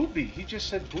 Booby. He just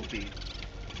said booby.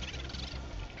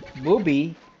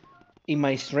 Booby in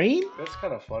my stream? That's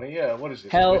kind of funny. Yeah. What is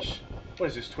this? Hell, Twitch? What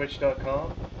is this?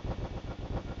 Twitch.com?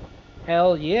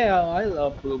 hell yeah, I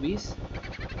love boobies.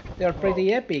 They're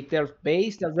pretty epic. They're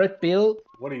based, they're red pill.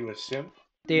 What are you, a simp?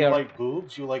 They You are. like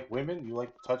boobs? You like women? You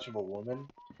like the touch of a woman?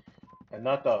 And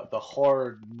not the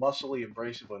hard, muscly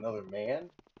embrace of another man?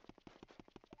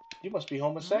 You must be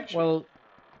homosexual.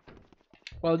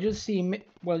 You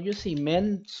see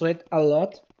men sweat a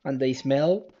lot and they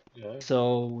smell. Yeah.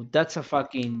 So that's a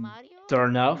fucking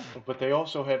turn off. But they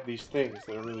also have these things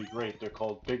that are really great. They're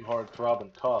called big, hard,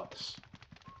 throbbing cocks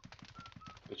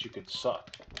that you can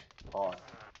suck on.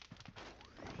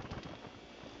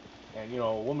 And,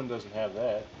 a woman doesn't have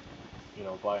that,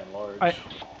 by and large.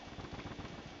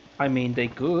 I mean, they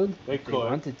could. They If they could.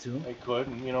 wanted to. They could,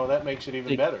 and you know that makes it even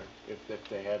They, better if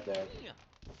they had that.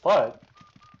 But,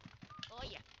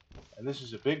 and this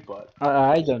is a big butt,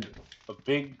 I don't. a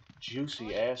big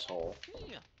juicy asshole,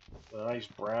 with a nice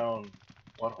brown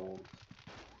butthole.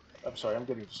 I'm sorry, I'm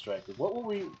getting distracted. What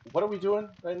are we doing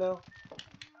right now?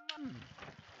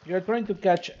 You're trying to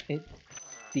catch it,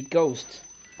 the ghost.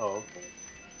 Oh, okay.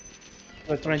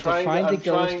 We're trying to find the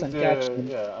ghost and catch them.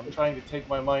 Yeah, I'm trying to take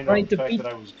my mind off Trying the to fact beat.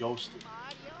 that I was ghosted.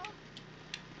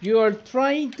 You are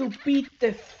trying to beat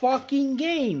the fucking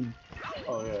game.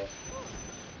 Oh yeah.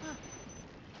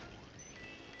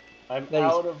 I'm That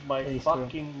is out of my that is true.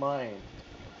 fucking mind.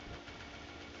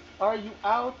 Are you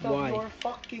out of Why? your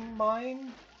fucking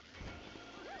mind?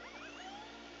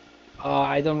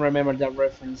 I don't remember that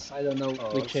reference. I don't know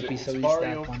Oh, which it's episode is that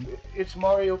Mario. one. It's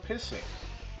Mario pissing.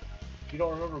 You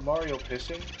don't remember Mario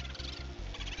pissing?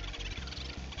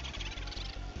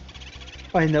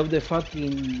 I know the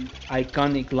fucking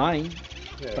iconic line,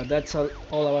 Yeah. but that's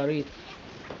all about it.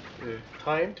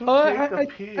 Time to Oh, take a I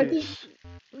think piss.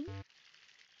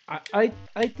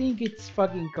 I think it's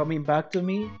fucking coming back to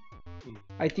me. Mm,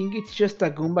 I think it's just a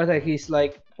Goomba that he's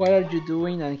like, "What are you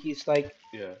doing?" And he's like,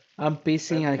 yeah. "I'm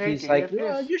pissing," I'm and he's taking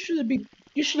a like, piss. You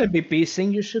shouldn't be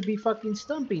pissing. You should be fucking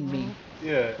stomping me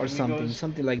Yeah, or and he goes,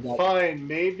 something like that." fine,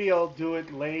 maybe I'll do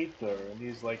it later. And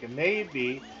he's like,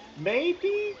 maybe?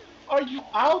 Maybe? Are you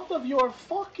out of your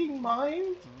fucking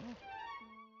mind?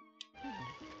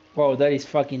 Wow, that is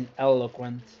fucking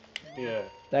eloquent. Yeah.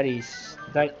 That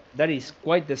is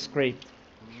quite the script.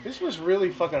 This was really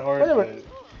fucking hard Whatever. to.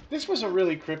 This was a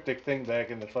really cryptic thing back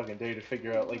in the fucking day to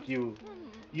figure out. Like, you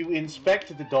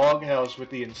inspect the doghouse with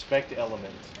the inspect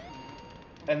element.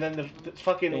 And then the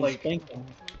fucking, Been like. spanking.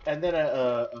 And then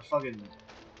a fucking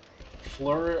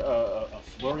a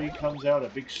flurry comes out, a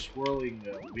big swirling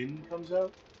wind comes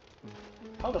out.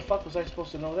 How the fuck was I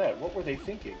supposed to know that? What were they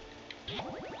thinking?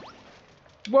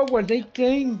 What were they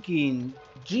thinking?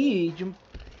 Gee,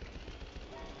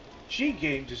 Gee,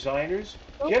 game designers,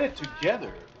 oh, get it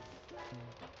together.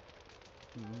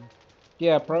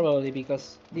 yeah, probably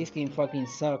because this game fucking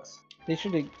sucks. They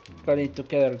should have got it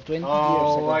together 20 years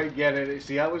Oh, ago. I get it.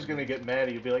 See, I was gonna get mad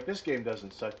at you, be like, this game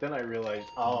doesn't suck. Then I realized,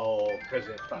 oh,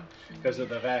 because of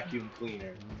the vacuum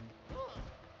cleaner.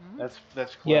 That's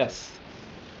clever. Yes.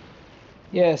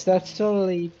 Yes, that's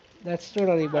totally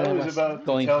what I was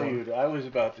going for. I was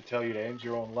about to tell you to end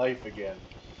your own life again.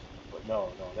 But no,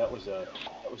 that was a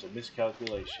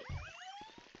miscalculation.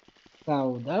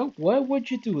 Now, why would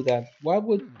you do that? What I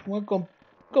didn't.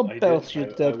 compels you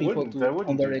to tell people I to wouldn't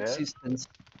on their do that. existence?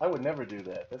 I would never do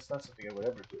that. That's not something I would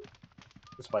ever do.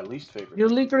 It's my least favorite You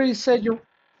thing to do. literally said you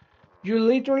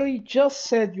literally just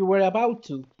said you were about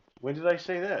to. When did I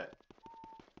say that?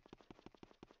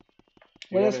 Do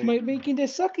you Well, have that's any? making the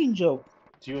sucking joke.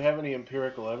 Do you have any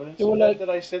empirical evidence You of were like, that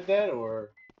I said that, or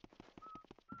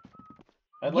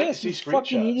I'd like to yes, see you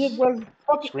fucking idiot.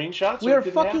 screenshots. Screenshots, or it We're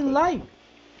didn't fucking happen. live.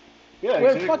 Yeah, We're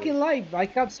exactly. fucking live. I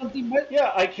have something better.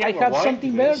 Yeah, I I can't have rewind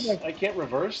something better. this. I can't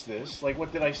reverse this. Like,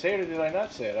 what did I say or did I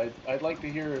not say it? I'd like to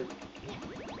hear.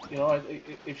 You know,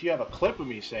 if you have a clip of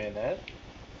me saying that,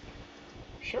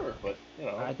 sure. But you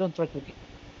know, Don't try to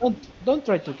don't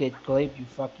try to get clipped, you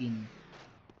fucking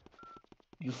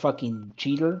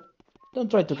cheater. Don't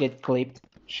try to get clipped.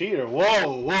 cheater.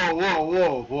 Whoa, whoa, whoa,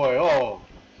 whoa, boy. Oh,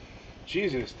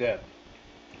 Jesus, Depp.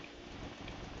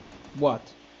 What?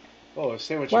 Oh,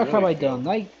 say what you What have really I feel.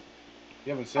 done?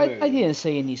 You haven't said I anything. didn't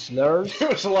say any slurs. There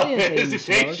was a I lot of didn't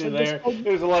say any slurs. hesitation there.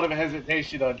 There was a lot of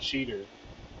hesitation on cheater.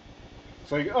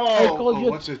 It's like, I called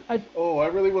you. what's it? I Oh, I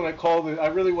really want to call the. I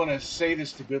really want to say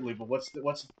this to Goodley, but what's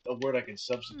a word I can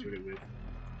substitute it with?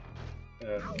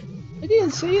 I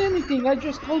didn't say anything. I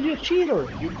just called you a cheater.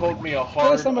 You called me a What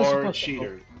hard else am I R supposed to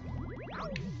cheater.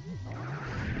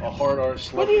 A hard R What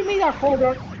do you slugger. mean a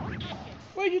holder?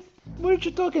 What are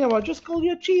you talking about? Just call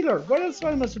you a cheater. What else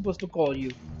am I supposed to call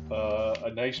you?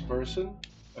 A nice person.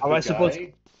 A Am I good supposed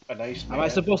guy. A nice man. Am I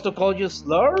supposed to call you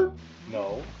slur?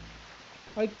 No.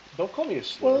 Like, Don't call me a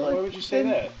slur. well, Why would you say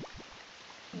then- that?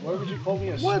 Why would you call me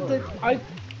a what? slur?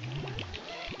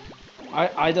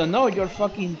 I don't know. You're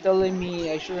fucking telling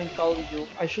me I shouldn't call you.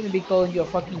 I shouldn't be calling you a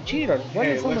fucking cheater. What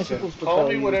Hey, else am I listen. supposed to Call call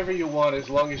me you? whatever you want, as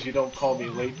long as you don't call me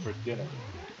late for dinner.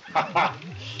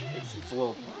 it's a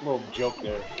little joke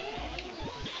there.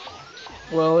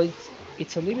 Well,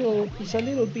 it's a little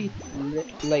bit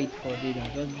late for dinner,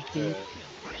 don't you think?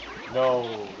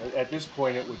 No, at this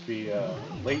point it would be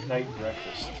late night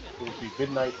breakfast. It would be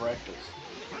midnight breakfast.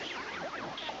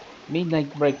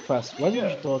 Midnight breakfast. What are you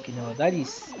Yeah, talking about?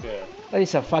 yeah, That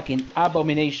is a fucking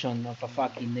abomination of a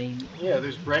fucking name yeah.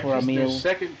 There's for a breakfast. There's meal.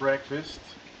 second breakfast.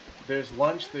 There's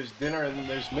lunch, there's dinner, and then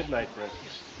there's midnight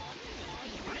breakfast.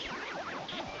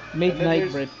 And then Midnight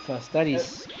there's breakfast. That and,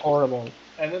 is horrible.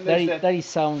 and then there's that That is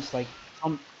sounds like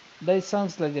that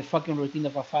sounds like the fucking routine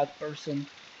of a fat person.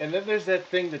 and then there's that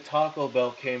thing that Taco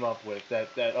Bell came up with,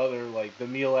 that other like the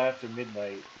meal after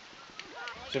midnight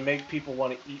to make people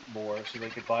want to eat more so they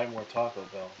could buy more Taco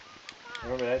Bell.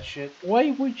 Remember that shit?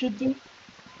 Why would you do?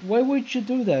 Why would you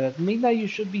do that? At midnight you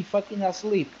should be fucking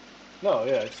asleep. No,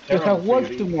 yeah, it's You terrible have for you work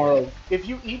to eat. tomorrow. If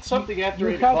you eat something after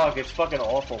You 8 have o'clock, it's fucking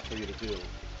awful for you to do.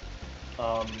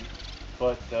 Um,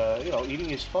 but you know, eating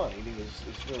is fun. Eating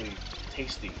is really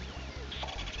tasty.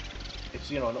 It's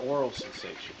an oral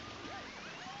sensation.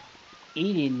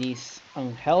 eating is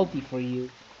unhealthy for you.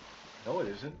 No, it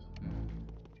isn't.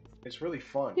 It's really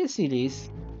fun. Yes, it is.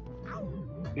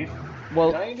 If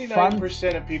Well, fun.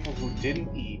 99% of people who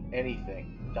didn't eat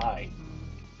anything died.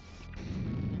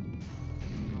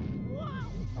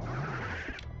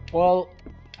 Well,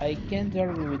 I can't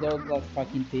argue with all that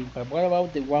fucking thing. But what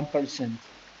about the 1%?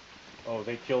 Oh,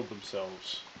 they killed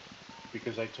themselves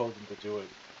because I told them to do it.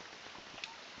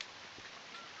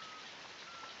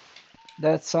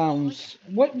 That sounds.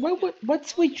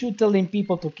 What's with you telling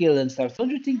people to kill themselves? Don't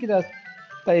you think that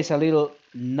is a little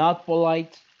not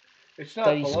polite? It's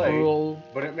That not is polite, cruel,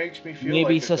 but it makes me feel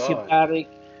maybe like a god. sociopathic.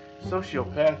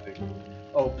 Sociopathic.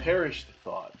 Oh, perish the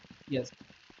thought. Yes.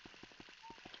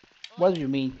 What do you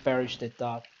mean, perish the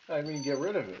thought? I mean, get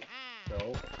rid of it.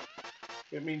 No.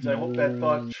 It means I hope that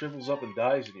thought No, shrivels up and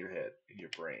dies in your head, in your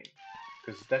brain.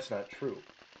 Because that's not true.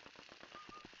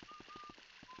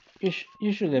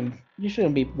 you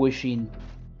shouldn't be wishing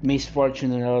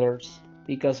misfortune on others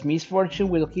because misfortune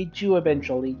will hit you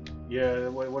eventually. Yeah,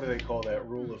 what do they call that?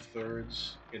 Rule of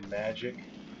thirds in magic.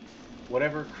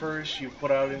 Whatever curse you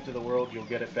put out into the world, you'll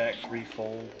get it back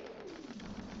threefold.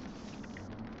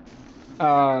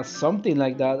 Something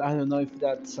like that. I don't know if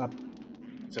that's a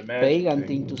It's a magic pagan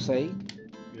thing to thing. say.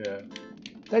 Yeah,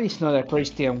 That is not a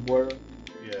Christian word.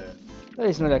 yeah. That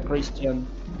is not a Christian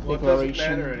Well, it doesn't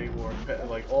matter declaration. anymore.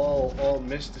 Like all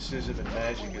mysticism and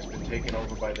magic has been taken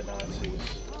over by the Nazis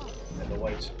and the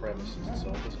white supremacists, so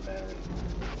it doesn't matter anymore.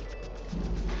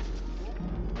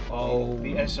 Oh,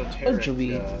 The don't esoteric. you be,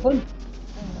 don't,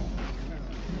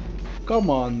 come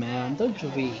on, man, don't you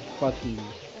be fucking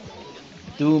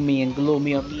doomy and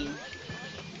gloomy on me.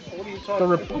 What are you The talking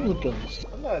about? Republicans,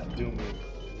 I'm not dooming.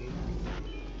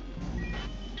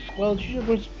 well, you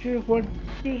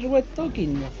were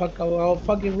talking about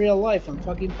fucking real life and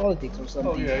fucking politics or Oh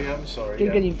something. yeah, yeah. I'm sorry. You're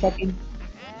Yeah. getting fucking,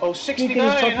 Oh, you're getting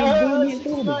 69! fucking Ha! doomy and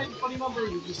gloomy. 69! Funny number.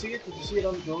 Did you see it? Did you see it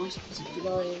on the ghost?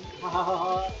 69. Ha ha ha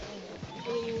ha.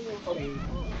 Oh, funny.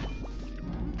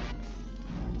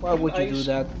 Why Put an would you do ice.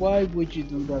 that? Why would you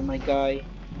do that, my guy?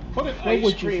 Put an Why ice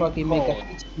would you cream fucking make a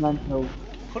cone. dismantle?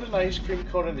 Put an ice cream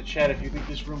cone in the chat if you think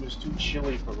this room is too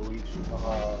chilly for Luigi.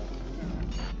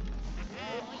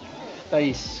 That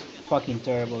is fucking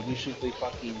terrible. You should be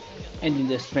fucking ending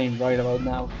the stream right about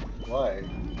now Why?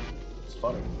 It's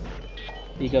funny.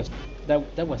 because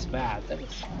that was bad. That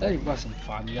wasn't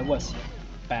funny. That was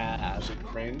bad. Was it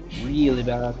cringe? Really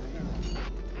bad.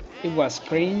 It was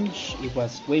cringe. It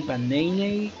was Whip and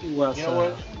Nene. It You was know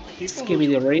what? People who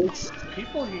Skibby the Ritz.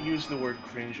 people who use the word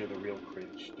cringe are the real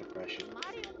cringe depression.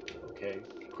 Okay?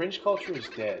 Cringe culture is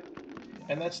dead.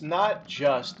 And that's not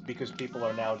just because people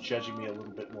are now judging me a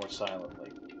little bit more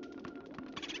silently.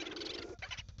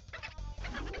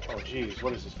 Oh geez,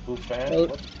 what is this, Blue Fan? Well,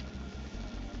 What?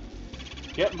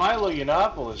 Get Milo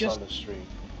Yiannopoulos just on the stream.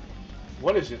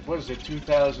 What is it? What is it,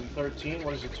 2013?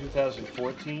 What is it,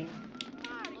 2014?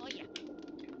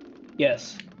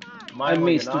 yes. I Milo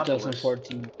missed Yiannopoulos.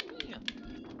 2014.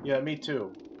 Yeah, me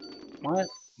too. What?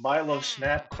 Milo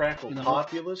Snap Crackle You know,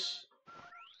 Populous.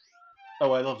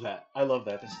 Oh, I love that. I love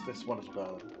that. That's wonderful,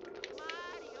 darling.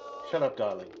 Shut up,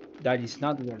 darling. that is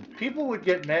not one. People would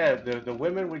get mad. The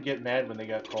women would get mad when they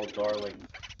got called darling.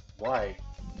 Why?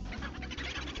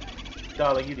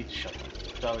 Darling, you need to shut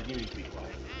up. Darling, you need to be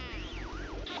quiet.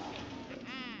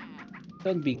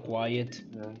 Don't be quiet.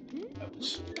 Yeah.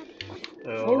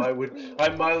 For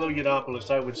I'm Milo Yiannopoulos.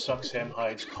 I would suck Sam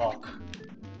Hyde's cock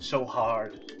so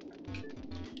hard.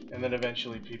 And then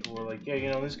eventually people were like,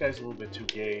 yeah, this guy's a little bit too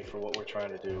gay for what we're trying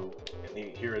to do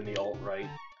here in the alt-right.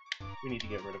 We need to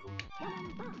get rid of him.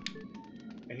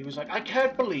 And he was like, I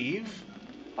can't believe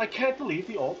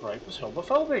the alt-right was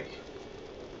homophobic.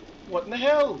 What in the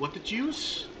hell? What the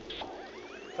juice?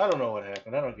 I don't know what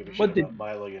happened. I don't give a shit what did about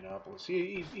Milo Yiannopoulos.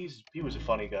 He was a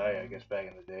funny guy, I guess, back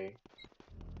in the day.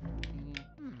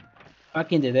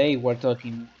 back in the day we're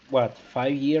talking what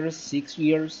 5 years, 6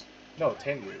 years? No,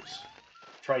 10 years.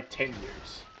 Try 10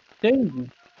 years.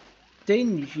 10,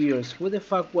 10 years. Who the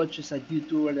fuck watches a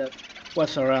YouTuber that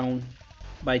was around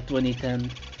by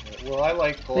 2010? Well, I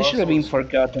like They should have Colossal been is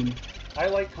forgotten. I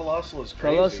like Colossal is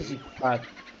Colossus crazy. is fat.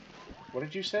 What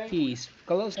did you say?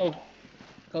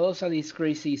 Colossal is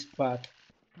crazy, is fat,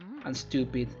 and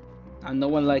stupid, and no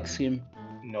one likes him.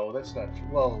 No, that's not true.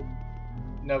 Well,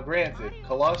 now granted,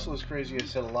 Colossal is crazy has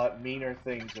said a lot meaner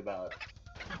things about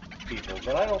people,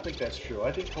 but I don't think that's true.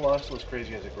 I think Colossal is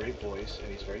crazy has a great voice and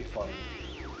he's very funny,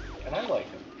 and I like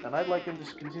him, and I'd like him to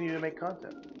continue to make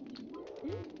content.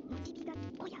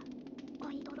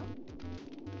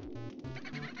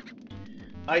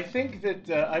 I think that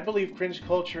I believe cringe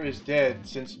culture is dead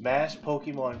since mass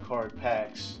Pokemon card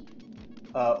packs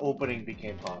opening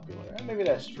became popular. And maybe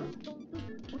that's true.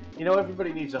 You know,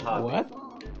 everybody needs a hobby. What?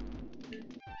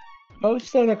 How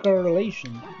is that a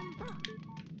correlation?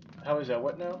 How is that?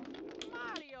 What now?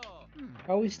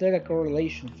 How is that a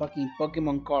correlation? Fucking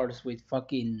Pokemon cards with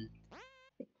fucking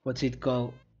what's it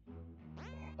called?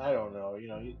 I don't know. You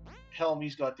know,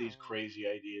 Helmy's got these crazy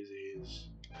ideas. He is,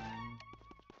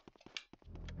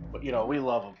 but you know, we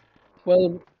love him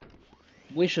Well,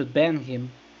 we should ban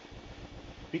him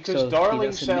because so he Darling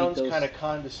doesn't make sounds those. kind of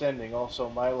condescending. Also,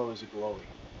 Milo is a glowy.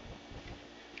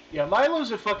 Yeah,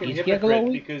 Milo's a fucking Is he a hypocrite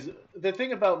glowy? because the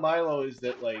thing about Milo is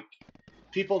that like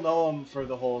people know him for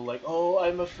the whole like, oh,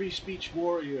 I'm a free speech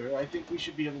warrior. I think we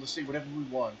should be able to say whatever we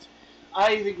want.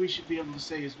 I think we should be able to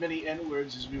say as many N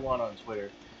words as we want on Twitter.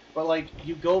 But like,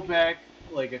 you go back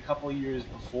like a couple of years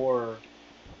before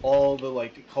all the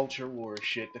like culture war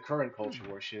shit, the current culture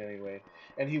war shit anyway,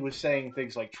 and he was saying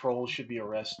things like trolls should be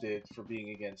arrested for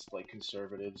being against like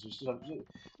conservatives or something.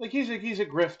 Like he's a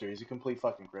grifter. He's a complete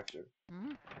fucking grifter.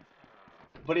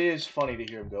 But it is funny to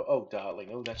hear him go, "Oh, darling,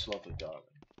 oh, that's lovely, darling."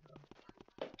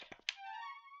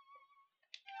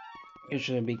 You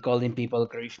shouldn't be calling people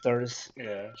grifters.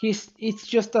 Yeah. It's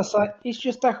just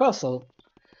a hustle.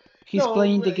 He's No,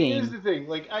 playing the here's game. the thing.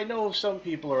 Like, I know some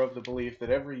people are of the belief that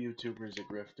every YouTuber is a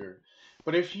grifter,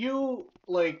 but if you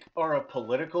like are a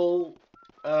political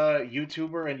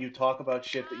YouTuber and you talk about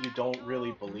shit that you don't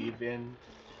really believe in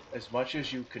as much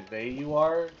as you convey you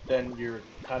are, then you're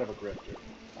kind of a grifter,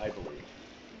 I believe.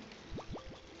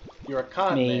 You're a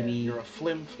con man. Maybe, You're a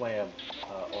flim flam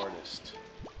artist.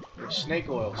 You're a snake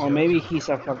oil or maybe salesman, he's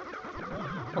a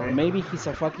or right? maybe he's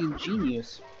a fucking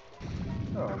genius.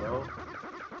 I don't know.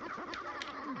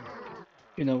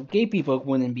 You know, gay people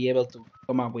wouldn't be able to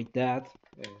come up with that.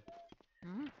 Yeah.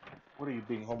 What are you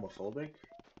being homophobic?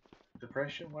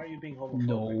 Depression? Why are you being homophobic?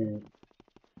 No,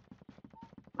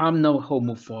 I'm not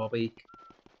homophobic.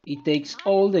 It takes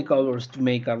all the colors to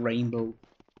make a rainbow,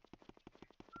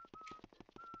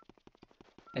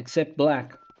 except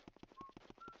black.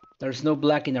 There's no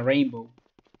black in a rainbow.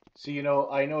 See, you know,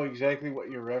 I know exactly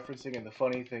what you're referencing, and the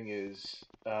funny thing is,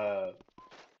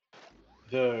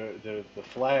 the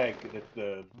flag that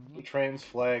the trans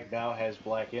flag now has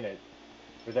black in it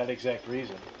for that exact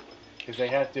reason, because they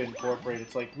had to incorporate.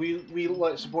 It's like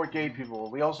support gay people,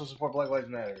 we also support Black Lives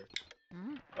Matter,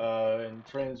 and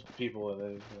trans people, and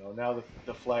then you know now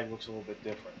the flag looks a little bit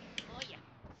different.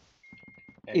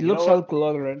 And It you know looks all what?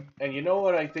 cluttered. And you know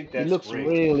what? I think It that's looks great.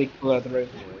 really cluttered.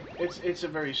 Yeah. It's a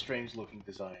very strange looking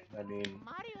design. I mean,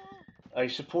 I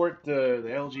support the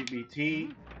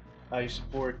LGBT. I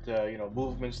support you know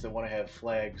movements that want to have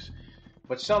flags,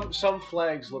 but some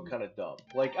flags look kind of dumb.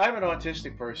 Like I'm an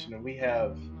autistic person, and we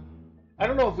have I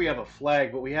don't know if we have a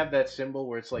flag, but we have that symbol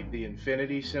where it's like the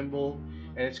infinity symbol,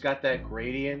 and it's got that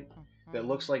gradient that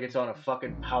looks like it's on a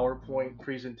fucking PowerPoint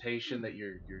presentation that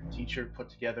your teacher put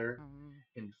together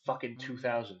in fucking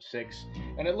 2006,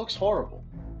 and it looks horrible.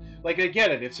 Like I get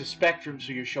it, it's a spectrum,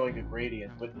 so you're showing a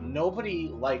gradient, but nobody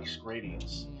likes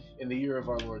gradients in the year of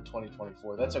our Lord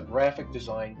 2024. That's a graphic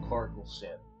design cardinal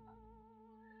sin.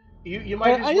 You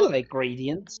might as I well. like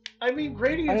gradients. I mean, I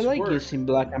gradients like work. using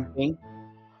black and pink.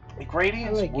 I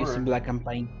Gradients like using work. black and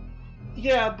pink.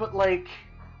 Yeah, but like,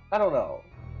 I don't know.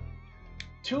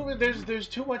 There's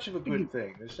too much of a You- good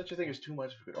thing. There's such a thing as too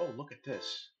much of a good. Oh, look at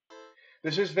this.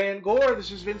 This is Van Gogh.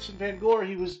 This is Vincent Van Gogh.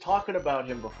 He was talking about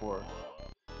him before.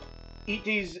 Eat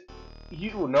these.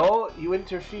 You know, you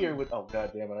interfere with. Oh,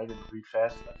 god damn it! I didn't read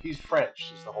fast enough. He's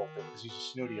French. Is the whole thing because he's a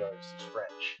snooty artist. He's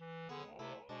French.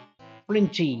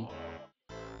 Frenchy.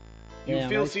 You Damn, I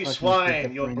filthy fucking hate the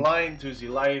swine! You're French. blind to the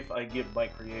life I give my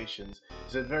creations.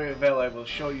 Said very well. I will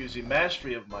show you the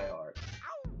mastery of my art.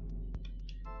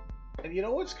 And you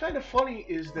know what's kind of funny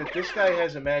is that this guy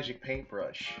has a magic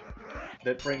paintbrush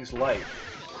that brings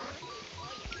life.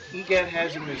 EGAT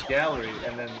has him in his gallery,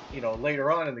 and then, you know, later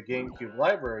on in the GameCube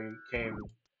library came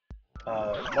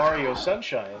Mario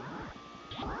Sunshine,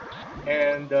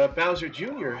 And Bowser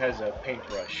Jr. has a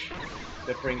paintbrush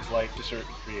that brings life to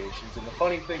certain creations. And the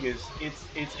funny thing is,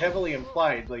 it's heavily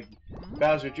implied. Like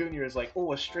Bowser Jr. is like,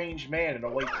 "Oh, a strange man in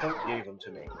a white coat gave him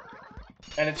to me,"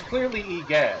 and it's clearly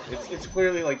Egad. It's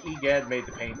clearly like Egad made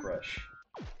the paintbrush.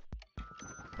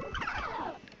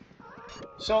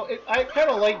 So I kind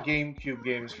of like GameCube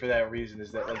games for that reason.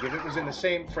 Is that like if it was in the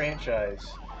same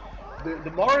franchise,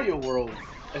 the Mario world,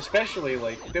 especially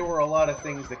like there were a lot of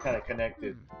things that kind of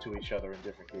connected to each other in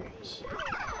different games.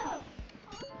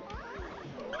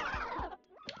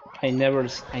 I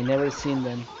never seen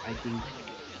them. I think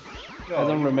I No,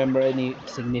 don't you were remember any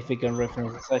significant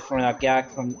reference aside from a gag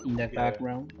from in the yeah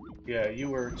background. yeah you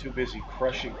were too busy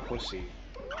crushing pussy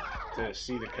to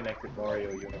see the connected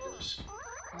Mario universe.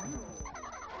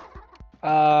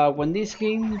 When this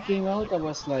game came out, I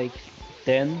was like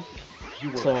 10,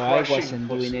 You were so I crushing wasn't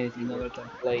doing pussy. anything other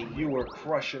than play. You were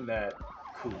crushing that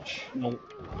cooch. No,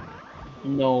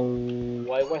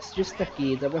 no, I was just a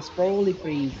kid. I was probably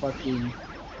playing fucking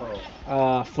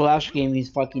Oh, Flash game in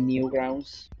fucking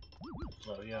Newgrounds.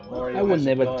 well, yeah. I Mario would has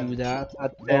a never do gun. that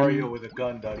at Mario 10. with a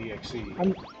gun.exe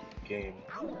I'm game.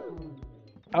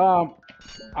 um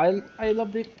I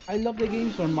love the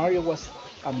games when Mario was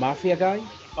a mafia guy,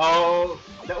 Oh,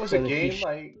 that was a so game.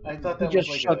 I thought he that was just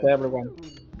like shot a. everyone.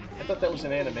 I thought that was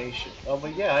an animation. Oh,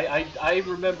 but yeah, I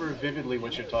remember vividly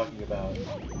what you're talking about.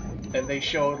 And they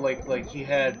showed like he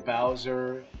had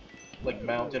Bowser like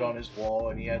mounted on his wall,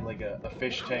 and he had like a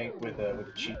fish tank with a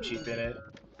cheap cheap in it.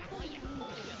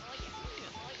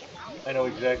 I know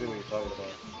exactly what you're talking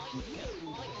about.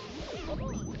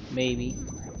 Maybe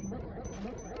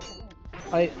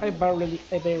I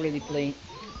barely play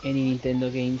any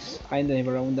Nintendo games. I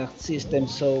never owned that system,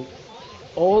 so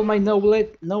all my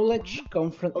knowledge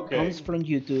Okay, comes from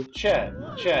YouTube. chat.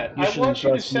 You I shouldn't want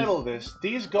you to trust me. settle this.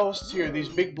 These ghosts here, these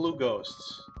big blue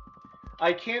ghosts.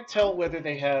 I can't tell whether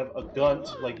they have a gunt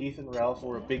like Ethan Ralph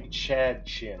or a big Chad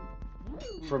chin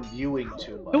from viewing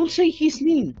too Don't much. say his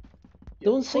name. Yeah,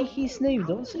 Don't say what? his name.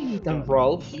 Don't say No, Ethan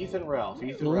Ralph. Ethan Ralph,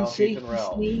 Ethan Don't Ralph, say Ethan his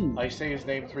Ralph. name. I say his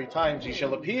name 3 times, he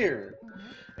shall appear.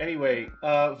 Anyway,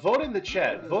 vote in the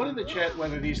chat. Vote in the chat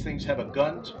whether these things have a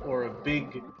gunt or a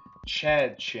big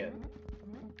Chad chin.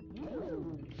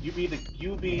 You be the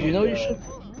You know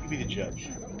you be the judge.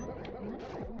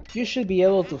 you should be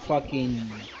able to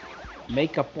fucking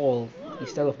make a poll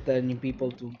instead of telling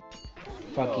people to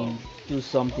No, fucking do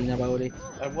something about it.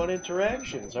 I want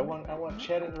interactions. I want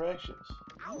chat interactions.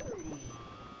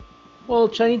 Well,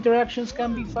 chat interactions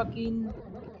can be fucking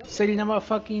setting up a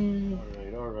fucking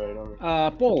All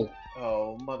right. poll.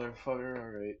 Oh, motherfucker.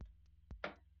 All right.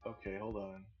 Okay, hold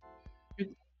on.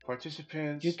 You,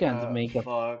 you Participants, can't make a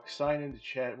fuck. Sign into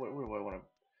chat. Where do I want to?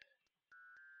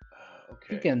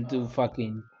 you Okay. can do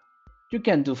fucking you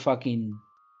can do fucking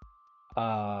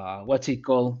what's it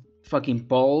called? Fucking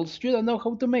polls. You don't know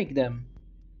how to make them.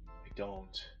 I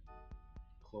don't.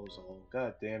 Close all.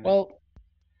 God damn it. Well,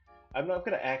 I'm not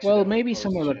gonna well, accidentally maybe close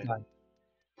some the other chat. time.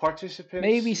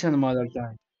 Maybe Participants. some other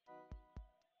time.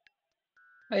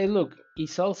 Hey, look,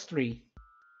 it's all three.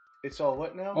 It's all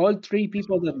what now? All three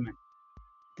people that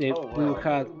Oh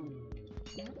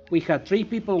we wow. had 3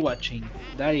 people watching.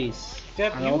 That is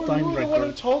Deb, an all-time you were the one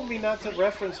who record. told me not to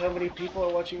reference how many people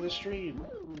are watching the stream,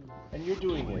 and you're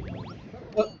doing it.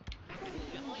 Well,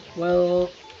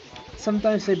 well,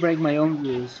 sometimes I break my own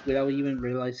rules without even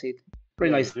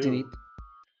Yeah, you realizing do, it.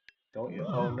 don't you?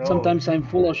 Oh no. Sometimes I'm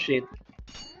full of shit.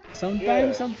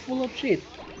 Yeah. Sometimes I'm full of shit.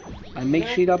 I make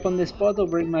shit up Exactly. on the spot or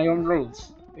break my own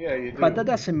rules. Yeah, you But that do.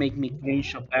 doesn't make me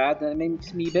cringe or bad. That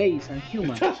makes me base and It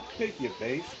human. doesn't make you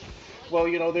base. Well,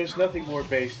 you know, there's nothing more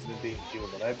base than being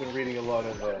human. I've been reading a lot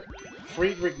of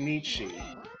Friedrich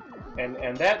Nietzsche,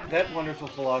 and that wonderful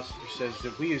philosopher says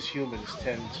that we as humans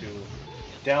tend to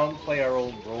downplay our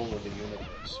own role in the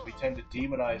universe. We tend to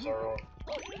demonize our own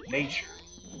nature.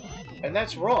 And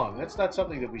that's wrong. That's not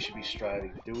something that we should be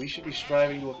striving to do. We should be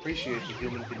striving to appreciate the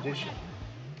human condition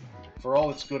for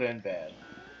all its good and bad.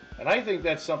 And I think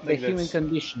that's The something human that's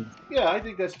condition. yeah, I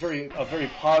think that's a very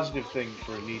positive thing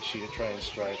for Nietzsche to try and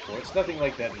strive for. It's nothing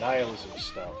like that nihilism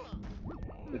stuff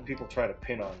that people try to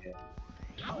pin on him.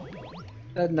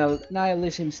 That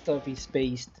nihilism stuff is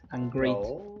based and great,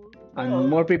 No, and well,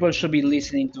 more people should be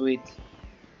listening to it.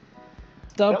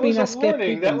 Stop that was being a a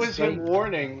warning. skeptic That and was him straight.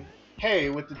 warning. Hey,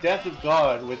 with the death of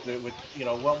God, with you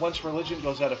know, once religion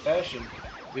goes out of fashion,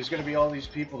 there's going to be all these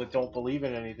people that don't believe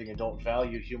in anything and don't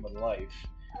value human life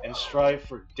and strive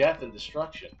for death and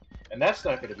destruction, and that's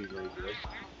not going to be very good.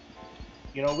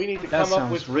 You know, we need to That come up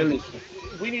sounds with really.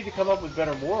 we need to come up with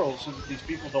better morals so that these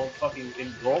people don't fucking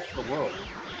engulf the world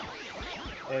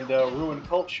and ruin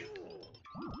culture.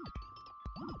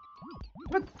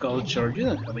 What culture? You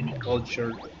don't have any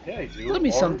culture. Yeah, I do. Tell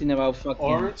me something about fucking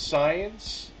Art,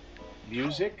 science,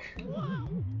 music,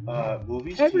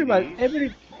 movies, everybody.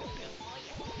 TVs.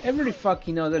 Every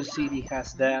fucking other city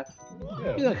has that.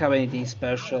 Yeah. You don't have anything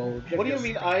special. What do you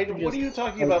mean? You're What are just you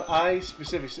talking like about? I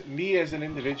specific. Me as an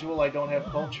individual, I don't have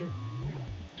culture.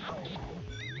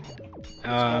 It's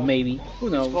called. maybe. Who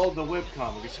It's knows? called the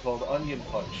webcomic. It's called Onion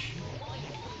Punch.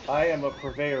 I am a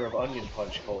purveyor of Onion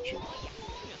Punch culture.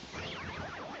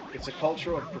 It's a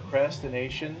culture of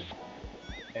procrastination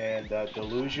and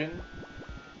delusion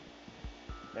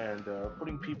and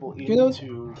putting people You know.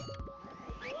 into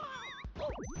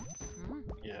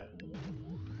yeah.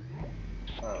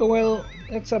 Uh, Well,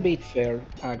 that's a bit fair,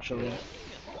 actually. yeah.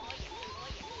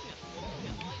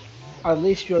 At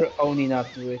least you're owning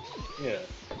up to it. Yeah.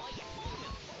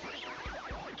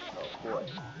 Oh boy.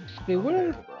 Okay, Okay, hold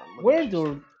on. Let me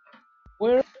just.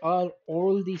 where are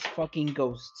all these fucking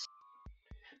ghosts?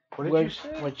 What did you We're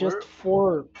say? we're just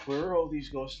four. Where are all these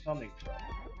ghosts coming from?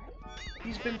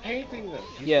 He's been painting them.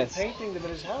 He's been Yes. painting them in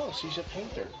his house. He's a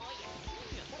painter.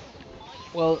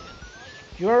 Well,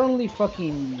 you're only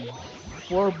fucking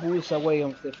four booths away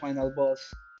of the final boss.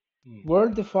 Hmm. Where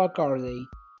the fuck are they?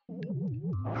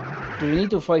 Do we need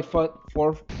to fight four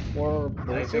I think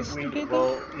bosses we to get them?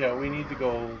 well, yeah, we need to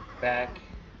go back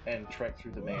and trek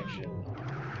through the mansion.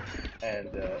 And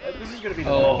this is gonna be the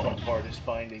more Oh, fun part is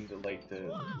finding the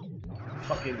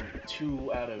fucking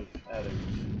 2 out of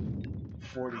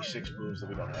 46 moves that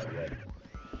we don't have yet.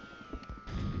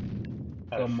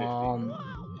 Out of come 50.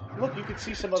 on. Look, you can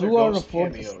see some other 2 out of ghost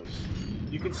 40. cameos.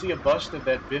 You can see a bust of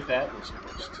that Biff Atlas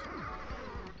ghost.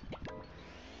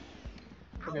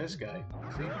 Look at this guy.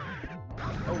 See?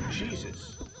 Oh,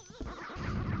 Jesus.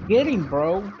 Get him,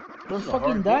 bro. You're This is a fucking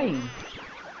hard game. dying.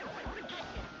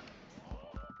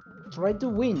 Try to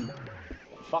win.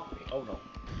 Fuck me. Oh, no.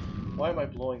 Why am I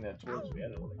blowing that towards me? I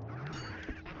don't want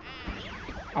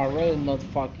to. I'd rather not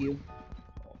fuck you.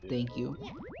 Oh, yeah. Thank you.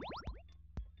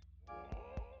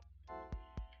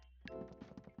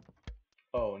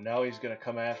 Oh, now he's gonna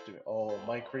come after me. Oh,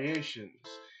 my creations.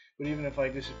 But even if I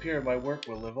disappear, my work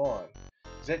will live on.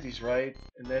 Zeti's right.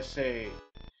 And they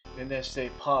say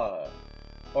pa.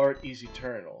 Art is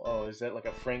eternal. Oh, is that like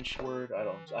a French word? I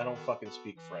don't fucking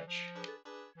speak French.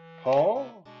 Huh?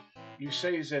 You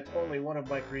say that only one of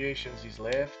my creations is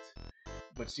left?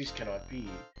 But this cannot be.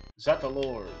 Zata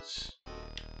lords.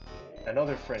 And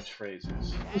other French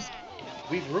phrases. Just,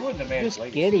 We've ruined the man's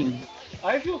just get legacy. him.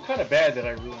 I feel kind of bad that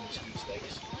I ruined this dude's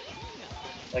legacy.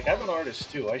 Like, I'm an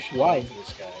artist too. I should know Why? for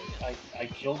this guy. I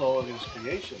killed all of his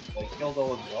creations. I killed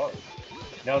all of his art.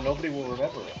 Now nobody will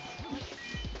remember him.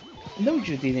 No,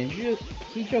 you didn't.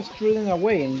 He just threw them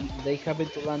away and they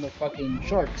happened to land on fucking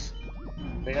sharks.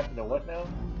 They happen to what now?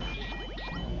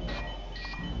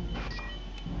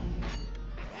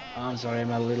 I'm sorry,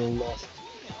 I'm a little lost.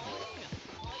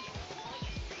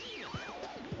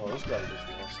 Oh, this guy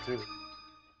just lost too.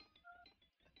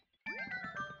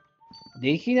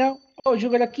 Did he now? Oh, you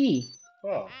got a key.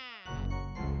 Wow.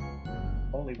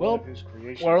 Only one of Well, his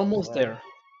creations we're is almost left. there.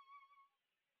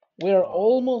 We're Oh,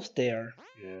 almost there.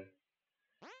 yeah.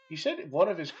 He said one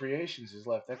of his creations is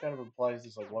left. That kind of implies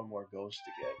there's like one more ghost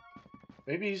to get.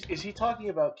 Maybe is he talking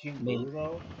about King Maybe. Boo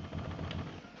though?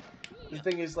 The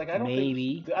thing is, like,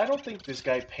 Maybe. I don't think this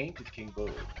guy painted King Boo.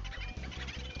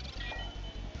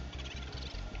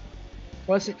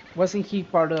 Wasn't he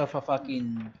part of a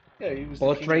fucking Yeah, he was the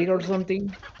king portrait of or Boo.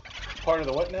 something? Part of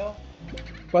the what now?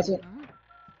 Wasn't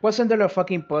wasn't there a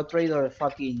fucking portrait or a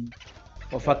fucking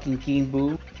Yeah, King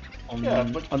Boo yeah,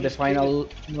 but on the he's king of. final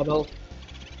novel?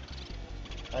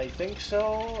 I think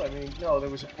so. I mean, no, there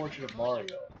was a portrait of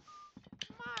Mario.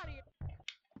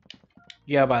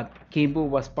 Yeah, but King Boo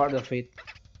was part of it,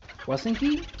 wasn't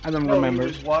he? I don't No, he remember.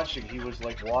 was watching. He was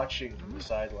like watching from the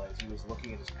sidelines. He was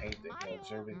looking at his painting,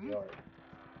 observing the art.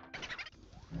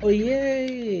 Oh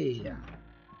yeah!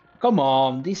 Come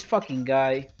on, this fucking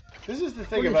guy. This is the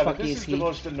thing Where the about it. fuck This is is the he?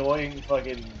 most annoying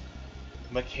fucking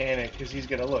mechanic because he's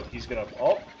gonna look. He's gonna.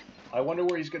 Oh, I wonder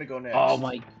where he's gonna go Oh next.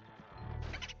 my!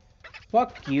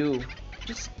 Fuck you!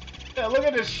 Just Yeah, look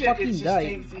at this shit. fucking It's just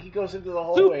die. he goes into the 2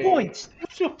 hallway. points.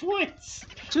 2 points.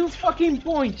 2 fucking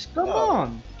points. Come Oh.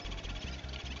 on!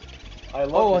 I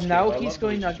love Oh, this now game. I he's love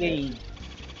going Luigi's again. Mansion.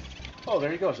 Oh,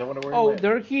 there he goes. I wonder where he Oh, landed.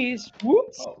 there he is.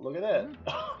 Whoops! Oh, look at that.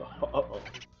 Uh-oh.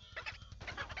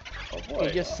 Oh boy.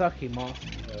 They just suck him off.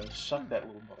 Suck that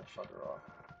little motherfucker off.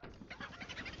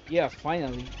 Yeah,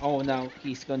 finally. Oh, now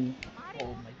he's gone.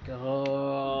 Oh my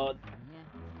god.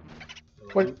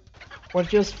 We're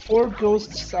just 4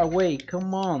 ghosts away.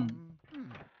 Come on.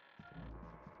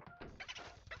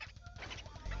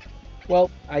 Well,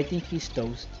 I think he's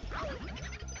toast.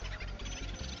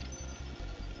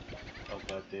 Oh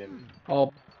goddamn!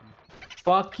 Oh,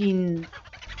 fucking.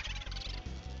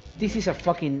 This is a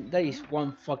fucking. That is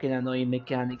one fucking annoying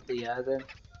mechanic they added.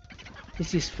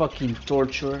 This is fucking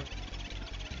torture.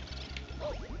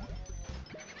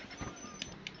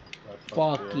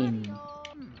 Fucking.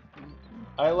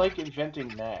 I like inventing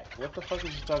Knack. What the fuck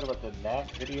is he talking about? The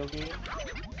Knack video game?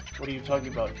 What are you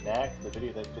talking about? Knack? That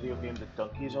video game that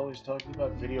Donkey is always talking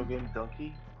about? Video game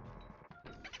Donkey?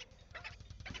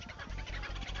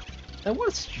 That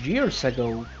was years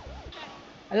ago.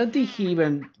 I don't think he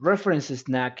even references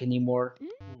Knack anymore.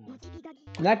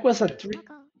 Knack was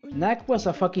Knack was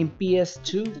a fucking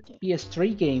PS2,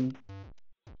 PS3 game.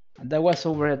 And that was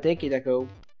over a decade ago.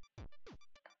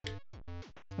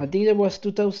 I think it was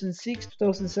 2006,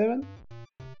 2007.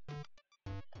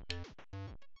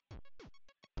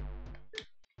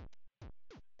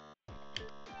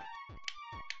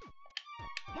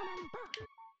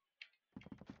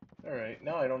 Alright,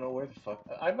 now I don't know where the fuck...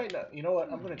 I might not... You know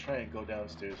what? I'm gonna try and go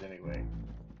downstairs anyway.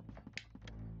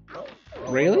 Oh,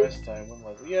 Really? One last time, one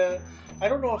last... Yeah, I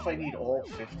don't know if I need all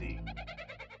 50.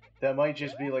 That might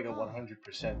just be like a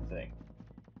 100% thing.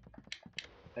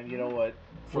 And you know what?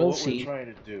 For We'll what see. we're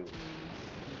trying to do...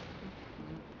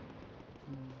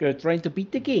 You're trying to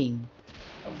beat the game.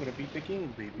 I'm gonna beat the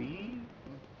game, baby.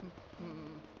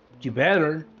 You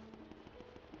better.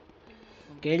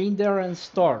 Get in there and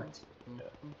start.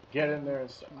 Get in there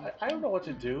and I don't know what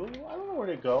to do. I don't know where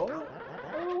to go.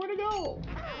 I don't know where to go.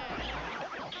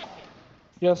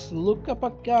 Just look up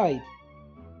a guide.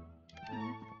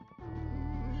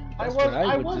 I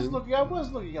was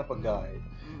looking up a guide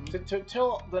to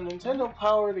tell the Nintendo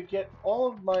Power to get all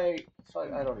of my.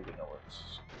 I don't even know where this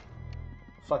is.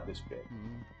 Fuck this bit.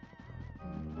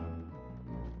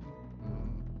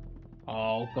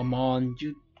 Oh, come on.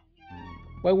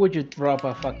 Why would you drop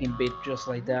a fucking bit just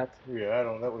like that? Yeah, I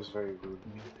don't. That was very rude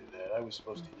of me to do that. I was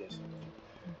supposed to guess it.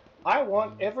 I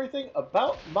want everything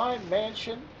about my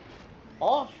mansion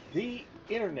off the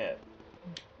internet.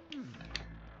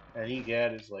 And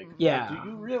Egad is like, yeah. Do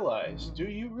you realize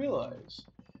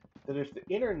that if the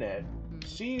internet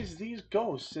sees these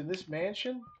ghosts in this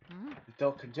mansion, that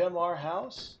they'll condemn our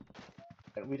house?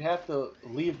 And we'd have to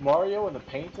leave Mario in the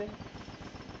painting?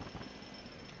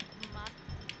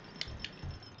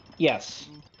 Yes.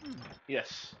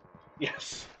 Yes.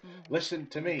 Yes. Listen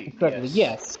to me. Exactly,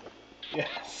 yes.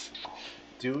 Yes.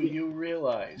 Do you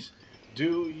realize?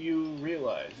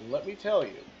 And let me tell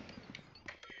you,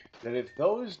 that if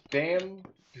those damn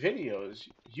videos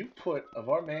you put of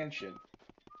our mansion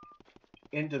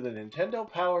into the Nintendo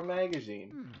Power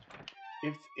magazine,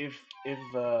 if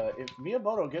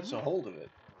Miyamoto gets a hold of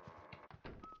it,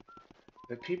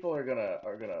 that people are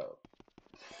gonna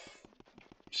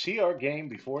see our game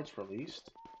before it's released,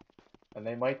 and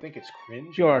they might think it's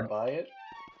cringe and buy it.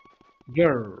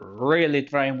 You're really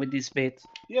trying with this bit.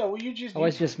 Yeah, well, I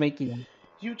was just making.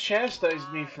 You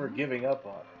chastised me for giving up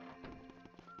on it,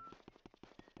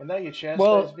 and now you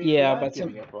chastise me for not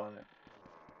giving up on it.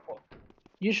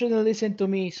 You shouldn't listen to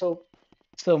me so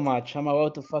much. I'm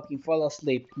about to fucking fall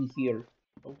asleep in here.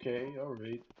 Okay,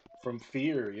 alright. From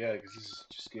fear, yeah, because this is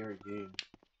a scary game.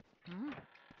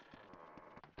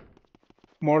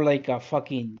 More like a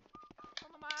fucking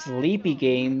sleepy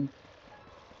game.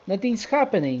 Nothing's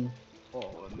happening.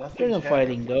 Oh, nothing's You're not happening.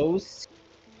 fighting ghosts.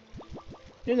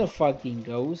 You're not fucking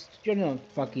ghosts. You're not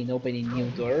fucking opening new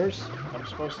doors. I'm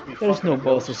supposed to be. There's no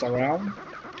bosses around.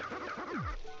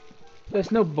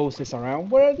 There's no bosses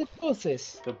around. Where are the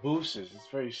bosses? The booses. It's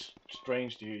very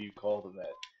strange to hear you call them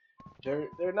that.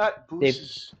 They're not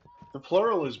booses. The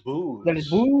plural is boos. There's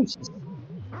booses.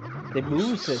 The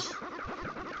booses.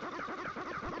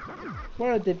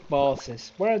 Where are the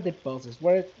bosses? Where are the bosses?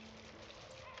 Where?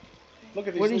 Look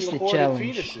at these little aborted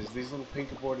fetuses. These little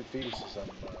pink aborted fetuses.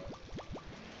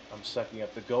 I'm sucking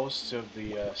up the ghosts of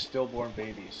the stillborn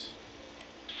babies.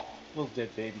 Little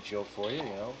dead baby joke for you, you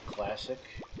know, classic.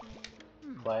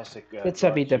 That's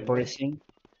a bit depressing.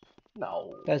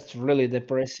 No. That's really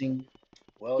depressing.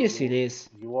 Well, yes, it is.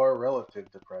 You are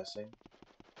relative depressing.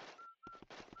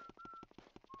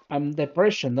 I'm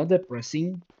depression, not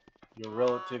depressing. You're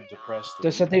relative depressed.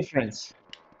 There's a difference.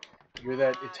 You're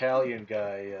that Italian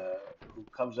guy who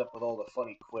comes up with all the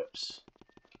funny quips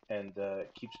and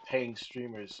keeps paying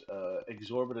streamers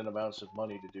exorbitant amounts of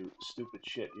money to do stupid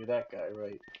shit. You're that guy,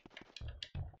 right?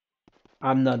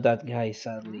 I'm not that guy,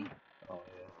 sadly. Oh,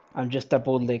 yeah. I'm just a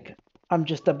bootleg.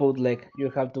 You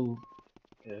have to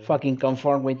fucking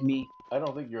conform with me. I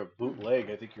don't think you're a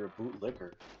bootleg. I think you're a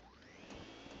bootlicker.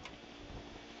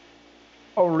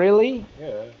 Oh, really?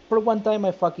 Yeah. For one time,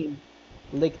 I fucking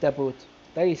Lick the boot.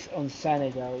 That is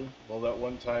unsanitary. Well, that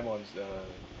one time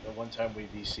we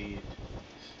VC'd,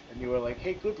 and you were like,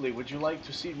 "Hey, Goodly, would you like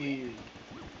to see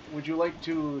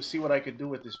what I could do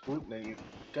with this boot?" And then you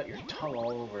got your tongue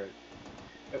all over it.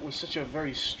 It was such a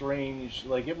very strange,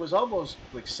 like it was almost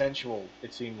like sensual.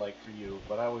 It seemed like for you,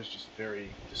 but I was just very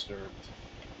disturbed.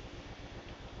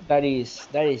 That is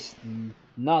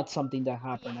not something that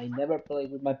happened. I never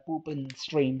played with my poop in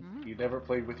stream. You never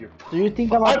played with your. Do you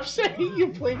think I'm I'm saying you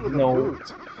played with a no,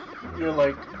 boot. You're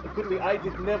like, Goodly, I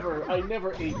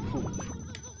never ate poop.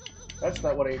 That's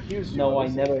not what I accused you no, of, I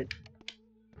is it?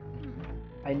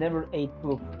 never ate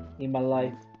poop in my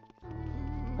life.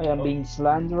 I am Oh, being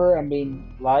slandered, I'm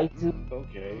being lied to,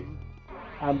 okay.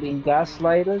 I'm being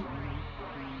gaslighted.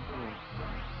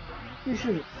 You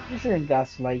shouldn't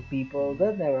gaslight people.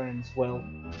 That never ends well.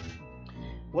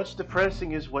 What's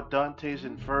depressing is what Dante's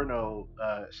Inferno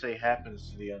say happens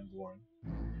to the unborn.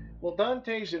 Well,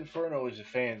 Dante's Inferno is a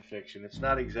fan fiction. It's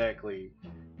not exactly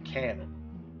canon.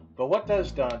 But what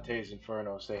does Dante's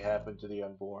Inferno say happened to the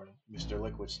unborn, Mr.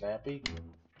 Liquid Snappy?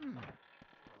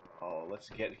 Oh, let's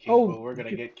get King Boo. Oh, We're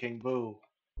gonna get King Boo.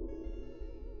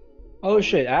 oh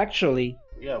shit! Actually,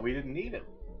 Yeah, we didn't need him.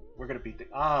 We're gonna beat the.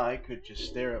 Ah, I could just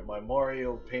stare at my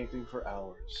Mario painting for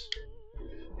hours.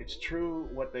 It's true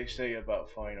what they say about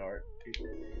fine art.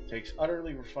 It takes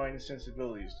utterly refined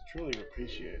sensibilities to truly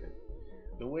appreciate it.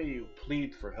 The way you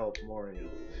plead for help, Mario,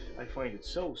 I find it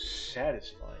so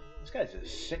satisfying. This guy's a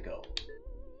sicko.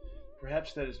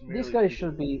 Perhaps that is this merely guy due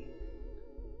should to. be.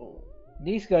 Oh,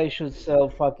 This guy should sell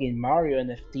fucking Mario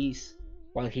NFTs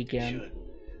while he he can. should.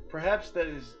 Perhaps that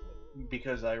is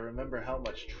because I remember how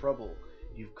much trouble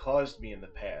you've caused me in the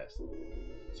past.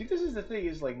 See, this is the thing: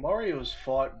 is like Mario's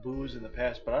fought Boos in the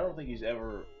past, but I don't think he's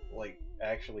ever like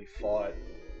actually fought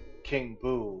King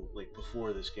Boo like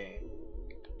before this game.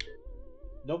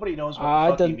 Nobody knows what the I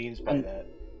fuck he don't. means by that.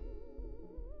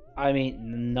 I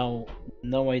mean, no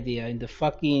idea.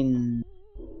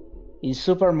 In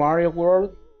Super Mario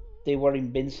World, they were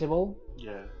invincible.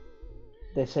 Yeah,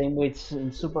 The same with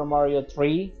in Super Mario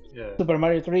 3. yeah. Super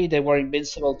Mario 3, they were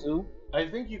invincible too. I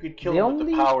think you could kill The him with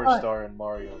the only Power time, Star in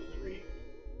Mario 3.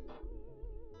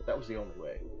 But that was the only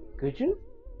way. could you?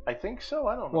 I think so.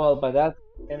 I don't know. Well, but that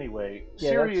Anyway,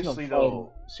 yeah, that's not fighting.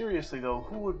 seriously though,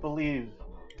 who would believe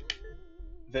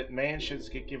that mansions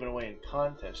get given away in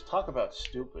contests? Talk about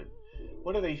stupid.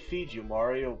 What do they feed you,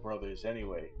 Mario Brothers,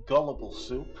 anyway? Gullible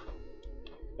soup?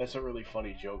 That's a really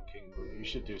funny joke, King Boo. You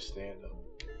should do stand-up.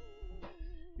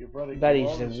 Your brother That came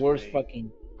is all the this worst way.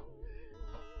 fucking.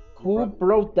 Your, Who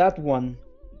brought that one?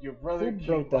 your brother Who came.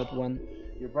 brought that one?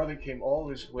 Your brother came all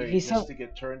this way He's just a. to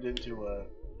get turned into a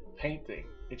painting.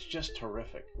 It's just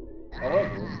terrific.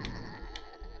 However,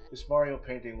 this Mario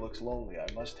painting looks lonely.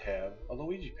 I must have a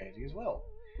Luigi painting as well.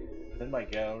 Then my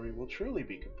gallery will truly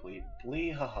be complete.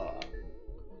 Blee haha.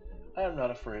 I am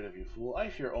not afraid of you, fool. I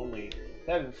fear only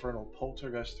that infernal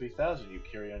Poltergeist 3000 you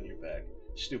carry on your back.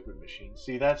 Stupid machine.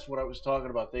 See, that's what I was talking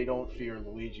about. They don't fear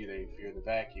Luigi, they fear the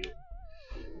vacuum.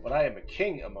 But I am a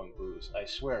king among boos, I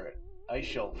swear it. I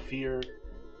shall fear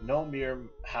no mere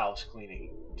house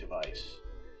cleaning device.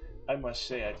 I must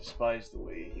say I despise the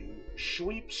way you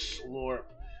sweep, slurp,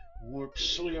 whoop,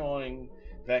 slioing,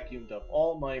 vacuumed up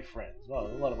all my friends. Wow,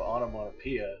 a lot of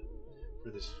onomatopoeia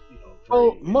for this,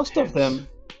 Well, very most of intense. them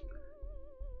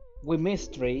we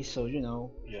missed three, so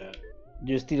Yeah.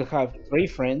 you still have three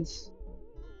friends.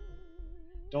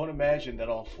 Don't imagine that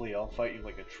I'll flee. I'll fight you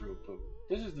like a true poo.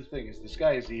 This is the thing: is this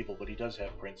guy is evil, but he does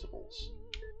have principles.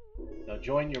 Now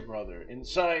join your brother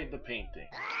inside the painting.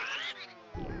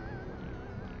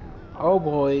 Oh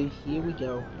boy, here we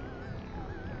go.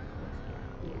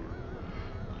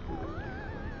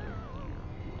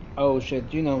 Oh shit,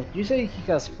 you say he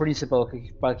has principle,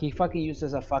 but he fucking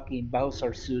uses a fucking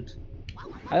Bowser suit.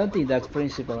 I don't think that's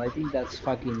principle, I think that's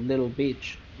fucking little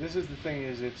bitch. This is the thing: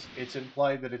 is it's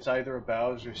implied that it's either a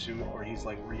Bowser suit or he's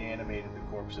like reanimated the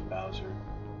corpse of Bowser.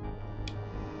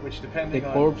 Which, The depending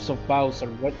on corpse of Bowser,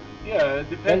 yeah,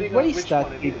 depending what on is which that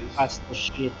one it is. creepypasta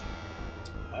shit?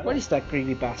 I What don't. is that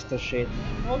creepypasta shit?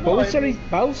 Well, no,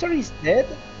 Bowser is dead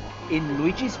in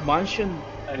Luigi's Mansion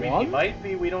I mean, he 1? might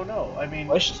be. We don't know. I mean,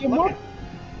 Question look mark? at.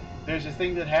 There's a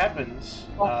thing that happens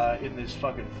Oh, in this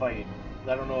fucking fight.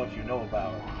 I don't know if you know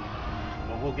about it,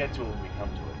 but we'll get to it when we come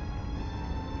to it.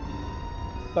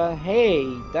 but hey,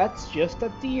 that's just a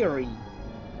theory.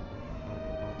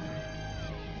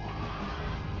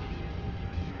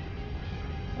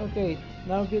 Okay,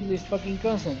 now Gidley's fucking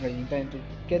concentrating, trying to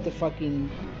get the fucking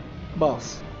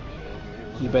boss.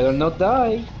 He better not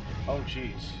die. Oh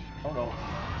jeez. Oh no.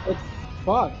 Get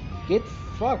fucked. Get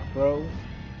fucked, bro.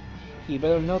 He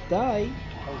better not die.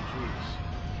 Oh,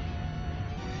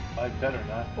 jeez. I better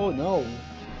not. Oh no.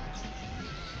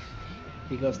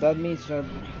 Because that means that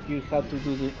you have to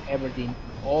do everything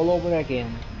all over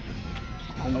again.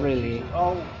 And Oh, really, Jesus.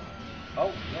 Oh. Oh,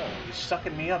 no. He's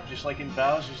sucking me up just like in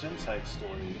Bowser's Inside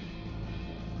Story.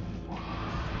 Oh,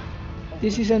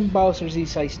 this goodness. isn't Bowser's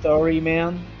Inside Story,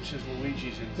 man. This is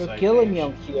Luigi's You're Inside killing me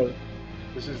Mansion. out here.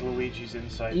 This is Luigi's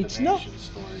Inside It's the not. Mansion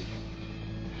story.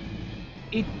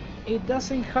 It it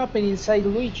doesn't happen inside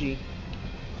Luigi.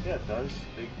 Yeah, it does.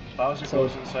 Bowser So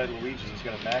goes inside Luigi. He's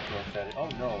got a macro fed it. Oh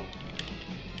no.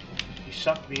 He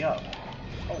sucked me up.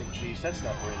 Oh jeez, that's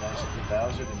not very nice of you,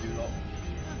 Bowser, to do all.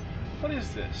 What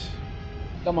is this?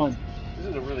 come on, This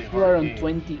is a really you are hard on game.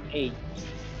 28.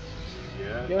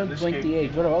 Yeah, You're on this 28.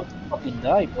 game. You're about to fucking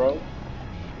die, bro.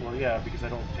 Well, yeah, because I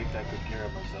don't take that good care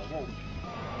of myself. Whoa.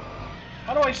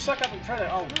 How do I suck up and try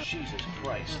to? Oh Jesus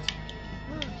Christ!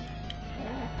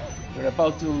 You're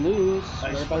about to lose.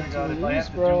 I You're swear about to to God, if I lose, have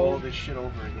to do all bro. this shit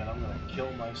over again, I'm gonna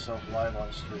kill myself live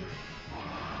on stream.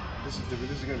 This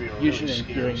is gonna be a You really shouldn't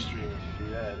scary kill. stream if you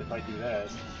do that. If I do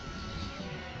that.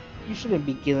 You shouldn't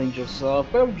be killing yourself.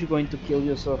 Why are you going to kill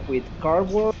yourself with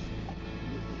cardboard?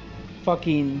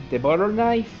 Fucking the butter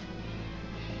knife?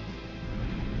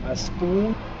 A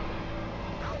spoon?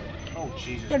 Oh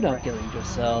Jesus You're not Christ! killing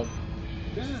yourself.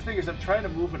 This is the thing is I'm trying to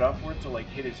move it upward to like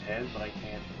hit his head, but I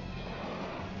can't.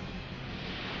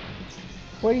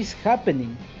 What is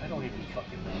happening? I don't even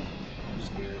fucking know. I'm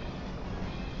scared.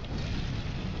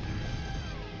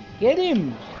 Get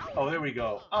him! Oh, there we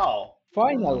go. Oh,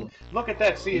 Finally. look at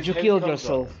that. See, Did his you head kill comes off.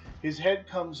 yourself? His head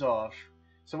comes off.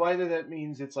 So either that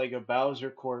means it's like a Bowser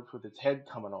corpse with its head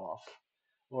coming off,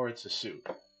 or it's a suit.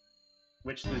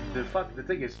 Which the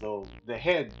thing is though, the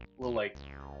head will like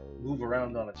move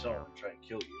around on its own and try and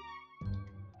kill you.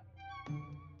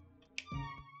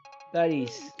 That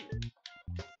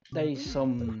is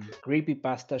some creepy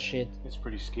pasta shit It's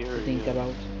pretty to scary. think Yeah.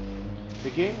 about. The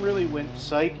game really went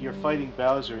psych. You're fighting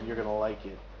Bowser and you're gonna like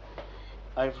it.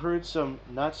 I've heard some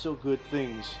not so good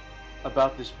things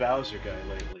about this Bowser guy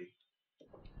lately.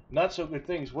 Not so good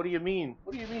things. What do you mean?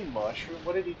 What do you mean, Mushroom?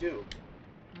 What did he do?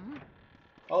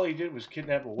 All he did was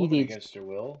kidnap a He woman did. against her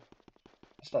will.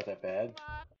 That's not that bad.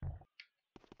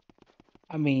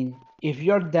 I mean, if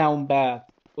you're down bad,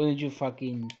 wouldn't you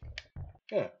fucking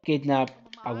Yeah. kidnap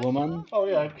a woman Oh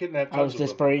yeah, I've kidnapped out tons of of women.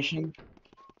 desperation?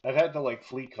 I've had to like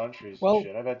flee countries and Well,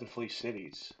 shit. I've had to flee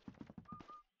cities.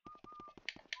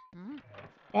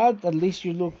 but at least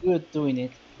you look good doing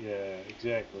it. Yeah,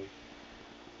 exactly.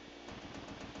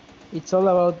 It's all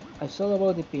about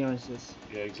appearances.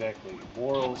 Yeah, exactly.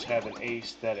 Morals have an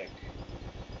aesthetic.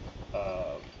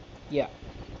 Uh, Yeah.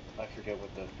 I forget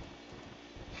what the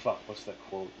fuck. What's that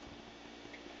quote?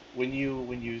 When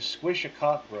you squish a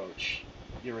cockroach,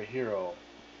 you're a hero,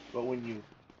 but when you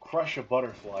crush a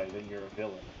butterfly, then you're a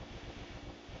villain.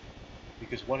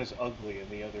 Because one is ugly and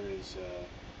the other's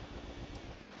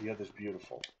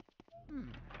beautiful.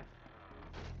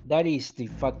 That is the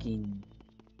fucking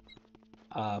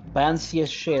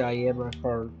fanciest shit I ever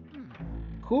heard.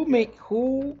 Who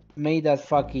made that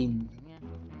fucking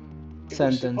It was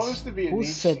sentence? supposed to be a Who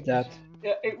Nietzsche. said that?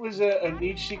 Yeah, it was a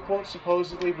Nietzsche quote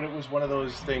supposedly, but it was one of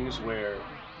those things where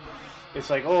it's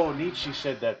like, oh, Nietzsche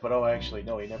said that, but oh, actually,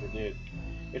 no, he never did.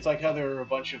 It's like how there are a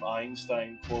bunch of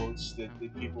Einstein quotes that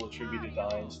people attributed to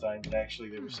Einstein, but actually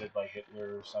they were said by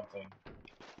Hitler or something.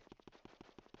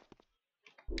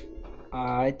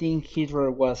 I think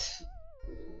Hitler was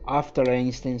after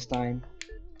Einstein's time.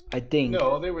 I think.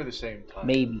 No, they were the same time.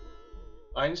 Maybe.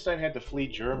 Einstein had to flee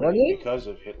Germany Really? because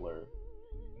of Hitler,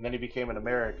 and then he became an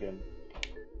American.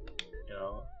 You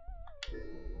know.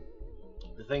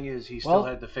 The thing is, he still Well,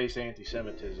 had to face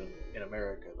anti-Semitism in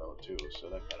America, though, too. So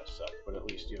that kind of sucked. But at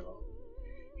least,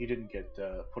 he didn't get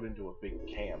put into a big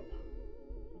camp.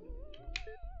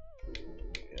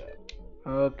 Yeah.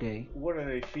 okay. What are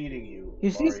they feeding you,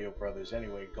 Is this Mario Brothers?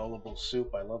 Anyway, gullible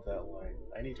soup. I love that line.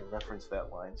 I need to reference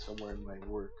that line somewhere in my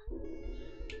work.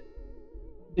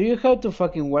 Do you have to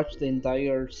fucking watch the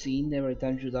entire scene every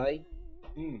time you die?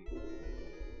 Hmm.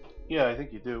 Yeah, I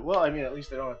think you do. Well, I mean, at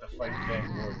least they don't have to fight King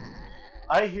Gordon.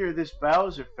 I hear this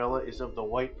Bowser fella is of the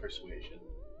white persuasion.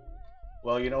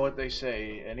 Well, you know what they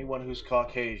say. Anyone who's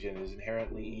Caucasian is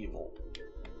inherently evil.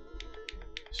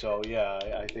 So, yeah,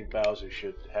 I think Bowser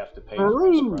should have to pay for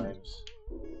his True. crimes.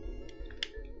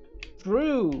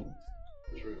 True.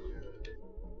 True.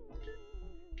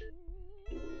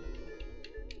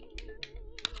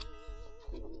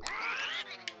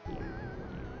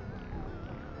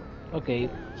 Okay,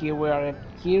 here we are.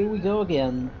 Here we go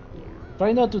again.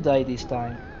 Try not to die this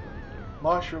time.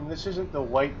 Mushroom, this isn't the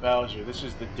white Bowser. This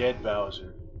is the dead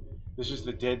Bowser. This is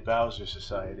the dead Bowser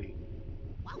Society.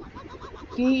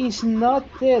 He is not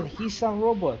dead. He's a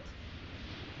robot.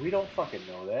 We don't fucking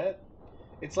know that.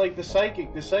 It's like the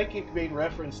psychic. The psychic made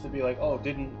reference to be like, oh,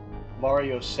 didn't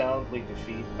Mario soundly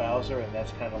defeat Bowser? And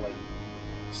that's kind of like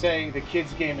saying the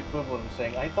kids' game equivalent of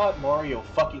saying, I thought Mario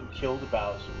fucking killed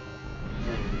Bowser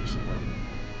very recently.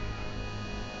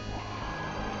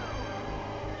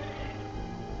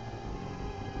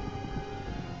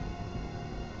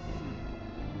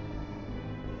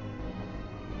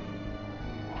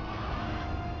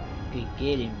 Okay,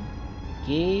 get him.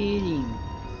 Get him.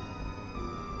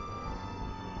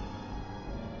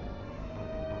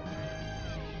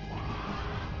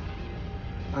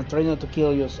 And try not to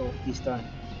kill yourself this time.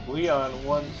 Leon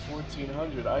won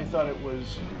 1400. I thought it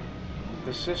was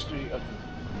the sister of.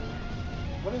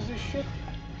 What is this shit?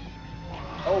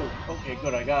 Oh, okay,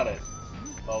 good, I got it.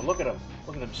 Oh, look at him.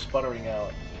 Look at him sputtering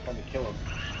out. Trying to kill him.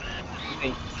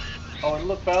 Okay. Oh, and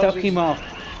look, Stop him off.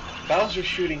 Bowser's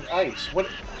shooting ice. What?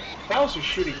 Bowser's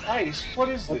shooting ice? What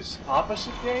is this?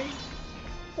 Opposite day?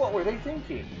 What were they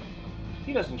thinking?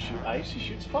 He doesn't shoot ice, he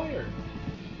shoots fire.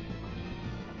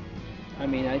 I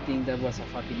mean, I think that was a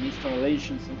fucking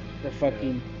mistranslation of the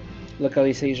fucking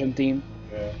localization team.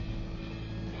 Yeah.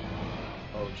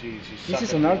 Oh, jeez, he's This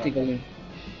is an article. He's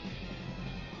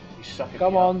sucking.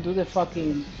 Come on, do the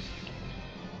fucking.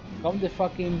 Come the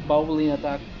fucking bowling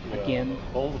attack again.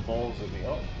 Bowl the balls at me.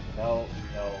 Oh, no,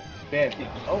 no. Bandit.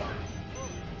 Oh.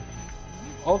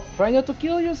 Oh, try not to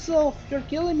kill yourself. You're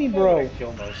killing me, I'm bro. not gonna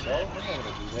kill myself. I'm not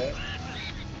gonna do that.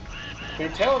 They're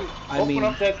telling you, open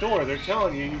up that door. They're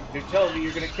telling me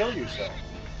you're gonna kill yourself.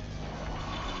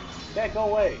 Yeah, go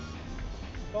away.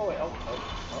 Go away. Oh,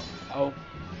 oh, oh. Oh.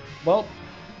 Well.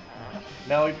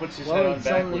 Now he puts his head on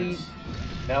backwards.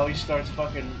 Now he starts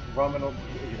fucking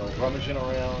rummaging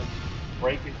around,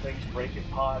 breaking things, breaking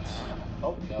pots.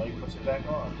 Oh, now he puts it back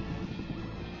on.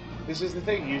 This is the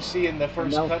thing, you see in the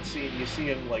first cutscene, you see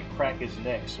him like crack his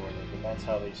neck, sort of, and that's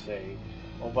how they say,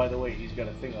 oh, by the way, he's got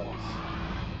a thing on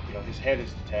his head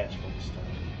is detached from his stomach.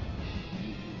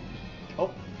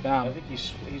 Oh, bam. I think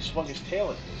he swung his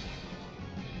tail at me.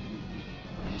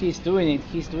 He's doing it,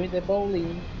 he's doing the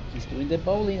bowling. He's doing the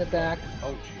bowling attack.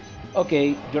 Oh, jeez.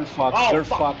 Okay, you're fucked, oh, you're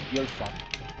fuck. fucked, you're fucked.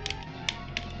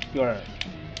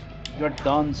 You're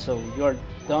done so,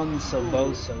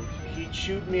 bozo. He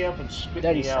chewed me up and spit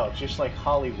That me is- out, just like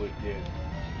Hollywood did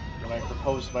when I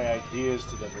proposed my ideas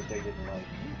to them that they didn't like.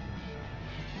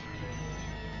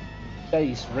 That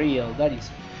is real,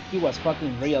 he was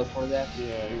fucking real for that.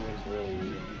 Yeah, he was really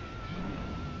real.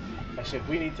 I said,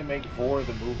 we need to make Vor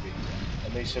the movie.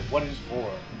 And they said, what is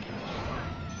Vor?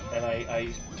 And I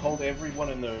told everyone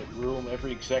in the room,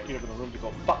 every executive in the room to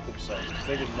go fuck themselves, because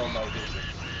they didn't know my vision.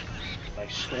 And I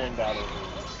stormed out of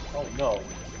the room. Oh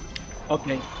no.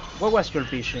 Okay, what was your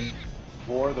vision?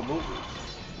 Vor the movie.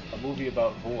 A movie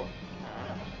about Vor.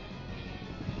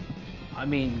 I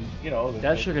mean, You know,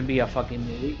 that shouldn't be a fucking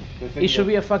movie. thing It should that-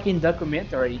 be a fucking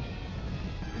documentary.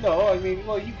 No, I mean,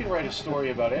 well, you can write a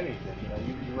story about anything. You know,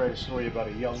 you can write a story about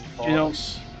a young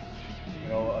fox.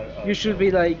 You should be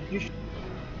like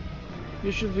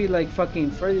you should be like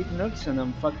fucking Frederick Knudsen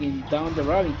and fucking down the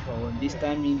rabbit hole. And this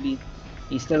time,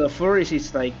 instead of furries,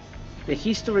 it's like the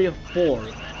history of Vor.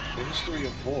 The history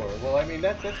of Vor. Well, I mean,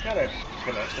 that's kind of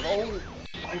connected. Oh,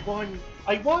 I won!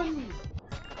 I won!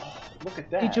 Oh, look at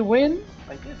that. Did you win?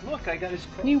 I did. Look, I got his.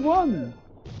 He won.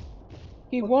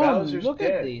 He Look, won. Bowser's Look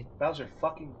dead. at this. Bowser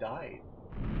fucking died.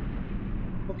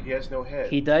 Look, he has no head.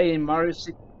 He died in Mario.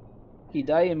 He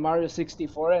died in Mario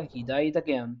 64, and he died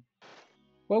again.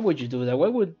 Why would you do that? Why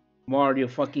would Mario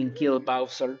fucking kill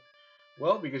Bowser?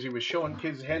 Well, because he was showing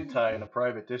kids hentai in a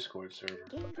private Discord server,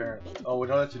 apparently. Oh,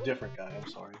 no, that's a different guy. I'm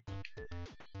sorry.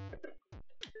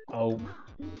 Oh,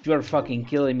 you're fucking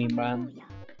killing me, man.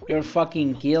 You're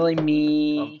fucking killing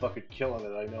me. I'm fucking killing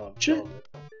it. I know. I'm killing it.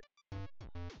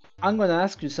 I'm gonna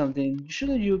ask you something.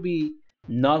 Shouldn't you be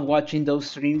not watching those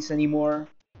streams anymore?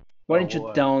 Why aren't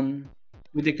you done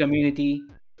with the community?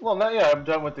 Well, not yeah. I'm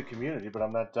done with the community, but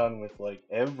I'm not done with like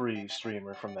every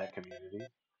streamer from that community.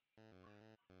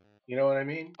 You know what I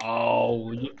mean?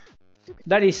 Oh,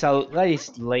 that is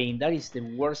lame. That is the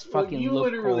worst fucking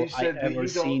loophole I've ever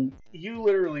seen. You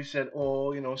literally said,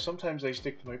 "Oh, you know, sometimes I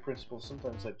stick to my principles,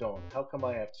 sometimes I don't. How come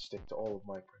I have to stick to all of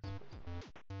my principles?"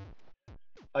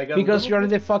 Because you're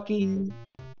the fucking.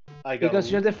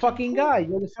 Because you're the fucking guy.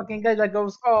 You're the fucking guy that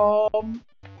goes,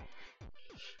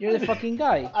 You're the fucking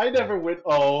guy. I never went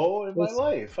in my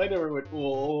life. I never went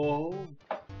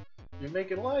You're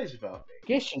making lies about me.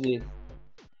 Yes, you did.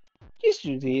 Yes,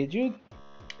 you did.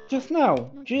 Just now.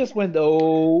 You just went,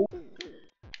 oh.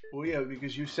 Well, yeah,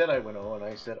 because you said I went oh, and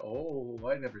I said oh.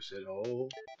 I never said oh.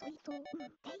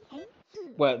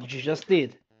 Well, you just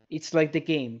did. It's like the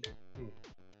game.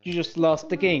 You just lost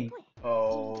the game.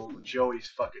 Oh, Joey's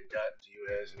fucking gotten to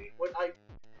you, hasn't he?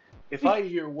 If I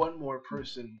hear one more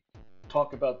person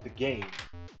talk about the game,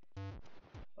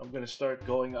 I'm gonna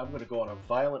go on a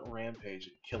violent rampage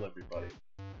and kill everybody.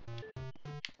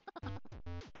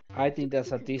 I think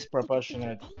that's a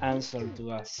disproportionate answer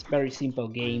to a very simple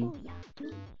game.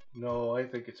 No, I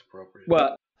think it's appropriate.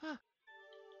 Well,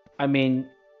 I mean,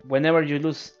 whenever you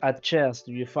lose at chess,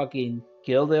 do you fucking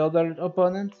kill the other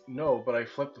opponent? No, but I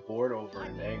flipped the board over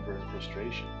in anger and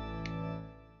frustration.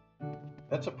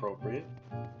 That's appropriate.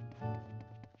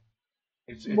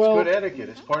 It's Well, good etiquette.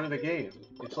 It's part of the game.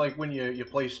 It's like when you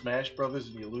play Smash Brothers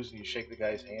and you lose and you shake the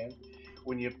guy's hand.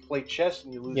 When you play chess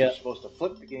and you lose, Yeah. you're supposed to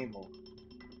flip the game over.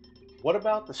 What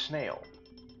about the snail?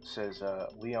 Says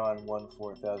Leon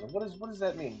 14000. What does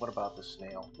that mean? What about the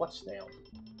snail? What snail?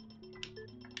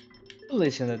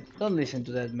 don't listen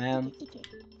to that man.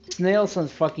 Snails are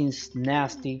fucking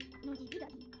nasty.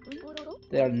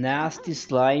 They are nasty,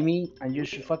 slimy, and you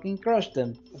should fucking crush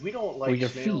them. We don't With like your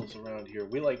snails feet. around here.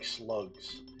 We like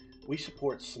slugs. We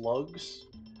support slugs.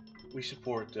 We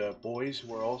support boys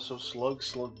who are also slugs,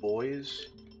 slug boys,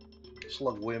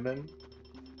 slug women,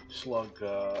 slug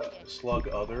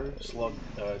other, slug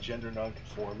gender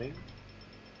non-conforming,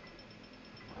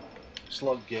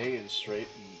 slug gay and straight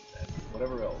and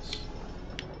whatever else.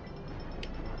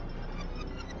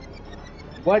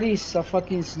 What is a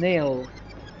fucking snail?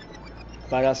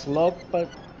 But a slug, but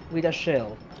with a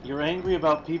shell. You're angry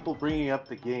about people bringing up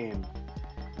the game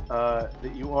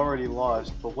that you already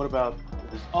lost, but what about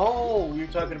this? Oh, you're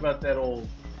talking about that old.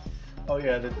 Oh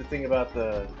yeah, the thing about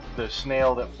the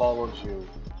snail that follows you,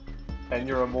 and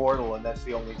you're immortal, and that's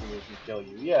the only thing that can kill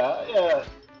you. Yeah, yeah.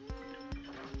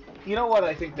 You know what?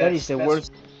 I think That is the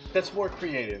worst. That's more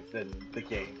creative than the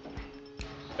game.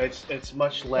 It's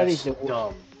much That is less the worst.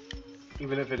 dumb,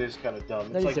 even if it is kind of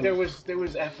dumb. That It's is like the- there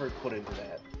was effort put into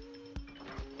that.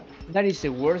 That is the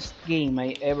worst game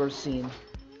I ever seen.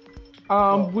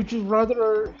 Well- Would you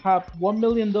rather have $1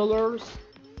 million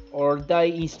or die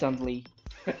instantly?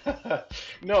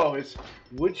 No, it's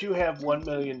would you have $1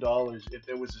 million if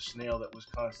there was a snail that was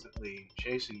constantly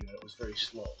chasing you and it was very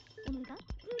slow?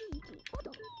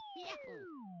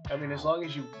 I mean, as long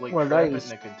as you like Well, trap that it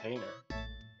is- in a container.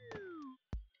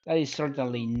 That is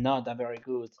certainly not a very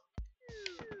good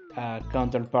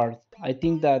counterpart. I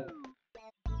think that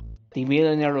the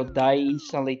millionaire or die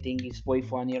instantly thing is way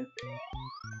funnier.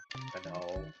 I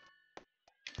know.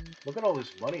 Look at all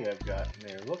this money I've got in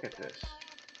there. Look at this.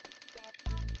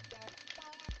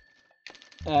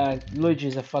 Luigi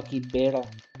is a fucking beta.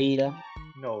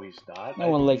 No, he's not. No I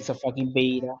one think likes a fucking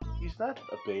beta. He's not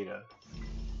a beta.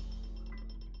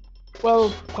 Well,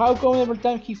 how come every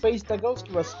time he faced a ghost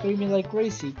he was screaming like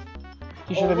crazy?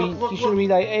 He should have look, been. look, He should have look. been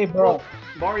like, "Hey, bro." Look,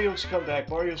 Mario's come back.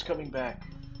 Mario's coming back.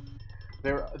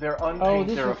 They're Oh,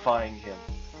 this is- unpainterifying him.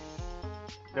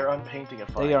 They're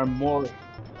unpaintingifying. They are more.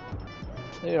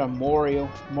 They are Mario.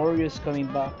 Mario is coming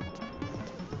back.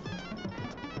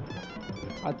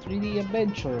 A 3D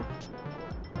adventure.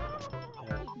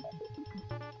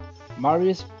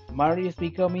 Mario's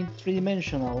becoming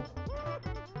three-dimensional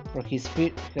for his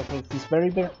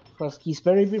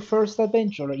very first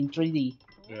adventure in 3D.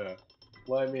 Yeah.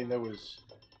 Well, I mean,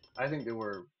 I think there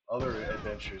were other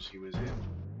adventures he was in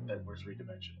that were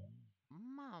three-dimensional.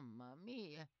 Mamma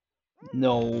mia.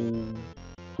 No,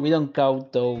 we don't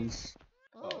count those.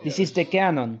 Oh, This yeah, is the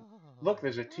canon. Look,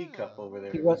 there's a teacup over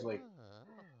there. He It's was- like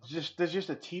there's just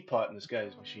a teapot in this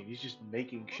guy's machine. He's just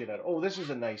making shit out of. Oh, this is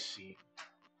a nice scene.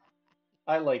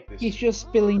 I like this. He's just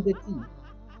spilling the tea.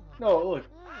 No, look.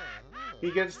 He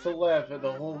gets to laugh at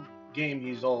the whole game.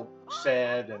 He's all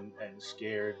sad and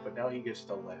scared, but now he gets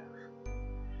to laugh.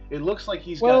 It looks like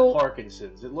he's Well- got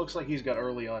Parkinson's. It looks like he's got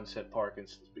early onset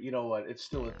Parkinson's. But you know what? It's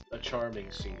still a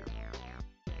charming scene.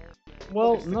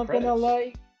 Well, it's the not gonna credits.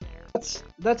 lie,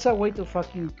 that's a way to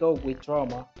fucking cope with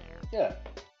trauma. Yeah.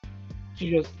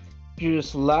 You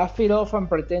just laugh it off and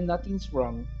pretend nothing's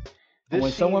wrong. And This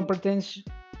when someone scene, pretends,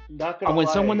 not gonna and when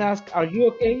lie, someone asks, "Are you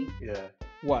okay?" yeah.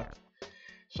 What?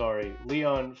 Sorry,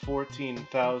 Leon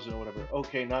 14,000 or whatever.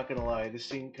 Okay, not gonna lie, this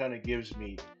scene kind of gets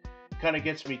me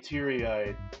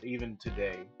teary-eyed even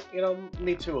today. You know,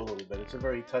 me too a little bit. It's a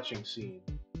very touching scene.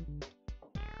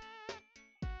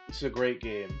 It's a great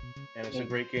game, and it's a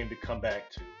great game to come back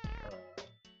to.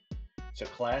 It's a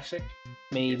classic.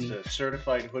 Maybe. It's a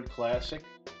certified hood classic,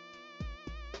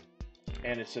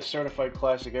 and it's a certified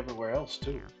classic everywhere else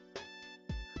too.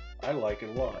 I like it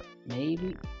a lot.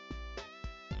 Maybe.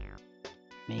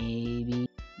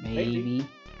 Maybe.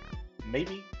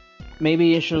 Maybe. Maybe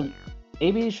you should.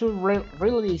 Maybe you should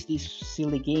release this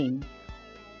silly game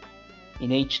in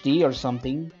HD or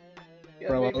something. Yeah,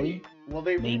 Probably. maybe. Well,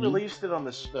 they Maybe. re-released it on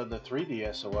the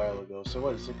 3DS a while ago. So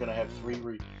what is it gonna have three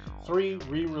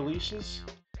re-releases?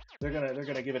 They're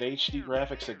gonna give it HD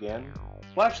graphics again.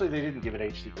 Well, actually, they didn't give it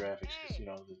HD graphics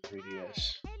because the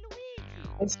 3DS.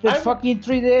 It's the I'm fucking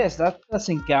 3DS. That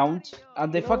doesn't count.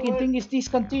 And the You know fucking what? thing is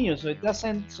discontinued, so it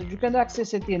doesn't. So you can't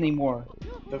access it anymore.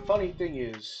 The funny thing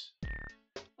is,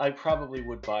 I probably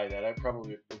would buy that. I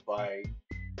probably would buy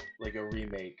like a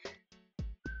remake.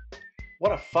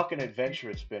 What a fucking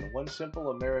adventure it's been. One simple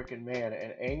American man,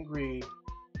 an angry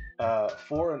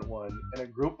foreign one, and a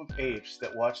group of apes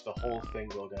that watch the whole thing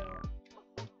go down.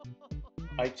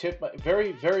 I tip my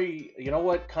very, very. You know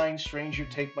what, kind stranger,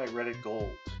 take my Reddit gold.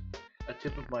 A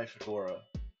tip of my fedora.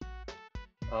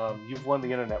 You've won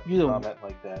the internet with You a don't. comment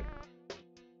like that.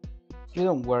 You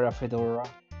don't wear a fedora.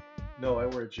 No, I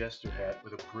wear a jester hat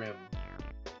with a brim.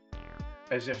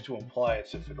 As if to imply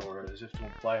it's a fedora, as if to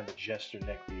imply I'm a jester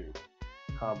neckbeard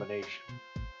combination.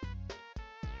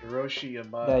 Hiroshi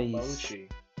Yamauchi.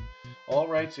 All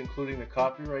rights, including the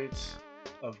copyrights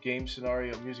of game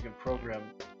scenario, music, and program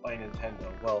by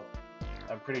Nintendo. Well,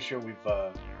 I'm pretty sure we've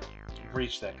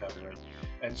breached that copyright.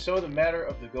 And so the matter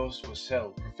of the ghost was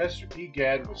settled. Professor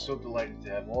Egad was so delighted to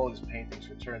have all his paintings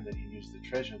returned that he used the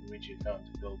treasure Luigi had found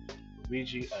to build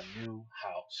Luigi a new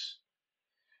house.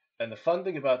 And the fun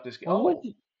thing about this game, Well,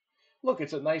 look,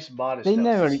 it's a nice modest they house.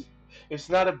 never. It's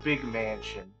not a big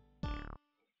mansion.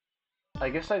 I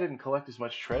guess I didn't collect as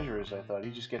much treasure as I thought.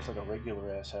 He just gets like a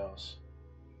regular ass house.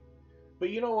 But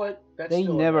you know what? That's They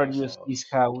still never a nice use house. this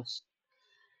house.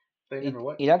 They never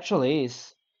what? It actually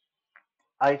is.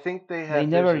 I think they They have.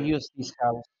 never use this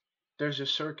house. There's a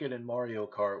circuit in Mario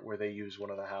Kart where they use one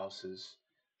of the houses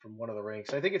from one of the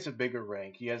ranks. I think it's a bigger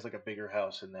rank. He has like a bigger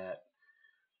house in that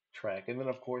track. And then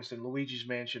of course in Luigi's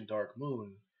Mansion Dark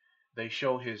Moon, they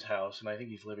show his house, and I think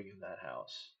he's living in that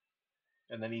house.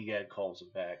 And then Egad calls him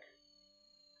back.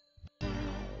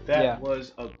 That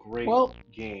was a great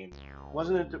game,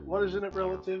 wasn't it? Wasn't it,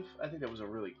 relative? I think that was a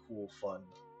really cool, fun.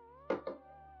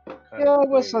 It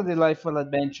was a delightful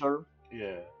adventure.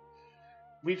 Yeah,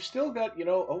 we've still got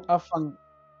a fun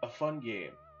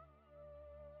game.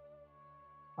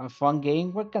 A fun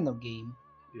game? What kind of game?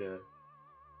 Yeah.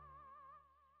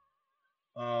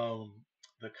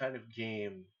 The kind of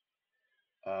game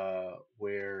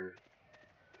where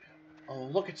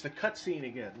look, it's the cutscene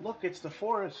again. Look, it's the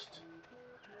forest.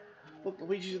 Look,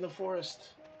 Luigi's in the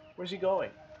forest. Where's he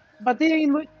going? But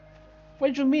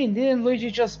what do you mean? Didn't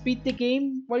Luigi just beat the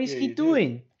game? What is he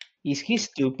doing? Is he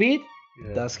stupid?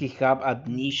 Yeah. Does he have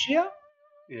amnesia?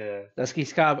 Yeah. Does he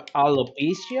have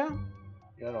alopecia?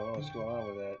 Yeah, I don't know what's going on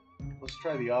with that. Let's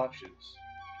try the options.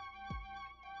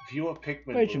 View a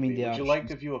Pikmin What do you movie. mean the Would you like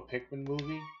to view a Pikmin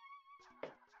movie?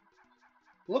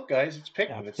 Look, guys, it's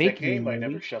Pikmin. It's that game I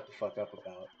never shut the fuck up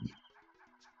about.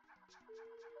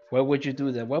 Why would you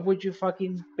do that? Why would you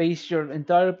fucking base your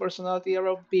entire personality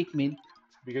around Pikmin?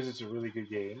 Because it's a really good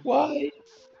game. Why?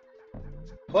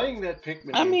 Playing that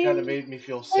Pikmin game kind of made me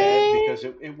feel sad because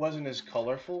it wasn't as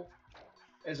colorful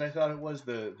as I thought it was.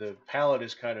 The palette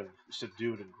is kind of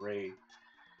subdued and gray.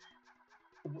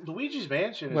 Luigi's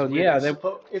Mansion is weird.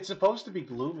 It's supposed to be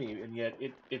gloomy, and yet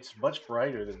it's much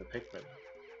brighter than the Pikmin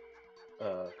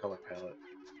color palette.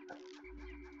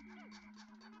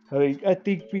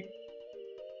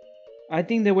 I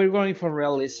think they were going for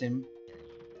realism.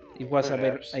 It was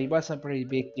a pretty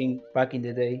big thing back in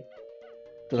the day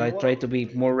to try to be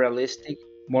more realistic,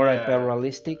 more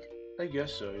hyper-realistic. I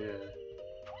guess so, yeah.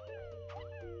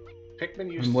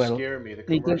 Pikmin used to scare me. The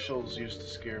commercials used to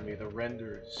scare me. The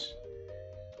renders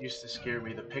used to scare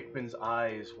me. The Pikmin's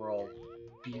eyes were all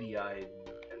beady-eyed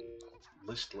and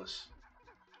listless.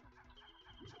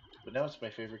 But now it's my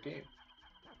favorite game.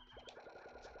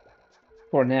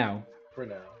 For now. For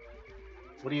now.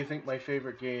 What do you think my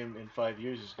favorite game in 5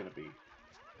 years is going to be?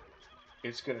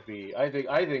 It's going to be. I think.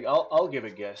 I'll give a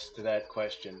guess to that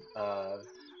question.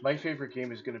 My favorite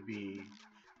game is going to be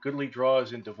Goodly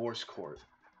Draws in Divorce Court.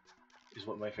 Is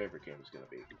what my favorite game is going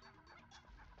to be.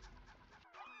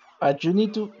 But you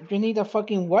need a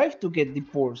fucking wife to get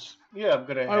divorced. Yeah, I'm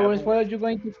gonna. Otherwise, what are you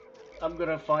going to? I'm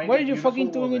gonna find. What are you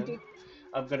fucking doing?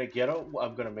 I'm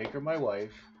gonna make her my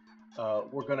wife.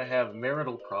 We're gonna have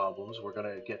marital problems. We're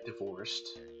gonna get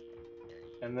divorced,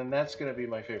 and then that's gonna be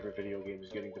my favorite video game, is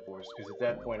getting divorced. Because at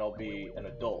that point, I'll be an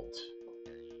adult.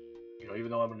 Even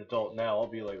though I'm an adult now, I'll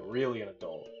be like really an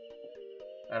adult.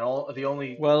 And the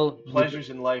only pleasures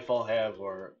in life I'll have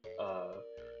are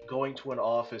going to an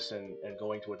office and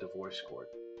going to a divorce court.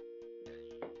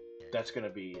 That's gonna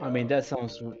be I mean, that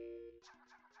sounds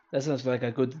like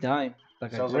a good time,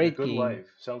 like a sounds like a great good game life.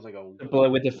 Sounds like a to play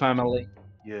with the family.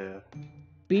 yeah.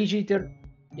 PG,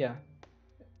 yeah,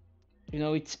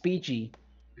 it's PG.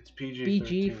 It's PG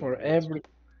PG 13. for Yes. every,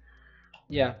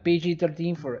 yeah,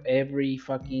 PG-13 for every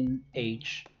fucking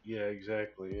age. Yeah,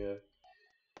 exactly. Yeah.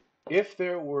 If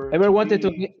there were Ever to wanted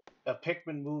to be a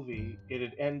Pikmin movie,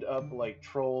 it'd end up like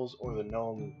Trolls or the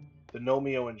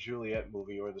Nomeo and Juliet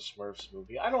movie or the Smurfs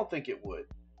movie. I don't think it would.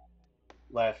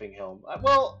 Laughing Helm.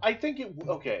 Well, I think it.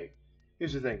 Okay.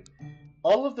 Here's the thing.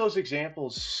 All of those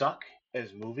examples suck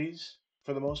as movies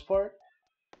for the most part.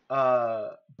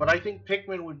 But I think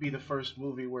Pikmin would be the first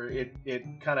movie where it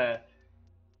kind of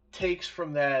takes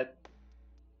from that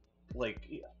like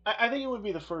I think it would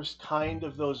be the first kind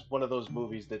of those one of those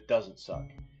movies that doesn't suck.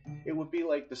 It would be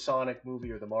like the Sonic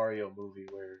movie or the Mario movie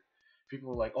where people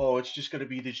were like, "Oh, it's just going to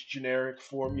be this generic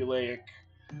formulaic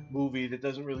movie that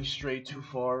doesn't really stray too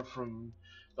far from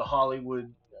the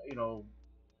Hollywood, you know,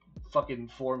 fucking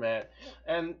format."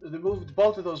 And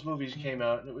both of those movies came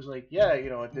out and it was like, yeah,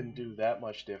 it didn't do that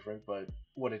much different, but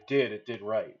what it did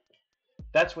right.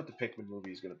 That's what the Pikmin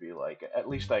movie is going to be like. At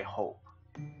least I hope.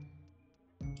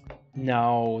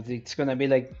 No, it's gonna be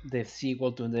like the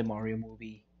sequel to the Mario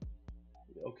movie.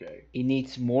 Okay. It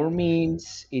needs more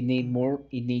memes. It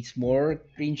needs more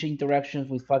cringe interactions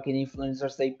with fucking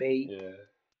influencers they pay Yeah.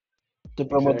 to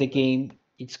promote the Exactly. game.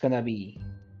 It's gonna be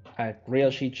a real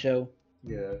shit show.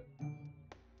 Yeah,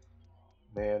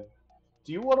 man.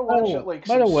 Do you want to But oh watch well. like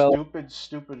But some oh well.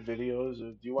 stupid videos?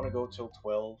 Or do you want to go till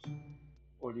 12,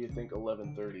 or do you think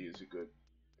 11:30 is a good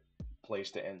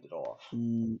place to end it off?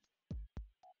 Mm,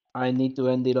 I need to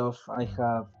end it off. I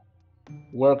have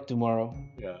work tomorrow.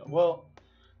 Yeah. Well,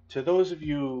 to those of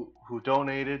you who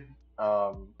donated,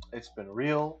 it's been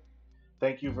real.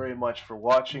 Thank you very much for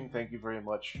watching. Thank you very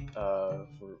much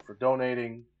for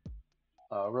donating.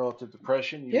 Relative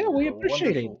Depression, you Yeah, we were a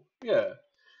appreciate it. wonderful, yeah.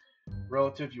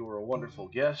 Relative, you were a wonderful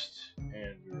guest,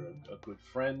 and you're a good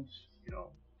friend. You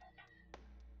know,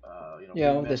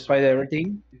 we mess Despite around.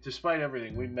 everything, Despite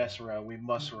everything, we mess around, we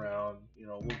muss around.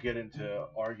 We'll get into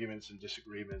arguments and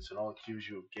disagreements, and I'll accuse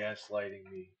you of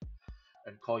gaslighting me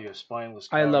and call you a spineless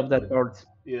I love coward. that But part.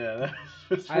 yeah,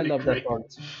 that's I pretty love that great.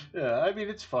 part. Yeah, I mean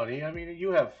it's funny. I mean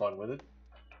you have fun with it.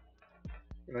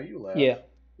 You laugh. Yeah,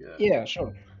 Yeah. yeah,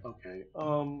 sure. Okay.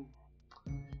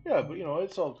 Yeah, but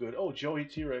it's all good. Oh, Joey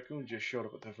T. Raccoon just showed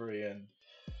up at the very end.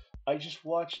 I just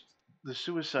watched the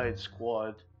Suicide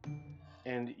Squad,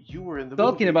 and you were in the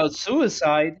Talking movie. about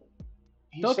suicide,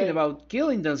 He's talking saying about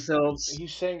killing themselves.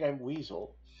 he's saying I'm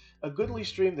Weasel. A goodly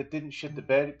stream that didn't shit the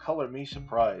bed. Color me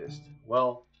surprised.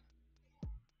 Well,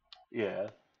 yeah.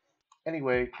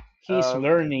 Anyway, He's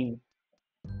learning.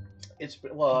 it's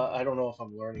been, well. I don't know if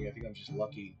I'm learning. I think I'm just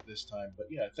lucky this time. But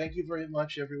yeah, thank you very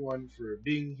much, everyone, for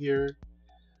being here.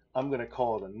 I'm gonna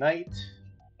call it a night.